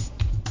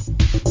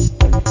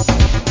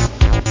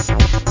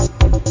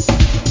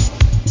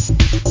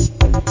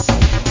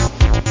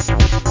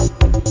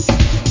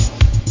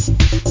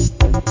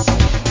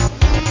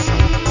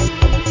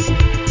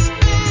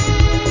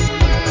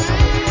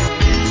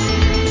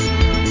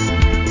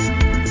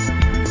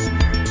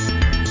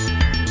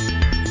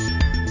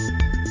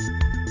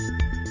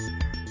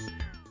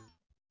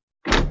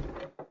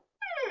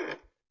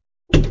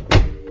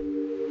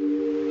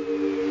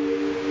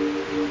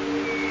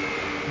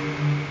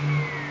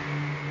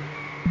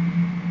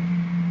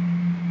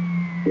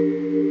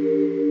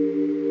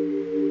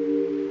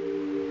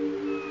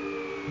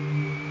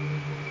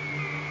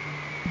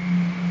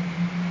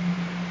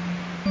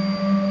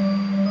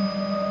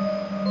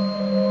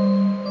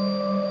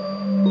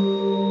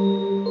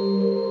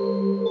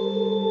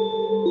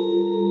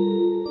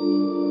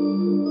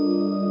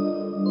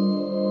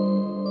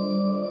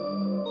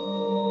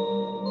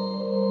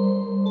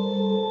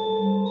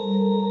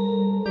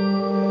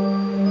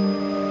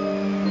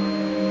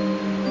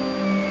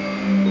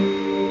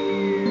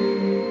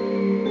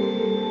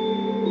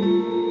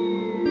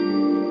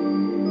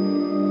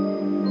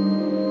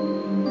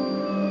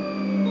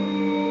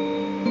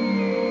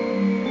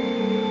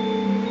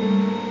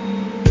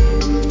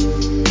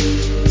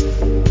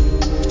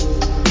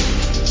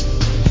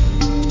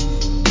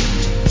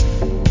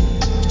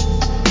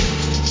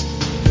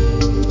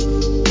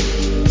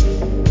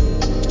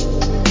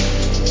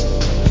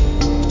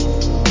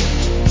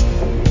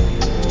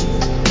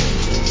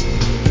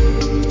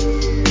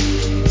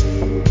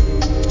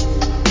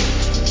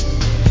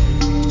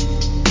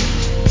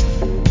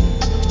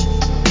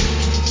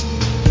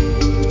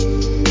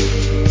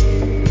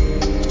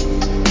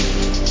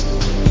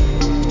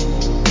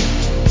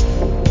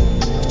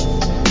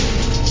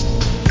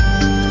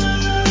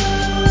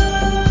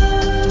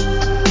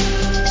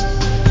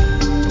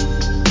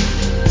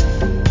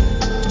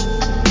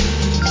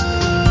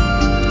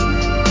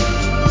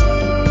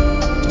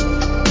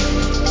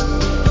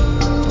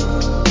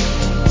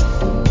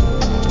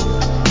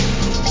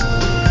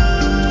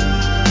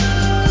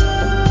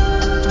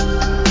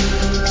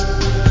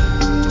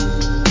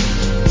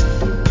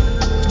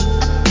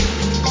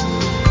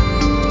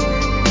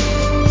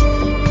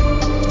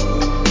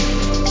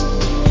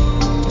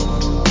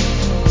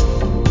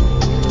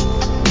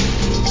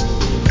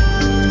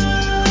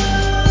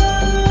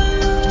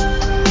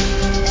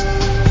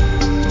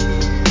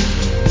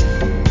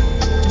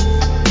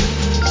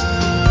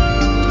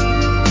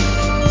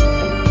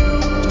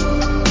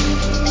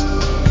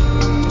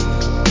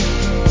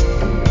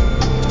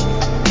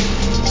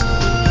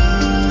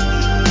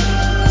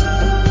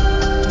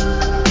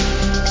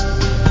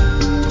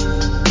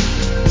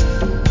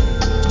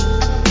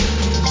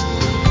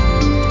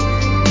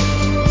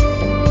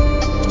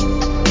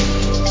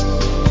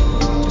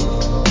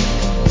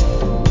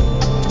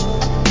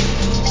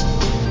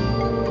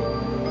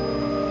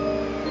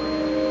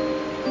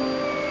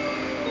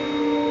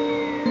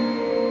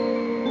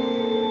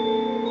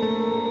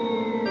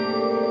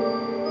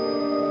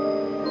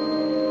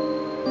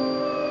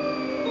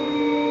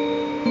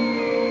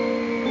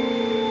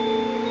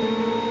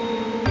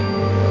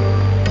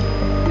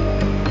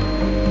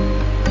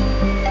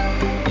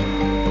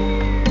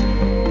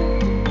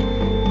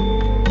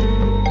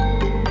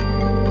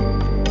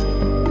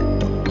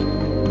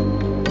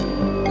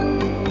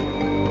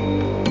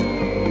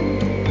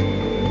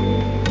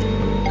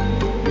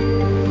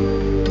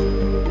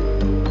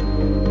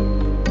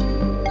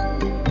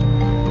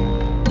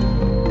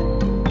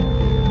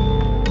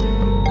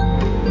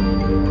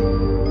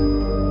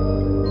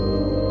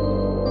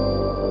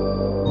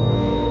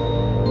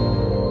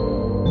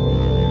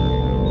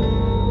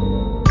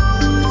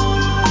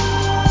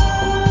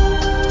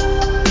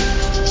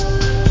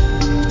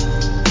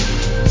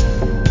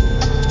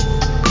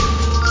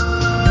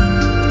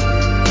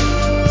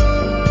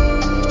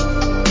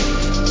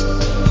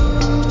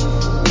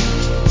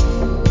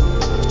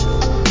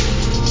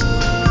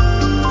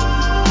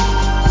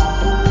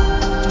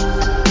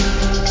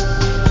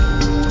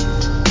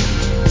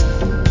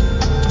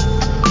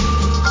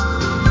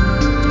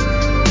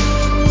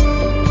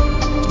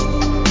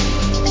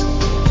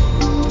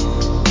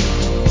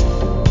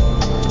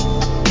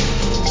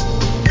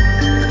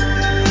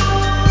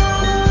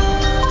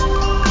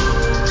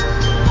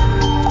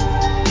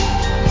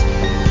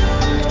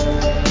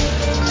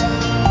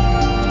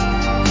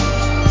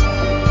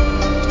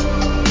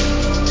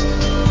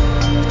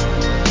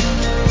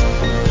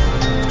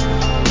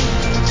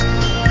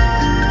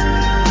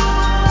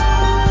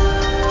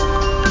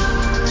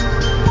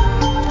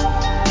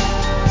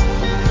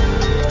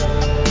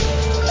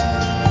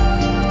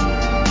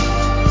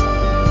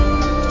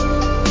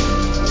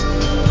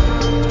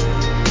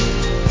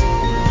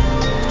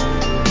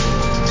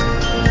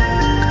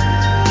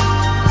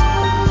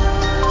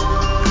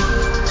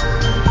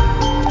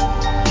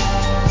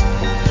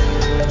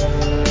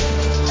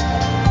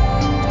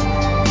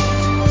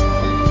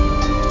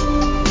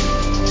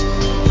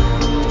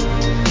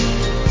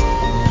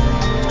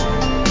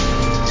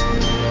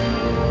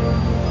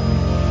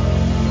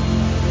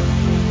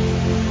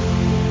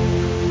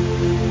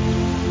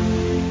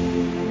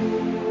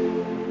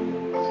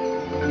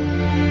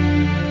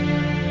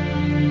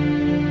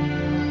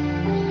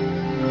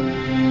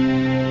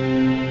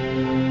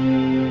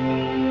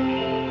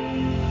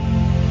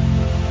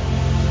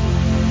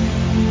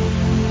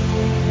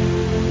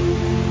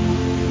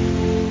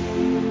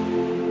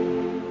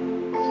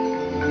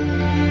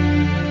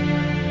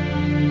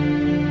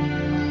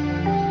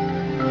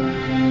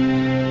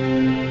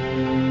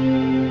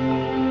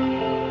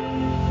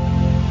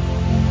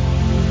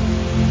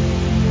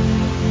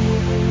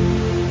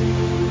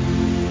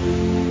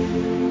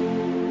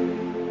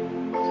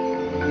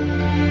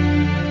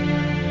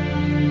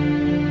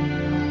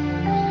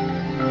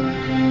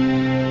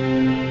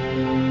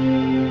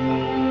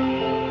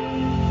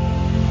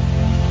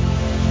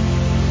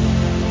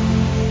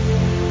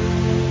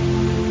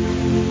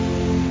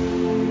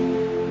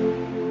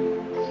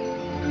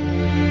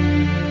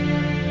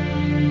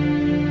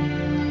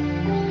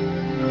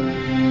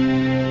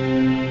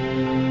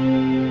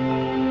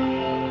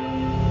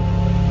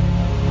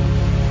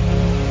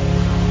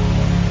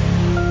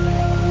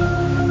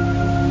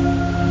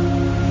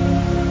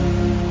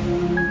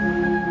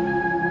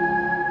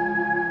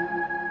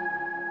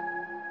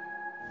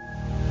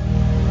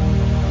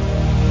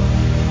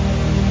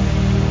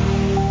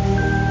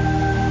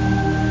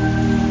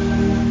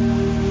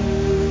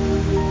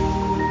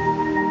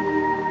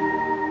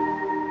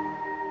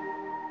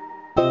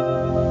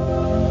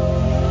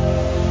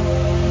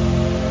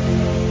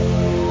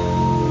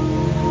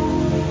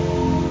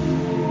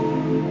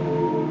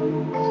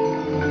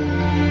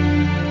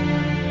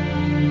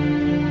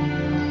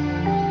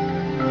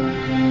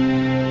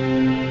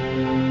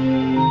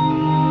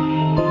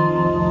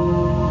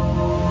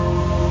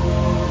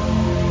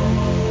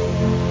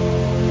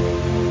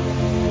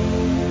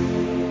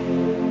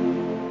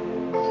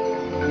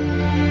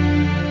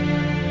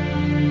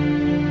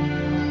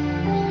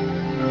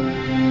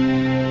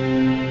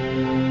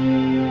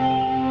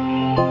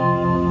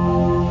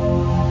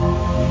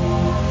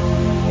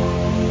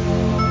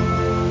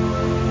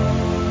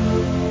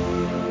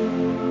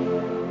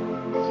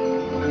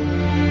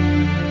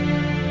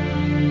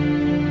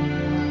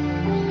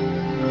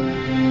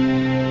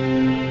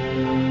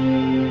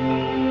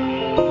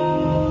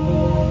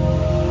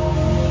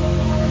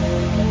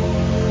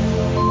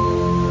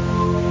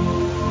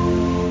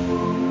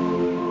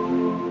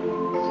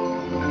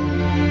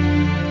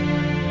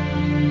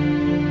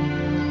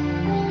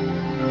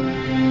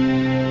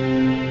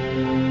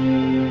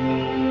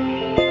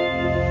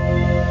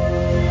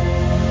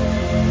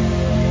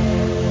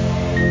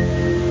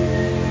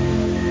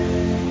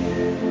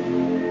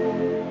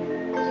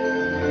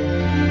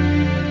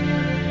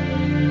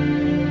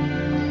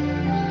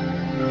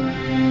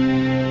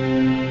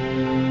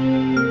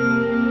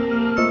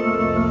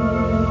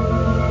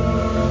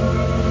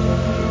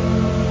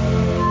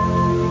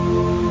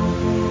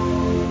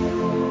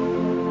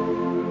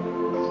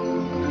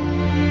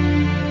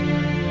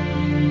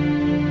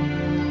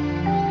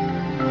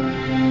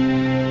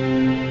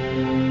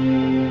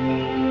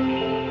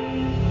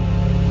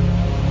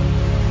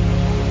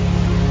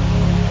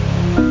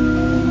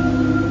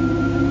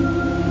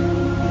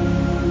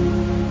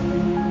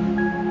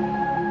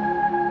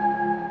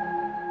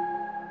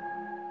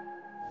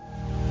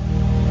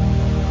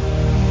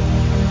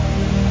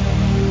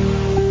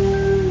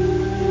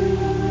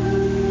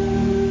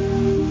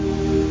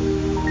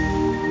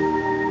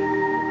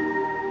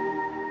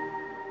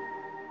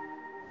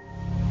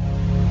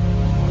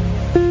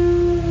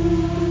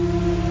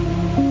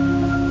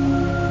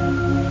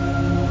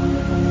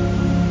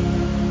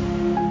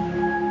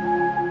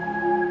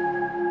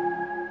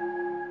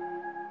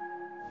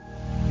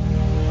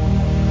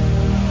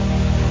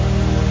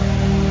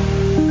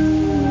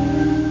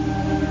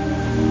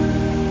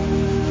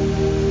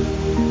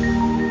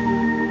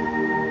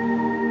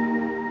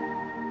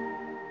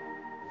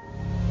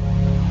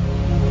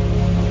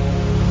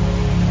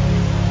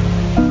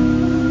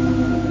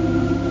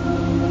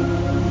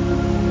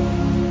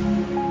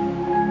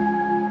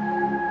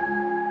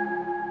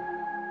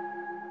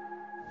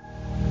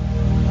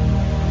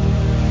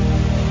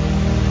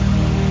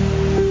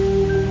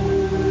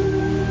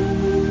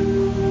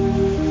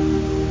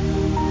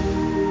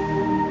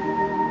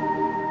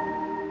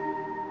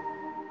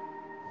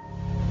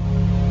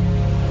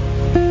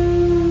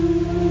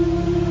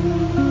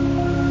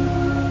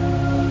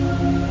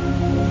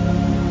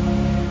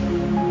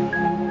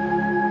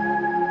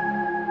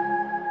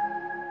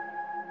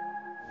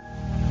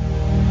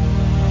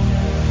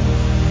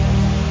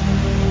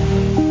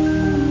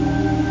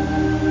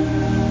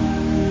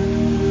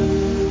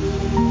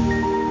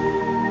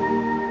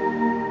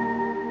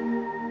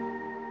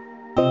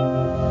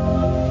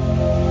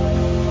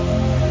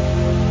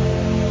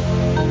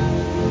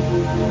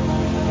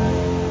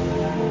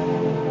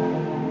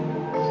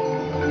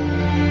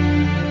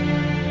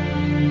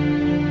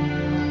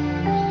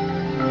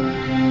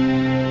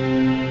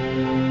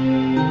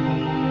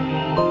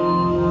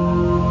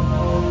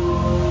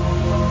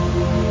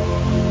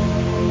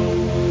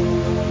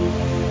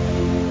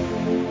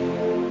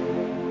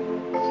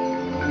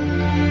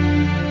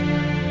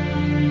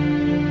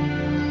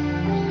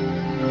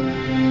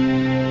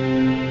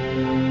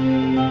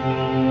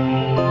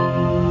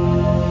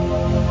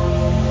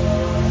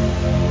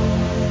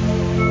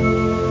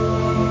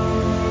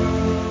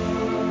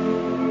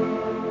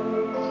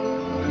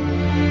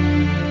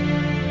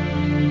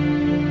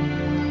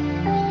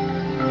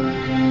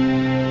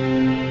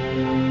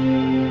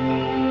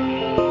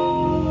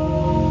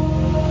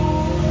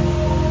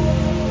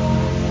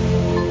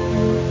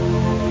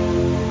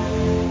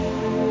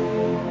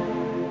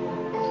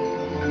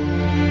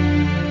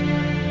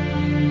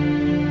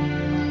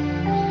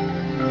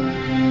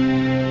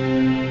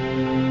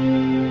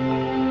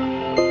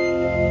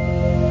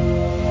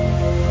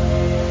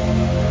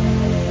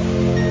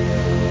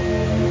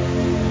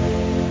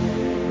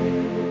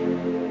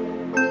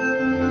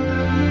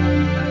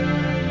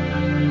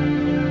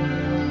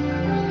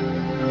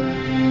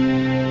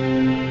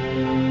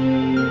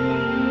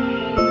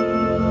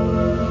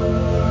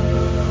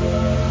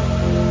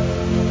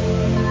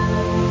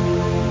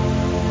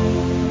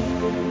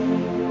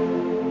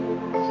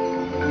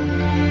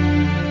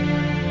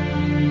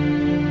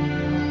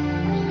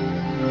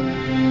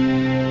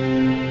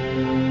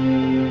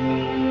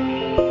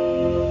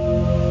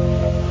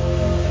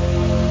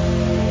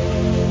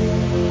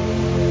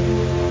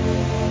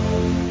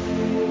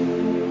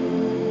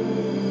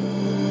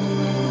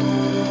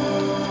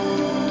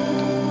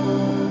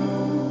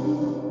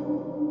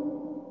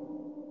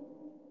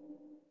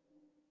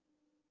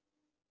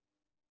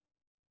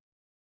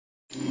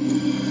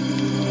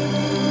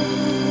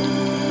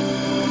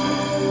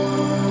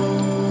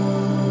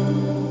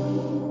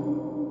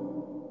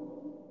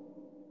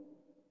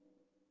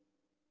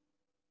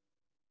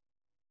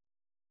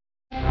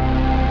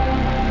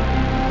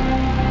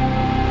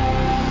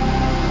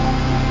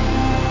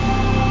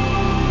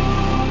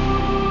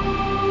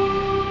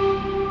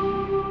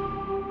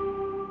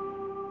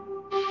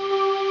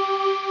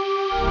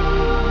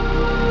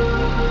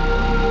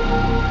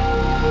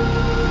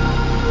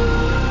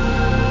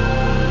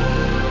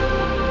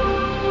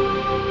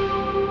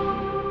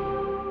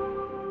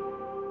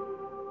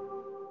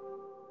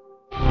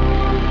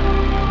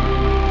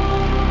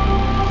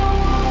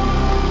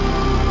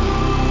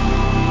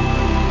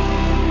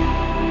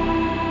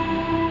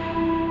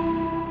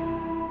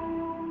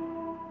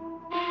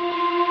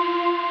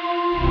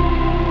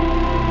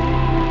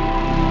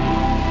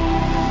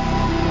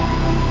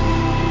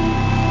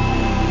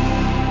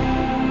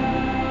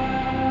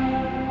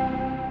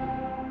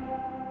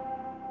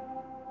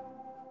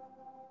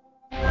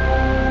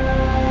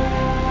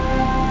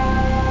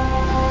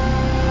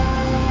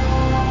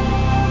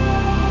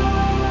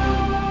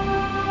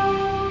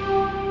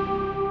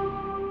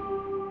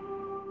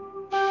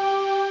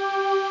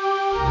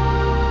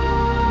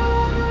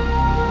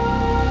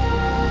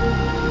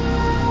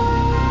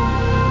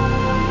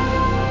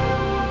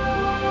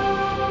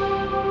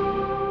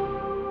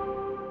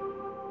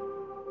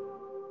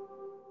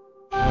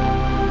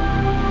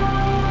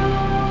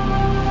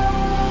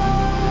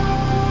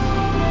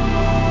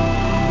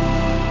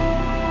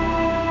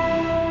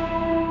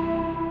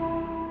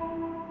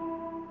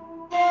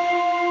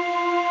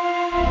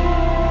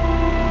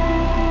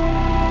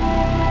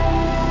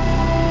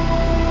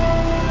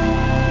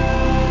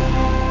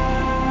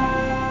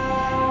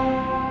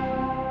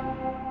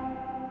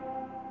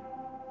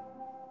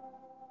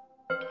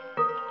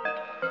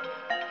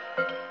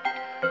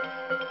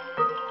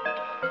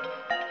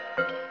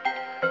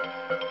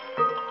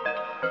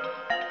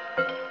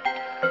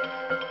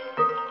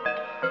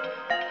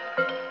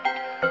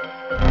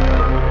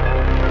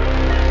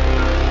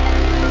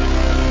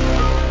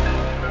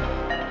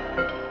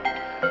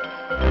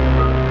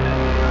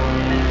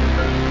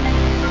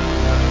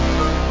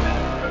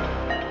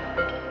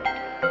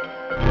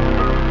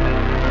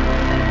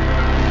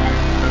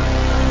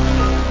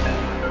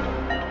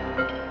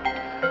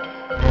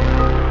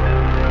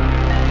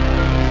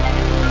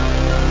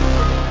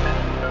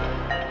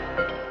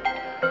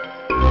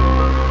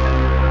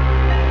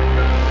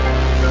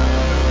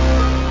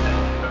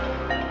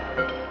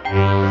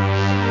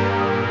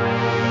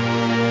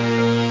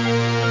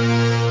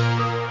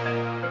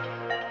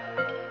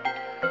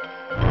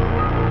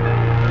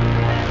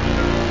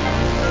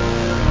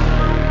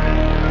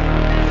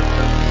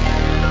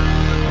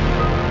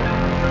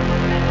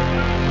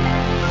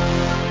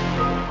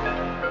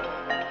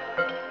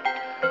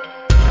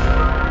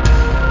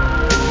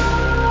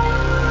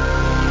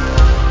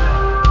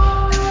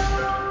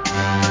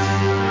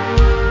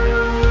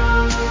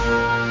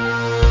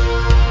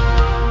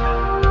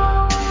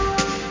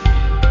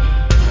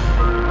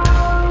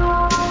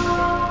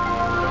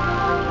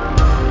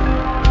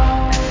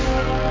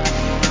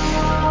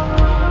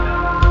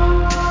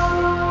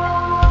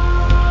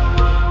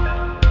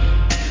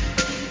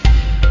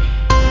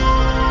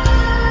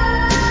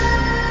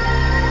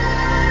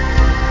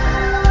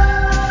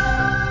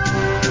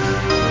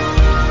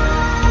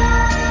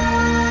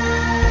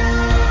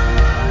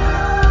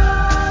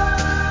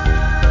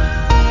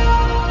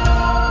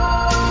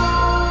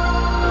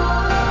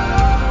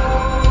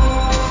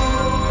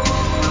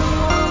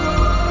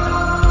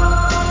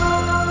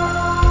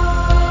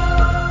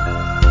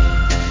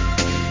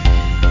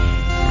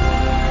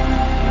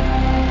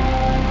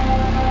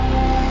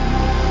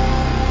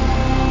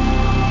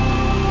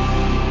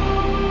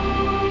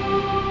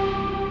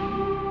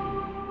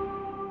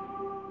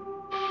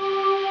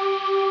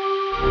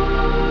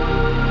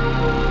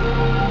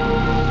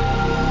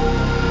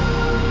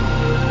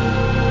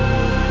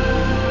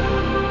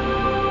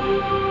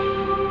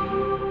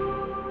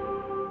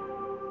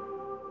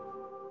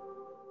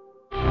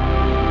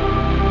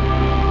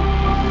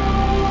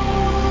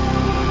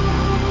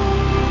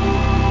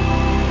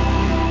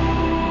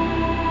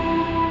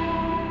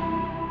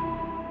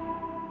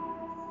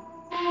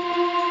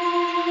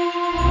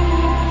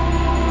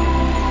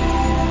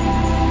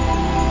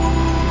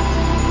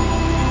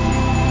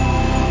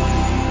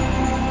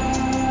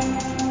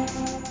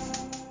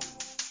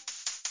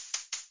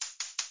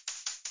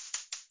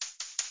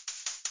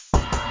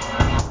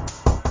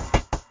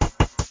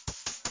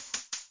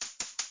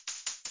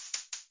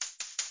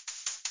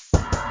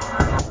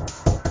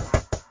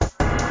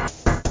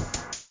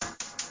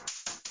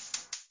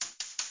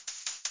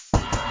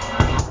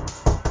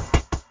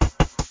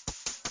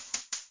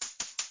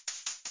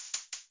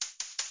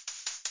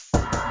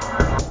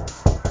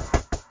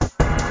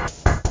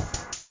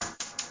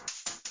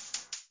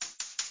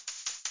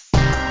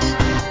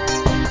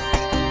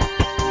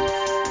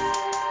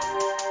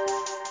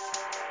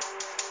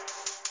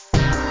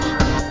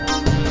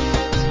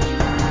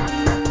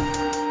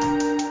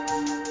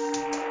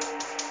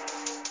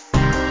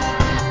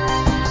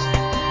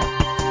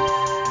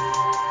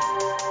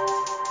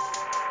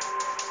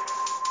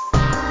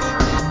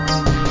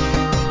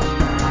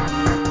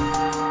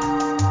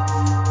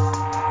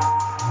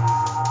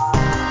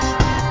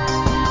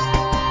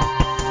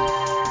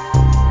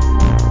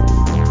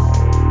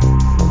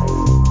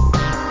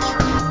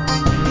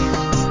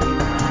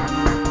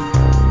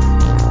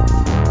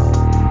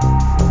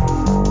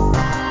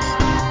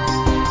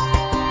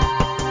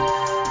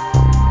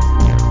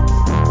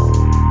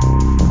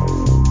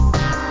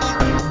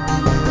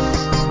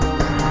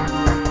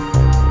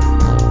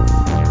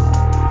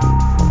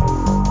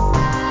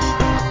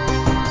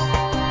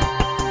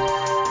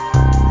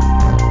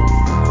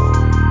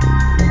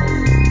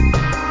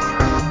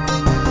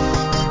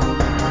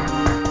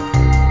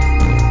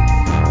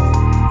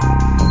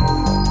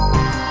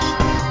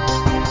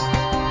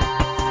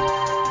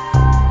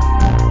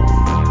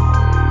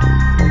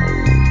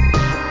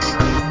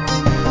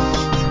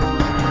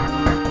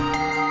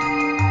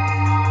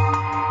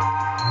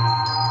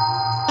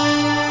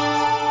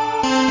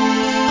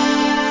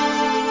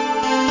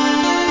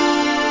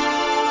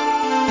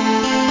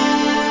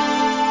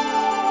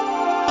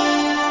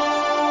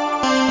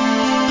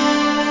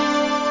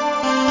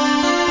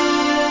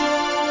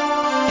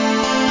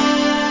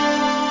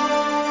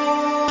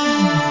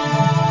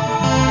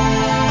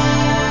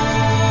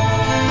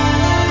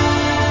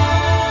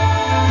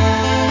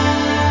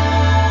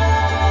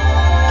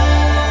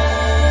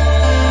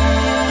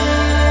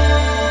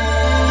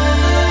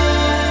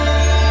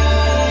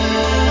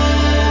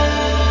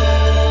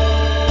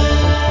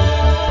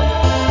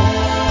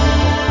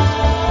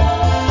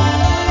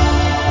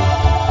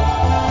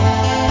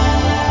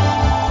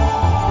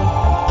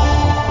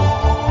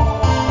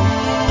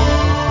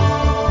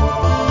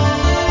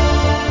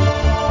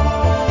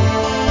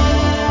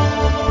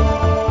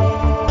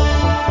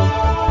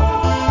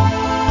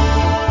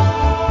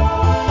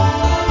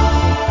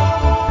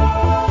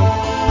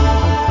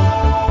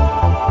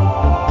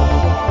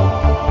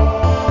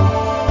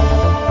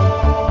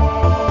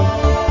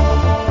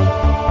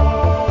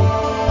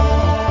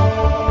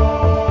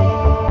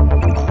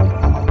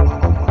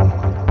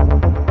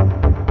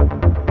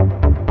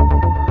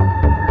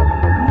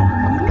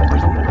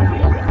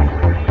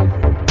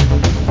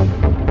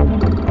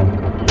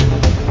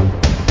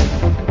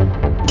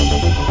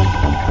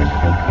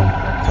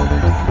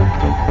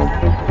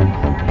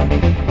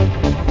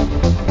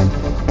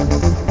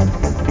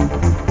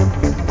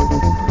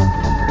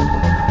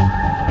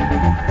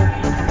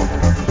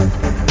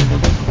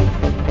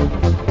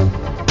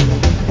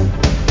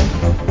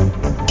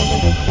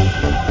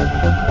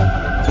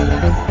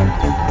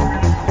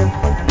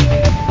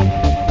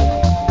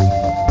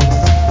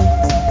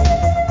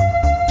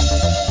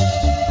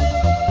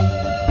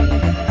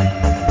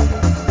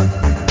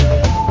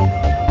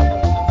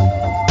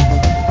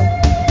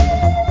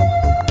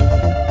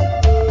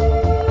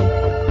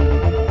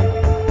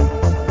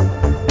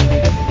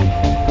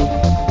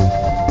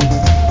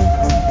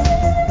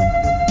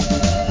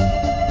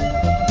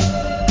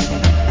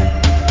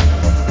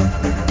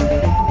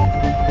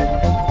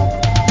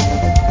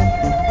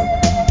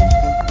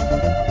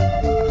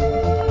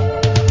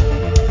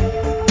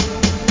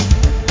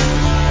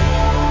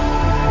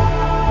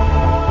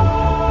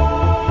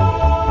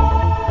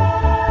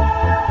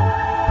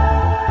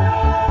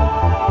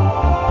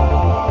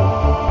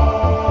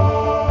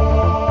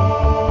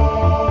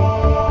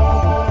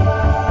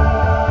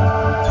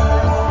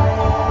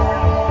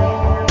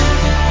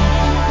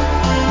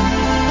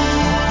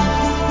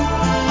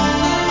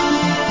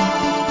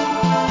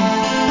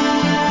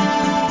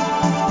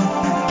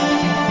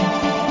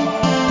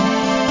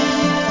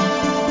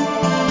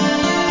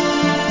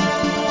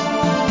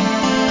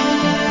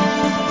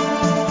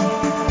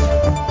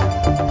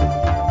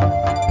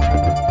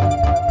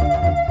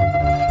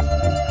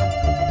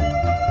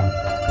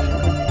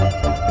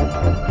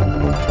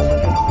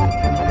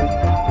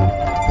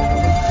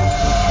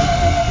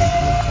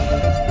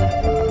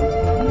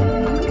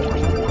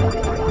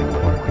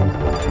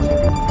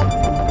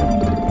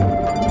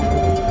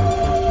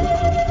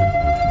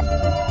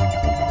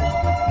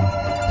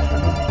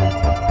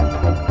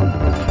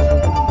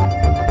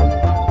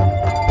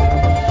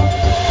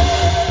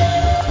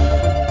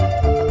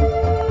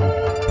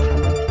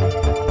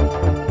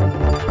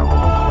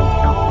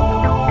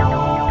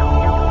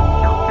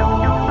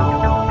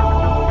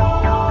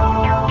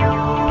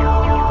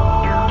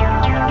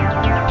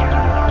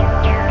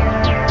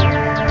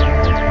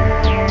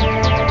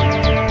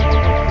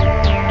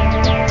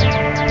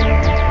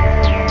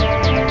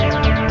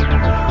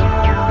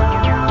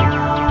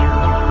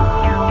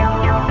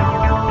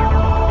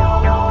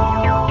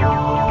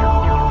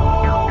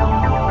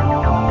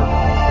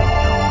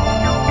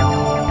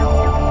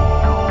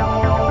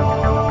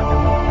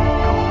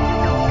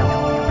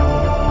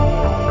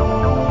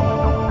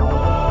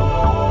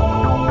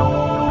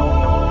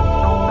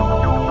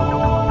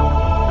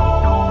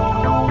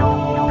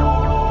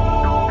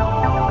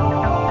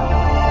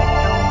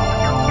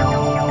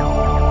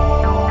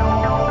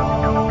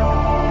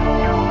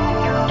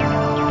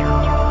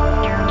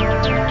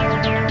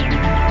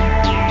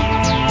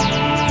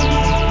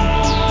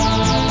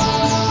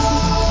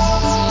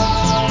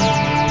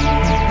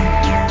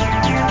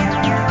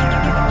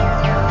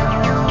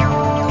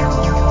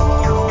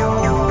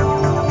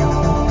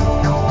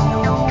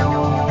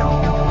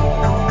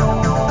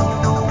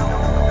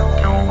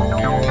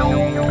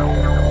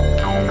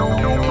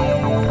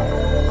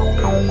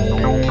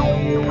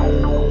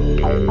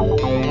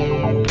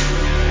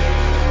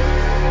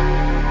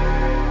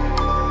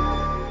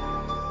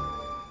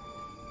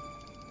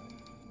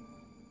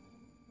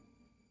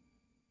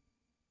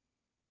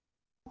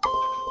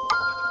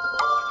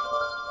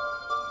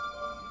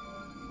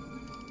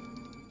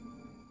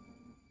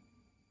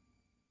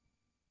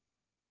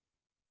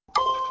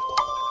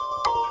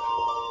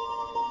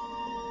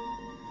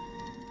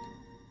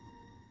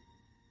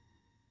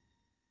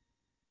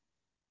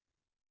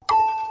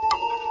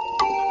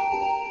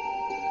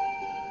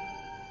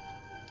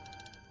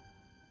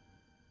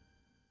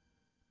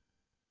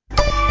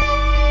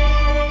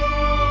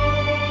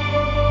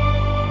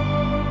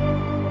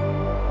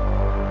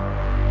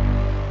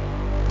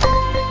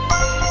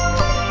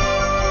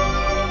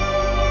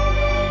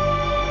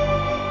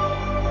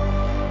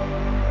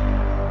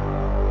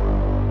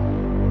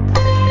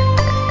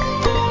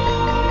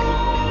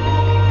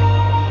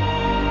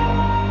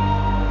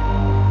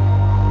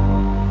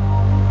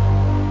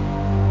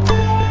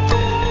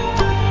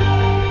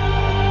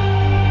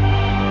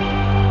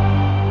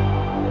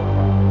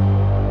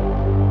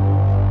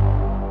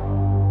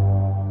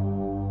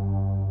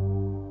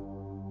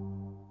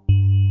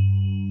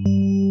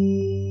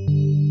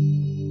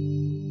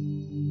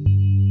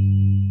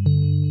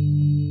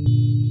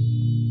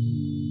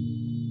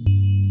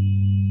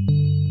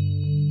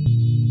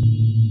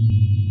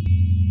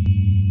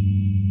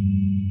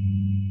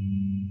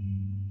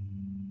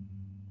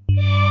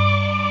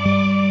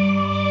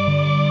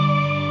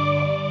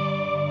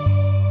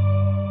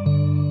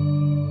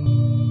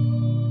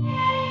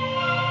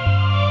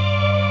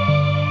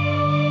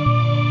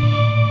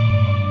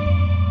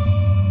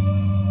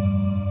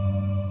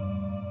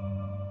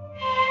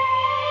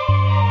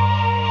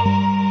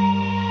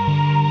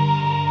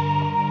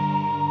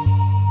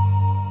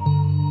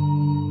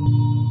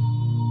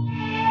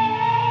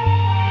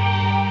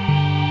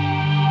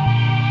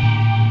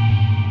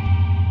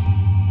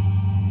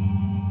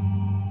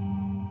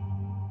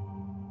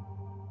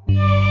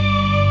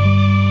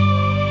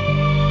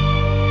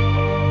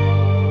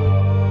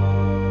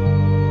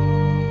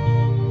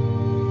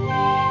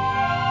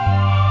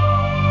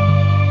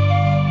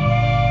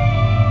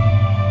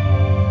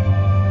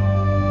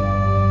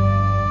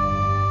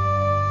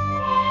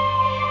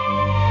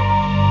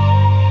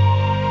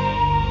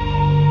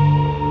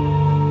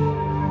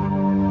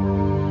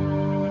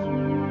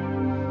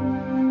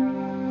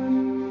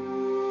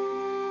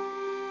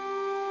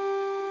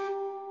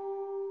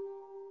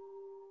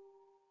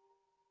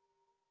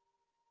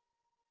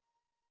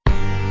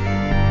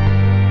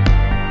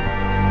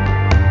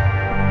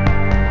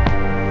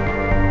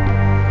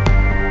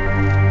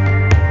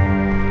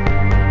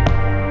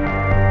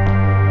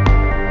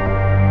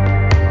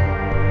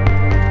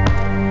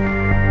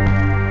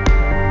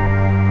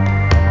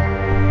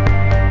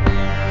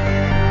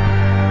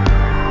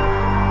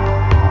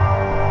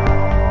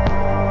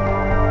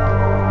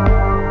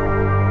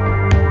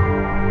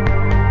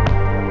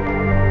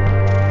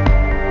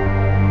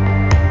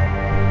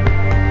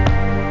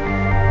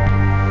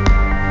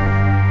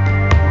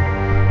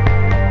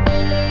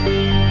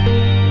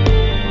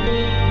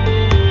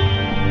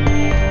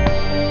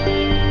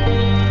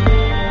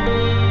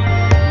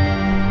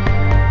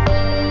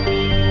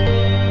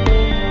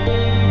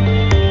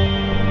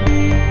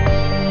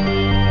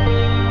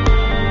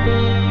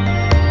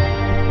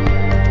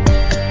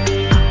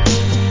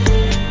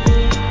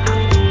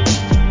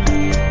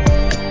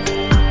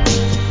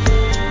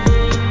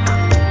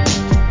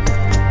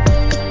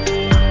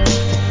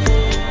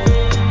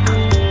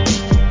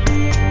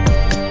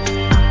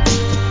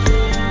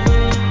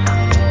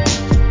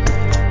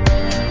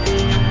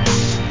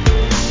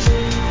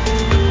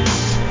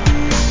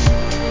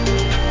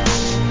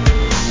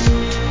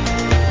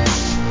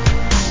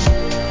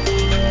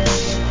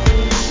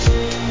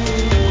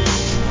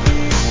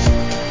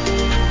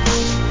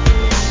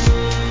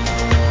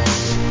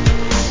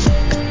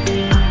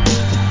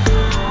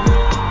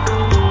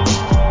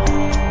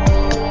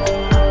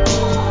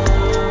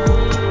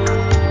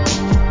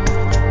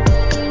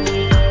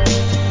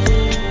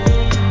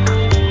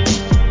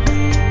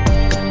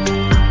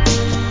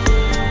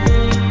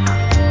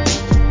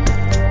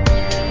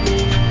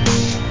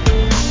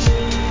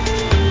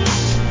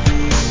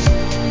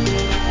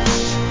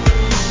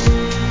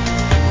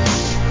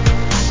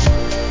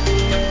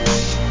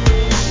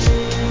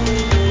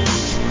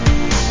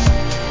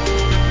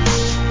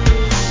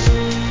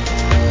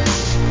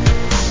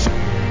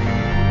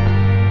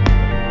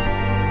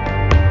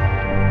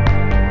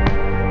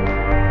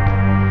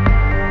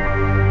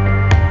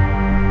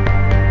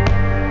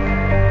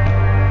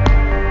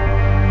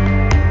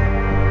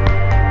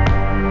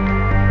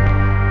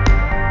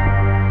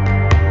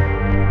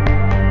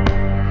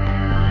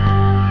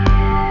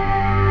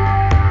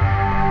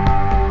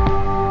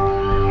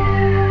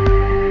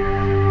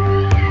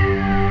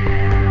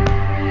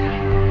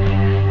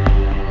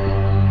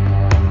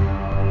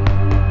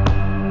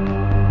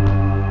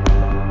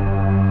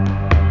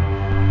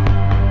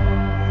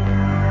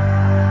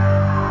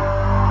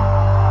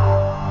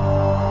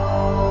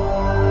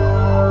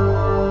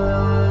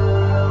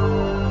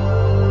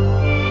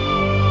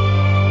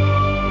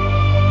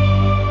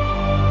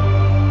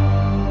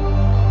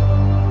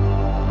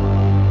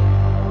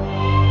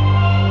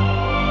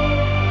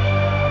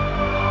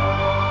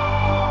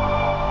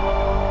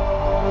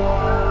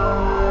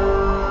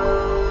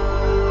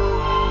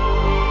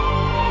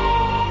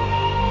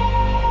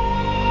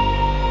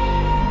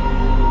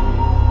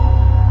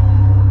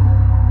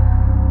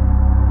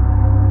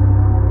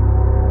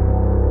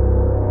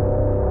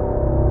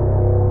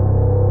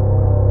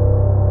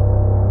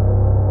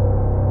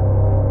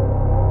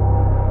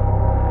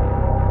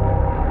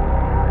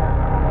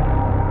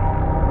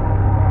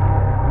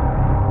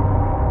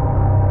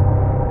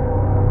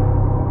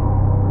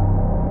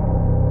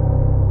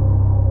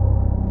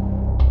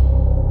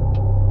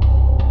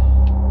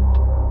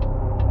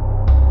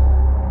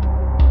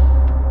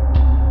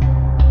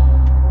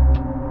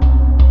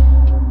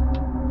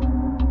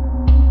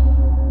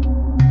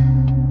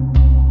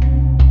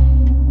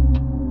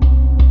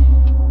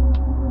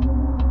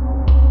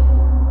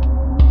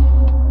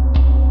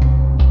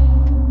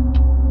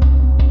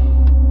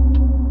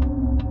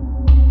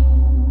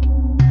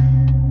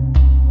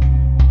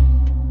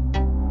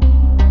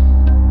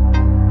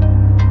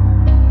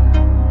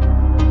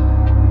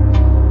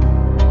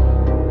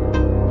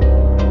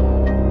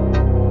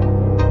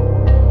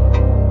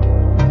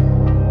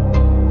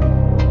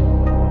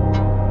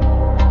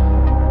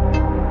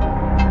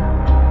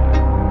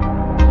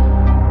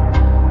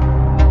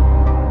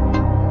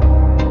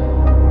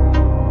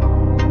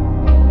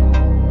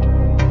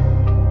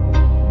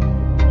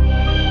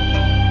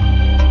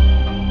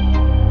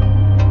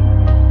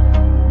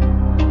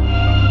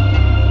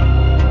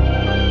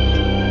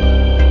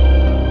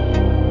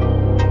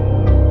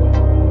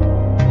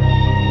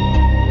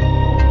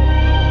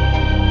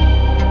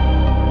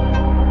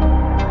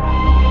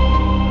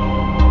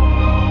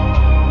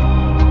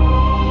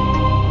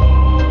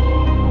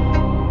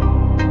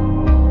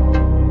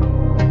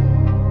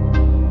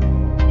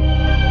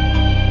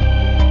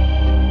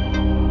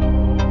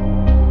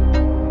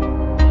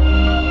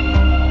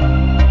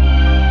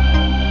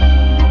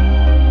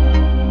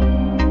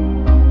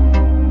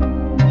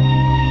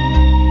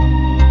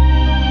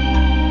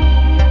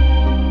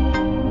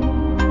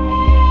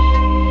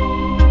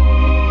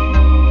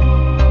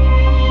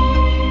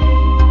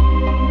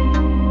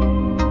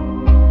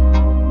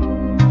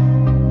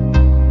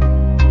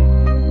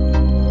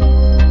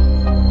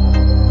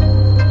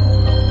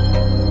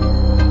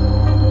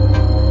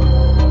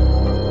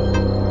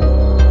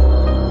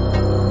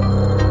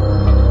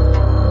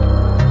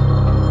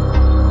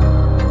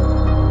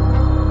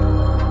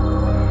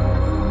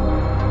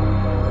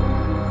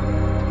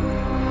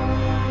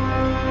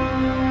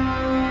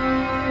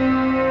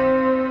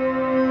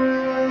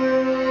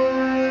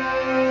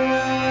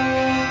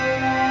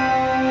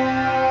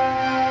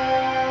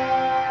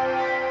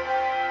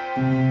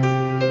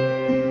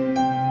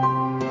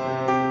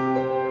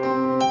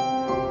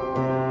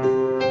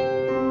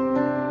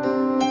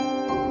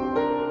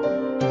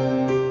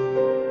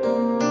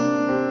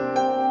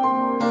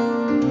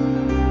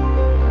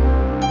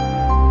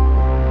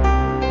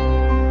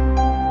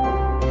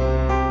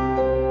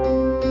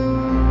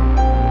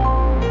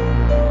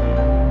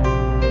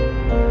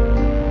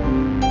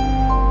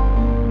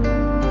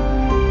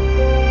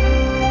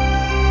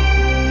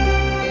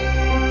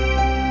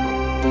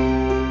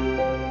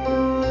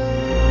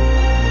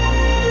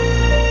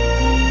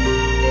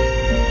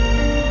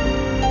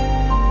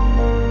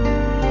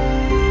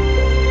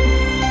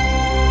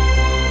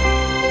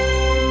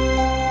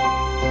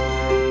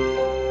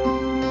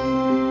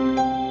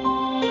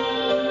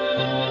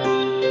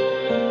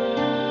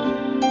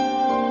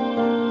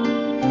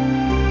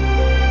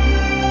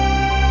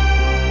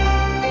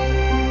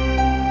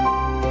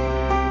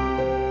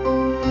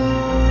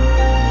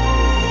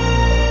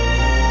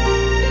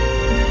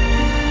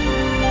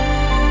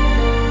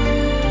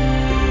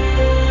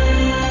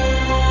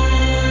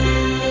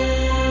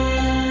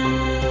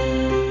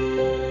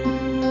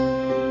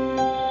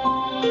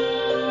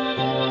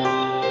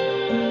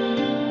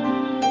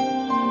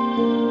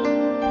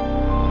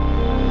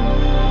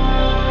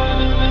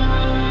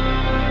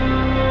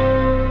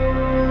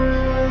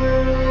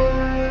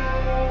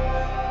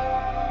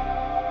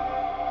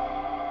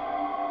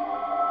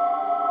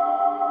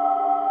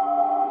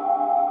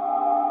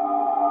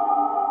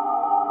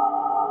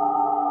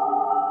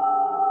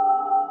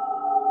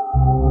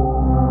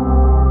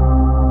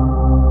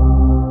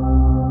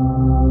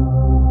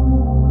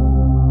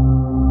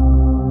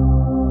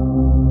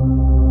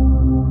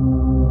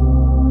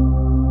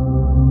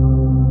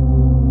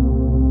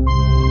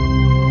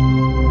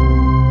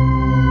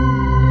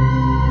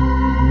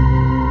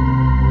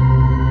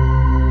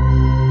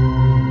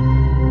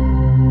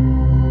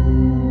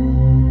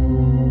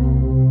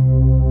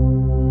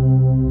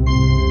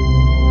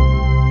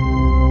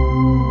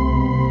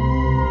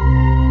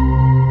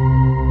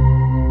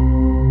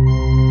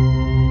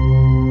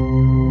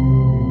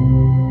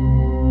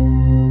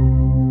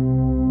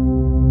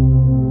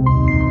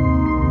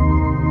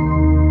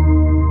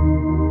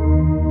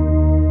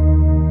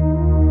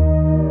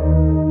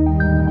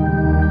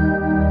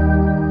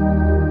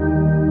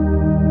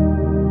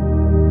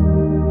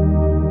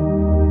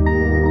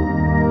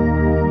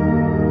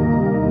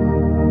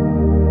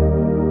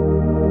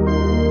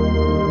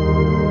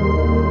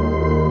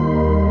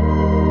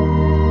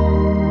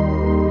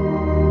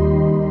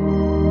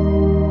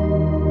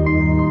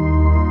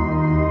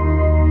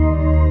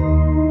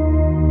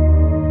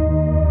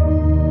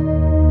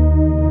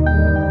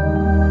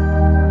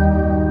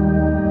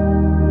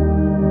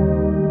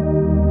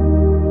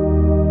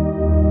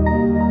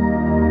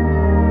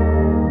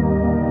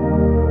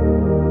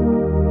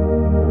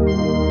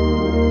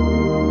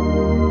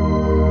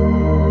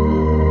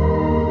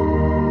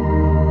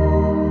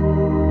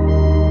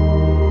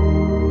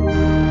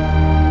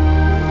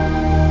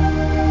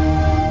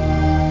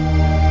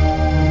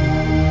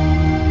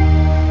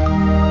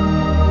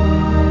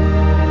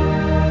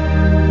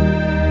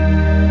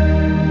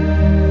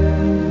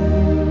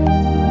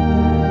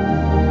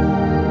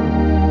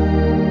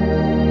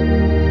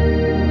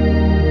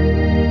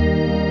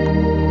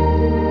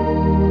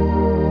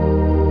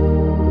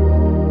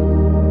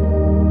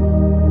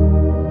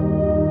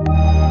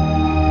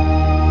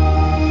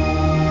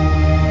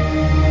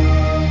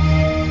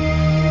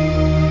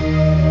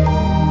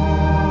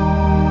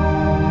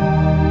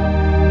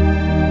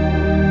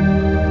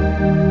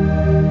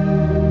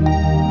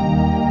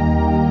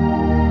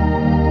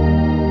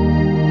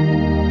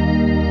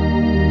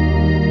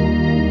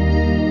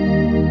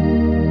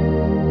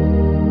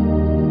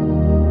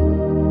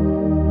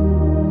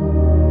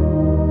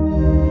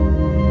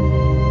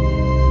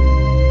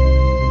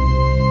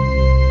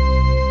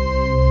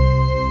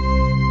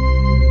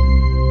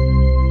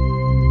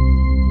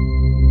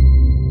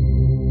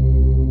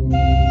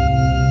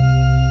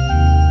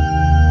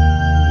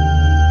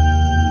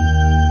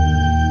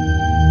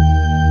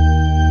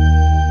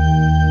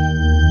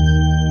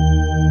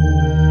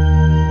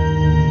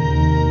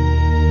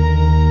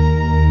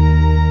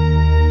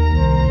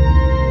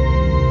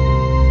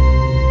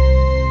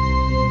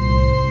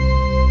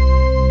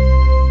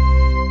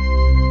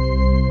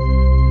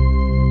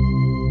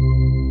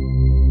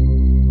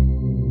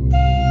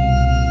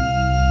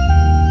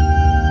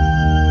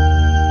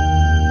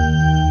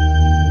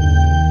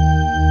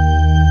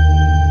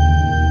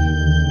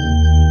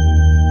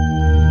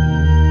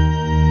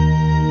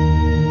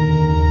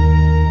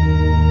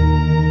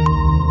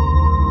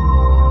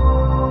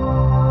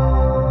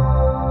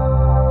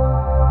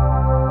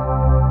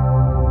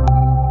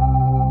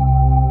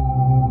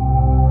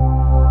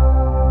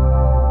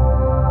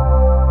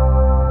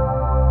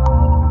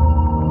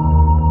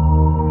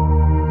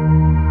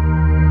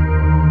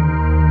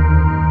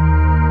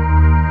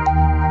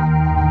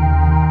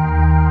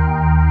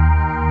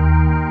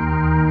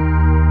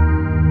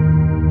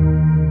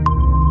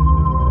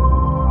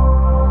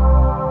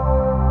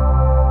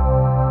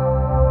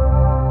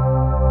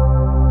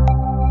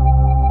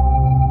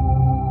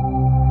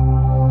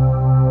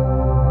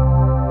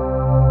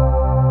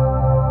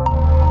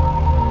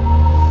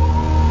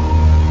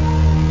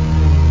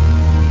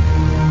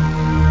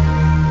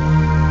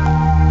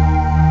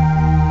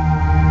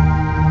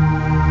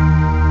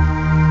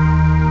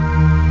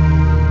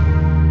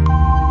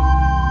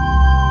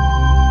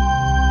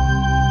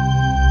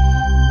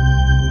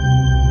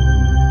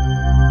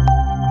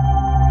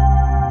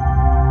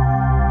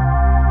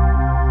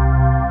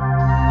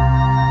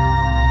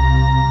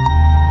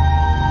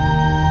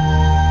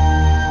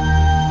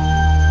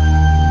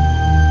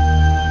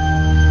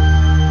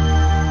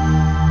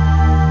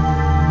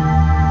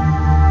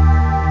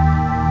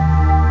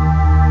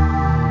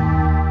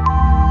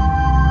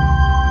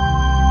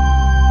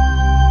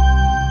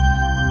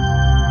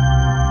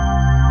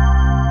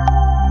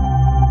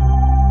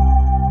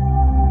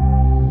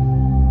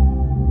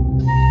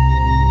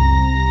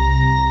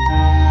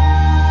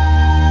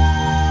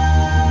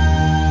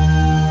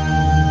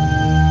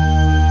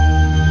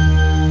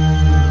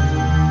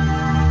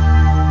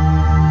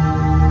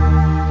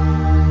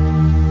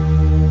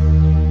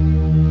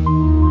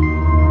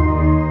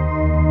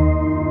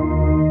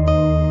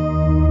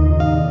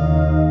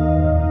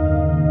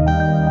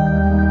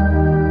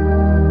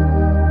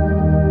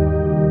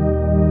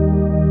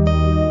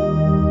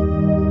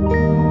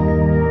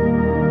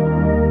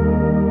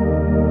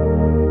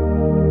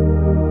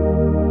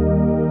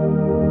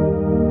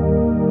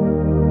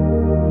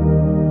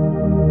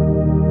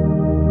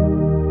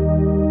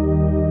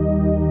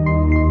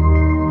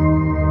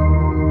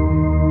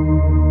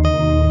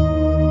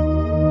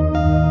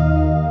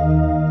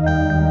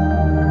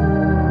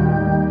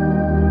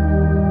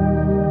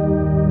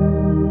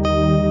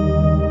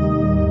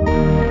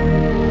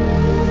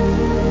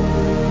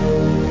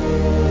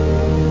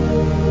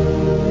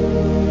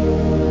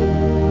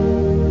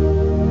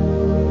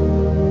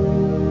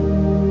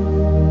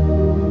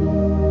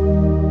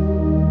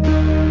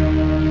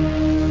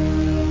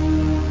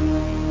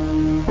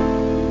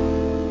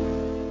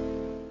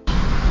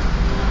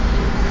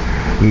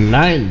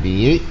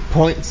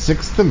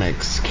 98.6 The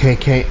Mix,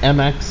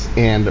 KKMX,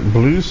 and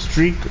Blue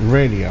Streak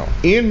Radio.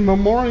 In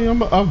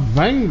memoriam of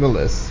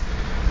BVangelis,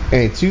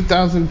 a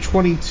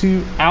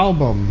 2022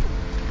 album.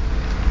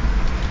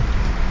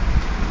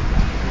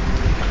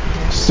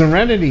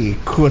 Serenity,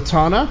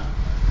 Kuatana.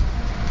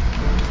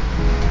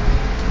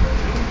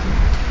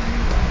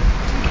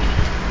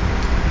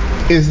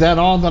 Is That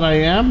All That I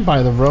Am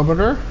by The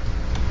Robiter.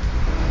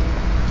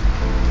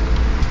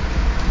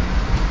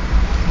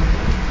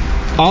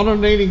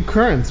 Alternating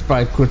Currents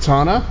by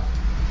Kuatana.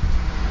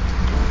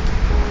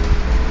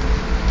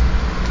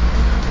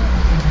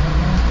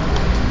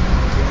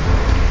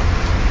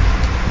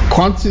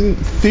 Quantum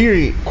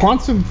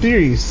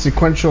Theory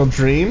Sequential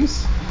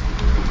Dreams.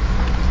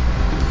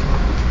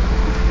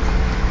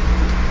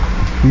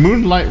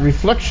 Moonlight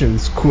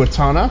Reflections,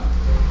 Kuatana.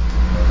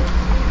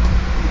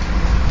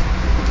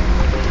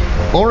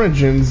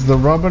 Origins, The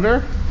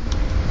Robiter.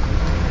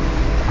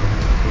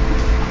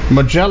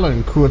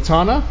 Magellan,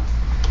 Kuatana.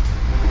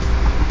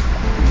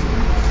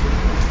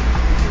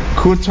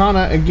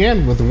 Kuatana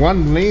again with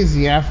One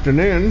Lazy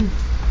Afternoon.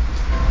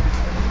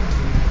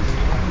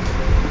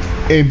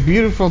 A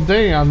Beautiful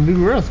Day on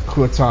New Earth,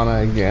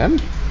 Kuatana again.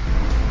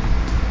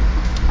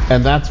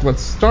 And that's what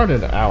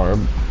started our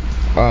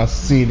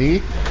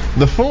CD.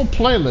 The full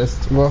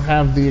playlist will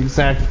have the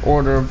exact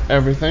order of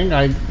everything.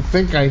 I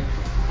think I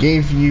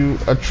gave you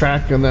a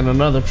track and then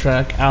another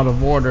track out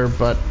of order,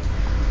 but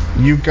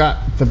you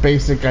got the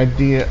basic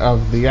idea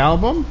of the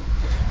album.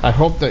 I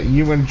hope that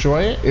you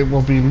enjoy it. It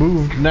will be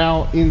moved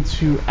now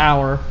into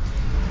our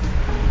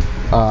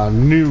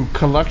new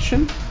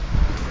collection.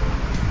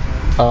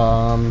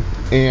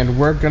 And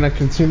we're going to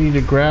continue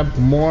to grab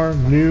more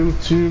new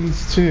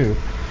tunes too.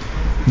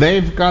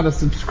 They've got a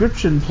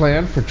subscription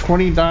plan for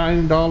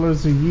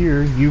 $29 a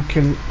year. You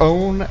can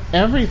own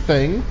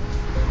everything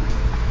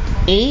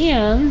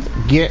and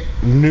get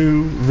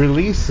new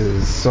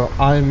releases. So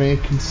I may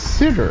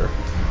consider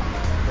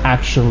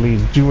actually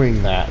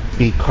doing that,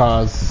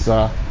 because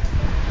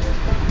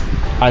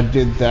I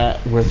did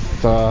that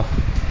with a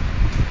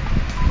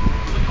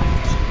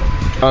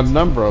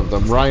number of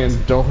them. Ryan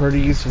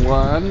Doherty's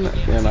one,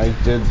 and I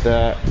did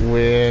that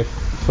with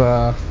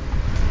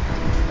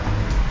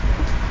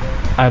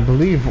I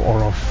believe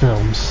Oral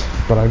Films,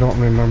 but I don't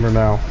remember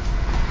now.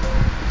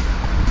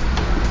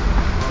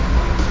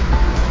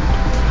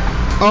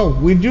 Oh,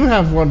 we do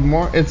have one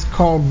more. It's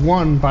called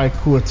One by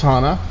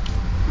Kuatana.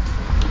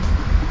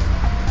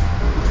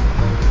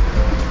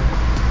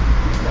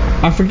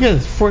 I forget,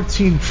 it's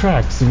 14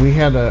 tracks, and we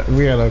had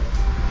a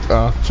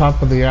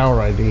top of the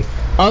hour ID.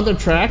 Other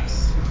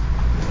tracks: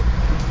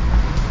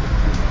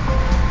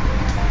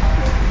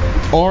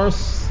 Or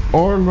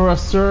Le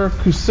Sur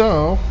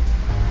Cusseau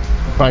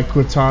by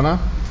Kuatana.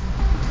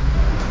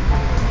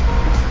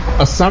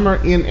 A Summer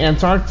in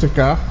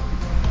Antarctica.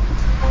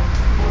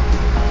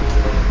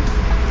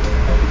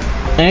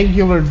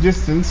 Angular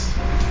Distance.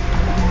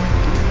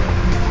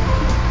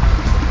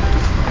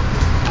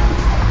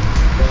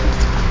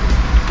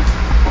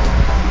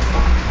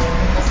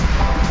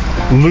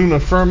 Luna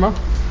Firma.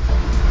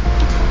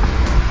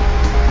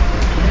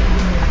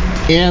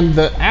 And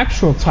the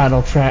actual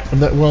title track,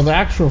 the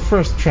actual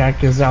first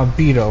track is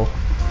Albedo.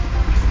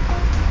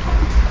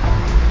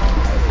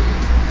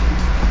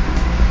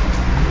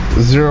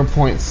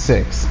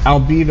 .6.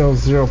 Albedo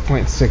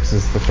 0.6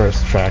 is the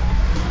first track.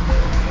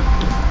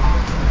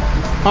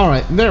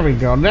 Alright, there we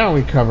go. Now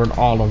we covered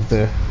all of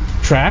the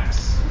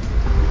tracks.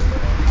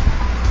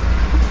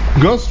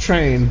 Ghost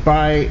Train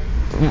by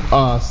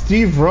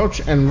Steve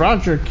Roach and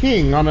Roger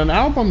King, on an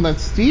album that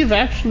Steve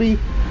actually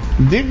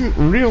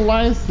didn't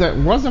realize that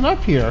wasn't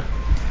up here.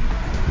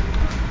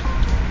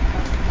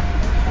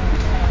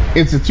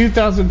 It's a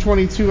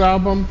 2022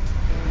 album,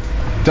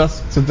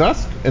 Dusk to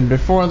Dusk, and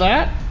before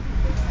that,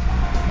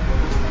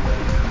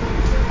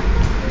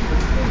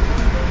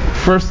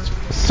 First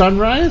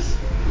Sunrise.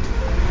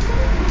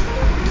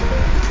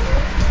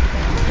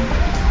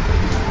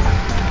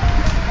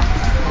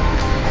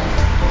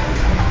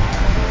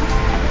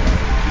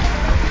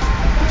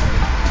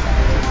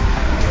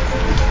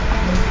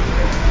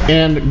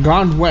 And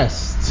Gone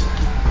West.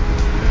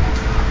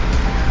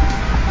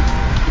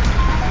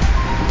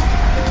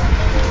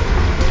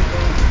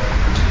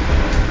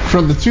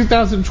 From the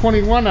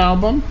 2021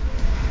 album,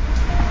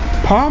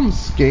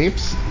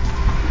 Palmscapes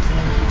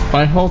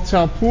by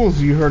Hotel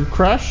Pools, you heard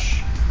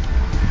Crush.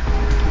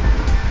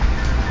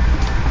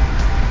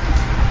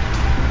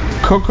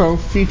 Coco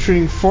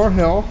featuring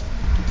Forhill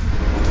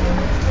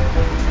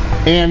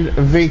and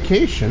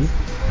Vacation.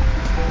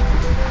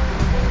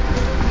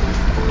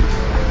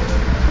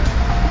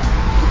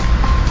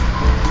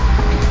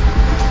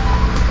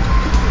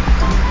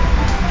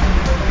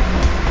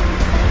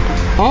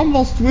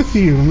 Almost With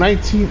You,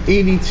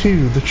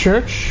 1982, The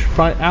Church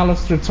by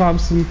Alistair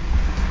Thompson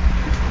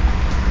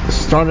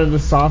started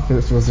us off.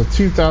 This was a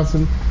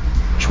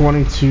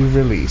 2022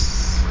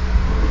 release.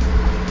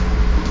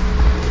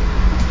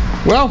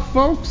 Well,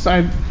 folks,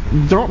 I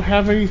don't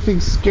have anything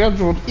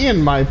scheduled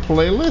in my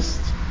playlist.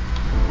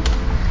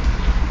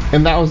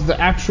 And that was the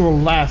actual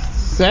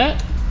last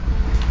set.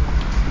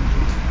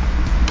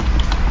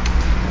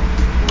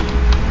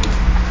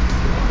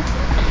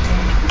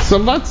 So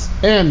let's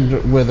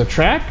end with a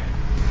track.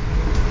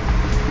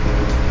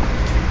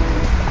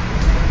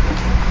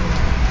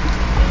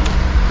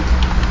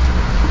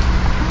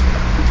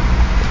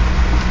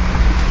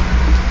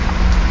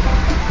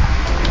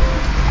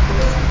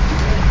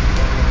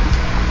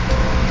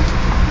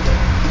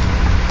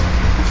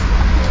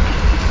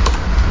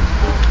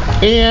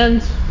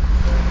 And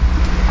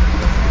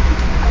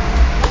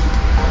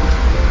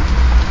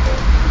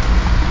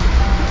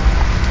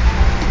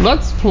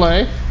let's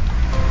play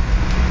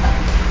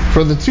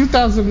for the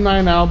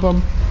 2009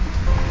 album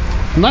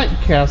Night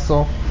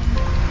Castle,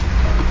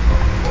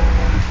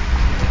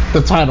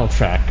 the title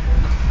track.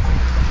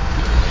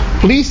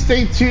 Please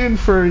stay tuned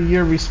for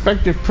your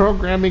respective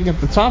programming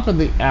at the top of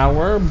the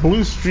hour.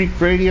 Blue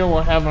Streak Radio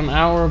will have an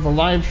hour of a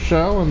live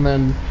show, and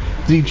then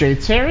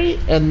DJ Terry,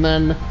 and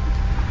then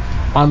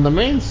on the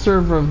main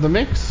server of the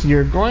mix,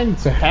 you're going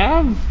to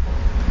have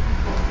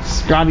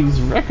Scotty's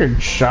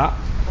Record Shop.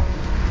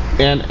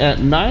 And at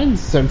 9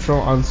 Central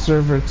on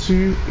server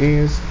 2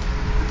 is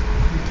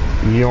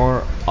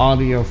your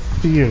audio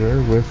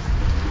theater with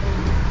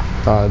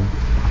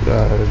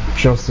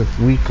Joseph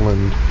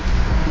Weekland.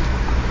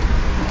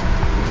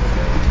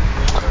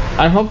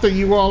 I hope that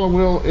you all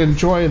will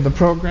enjoy the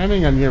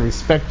programming on your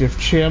respective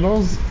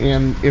channels.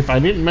 And if I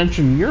didn't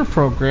mention your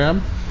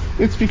program,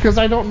 it's because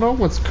I don't know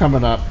what's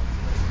coming up.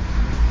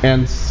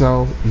 And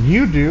so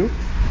you do.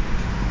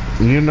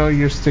 You know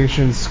your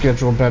station's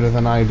schedule better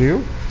than I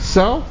do.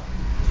 So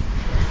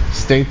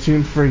stay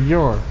tuned for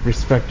your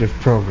respective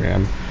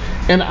program.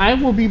 And I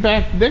will be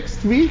back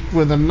next week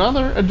with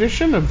another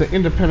edition of the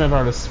Independent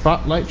Artist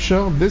Spotlight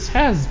Show. This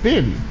has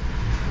been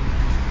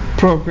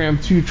program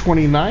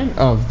 229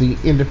 of the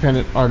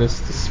Independent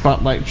Artist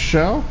Spotlight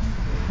Show.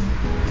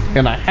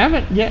 And I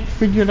haven't yet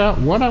figured out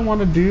what I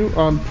want to do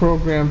on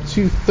program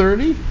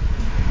 230.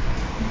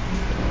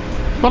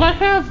 But I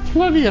have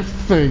plenty of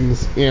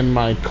things in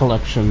my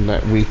collection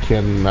that we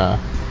can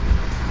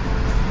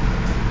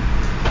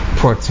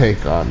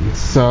partake on.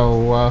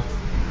 So,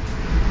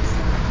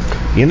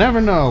 you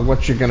never know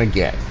what you're going to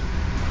get.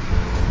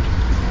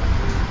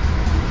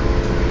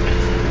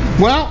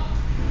 Well,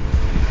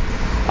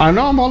 I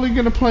know I'm only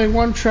going to play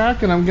one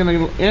track, and I'm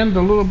going to end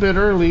a little bit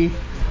early.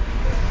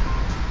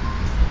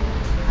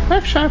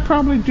 Actually, I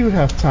probably do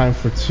have time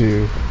for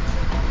two.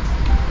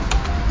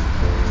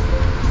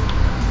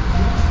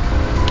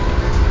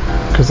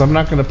 Because I'm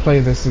not going to play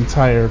this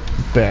entire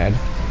bed.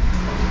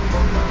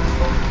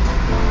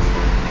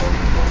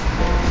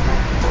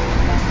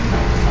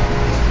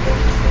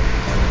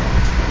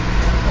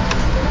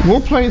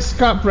 We'll play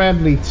Scott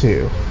Bradley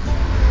too.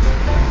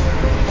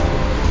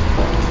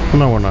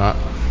 No, we're not.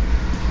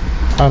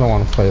 I don't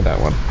want to play that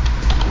one.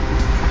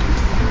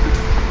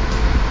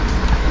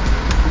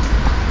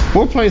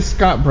 We'll play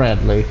Scott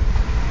Bradley.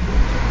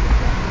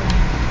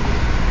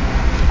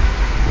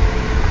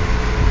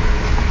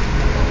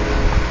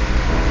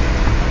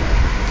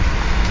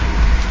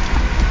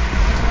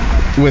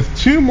 With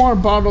 2 more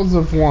bottles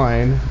of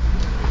wine,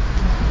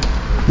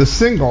 the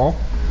single,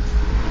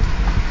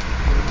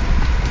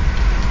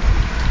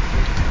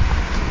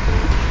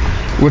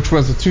 which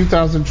was a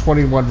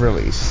 2021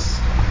 release.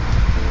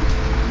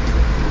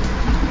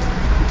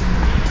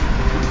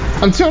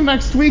 Until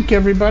next week,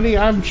 everybody,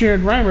 I'm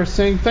Jared Reimer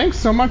saying thanks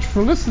so much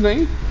for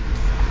listening.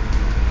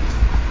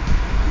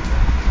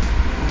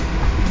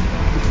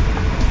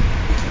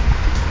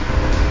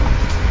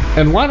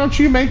 And why don't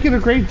you make it a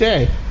great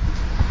day?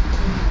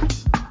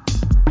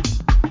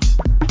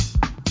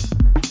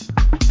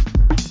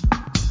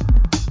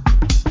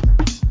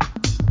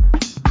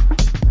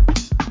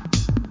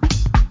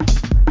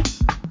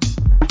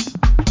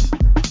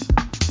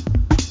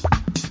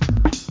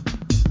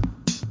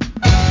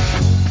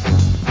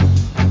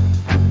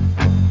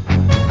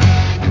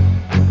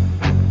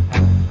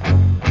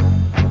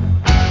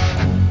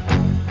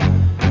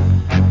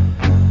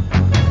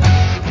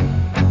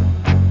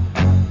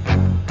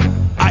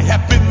 I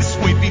have been this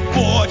way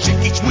before.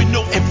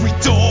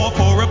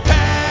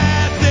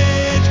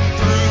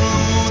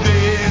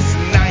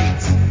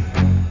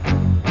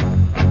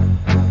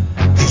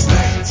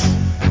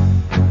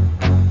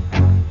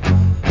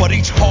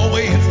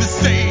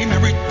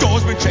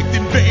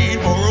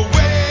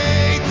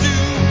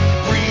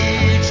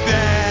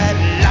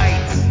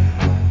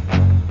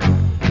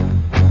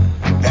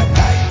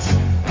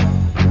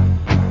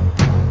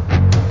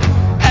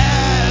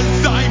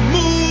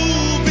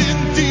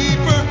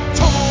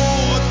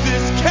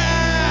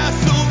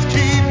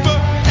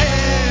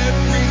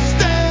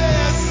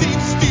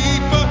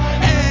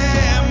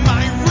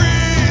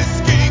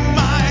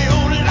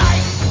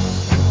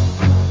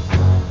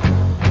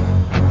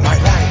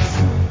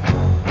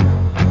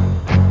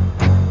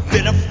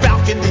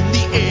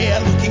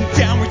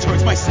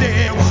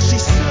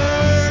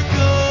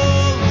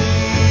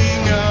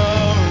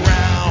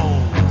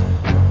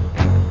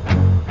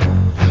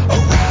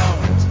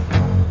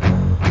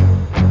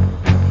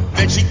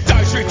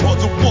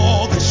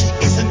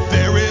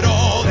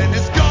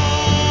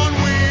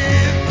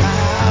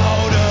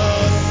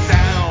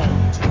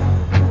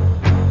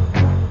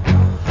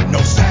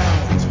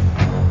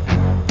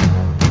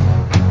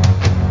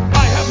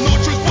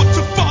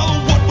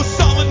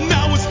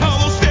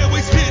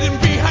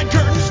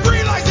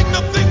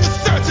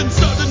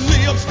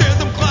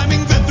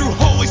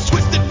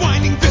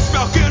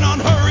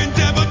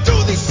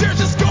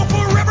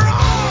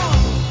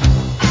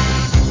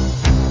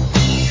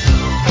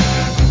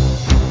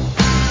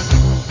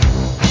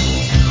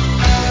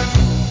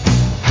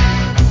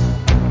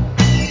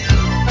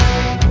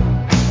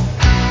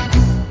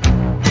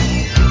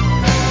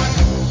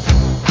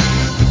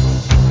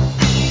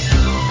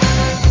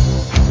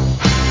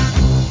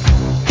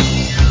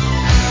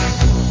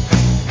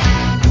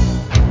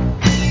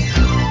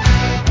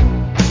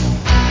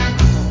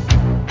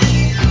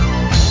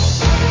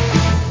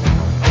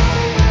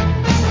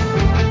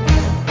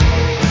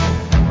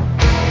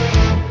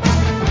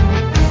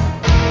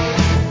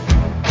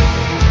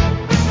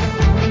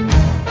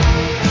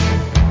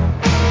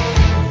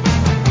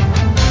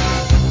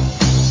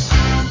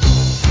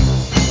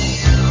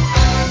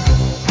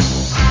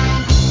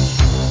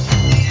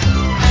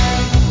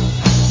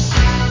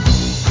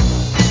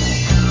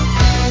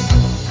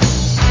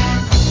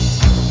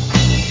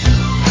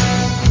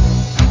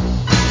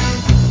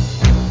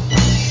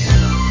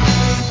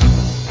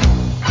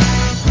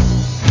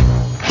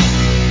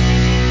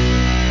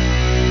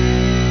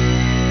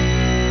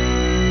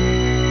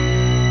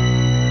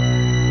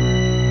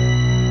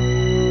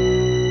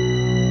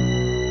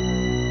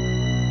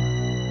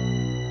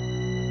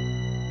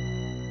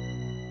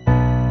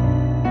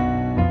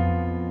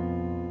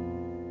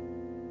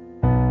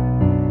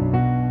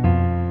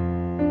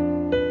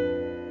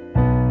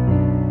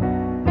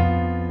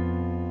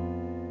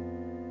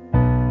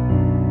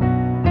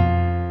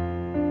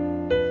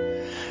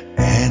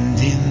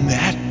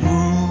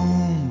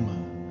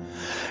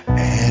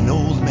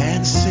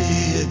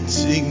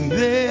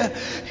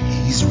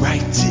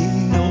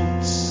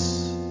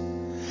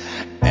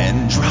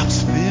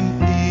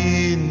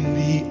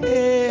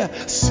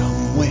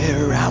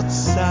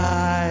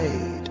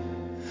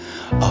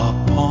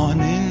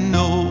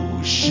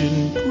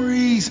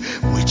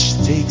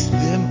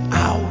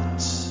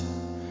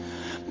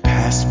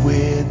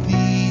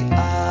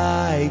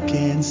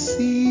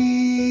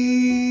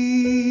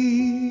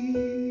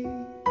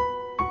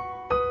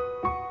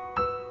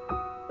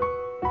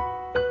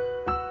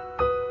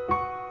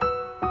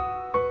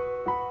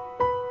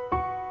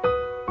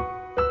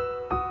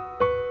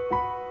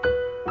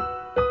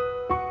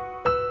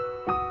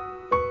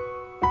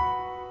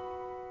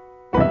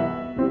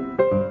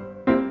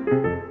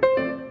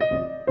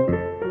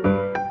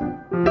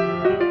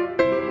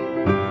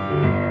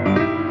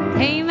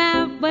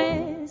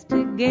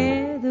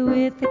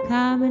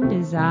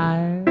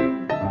 desire.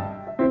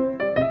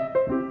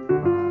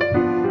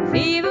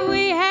 Fever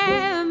we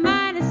have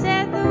might have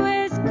set the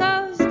West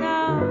Coast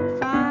on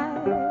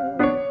fire.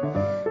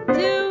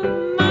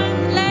 2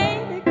 months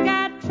later,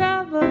 got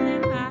trouble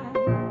in mind.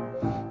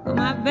 Well,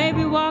 my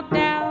baby walked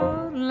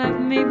out and left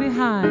me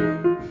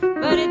behind.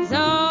 But it's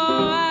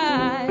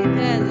alright,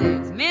 'cause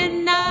it's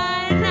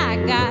midnight and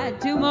I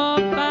got 2 more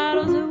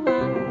bottles of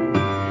wine.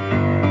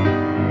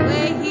 The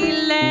way he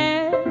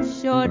left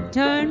sure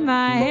turned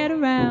my head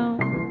around.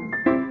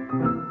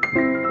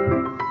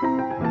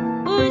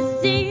 Oh,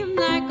 it seemed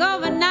like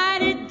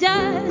overnight it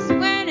just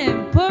went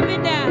and put me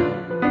down.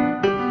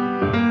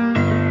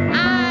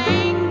 I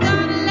ain't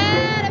gonna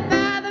let it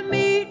bother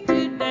me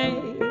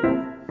today.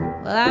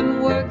 Well, I've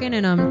been working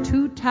and I'm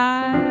too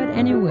tired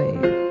anyway.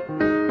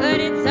 But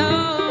it's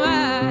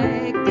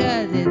alright,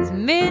 'cause it's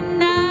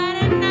midnight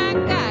and I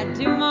got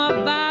 2 more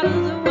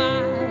bottles of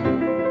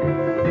wine.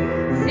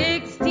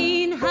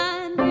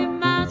 1,600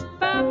 miles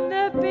from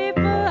the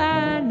people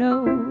I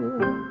know.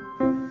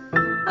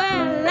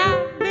 Well,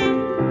 I've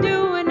been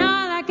doing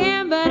all I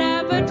can, but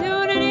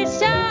opportunity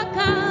sure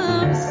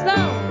comes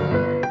slow.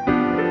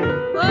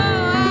 Oh,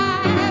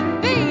 I'd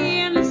be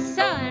in the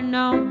sun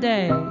all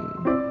day,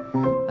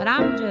 but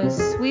I'm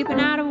just sweeping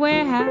out a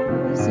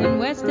warehouse in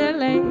West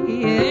LA.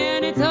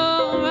 And it's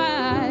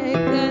alright,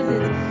 'cause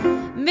it's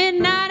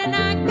midnight and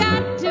I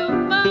got 2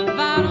 more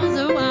bottles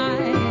of wine.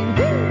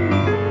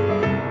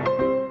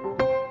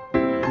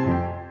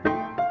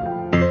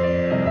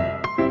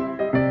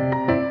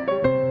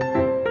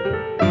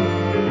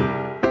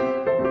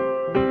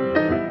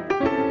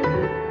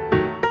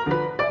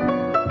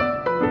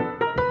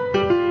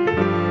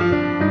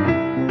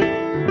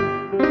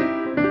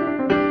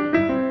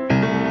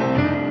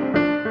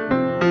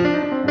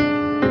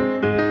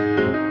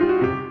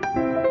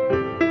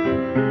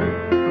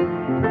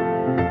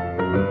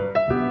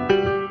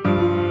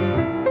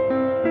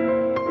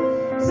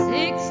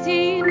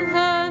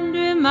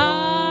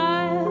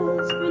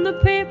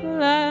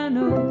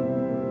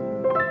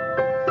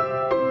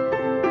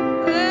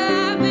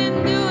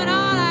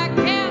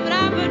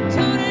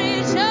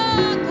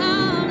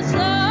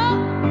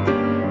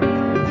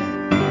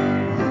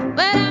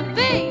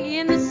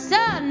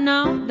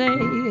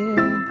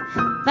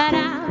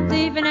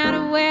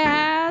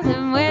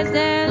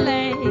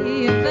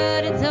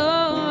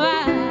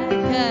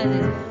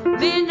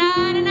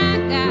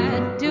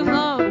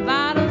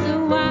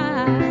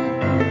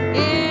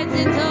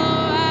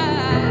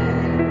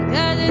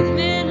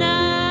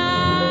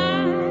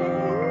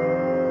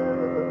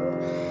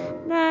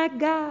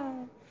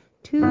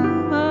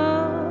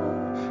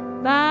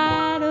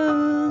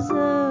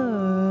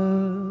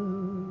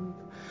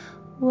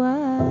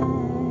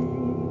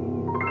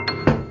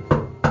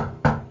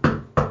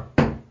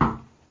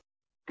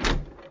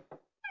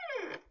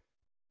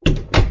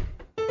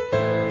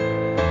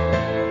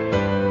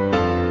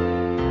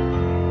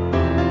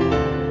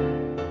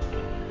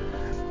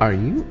 Are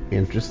you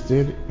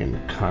interested in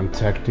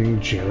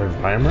contacting Jared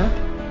Reimer,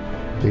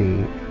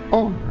 the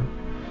owner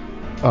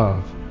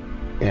of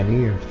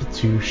any of the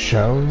 2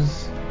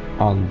 shows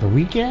on the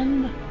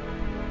weekend?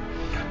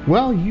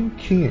 Well, you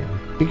can,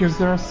 because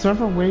there are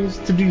several ways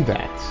to do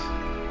that.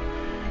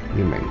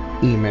 You may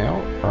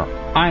email or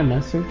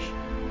iMessage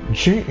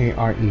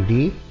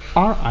JaredRimer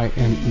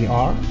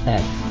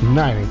at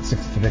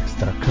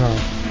 986themix.com.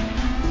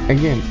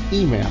 Again,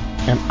 email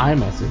and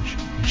iMessage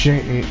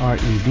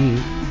JaredRimer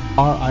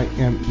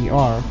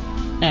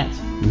at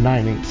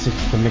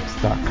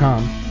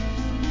 986themix.com.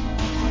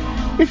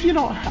 If you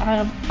don't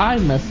have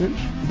iMessage,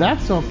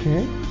 that's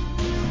okay.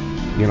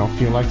 You don't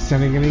feel like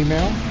sending an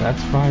email?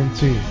 That's fine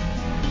too.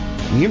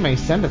 You may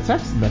send a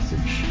text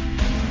message.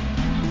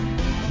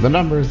 The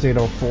number is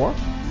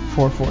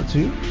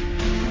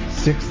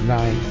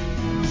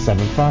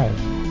 804-442-6975.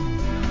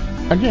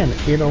 Again,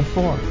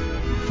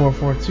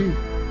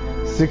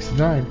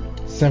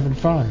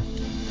 804-442-6975.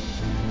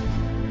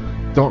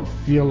 Don't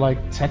feel like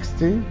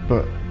texting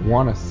but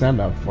want to send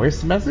a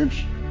voice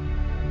message?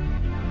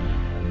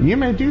 You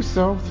may do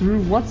so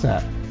through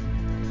WhatsApp.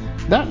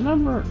 That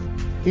number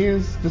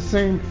is the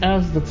same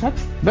as the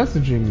text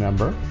messaging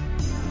number,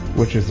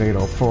 which is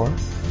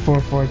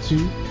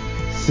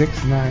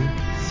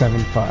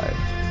 804-442-6975.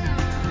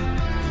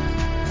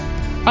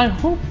 I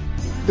hope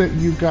that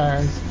you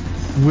guys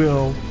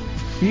will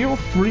feel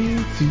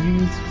free to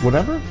use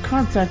whatever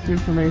contact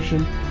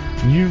information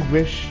you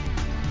wish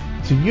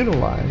to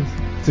utilize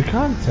to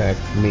contact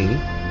me,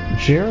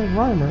 Jared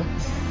Reimer,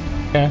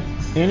 at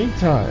any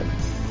time.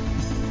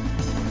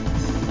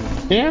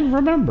 And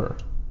remember,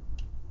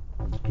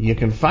 you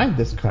can find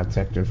this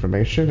contact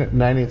information at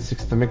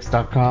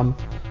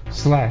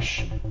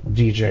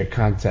 986themix.com/DJ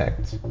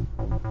Contact.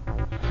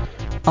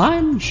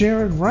 I'm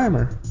Jared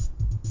Reimer.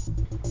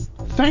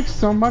 Thanks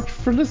so much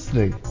for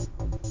listening.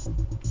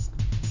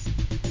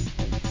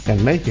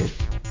 And make it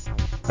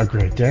a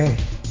great day.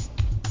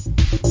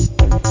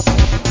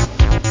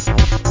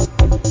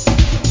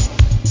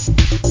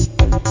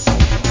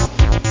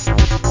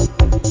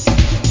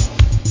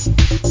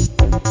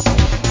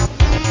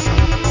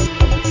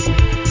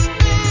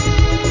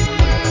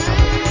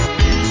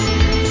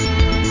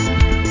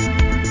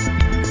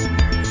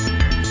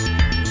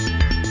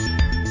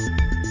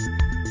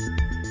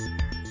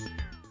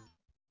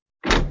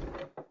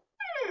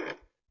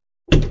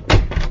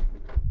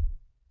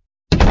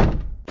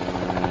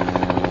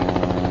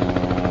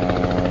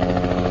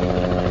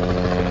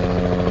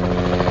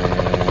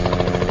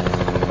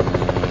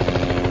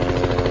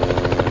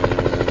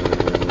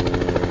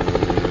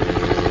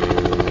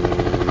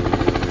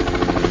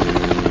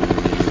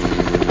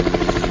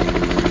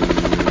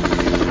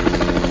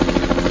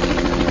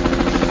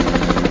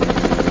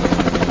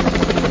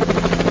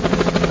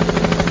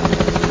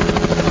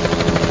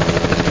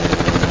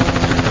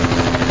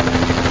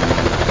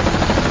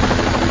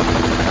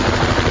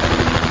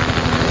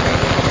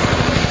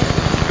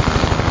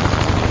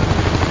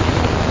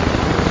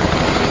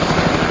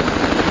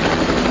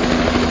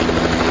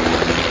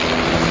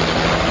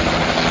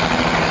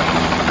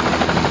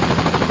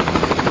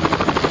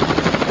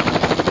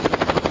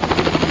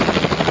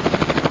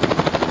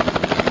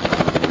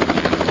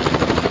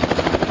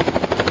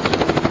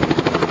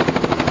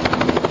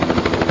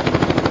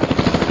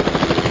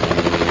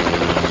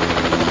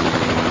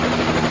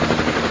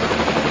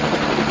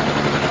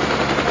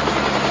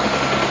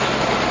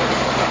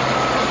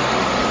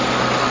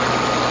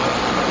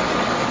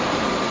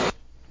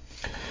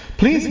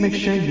 Please make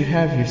sure you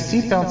have your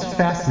seatbelts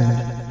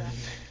fastened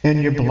and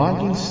your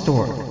belongings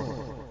stored.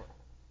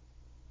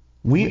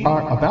 We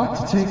are about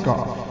to take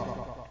off.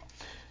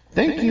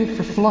 Thank you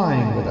for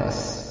flying with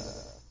us,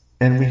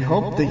 and we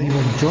hope that you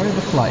enjoy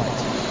the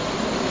flight.